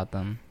aspect about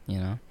them.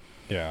 Yeah.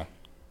 Yeah,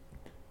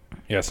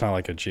 it's not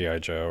like a G.I.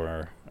 Joe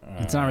or.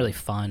 It's not really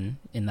fun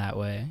in that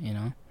way.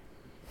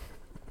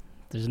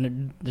 There's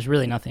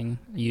really nothing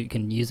you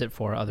can use it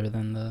for other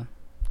than the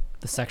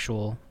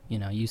sexual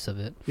use of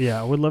it.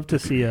 Yeah, I would love to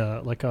see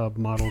a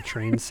model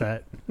train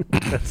set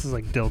that's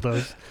like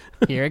dildos.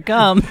 Here it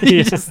comes.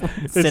 You just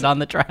sit on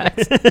the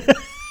tracks.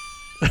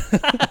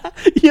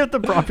 You have to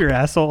prop your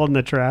asshole on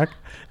the track,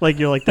 like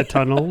you're like the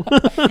tunnel.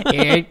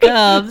 Here it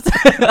comes.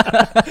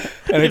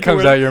 And it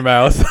comes out your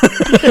mouth.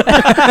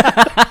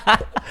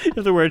 You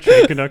have to wear a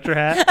train conductor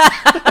hat.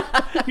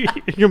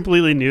 You're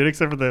completely nude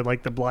except for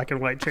the black and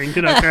white train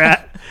conductor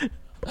hat.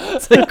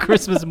 It's like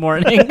Christmas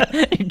morning.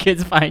 Your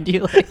kids find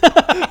you like,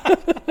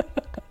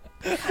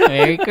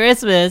 Merry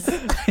Christmas.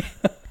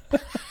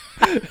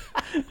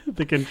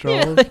 The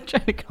controls. Yeah, like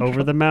trying to control.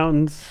 Over the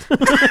mountains.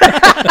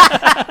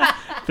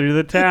 Through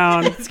the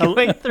town. It's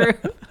going through.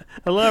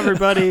 Hello,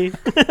 everybody.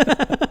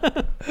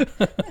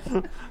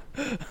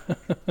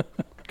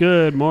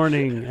 Good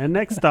morning. And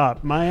next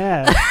stop, my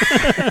ass.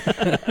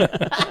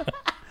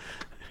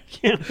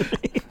 Can't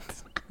wait.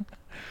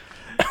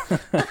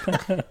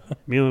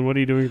 Milan, what are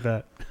you doing with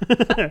that?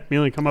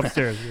 Milan, come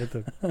upstairs. We have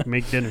to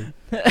make dinner.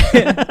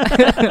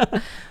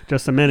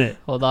 Just a minute.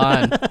 Hold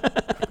on.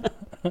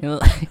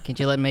 Can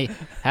you let me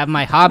have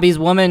my hobbies,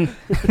 woman?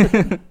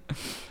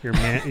 Your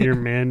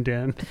man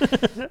den.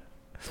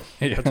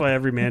 That's why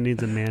every man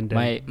needs a man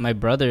den. My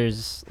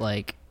brother's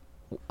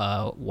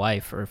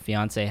wife or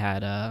fiance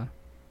had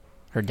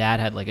her dad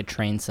had like a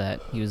train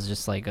set. He was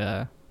just like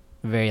a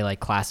very like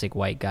classic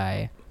white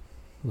guy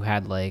who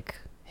had like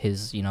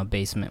his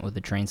basement with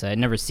the train set. I'd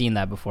never seen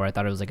that before. I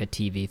thought it was like a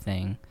TV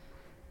thing,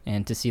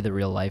 and to see the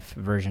real life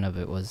version of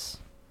it was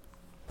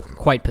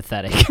quite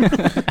pathetic.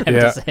 I have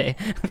to say.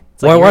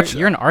 It's like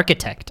you're an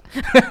architect.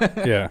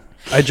 Yeah,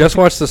 I just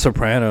watched The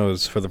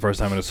Sopranos for the first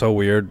time, and it's so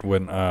weird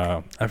when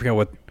I forget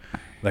what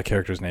that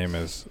character's name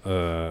is.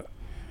 The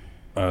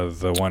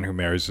one who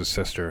marries his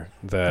sister.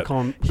 That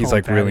he's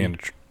like really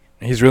into.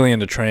 He's really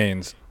into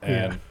trains,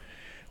 and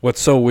what's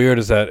so weird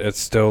is that it's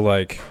still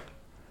like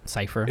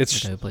Cypher.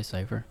 It's who plays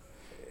Cypher.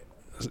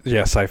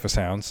 Yeah, Cypher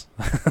sounds.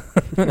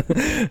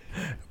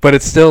 But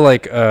it's still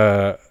like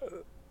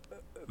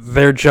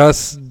they're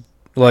just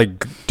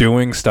like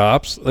doing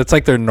stops. It's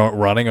like they're not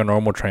running a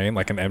normal train,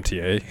 like an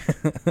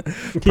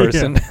MTA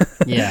person.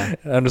 Yeah.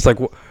 I'm just like,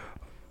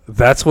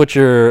 this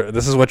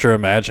is what your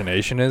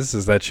imagination is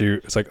that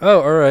it's like,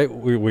 oh, all right,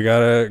 we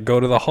gotta go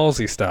to the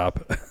Halsey stop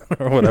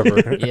or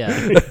whatever.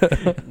 Yeah.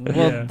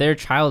 Well, their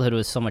childhood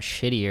was so much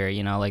shittier,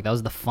 like that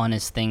was the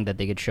funnest thing that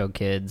they could show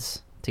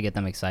kids to get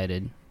them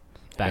excited.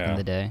 back Yeah. in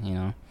the day. You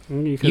know,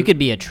 You you could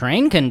be a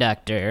train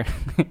conductor.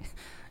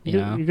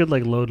 you could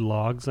like load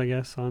logs, I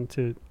guess,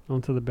 onto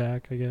the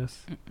back. I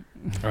guess.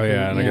 Oh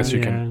yeah, and I guess you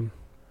can.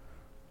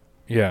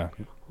 Yeah.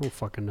 I don't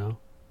fucking know.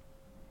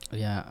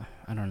 Yeah,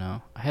 I don't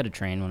know. I had a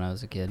train when I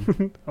was a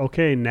kid.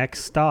 Okay,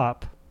 next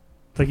stop.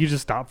 It's like you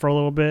just stop for a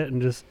little bit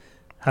and just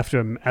have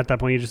to. At that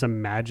point, you just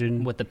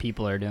imagine What the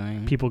people are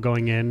doing. people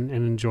going in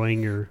and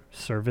enjoying your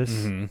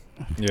service. Hmm.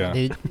 Yeah.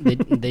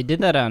 They did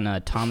that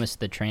on Thomas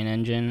the Train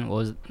Engine.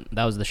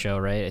 That was the show,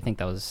 right? I think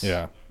that was.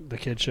 Yeah. The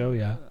kid show,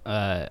 yeah.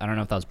 I don't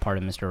know if that was part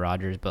of Mr.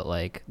 Rogers, but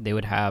like they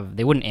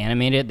wouldn't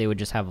animate it. They would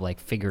just have like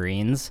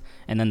figurines,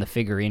 and then the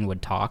figurine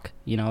would talk.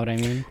 You know what I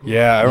mean?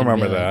 Yeah, I They'd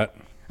remember be like, that.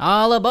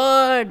 All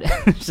aboard!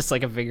 It's just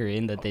like a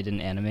figurine that they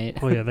didn't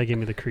animate. Oh yeah, they gave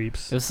me the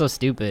creeps. It was so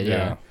stupid.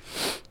 Yeah.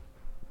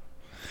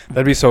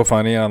 That'd be so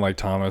funny on like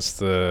Thomas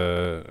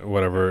the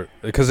whatever,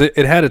 because it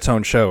had its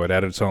own show. It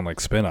had its own like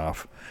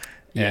spin-off.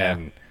 Yeah.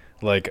 And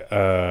like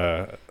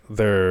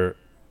they're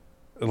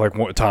like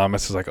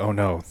Thomas is like, oh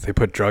no, they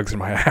put drugs in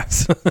my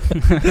ass. In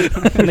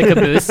the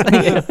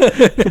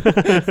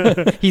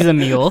caboose. He's a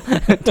mule.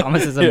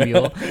 Thomas is a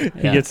mule.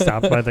 He gets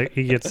stopped by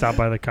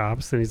the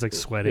cops and he's like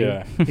sweating.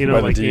 Yeah. You know, By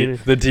like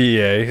the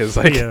DEA is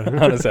like Yeah.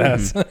 on his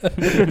ass. all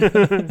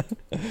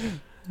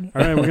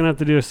right, we're gonna have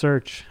to do a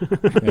search.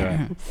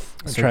 Yeah.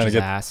 Search trying to his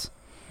get- ass.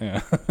 Yeah.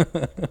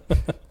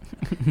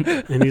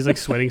 And he's like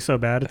sweating so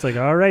bad. It's like,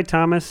 all right,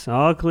 Thomas,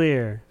 all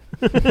clear.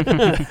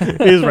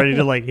 He's ready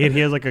to like. He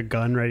has like a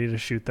gun ready to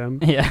shoot them.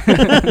 Yeah.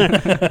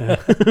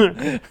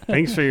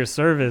 Thanks for your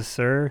service,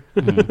 sir.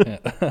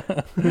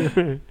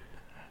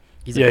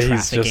 He's Yeah, a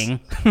he's just- trafficking.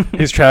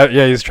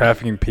 he's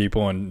trafficking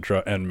people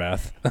and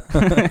meth.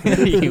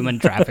 Human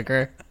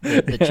trafficker.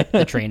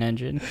 The train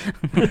engine.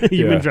 Human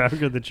Yeah.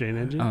 trafficker of the chain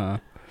engine.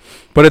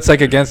 But it's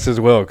like against his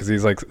will because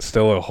he's like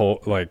still a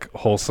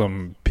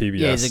wholesome PBS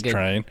Yeah, he's a good-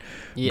 train.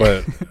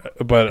 Yeah.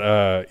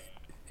 But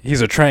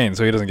he's a train,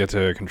 so he doesn't get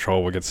to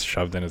control what gets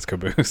shoved in his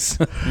caboose.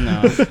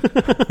 No.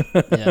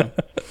 Yeah.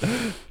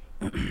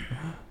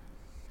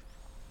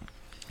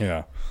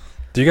 Yeah.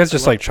 Do you guys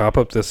just like chop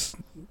up this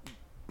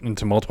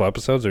into multiple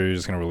episodes, or are you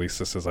just gonna release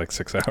this as like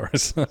 6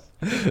 hours?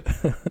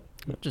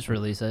 Just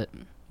release it.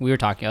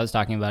 I was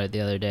talking about it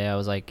the other day. I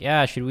was like,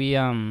 yeah, should we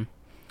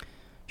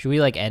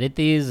like edit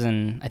these?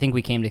 And I think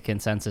we came to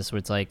consensus where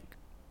it's like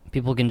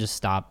people can just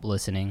stop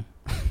listening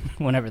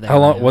whenever they How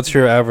want long? to. What's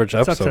your average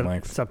It's episode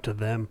length? It's up to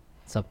them.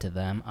 It's up to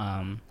them.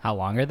 How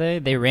long are they?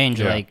 They range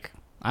Yeah. like,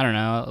 I don't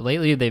know.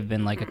 Lately they've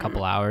been like a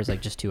couple hours,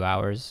 like just 2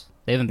 hours.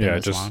 They haven't been Yeah,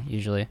 this just- long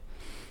usually.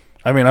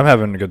 I mean, I'm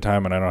having a good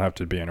time, and I don't have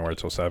to be anywhere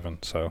till 7.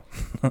 So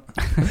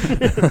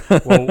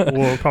Well,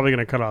 we're probably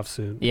gonna cut off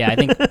soon. Yeah, I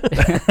think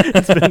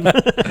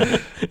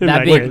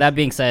that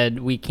being said,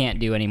 we can't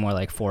do any more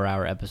like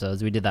 4-hour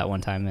episodes. We did that one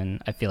time,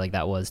 and I feel like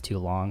that was too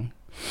long.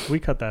 we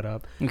cut that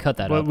up. We cut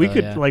that Well, up. we though,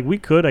 could yeah. we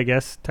could, I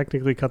guess,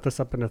 technically cut this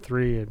up into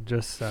 3 and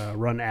just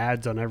run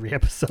ads on every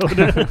episode.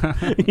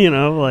 You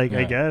know, like I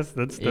Yeah. guess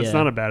that's Yeah.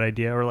 not a bad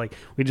idea. Or like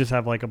we just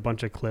have like a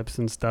bunch of clips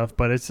and stuff.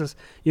 But it's just,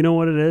 you know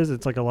what it is?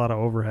 It's like a lot of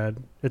overhead.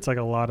 It's like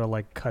a lot of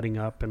like cutting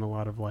up and a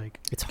lot of like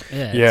It's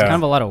Yeah. kind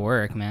of a lot of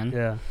work, man.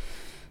 yeah.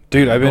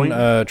 dude, I've been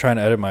Going- trying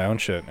to edit my own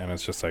shit, and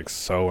it's just like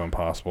so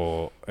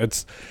impossible.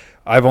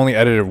 I've only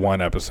edited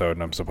 1 episode,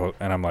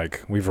 and I'm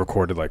like, we've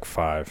recorded like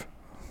 5.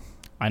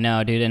 I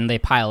know, dude, and they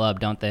pile up,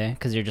 don't they?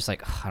 Because you're just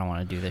like, I don't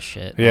want to do this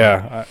shit.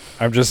 Yeah,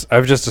 I've just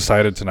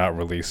decided to not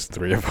release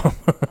 3 of them.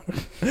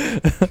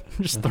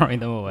 Just throwing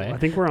them away. I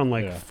think we're on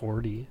like Yeah.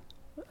 40.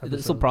 This will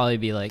episodes. probably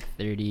be like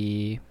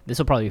 30. This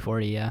will probably be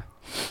 40, yeah.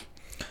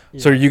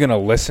 So are you gonna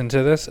listen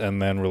to this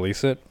and then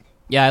release it?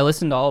 Yeah, I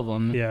listened to all of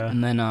them. Yeah.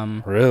 And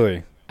then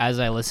Really? as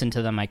I listened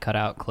to them, I cut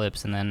out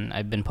clips, and then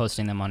I've been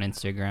posting them on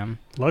Instagram.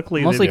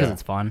 Luckily, Mostly they've, because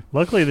it's fun.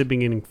 luckily they've been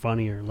getting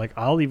funnier. Like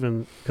I'll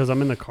even, because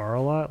I'm in the car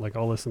a lot, like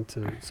I'll listen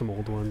to some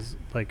old ones.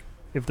 Like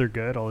if they're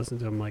good, I'll listen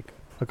to them like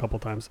a couple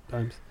times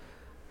sometimes.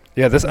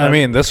 Yeah.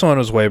 This one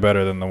was way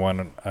better than the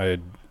one I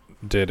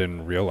did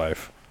in real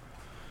life.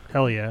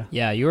 Hell yeah.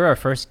 Yeah, you were our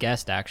first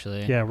guest,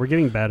 actually. Yeah, we're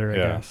getting better, I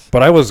Yeah. guess.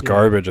 But I was Yeah.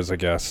 garbage as a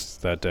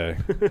guest that day.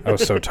 I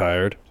was so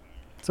tired.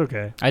 It's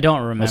okay. I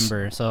don't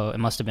remember, so it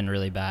must have been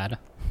really bad.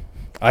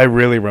 I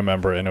really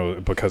remember, and it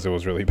was because it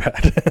was really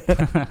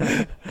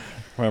bad.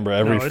 Remember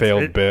every No,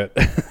 failed bit.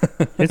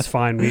 It's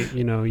fine.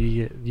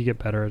 You get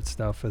better at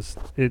stuff.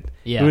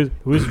 Yeah. It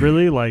was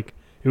really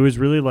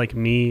like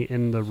me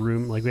in the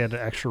room. Like we had an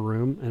extra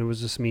room, and it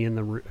was just me in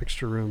the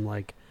extra room,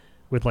 like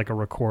with like a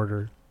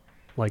recorder,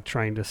 like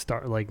trying to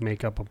start like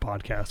make up a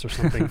podcast or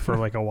something for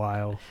like a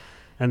while.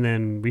 And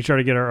then we tried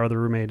to get our other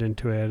roommate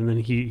into it, and then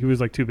he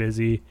was like too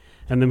busy,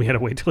 and then we had to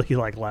wait till he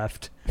like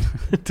left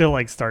to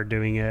like start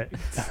doing it.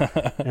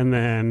 And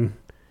then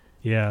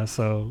yeah,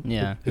 so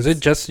Yeah. Is it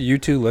just you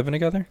two living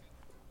together?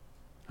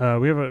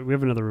 we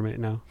have another roommate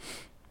now.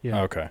 Yeah,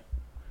 Oh, okay.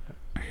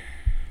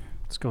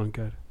 it's going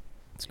good.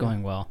 It's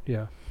going well.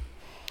 Yeah.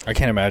 I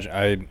can't imagine.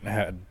 I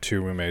had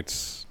 2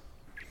 roommates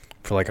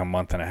for like a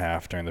month and a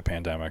half during the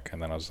pandemic,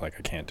 and then I was like,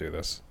 I can't do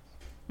this,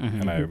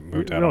 Mhm. and I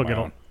moved we out all on my get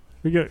own.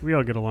 We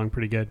all get along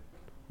pretty good.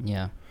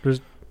 Yeah.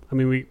 I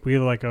mean, we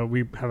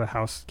have a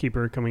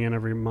housekeeper coming in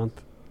every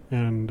month,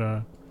 and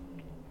I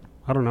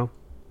don't know.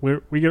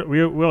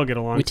 We'll get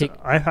along.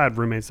 I've had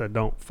roommates that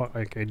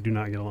I do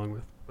not get along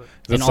with.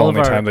 That's the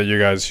only time that you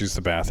guys use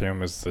the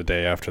bathroom is the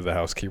day after the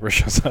housekeeper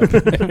shows up.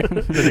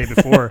 The day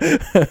before,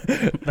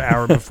 the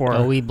hour before.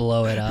 Oh, we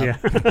blow it up. Yeah.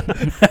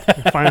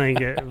 Finally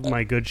get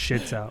my good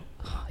shits out.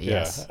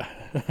 Yes.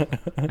 Yeah.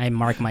 I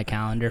mark my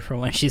calendar for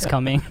when she's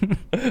coming.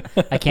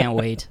 I can't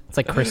wait. It's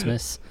like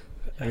Christmas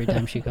every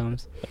time she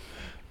comes.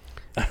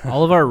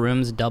 All of our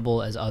rooms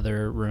double as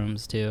other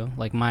rooms too.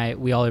 Like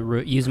we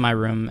all use my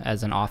room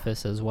as an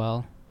office as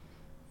well.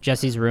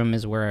 Jesse's room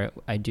is where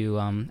I do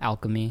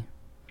alchemy.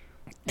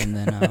 And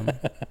then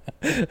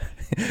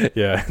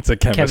yeah, it's a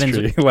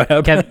chemistry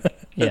lab.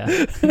 Yeah.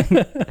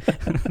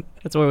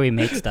 That's where we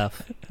make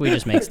stuff. We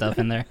just make stuff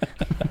in there.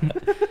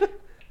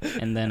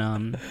 And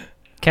then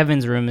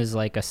Kevin's room is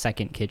like a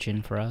second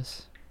kitchen for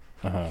us.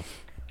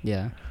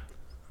 Yeah.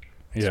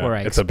 Yeah, where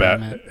I it's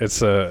experiment.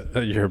 It's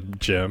your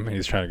gym.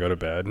 He's trying to go to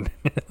bed.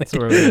 That's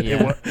where we,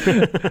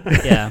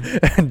 yeah.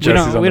 And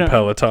Jesse's on the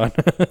Peloton.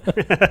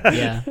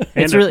 Yeah,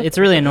 it's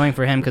really annoying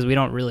for him because we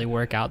don't really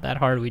work out that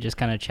hard. We just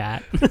kind of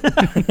chat.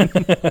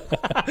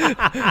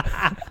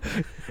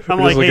 I'm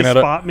like, hey,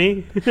 spot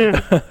me.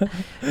 Yeah,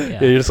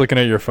 you're just looking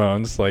at your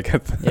phones, like.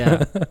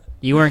 Yeah,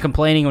 you weren't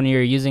complaining when you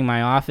were using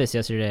my office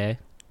yesterday,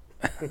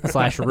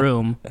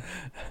 /room.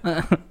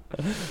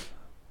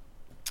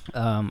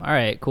 All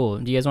right, cool.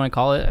 Do you guys want to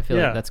call it? I feel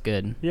like that's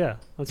good. Yeah,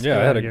 let's I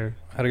had a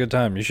good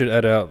time. You should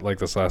edit out like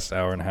this last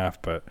hour and a half,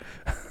 but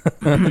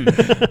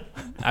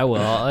I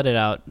will. I'll edit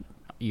out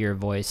your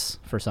voice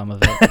for some of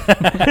it.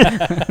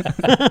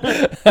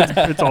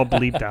 It's all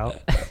bleeped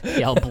out.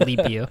 Yeah, I'll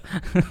bleep you.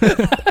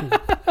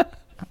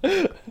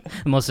 The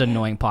most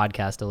annoying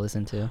podcast to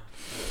listen to.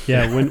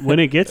 Yeah, when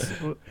it gets,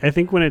 I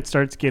think when it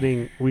starts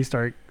getting, we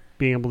start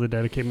being able to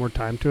dedicate more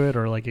time to it,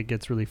 or like it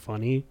gets really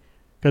funny.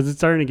 Because it's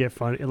starting to get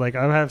funny. Like,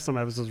 I have some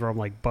episodes where I'm,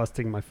 like,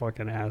 busting my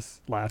fucking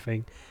ass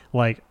laughing.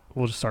 Like,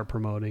 we'll just start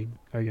promoting,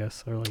 I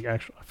guess. Or, like,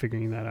 actually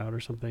figuring that out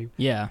or something.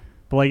 Yeah.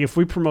 But, like, if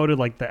we promoted,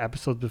 like, the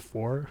episodes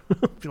before,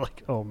 I'd be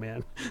like, oh,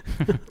 man.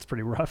 It's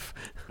pretty rough.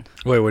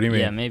 Wait, what do you mean?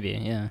 Yeah, maybe,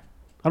 yeah.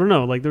 I don't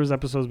know. Like, there was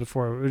episodes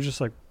before. It was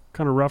just, like,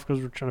 kind of rough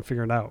because we're trying to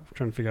figure it out. We're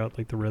trying to figure out,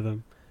 like, the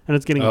rhythm. And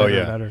it's getting better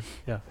and better.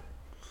 Yeah.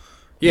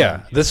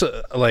 Yeah. This,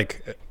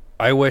 like...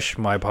 I wish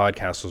my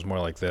podcast was more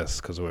like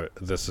this because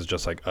this is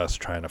just like us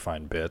trying to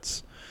find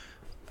bits.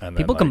 And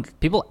people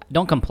people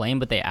don't complain,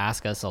 but they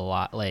ask us a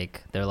lot.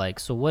 Like they're like,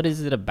 "So what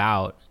is it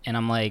about?" And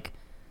I'm like,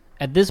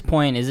 at this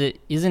point,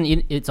 isn't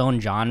it its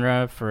own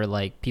genre for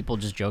like people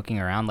just joking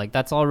around? Like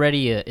that's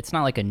already it's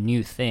not like a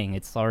new thing.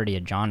 It's already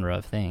a genre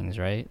of things,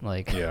 right?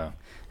 Like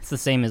it's the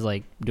same as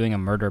like doing a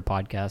murder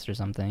podcast or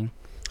something.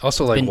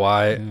 Also, like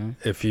why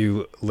if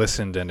you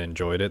listened and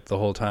enjoyed it the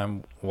whole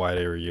time, why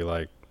were you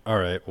like? All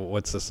right, well,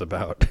 what's this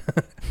about?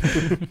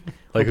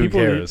 Like, who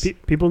cares?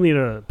 People need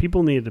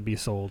to be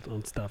sold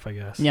on stuff, I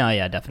guess.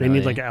 Yeah, definitely. They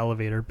need like an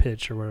elevator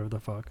pitch or whatever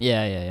the fuck.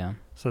 Yeah.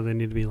 So they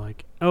need to be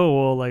like, oh,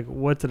 well, like,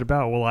 what's it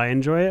about? Will I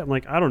enjoy it? I'm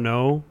like, I don't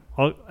know.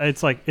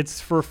 It's like,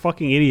 it's for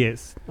fucking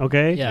idiots,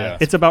 okay? Yeah.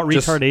 It's about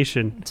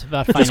retardation. It's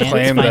about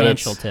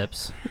financial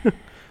tips.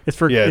 It's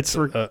for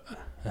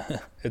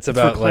it's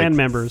about Klan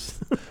members.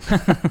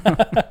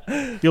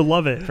 You'll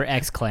love it. For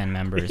ex-Klan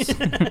members.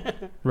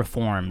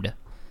 Reformed.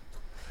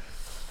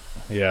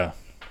 Yeah.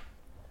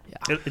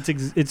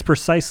 It's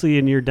precisely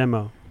in your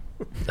demo.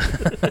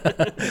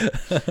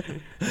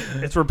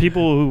 It's for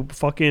people who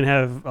fucking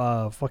have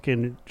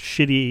fucking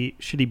shitty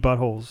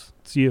buttholes.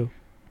 It's you.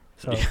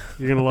 So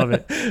you're gonna love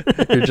it.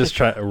 You're just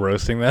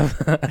roasting them.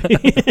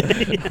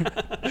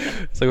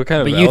 It's like, what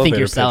kind of? But you think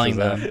you're selling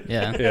them?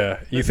 Yeah. Yeah.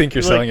 You think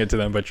you're selling it to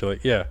them, but you're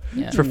like,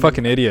 it's for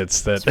fucking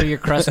idiots. It's for your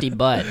crusty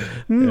butt.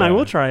 I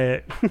will try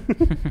it.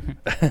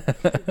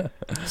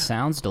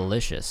 Sounds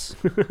delicious.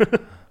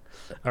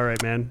 All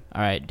right, man.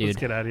 All right, dude. Let's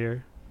get out of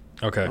here.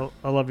 Okay.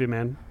 I love you,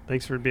 man.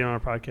 Thanks for being on our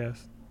podcast.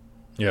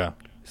 Yeah.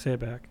 Say it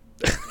back.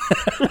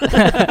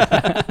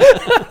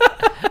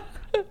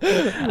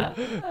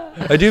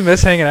 I do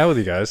miss hanging out with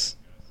you guys.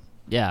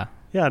 Yeah.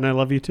 Yeah, and I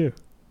love you too.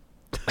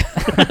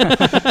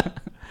 I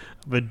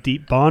have a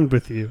deep bond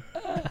with you.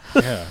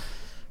 Yeah.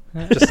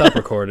 Just stop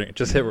recording.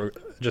 Just hit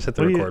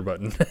the record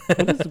button.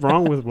 What is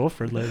wrong with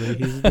Wilfred lately?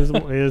 He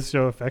doesn't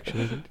show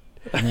affection.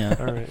 Yeah.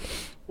 All right.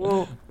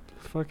 Well,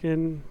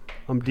 fucking,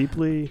 I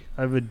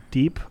have a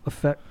deep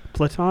affect.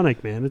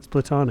 Platonic, man. It's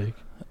platonic.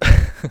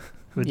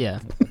 Yeah.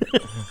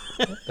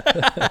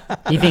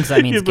 He thinks that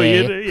means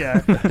gay.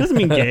 Yeah. It doesn't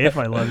mean gay if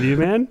I love you,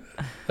 man.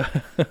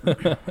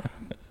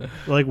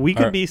 Like, we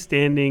could be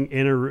standing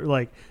in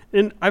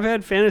and I've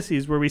had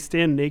fantasies where we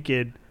stand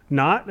naked,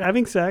 not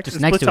having sex, just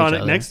it's next platonic, to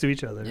each other. next to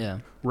each other. Yeah.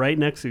 Right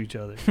next to each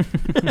other.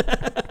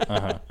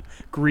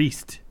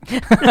 Greased.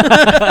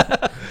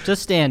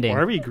 Just standing. Why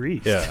are we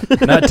greased? Yeah.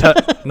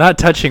 Not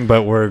touching,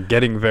 but we're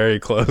getting very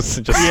close.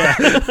 Just yeah.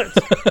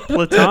 It's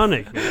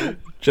platonic, man.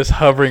 Just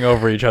hovering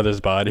over each other's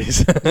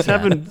bodies. Just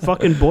having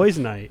fucking boys'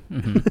 night.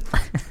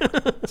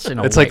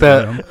 It's like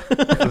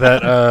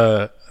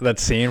that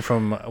scene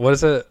from what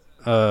is it?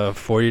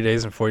 40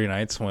 Days and 40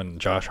 Nights when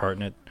Josh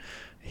Hartnett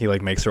he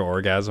like makes her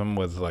orgasm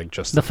with like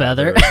just the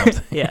feather. or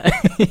something. Yeah.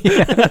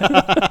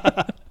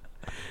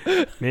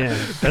 Man,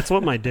 that's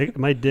what my dick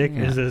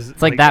is.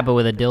 It's like that, but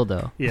with a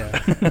dildo. Yeah.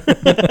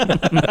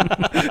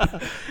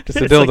 Just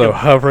a dildo like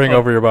hovering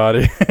over your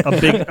body.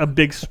 a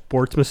big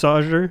sports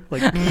massager.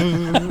 Like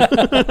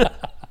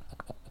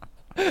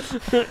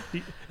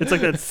it's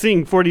like that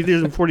scene 40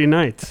 Days and 40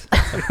 Nights.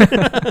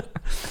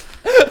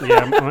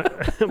 Yeah,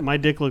 my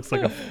dick looks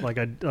like a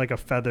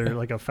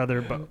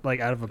feather, but like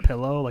out of a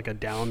pillow, like a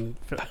down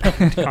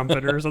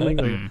comforter or something,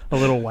 like a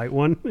little white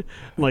one.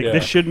 Like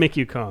this should make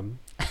you come.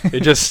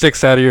 It just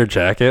sticks out of your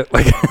jacket,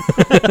 like.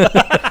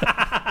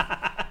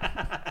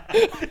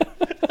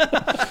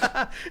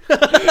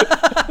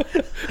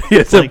 You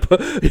have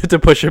to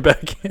push it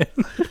back in.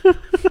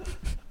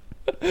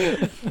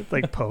 It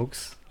like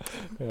pokes.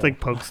 Yeah. It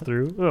like pokes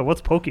through. Oh, what's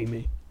poking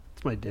me?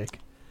 It's my dick.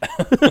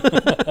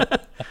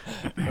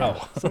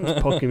 Oh,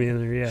 something's poking me in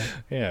there. Yeah.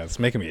 Yeah, it's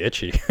making me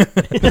itchy.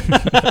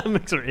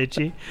 Makes her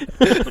itchy.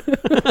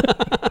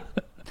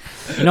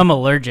 You know I'm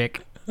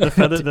allergic. The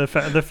feather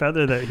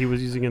that he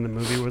was using in the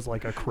movie was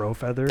like a crow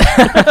feather.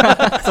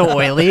 It's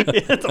oily.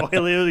 Yeah, it's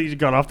oily. He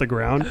got off the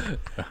ground.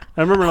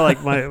 I remember like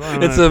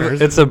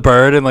it's a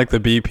bird in like the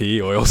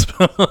BP oil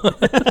spill.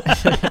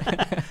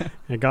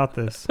 I got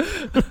this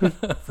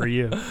for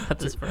you. Got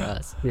this for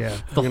us. Yeah,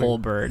 the whole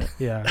bird.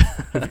 Yeah,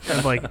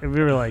 if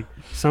we were like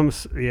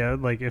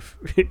like if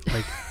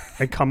like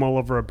I come all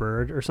over a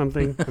bird or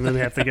something, and then they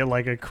have to get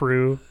like a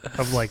crew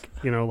of like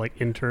like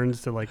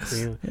interns to like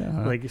clean,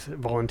 like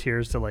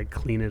volunteers to like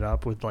clean it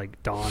up with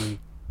like Dawn,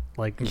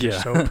 like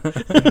soap.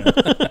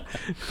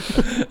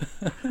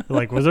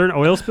 Like, was there an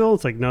oil spill?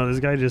 It's like, no, this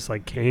guy just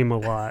like came a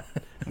lot.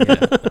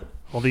 Yeah.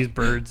 All these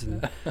birds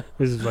and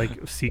these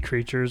like sea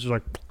creatures are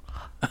like.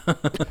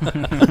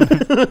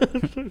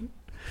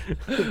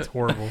 It's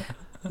horrible.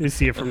 You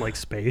see it from like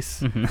space.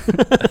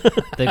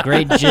 The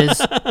great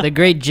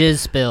jizz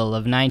spill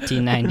of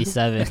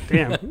 1997.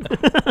 Damn.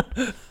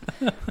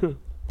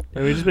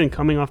 We've just been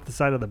coming off the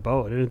side of the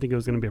boat. I didn't think it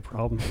was going to be a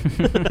problem.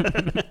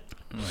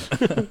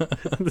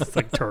 It's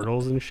like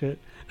turtles and shit.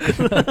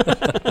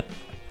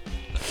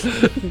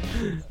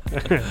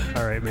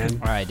 All right, man.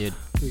 All right, dude.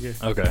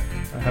 Okay.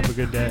 Have a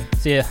good day.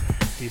 See ya.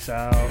 Peace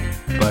out.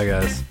 Bye,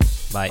 guys.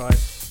 Bye. Bye.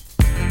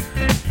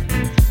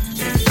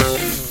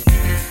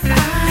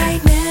 I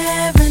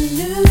never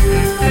knew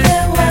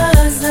there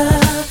was a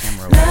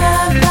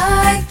love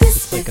like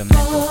this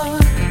before.